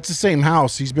 No, that's the same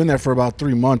house. He's been there for about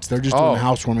 3 months. They're just doing the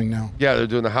housewarming now. Yeah, they're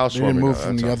doing the housewarming. They didn't move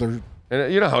from the other.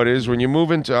 And you know how it is when you move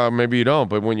into. Maybe you don't,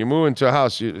 but when you move into a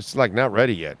house, it's like not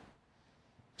ready yet.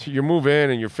 So you move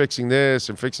in and you're fixing this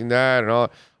and fixing that and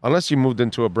all. Unless you moved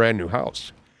into a brand new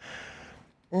house.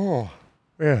 Oh,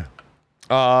 yeah.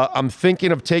 I'm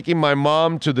thinking of taking my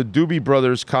mom to the Doobie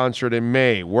Brothers concert in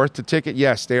May. Worth the ticket?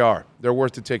 Yes, they are. They're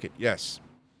worth the ticket. Yes.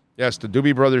 Yes, the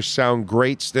Doobie Brothers sound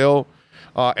great still.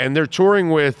 And they're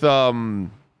touring with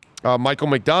Michael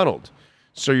McDonald.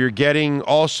 So you're getting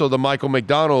also the Michael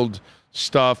McDonald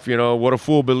stuff, What a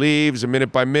Fool Believes, A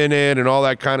Minute by Minute, and all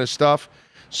that kind of stuff.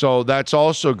 So that's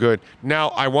also good. Now,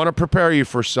 I want to prepare you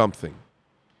for something.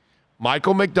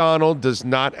 Michael McDonald does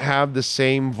not have the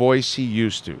same voice he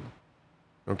used to.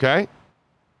 Okay?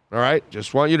 All right?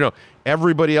 Just want you to know.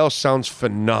 Everybody else sounds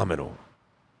phenomenal.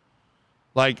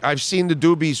 Like, I've seen the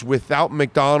Doobies without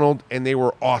McDonald, and they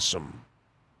were awesome.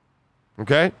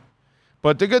 Okay?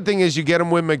 But the good thing is you get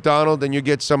them with McDonald, and you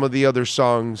get some of the other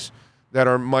songs that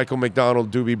are Michael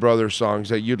McDonald, Doobie Brothers songs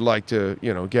that you'd like to,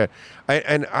 get.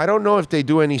 And I don't know if they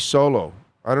do any solo.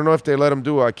 I don't know if they let him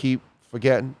do I Keep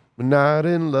Forgetting. We're not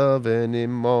in love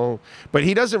anymore. But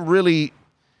he doesn't really,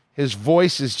 his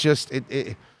voice is just,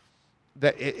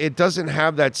 it doesn't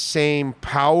have that same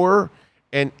power.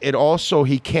 And it also,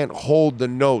 he can't hold the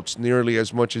notes nearly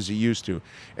as much as he used to.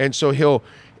 And so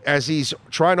as he's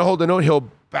trying to hold the note, he'll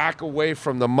back away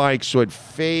from the mic so it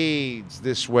fades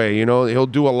this way. He'll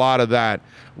do a lot of that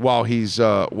while he's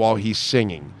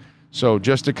singing. So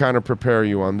just to kind of prepare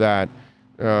you on that,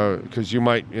 because you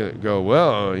might go,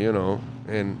 well,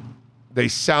 and they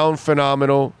sound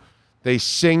phenomenal. They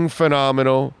sing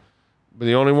phenomenal. But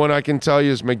the only one I can tell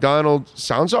you is McDonald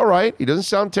sounds all right. He doesn't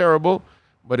sound terrible.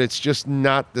 But it's just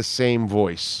not the same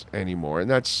voice anymore, and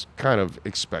that's kind of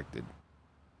expected.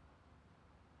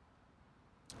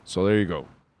 So there you go.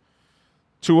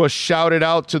 Tua shouted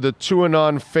out to the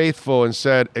Tuanon faithful and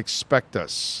said, expect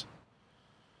us.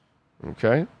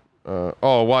 Okay.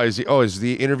 Why is he? Oh, is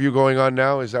the interview going on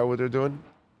now? Is that what they're doing?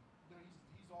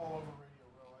 He's all over Radio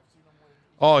Row. I've seen him with.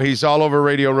 Oh, he's all over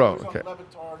Radio Row. He was Okay. on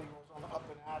Levitard. He was on Up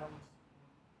and Adams.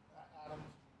 Whatever.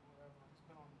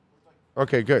 He's been on.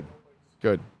 Okay, good.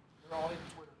 Good. They're all in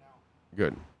Twitter now.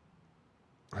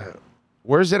 Good.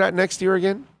 Where's it at next year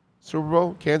again? Super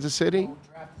Bowl? Kansas City?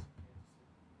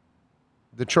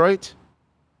 Detroit?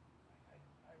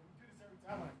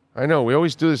 I know. We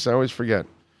always do this. I always forget.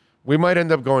 We might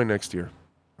end up going next year,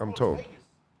 I'm told.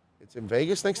 It's in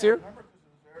Vegas next year?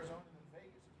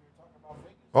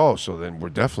 Oh, so then we're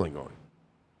definitely going.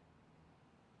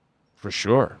 For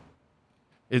sure.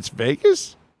 It's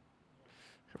Vegas?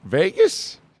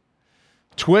 Vegas?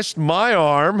 Twist my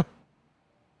arm.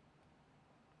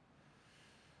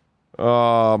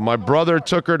 My brother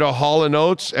took her to Hall &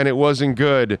 Oates, and it wasn't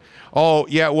good. Oh,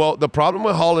 yeah, well, the problem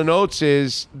with Hall & Oates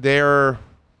is they're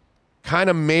kind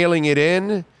of mailing it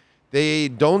in. They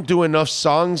don't do enough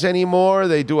songs anymore.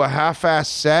 They do a half-ass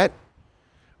set.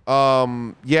 A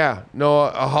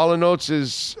Hall & Oates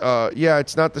is,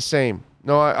 it's not the same.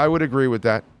 No, I would agree with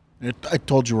that. I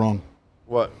told you wrong.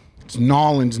 What? It's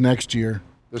Nolans next year.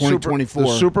 2024. The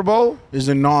Super Bowl? Is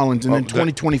in Nolans, and then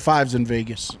 2025 is in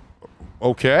Vegas.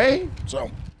 Okay.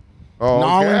 So,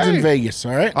 Nolans in Vegas,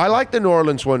 all right? I like the New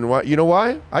Orleans one. You know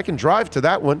why? I can drive to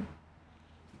that one.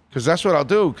 Because that's what I'll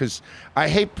do. Because I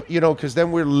hate, because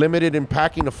then we're limited in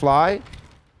packing to fly.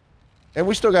 And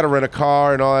we still got to rent a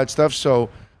car and all that stuff. So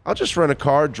I'll just rent a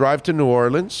car, drive to New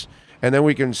Orleans, and then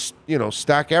we can,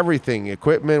 stack everything,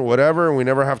 equipment, whatever, and we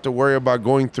never have to worry about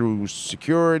going through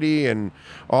security and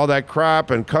all that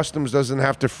crap. And customs doesn't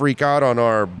have to freak out on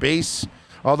our base.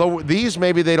 Although these,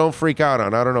 maybe they don't freak out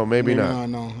on. I don't know. Maybe not.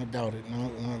 No, I doubt it.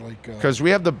 Not like... Because we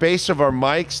have the base of our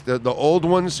mics, the old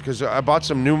ones, because I bought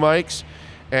some new mics.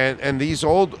 And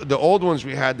the old ones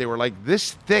we had, they were like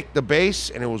this thick, the base,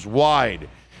 and it was wide.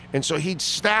 And so he'd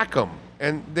stack them.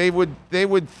 And they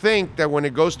would think that when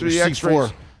it goes through the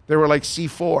X-rays, they were like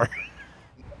C4.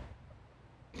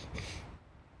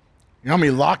 You know how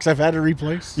many locks I've had to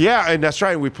replace? Yeah, and that's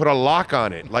right. We put a lock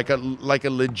on it, like a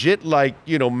legit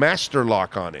master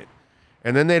lock on it.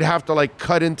 And then they'd have to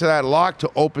cut into that lock to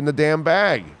open the damn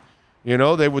bag.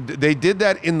 They did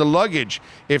that in the luggage.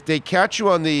 If they catch you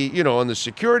on the on the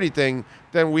security thing,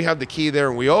 then we have the key there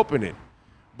and we open it.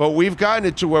 But we've gotten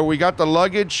it to where we got the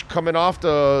luggage coming off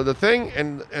the thing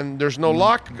and there's no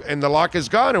lock and the lock is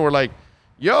gone and we're like,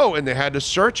 yo, and they had to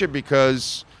search it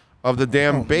because of the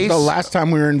damn base. The last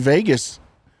time we were in Vegas,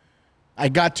 I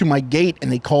got to my gate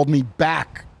and they called me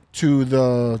back to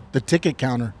the ticket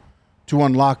counter to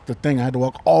unlock the thing. I had to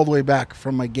walk all the way back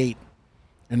from my gate.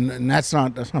 And that's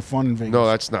not fun in Vegas. No,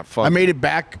 that's not fun. I made it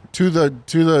back to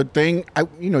the thing.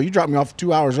 You dropped me off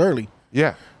 2 hours early.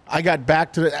 Yeah. I got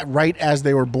back to right as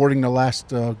they were boarding the last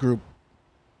group.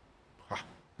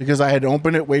 Because I had to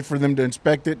open it, wait for them to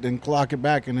inspect it, then clock it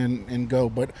back, and then go.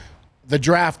 But the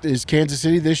draft is Kansas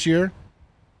City this year,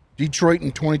 Detroit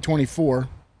in 2024,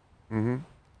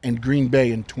 and Green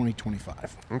Bay in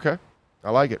 2025. Okay.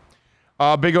 I like it.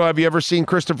 Big O, have you ever seen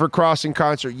Christopher Cross in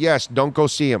concert? Yes. Don't go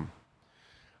see him.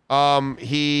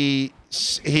 He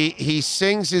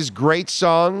sings his great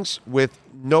songs with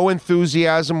no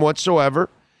enthusiasm whatsoever.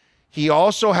 He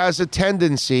also has a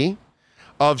tendency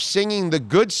of singing the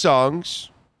good songs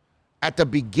at the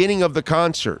beginning of the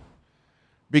concert,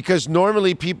 because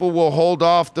normally people will hold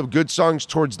off the good songs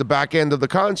towards the back end of the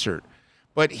concert.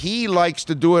 But he likes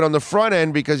to do it on the front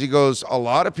end because he goes, a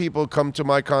lot of people come to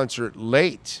my concert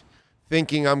late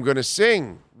thinking I'm going to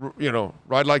sing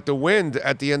Ride Like the Wind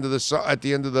at the end of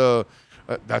the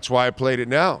that's why I played it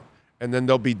now. And then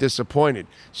they'll be disappointed.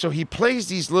 So he plays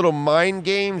these little mind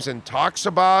games and talks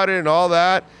about it and all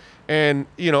that. And,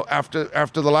 after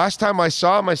the last time I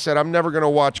saw him, I said, I'm never going to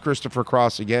watch Christopher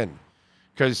Cross again.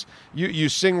 Because you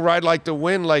sing Ride Like the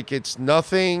Wind like it's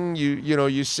nothing.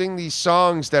 You sing these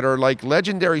songs that are like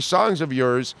legendary songs of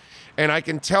yours, and I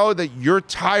can tell that you're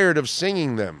tired of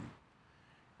singing them.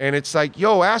 And it's like,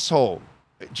 yo, asshole,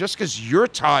 just because you're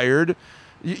tired,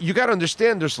 you got to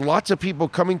understand there's lots of people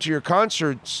coming to your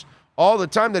concerts all the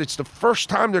time that it's the first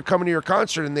time they're coming to your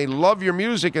concert and they love your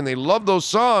music and they love those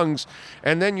songs.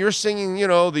 And then you're singing,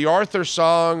 the Arthur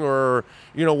song or,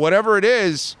 whatever it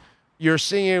is, you're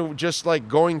singing just like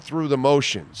going through the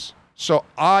motions. So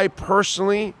I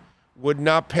personally would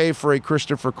not pay for a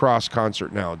Christopher Cross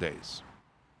concert nowadays.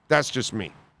 That's just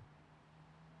me.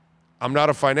 I'm not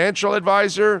a financial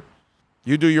advisor.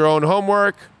 You do your own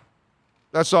homework.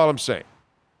 That's all I'm saying.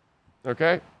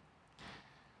 Okay?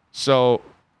 So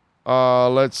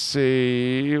let's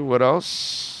see. What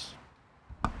else?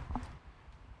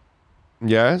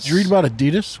 Yes? Did you read about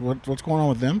Adidas? What's going on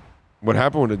with them? What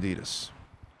happened with Adidas?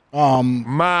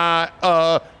 My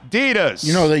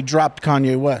Adidas. They dropped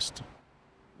Kanye West.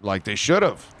 Like they should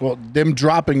have. Well, them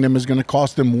dropping them is going to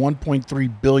cost them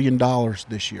 $1.3 billion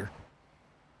this year.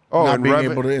 Oh, not being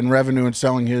able to in revenue and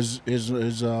selling his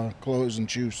clothes and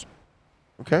shoes.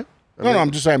 Okay. No,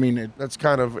 I'm just saying. That's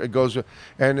kind of it goes,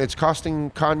 and it's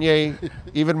costing Kanye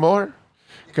even more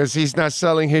because he's not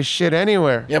selling his shit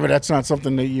anywhere. Yeah, but that's not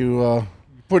something that you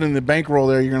put in the bankroll.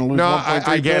 There, you're going to lose. No,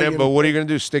 I get it, but what are you going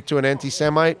to do? Stick to an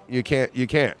anti-Semite? You can't.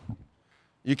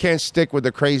 You can't stick with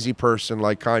a crazy person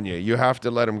like Kanye. You have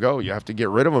to let him go. You have to get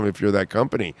rid of him if you're that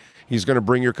company. He's going to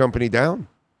bring your company down.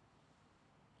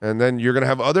 And then you're going to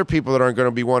have other people that aren't going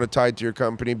to be tied to your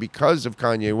company because of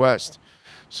Kanye West.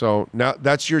 So now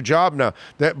that's your job now.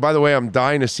 That, by the way, I'm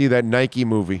dying to see that Nike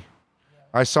movie.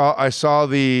 I saw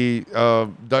the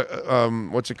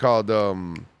what's it called?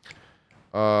 Gus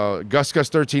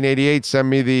 1388 sent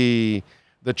me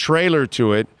the trailer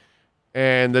to it,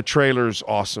 and the trailer's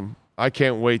awesome. I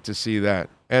can't wait to see that.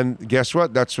 And guess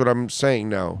what? That's what I'm saying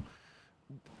now.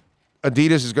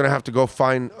 Adidas is going to have to go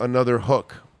find another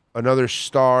hook, another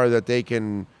star that they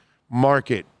can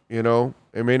market,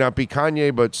 It may not be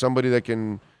Kanye, but somebody that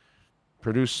can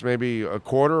produce maybe a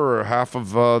quarter or half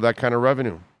of that kind of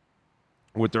revenue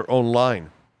with their own line.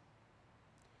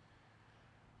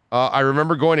 I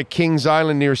remember going to Kings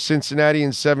Island near Cincinnati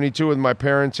in 72 with my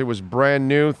parents. It was brand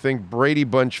new. Think Brady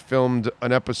Bunch filmed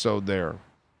an episode there.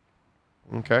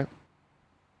 Okay.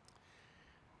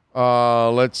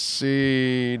 Let's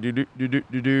see.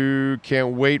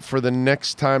 Can't wait for the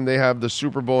next time they have the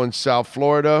Super Bowl in South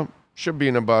Florida. Should be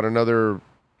in about another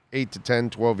 8 to 10,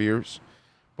 12 years.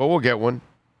 But we'll get one.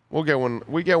 We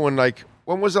get one like,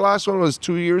 when was the last one? It was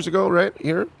 2 years ago, right?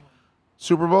 Here?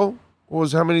 Super Bowl?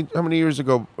 How many years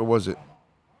ago was it?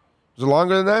 Was it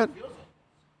longer than that?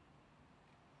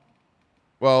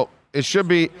 Well, it should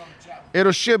be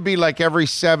like every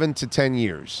 7 to 10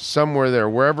 years, somewhere there.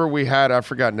 Wherever we had, I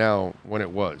forgot now when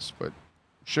it was, but it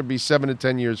should be 7 to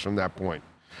 10 years from that point.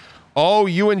 Oh,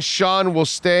 you and Sean will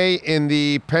stay in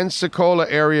the Pensacola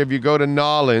area if you go to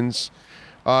Nollins.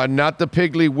 Not the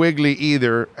Piggly Wiggly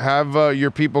either. Have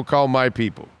your people call my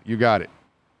people. You got it.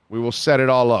 We will set it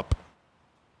all up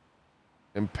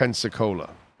in Pensacola.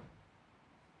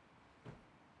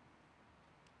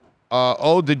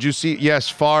 Did you see? Yes,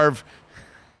 Favre.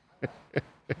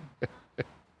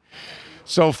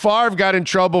 So Favre got in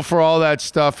trouble for all that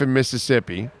stuff in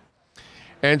Mississippi.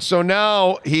 And so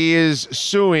now he is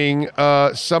suing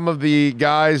some of the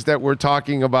guys that were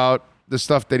talking about the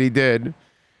stuff that he did.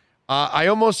 I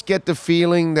almost get the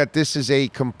feeling that this is a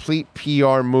complete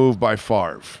PR move by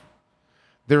Favre.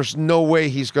 There's no way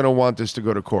he's going to want this to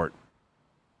go to court.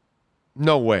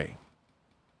 No way.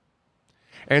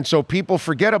 And so people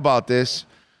forget about this.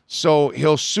 So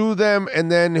he'll sue them and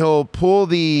then he'll pull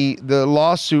the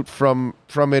lawsuit from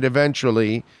it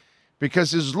eventually,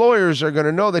 because his lawyers are going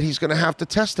to know that he's going to have to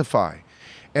testify.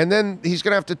 And then he's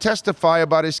going to have to testify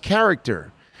about his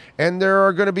character. And there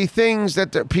are going to be things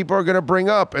that people are going to bring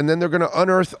up, and then they're going to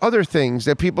unearth other things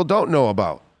that people don't know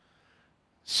about.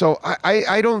 So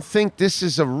I don't think this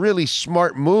is a really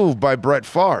smart move by Brett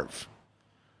Favre.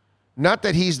 Not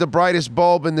that he's the brightest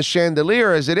bulb in the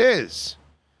chandelier as it is.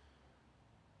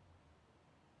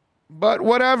 But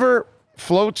whatever,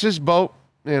 floats his boat.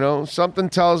 Something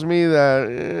tells me that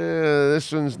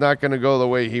this one's not going to go the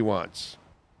way he wants.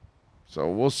 So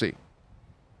we'll see.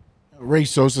 Ray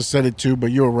Sosa said it too,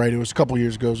 but you were right. It was a couple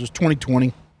years ago. It was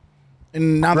 2020.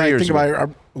 And now that I think about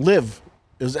it, Liv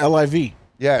It was LIV.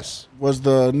 Yes. Was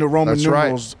the Roman That's right.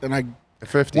 numerals. And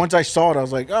 50. once I saw it, I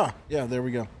was like, oh, yeah, there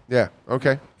we go. Yeah,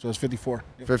 okay. So it's 54.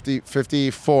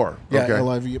 54. Yeah, okay.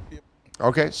 LIV. Yep.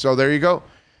 Okay, so there you go.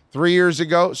 3 years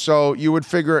ago, so you would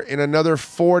figure in another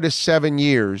 4 to 7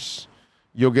 years,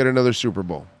 you'll get another Super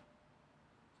Bowl.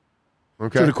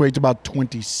 Okay. Should equate to about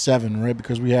 27, right?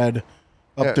 Because we had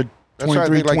up to That's right, I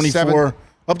 23, think like 24.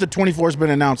 Up to 24 has been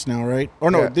announced now, right?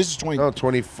 Or no, Yeah. this is 20. No,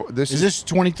 24. Is this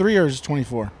 23 or is this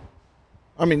 24?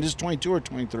 I mean, this is 22 or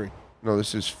 23? No,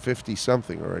 this is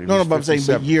 50-something already. No, This but I'm is saying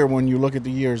the 57. year when you look at the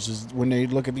years is when they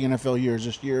look at the NFL years.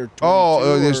 This year.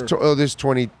 22 this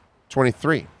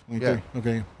 2023. 23. Yeah.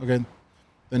 Okay.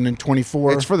 And then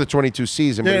 24. It's for the 22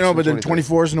 season. Yeah, it's no, for but then 23.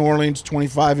 24 is New Orleans,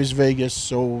 25 is Vegas,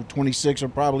 so 26 will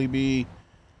probably be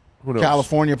Who knows?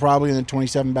 California, probably, and then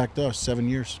 27 back to us. 7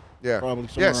 years. Yeah. Probably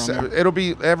somewhere Yes, around there. it'll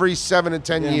be every 7 to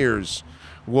 10 Yeah. years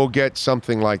we'll get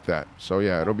something like that. So,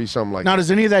 yeah, it'll be something like Now, that. does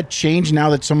any of that change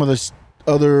now that some of the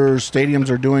other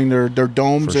stadiums are doing their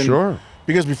domes? For and, sure.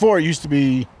 Because before it used to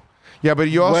be. Yeah, but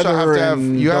you also have weather to have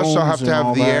and you also domes have to and all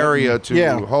have the that. area to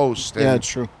Yeah. host. And, Yeah, it's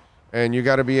true. And you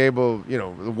got to be able,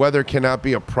 the weather cannot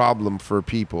be a problem for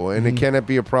people, and it cannot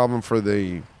be a problem for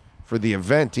the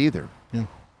event either. Yeah.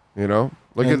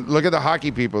 Look at the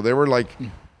hockey people. They were like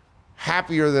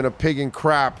happier than a pig in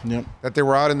crap that they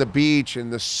were out in the beach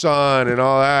and the sun and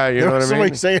all that. You know what I Somebody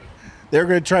mean? say they're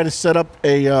going to try to set up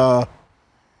a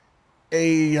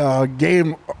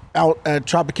game out at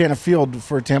Tropicana Field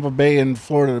for Tampa Bay and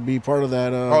Florida to be part of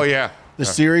that. Oh, yeah. The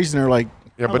series, and they're like,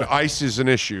 Yeah, but ice is an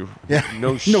issue. Yeah.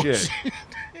 No No shit.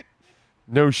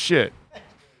 No shit.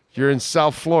 You're in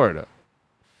South Florida.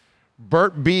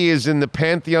 Burt B is in the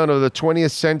pantheon of the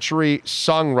 20th century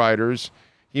songwriters.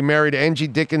 He married Angie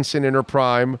Dickinson in her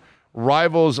prime.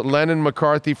 Rivals Lennon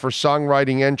McCarthy for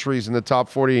songwriting entries in the top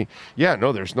 40. Yeah,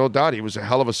 no, there's no doubt. He was a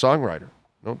hell of a songwriter.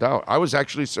 No doubt. I was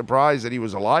actually surprised that he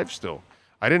was alive still.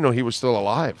 I didn't know he was still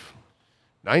alive.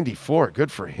 94.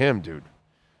 Good for him, dude.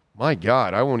 My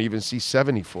God, I won't even see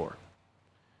 74.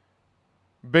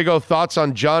 Big O, thoughts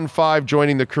on John 5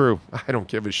 joining the crew? I don't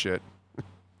give a shit.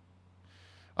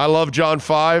 I love John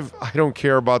 5. I don't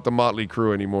care about the Motley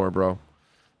Crew anymore, bro.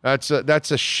 That's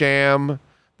a sham.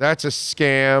 That's a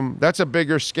scam. That's a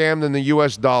bigger scam than the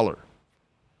U.S. dollar.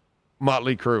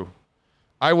 Motley Crue.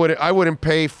 I wouldn't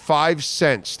pay 5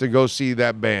 cents to go see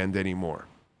that band anymore.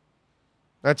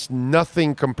 That's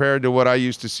nothing compared to what I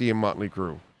used to see in Motley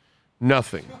Crue.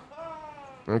 Nothing.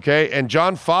 Okay? And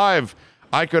John 5,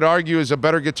 I could argue, is a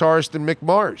better guitarist than Mick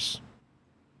Mars.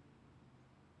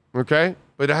 Okay?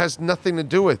 But it has nothing to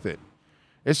do with it.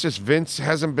 It's just Vince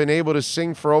hasn't been able to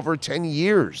sing for over 10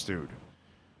 years, dude.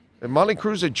 And Motley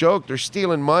Crue's a joke. They're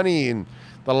stealing money. And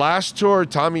the last tour,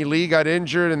 Tommy Lee got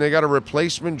injured, and they got a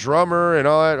replacement drummer and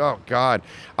all that. Oh, God.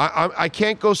 I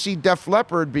can't go see Def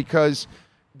Leppard because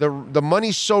the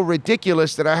money's so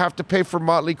ridiculous that I have to pay for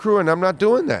Motley Crue, and I'm not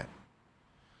doing that.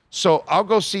 So I'll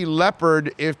go see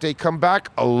Leppard if they come back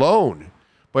alone.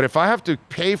 But if I have to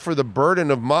pay for the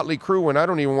burden of Motley Crue when I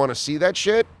don't even want to see that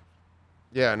shit,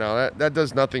 yeah, no, that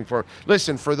does nothing for.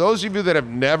 Listen, for those of you that have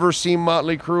never seen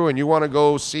Motley Crue and you want to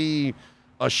go see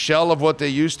a shell of what they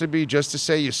used to be just to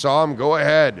say you saw them, go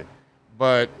ahead.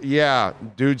 But yeah,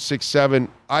 dude, 6'7",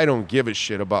 I don't give a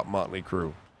shit about Motley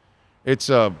Crue. It's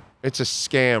a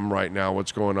scam right now.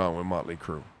 What's going on with Motley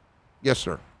Crue? Yes,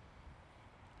 sir.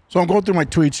 So I'm going through my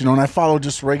tweets, and I follow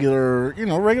just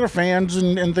regular fans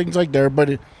and things like that.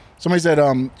 But somebody said,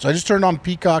 so I just turned on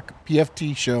Peacock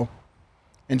PFT show,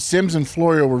 and Sims and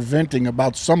Florio were venting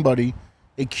about somebody,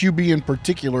 a QB in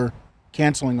particular,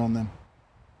 canceling on them.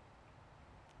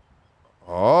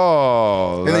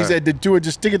 Oh. And they said, did Tua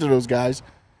just stick it to those guys?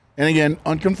 And again,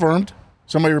 unconfirmed.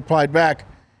 Somebody replied back,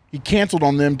 he canceled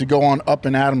on them to go on Up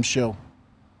and Adam's show.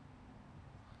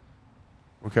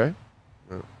 Okay.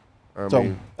 I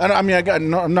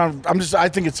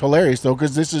think it's hilarious though,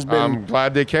 because this has been. I'm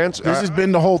glad they canceled. This has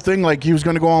been the whole thing. Like he was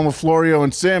going to go on with Florio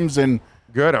and Sims, and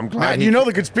good. I'm glad.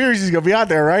 The conspiracy's going to be out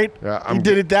there, right? Yeah, he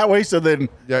did it that way, so then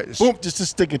boom, just to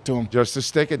stick it to him. Just to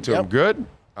stick it to him. Good.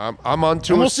 I'm on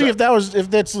Tua. And we'll see if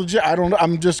that's legit. I don't.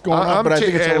 I'm just going on, but I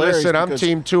think it's hilarious. Listen, I'm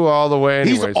Team Tua all the way.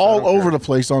 Anyway, he's all over the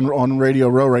place on Radio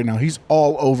Row right now. He's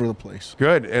all over the place.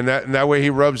 Good, and that way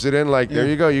he rubs it in. Like there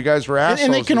you go. You guys were assholes.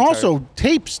 And they can also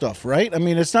tape stuff, right? I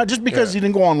mean, it's not just because he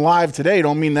didn't go on live today.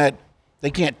 Don't mean that they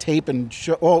can't tape and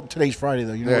show. Well, today's Friday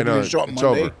though. They're going to show up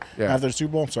Monday after the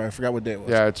Super Bowl. Sorry, I forgot what day it was.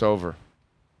 Yeah, it's over.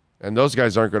 And those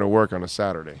guys aren't going to work on a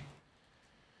Saturday.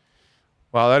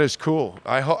 Wow, that is cool.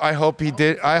 I hope he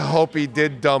did. I hope he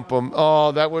did dump him.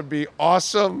 Oh, that would be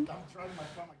awesome.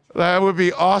 That would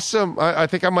be awesome. I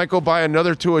think I might go buy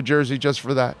another Tua jersey just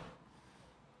for that.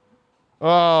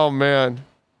 Oh, man.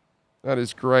 That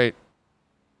is great.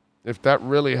 If that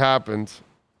really happened.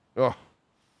 Oh.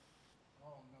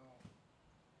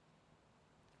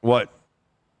 What?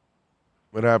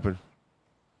 What happened?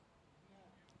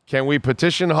 Can we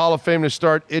petition Hall of Fame to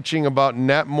start itching about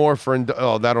Nat Moore for...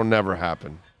 Oh, that'll never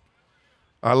happen.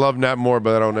 I love Nat Moore,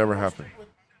 but that'll never happen.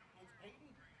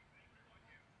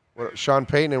 What, Sean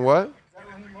Payton and what?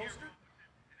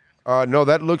 No,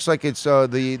 that looks like it's the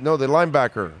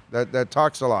linebacker that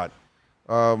talks a lot.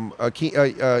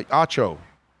 Acho.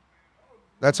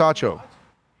 That's Acho.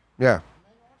 Yeah.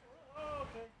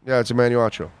 Yeah, it's Emmanuel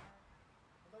Acho.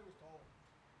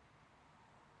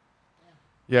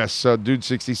 Yes, Dude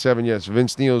 67, yes.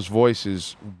 Vince Neil's voice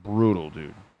is brutal,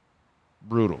 dude.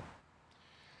 Brutal.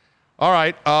 All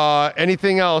right,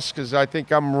 anything else? Because I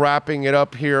think I'm wrapping it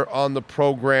up here on the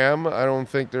program. I don't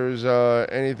think there's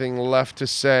anything left to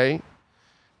say.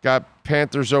 Got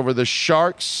Panthers over the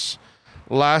Sharks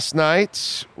last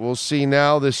night. We'll see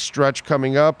now this stretch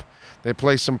coming up. They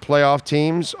play some playoff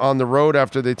teams on the road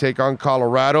after they take on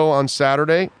Colorado on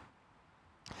Saturday.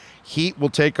 Heat will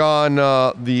take on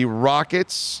the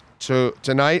Rockets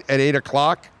tonight at 8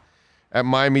 o'clock at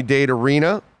Miami-Dade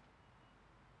Arena.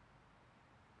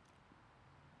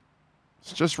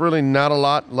 It's just really not a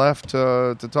lot left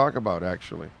to talk about,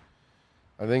 actually.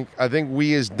 I think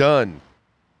we is done.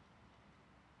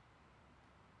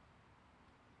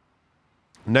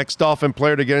 Next Dolphin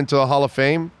player to get into the Hall of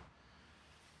Fame.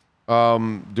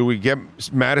 Do we get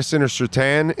Madison or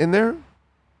Surtain in there?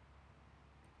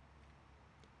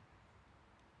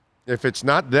 If it's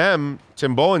not them,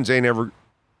 Tim Bowens ain't ever.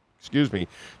 Excuse me,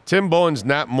 Tim Bowens,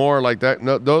 not more like that.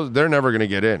 No, they're never going to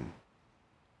get in.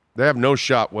 They have no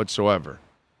shot whatsoever.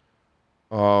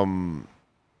 No,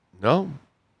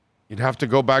 you'd have to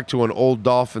go back to an old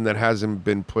Dolphin that hasn't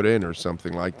been put in or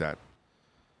something like that.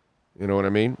 You know what I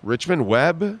mean? Richmond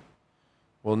Webb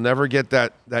will never get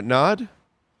that nod.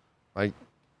 Like,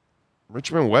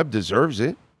 Richmond Webb deserves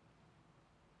it.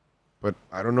 But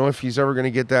I don't know if he's ever going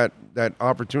to get that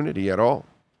opportunity at all.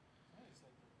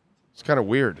 It's kind of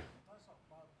weird.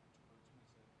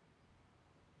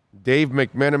 Dave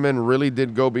McMenamin really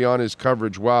did go beyond his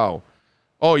coverage. Wow.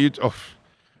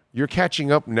 You're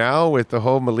catching up now with the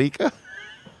whole Malika?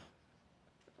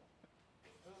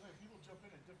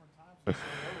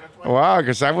 Wow,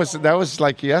 because that was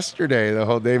like yesterday, the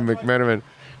whole Dave McMenamin.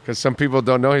 Because some people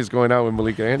don't know he's going out with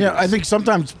Malika Andrews. Yeah, I think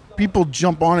sometimes people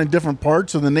jump on in different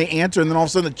parts, and then they answer, and then all of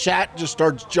a sudden the chat just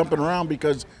starts jumping around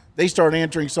because they start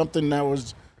answering something that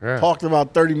was talked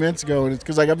about 30 minutes ago, and it's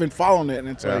because I've been following it, and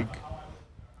it's like.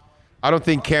 I don't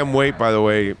think Cam Waite, by the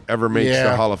way, ever makes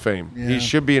the Hall of Fame. Yeah. He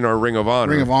should be in our Ring of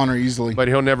Honor. Ring of Honor easily. But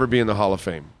he'll never be in the Hall of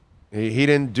Fame. He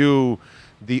didn't do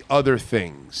the other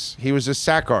things. He was a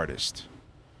sack artist.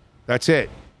 That's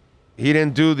it. He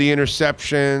didn't do the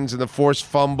interceptions and the forced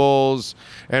fumbles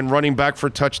and running back for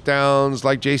touchdowns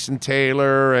like Jason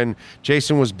Taylor, and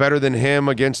Jason was better than him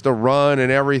against the run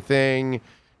and everything.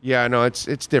 Yeah, no, it's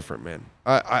different, man.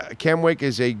 Cam Wake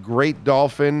is a great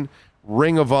Dolphin,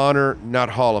 Ring of Honor, not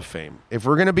Hall of Fame. If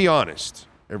we're going to be honest,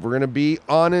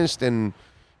 and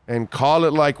call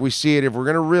it like we see it, if we're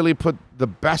going to really put the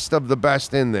best of the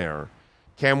best in there,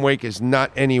 Cam Wake is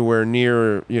not anywhere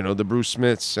near, the Bruce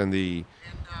Smiths and the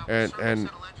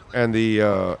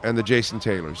Jason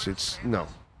Taylors.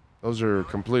 Those are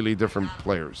completely different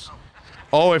players.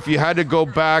 Oh, if you had to go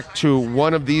back to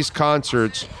one of these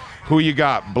concerts, who you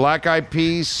got? Black Eyed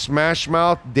Peas, Smash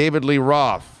Mouth, David Lee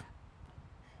Roth.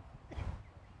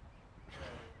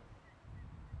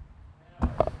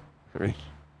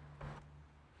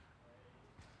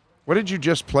 What did you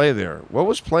just play there? What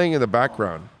was playing in the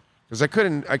background? Because I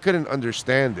couldn't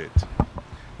understand it.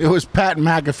 It was Pat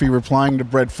McAfee replying to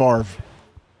Brett Favre.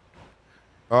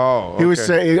 Oh, okay. He was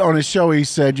saying on his show, he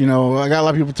said, I got a lot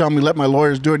of people telling me let my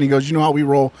lawyers do it. And he goes, you know how we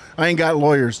roll. I ain't got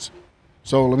lawyers.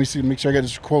 So let me see, make sure I get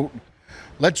this quote.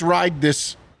 Let's ride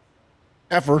this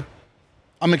effer.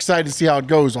 I'm excited to see how it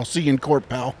goes. I'll see you in court,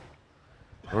 pal.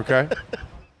 Okay.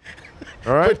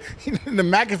 All right. But in the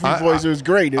McAfee voice, it was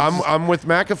great. I'm with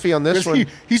McAfee on this one.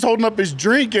 He's holding up his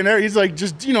drink, and he's like,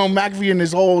 McAfee and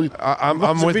his whole.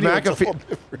 I'm with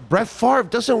McAfee. Brett Favre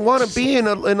doesn't want to be in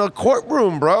a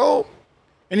courtroom, bro.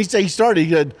 And he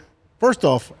said, first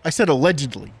off, I said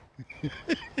allegedly.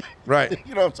 Right.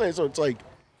 You know what I'm saying? So it's like,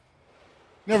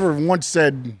 never once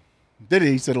said, did it?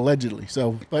 He said allegedly.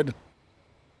 So, but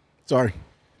sorry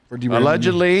for derailing.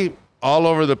 Allegedly. All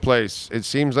over the place. It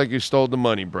seems like you stole the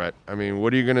money, Brett. I mean,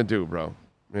 what are you going to do, bro?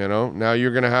 Now you're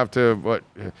going to have to,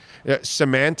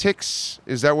 semantics?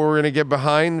 Is that what we're going to get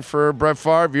behind for Brett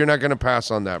Favre? You're not going to pass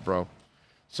on that, bro.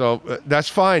 So that's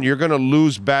fine. You're going to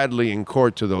lose badly in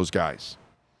court to those guys.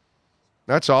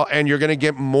 That's all. And you're going to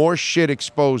get more shit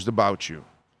exposed about you.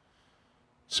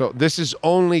 So this is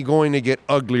only going to get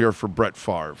uglier for Brett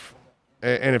Favre.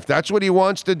 And if that's what he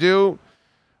wants to do,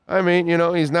 I mean,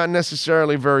 he's not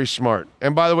necessarily very smart.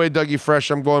 And by the way, Dougie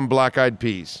Fresh, I'm going Black Eyed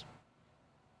Peas.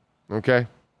 Okay?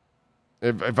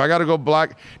 If I got to go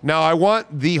black. Now, I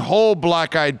want the whole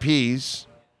Black Eyed Peas.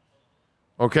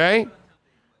 Okay?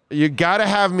 You got to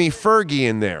have me Fergie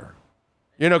in there.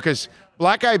 Because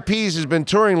Black Eyed Peas has been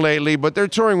touring lately, but they're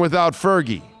touring without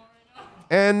Fergie.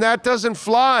 And that doesn't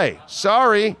fly.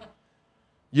 Sorry.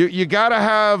 You got to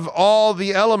have all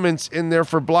the elements in there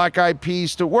for Black Eyed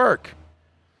Peas to work.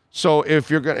 So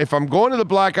if I'm going to the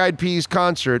Black Eyed Peas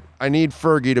concert, I need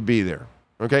Fergie to be there.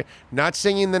 Okay? Not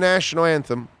singing the national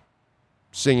anthem,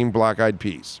 singing Black Eyed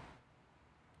Peas.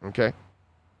 Okay?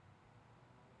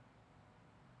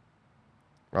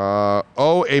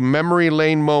 A memory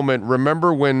lane moment.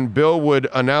 Remember when Bill would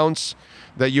announce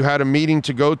that you had a meeting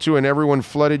to go to and everyone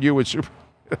flooded you with super...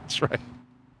 That's right.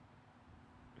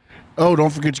 Oh, don't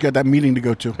forget you got that meeting to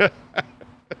go to.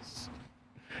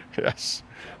 Yes.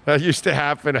 That used to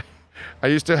happen. I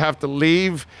used to have to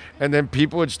leave, and then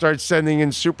people would start sending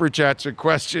in super chats or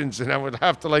questions, and I would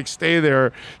have to stay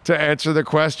there to answer the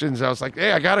questions. I was like,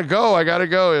 hey, I got to go.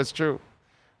 That's true.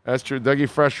 Dougie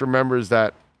Fresh remembers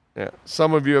that. Yeah.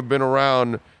 Some of you have been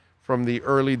around from the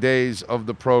early days of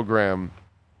the program,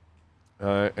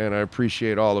 and I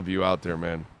appreciate all of you out there,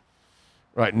 man.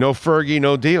 Right, no Fergie,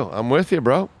 no deal. I'm with you,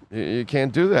 bro. You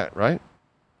can't do that, right?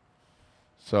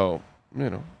 So,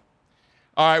 All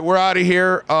right, we're out of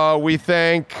here. We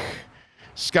thank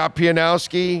Scott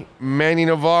Pianowski, Manny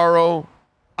Navarro,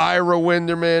 Ira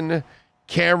Winderman,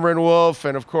 Cameron Wolf,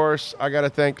 and, of course, I got to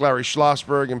thank Larry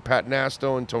Schlossberg and Pat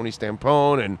Nasto and Tony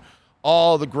Stampone and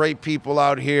all the great people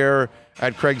out here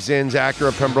at Craig Zinn's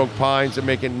Acura Pembroke Pines that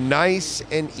make it nice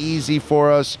and easy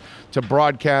for us to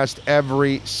broadcast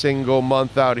every single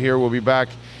month out here. We'll be back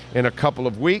in a couple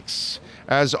of weeks.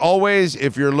 As always,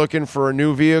 if you're looking for a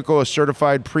new vehicle, a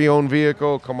certified pre-owned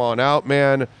vehicle, come on out,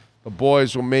 man. The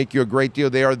boys will make you a great deal.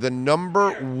 They are the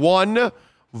 #1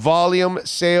 volume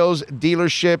sales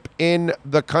dealership in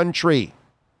the country.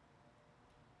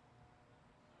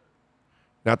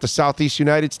 Not the Southeast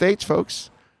United States,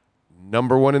 folks.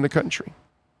 #1 in the country.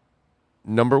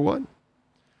 #1.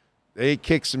 They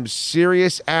kick some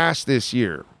serious ass this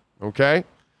year, okay?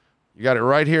 You got it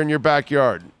right here in your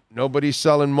backyard. Nobody's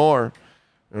selling more.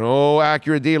 No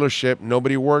Acura dealership.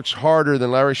 Nobody works harder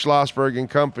than Larry Schlossberg and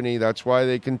company. That's why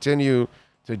they continue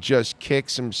to just kick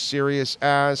some serious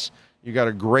ass. You got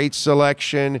a great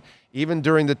selection. Even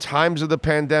during the times of the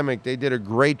pandemic, they did a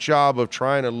great job of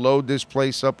trying to load this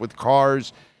place up with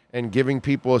cars and giving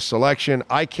people a selection.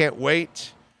 I can't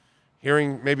wait.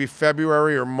 Hearing maybe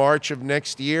February or March of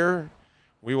next year,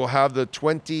 we will have the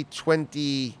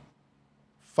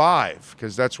 2025,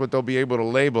 because that's what they'll be able to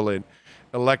label it.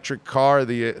 Electric car,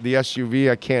 the SUV.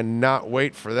 I cannot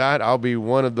wait for that. I'll be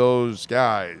one of those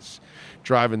guys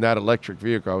driving that electric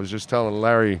vehicle. I was just telling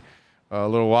Larry a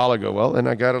little while ago, well, and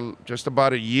I got just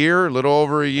about a little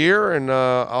over a year, and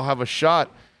I'll have a shot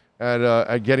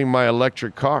at getting my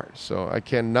electric car. So I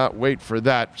cannot wait for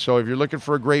that. So if you're looking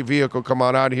for a great vehicle, come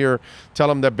on out here. Tell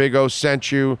them that Big O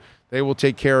sent you. They will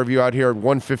take care of you out here at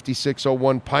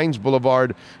 15601 Pines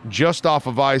Boulevard, just off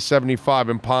of I-75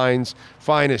 in Pines.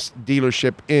 Finest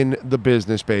dealership in the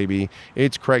business, baby.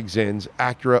 It's Craig Zinn's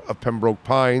Acura of Pembroke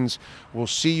Pines. We'll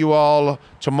see you all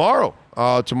tomorrow.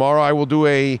 Tomorrow I will do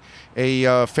a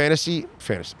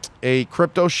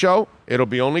crypto show. It'll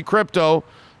be only crypto.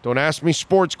 Don't ask me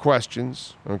sports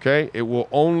questions, okay? It will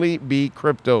only be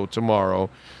crypto tomorrow.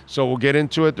 So we'll get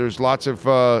into it. There's lots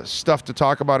of stuff to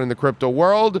talk about in the crypto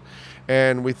world.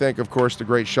 And we thank, of course, the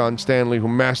great Sean Stanley, who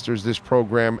masters this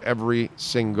program every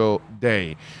single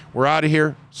day. We're out of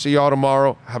here. See y'all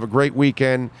tomorrow. Have a great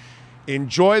weekend.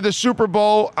 Enjoy the Super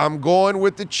Bowl. I'm going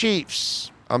with the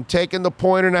Chiefs. I'm taking the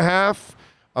 1.5.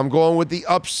 I'm going with the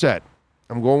upset.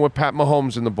 I'm going with Pat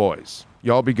Mahomes and the boys.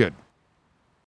 Y'all be good.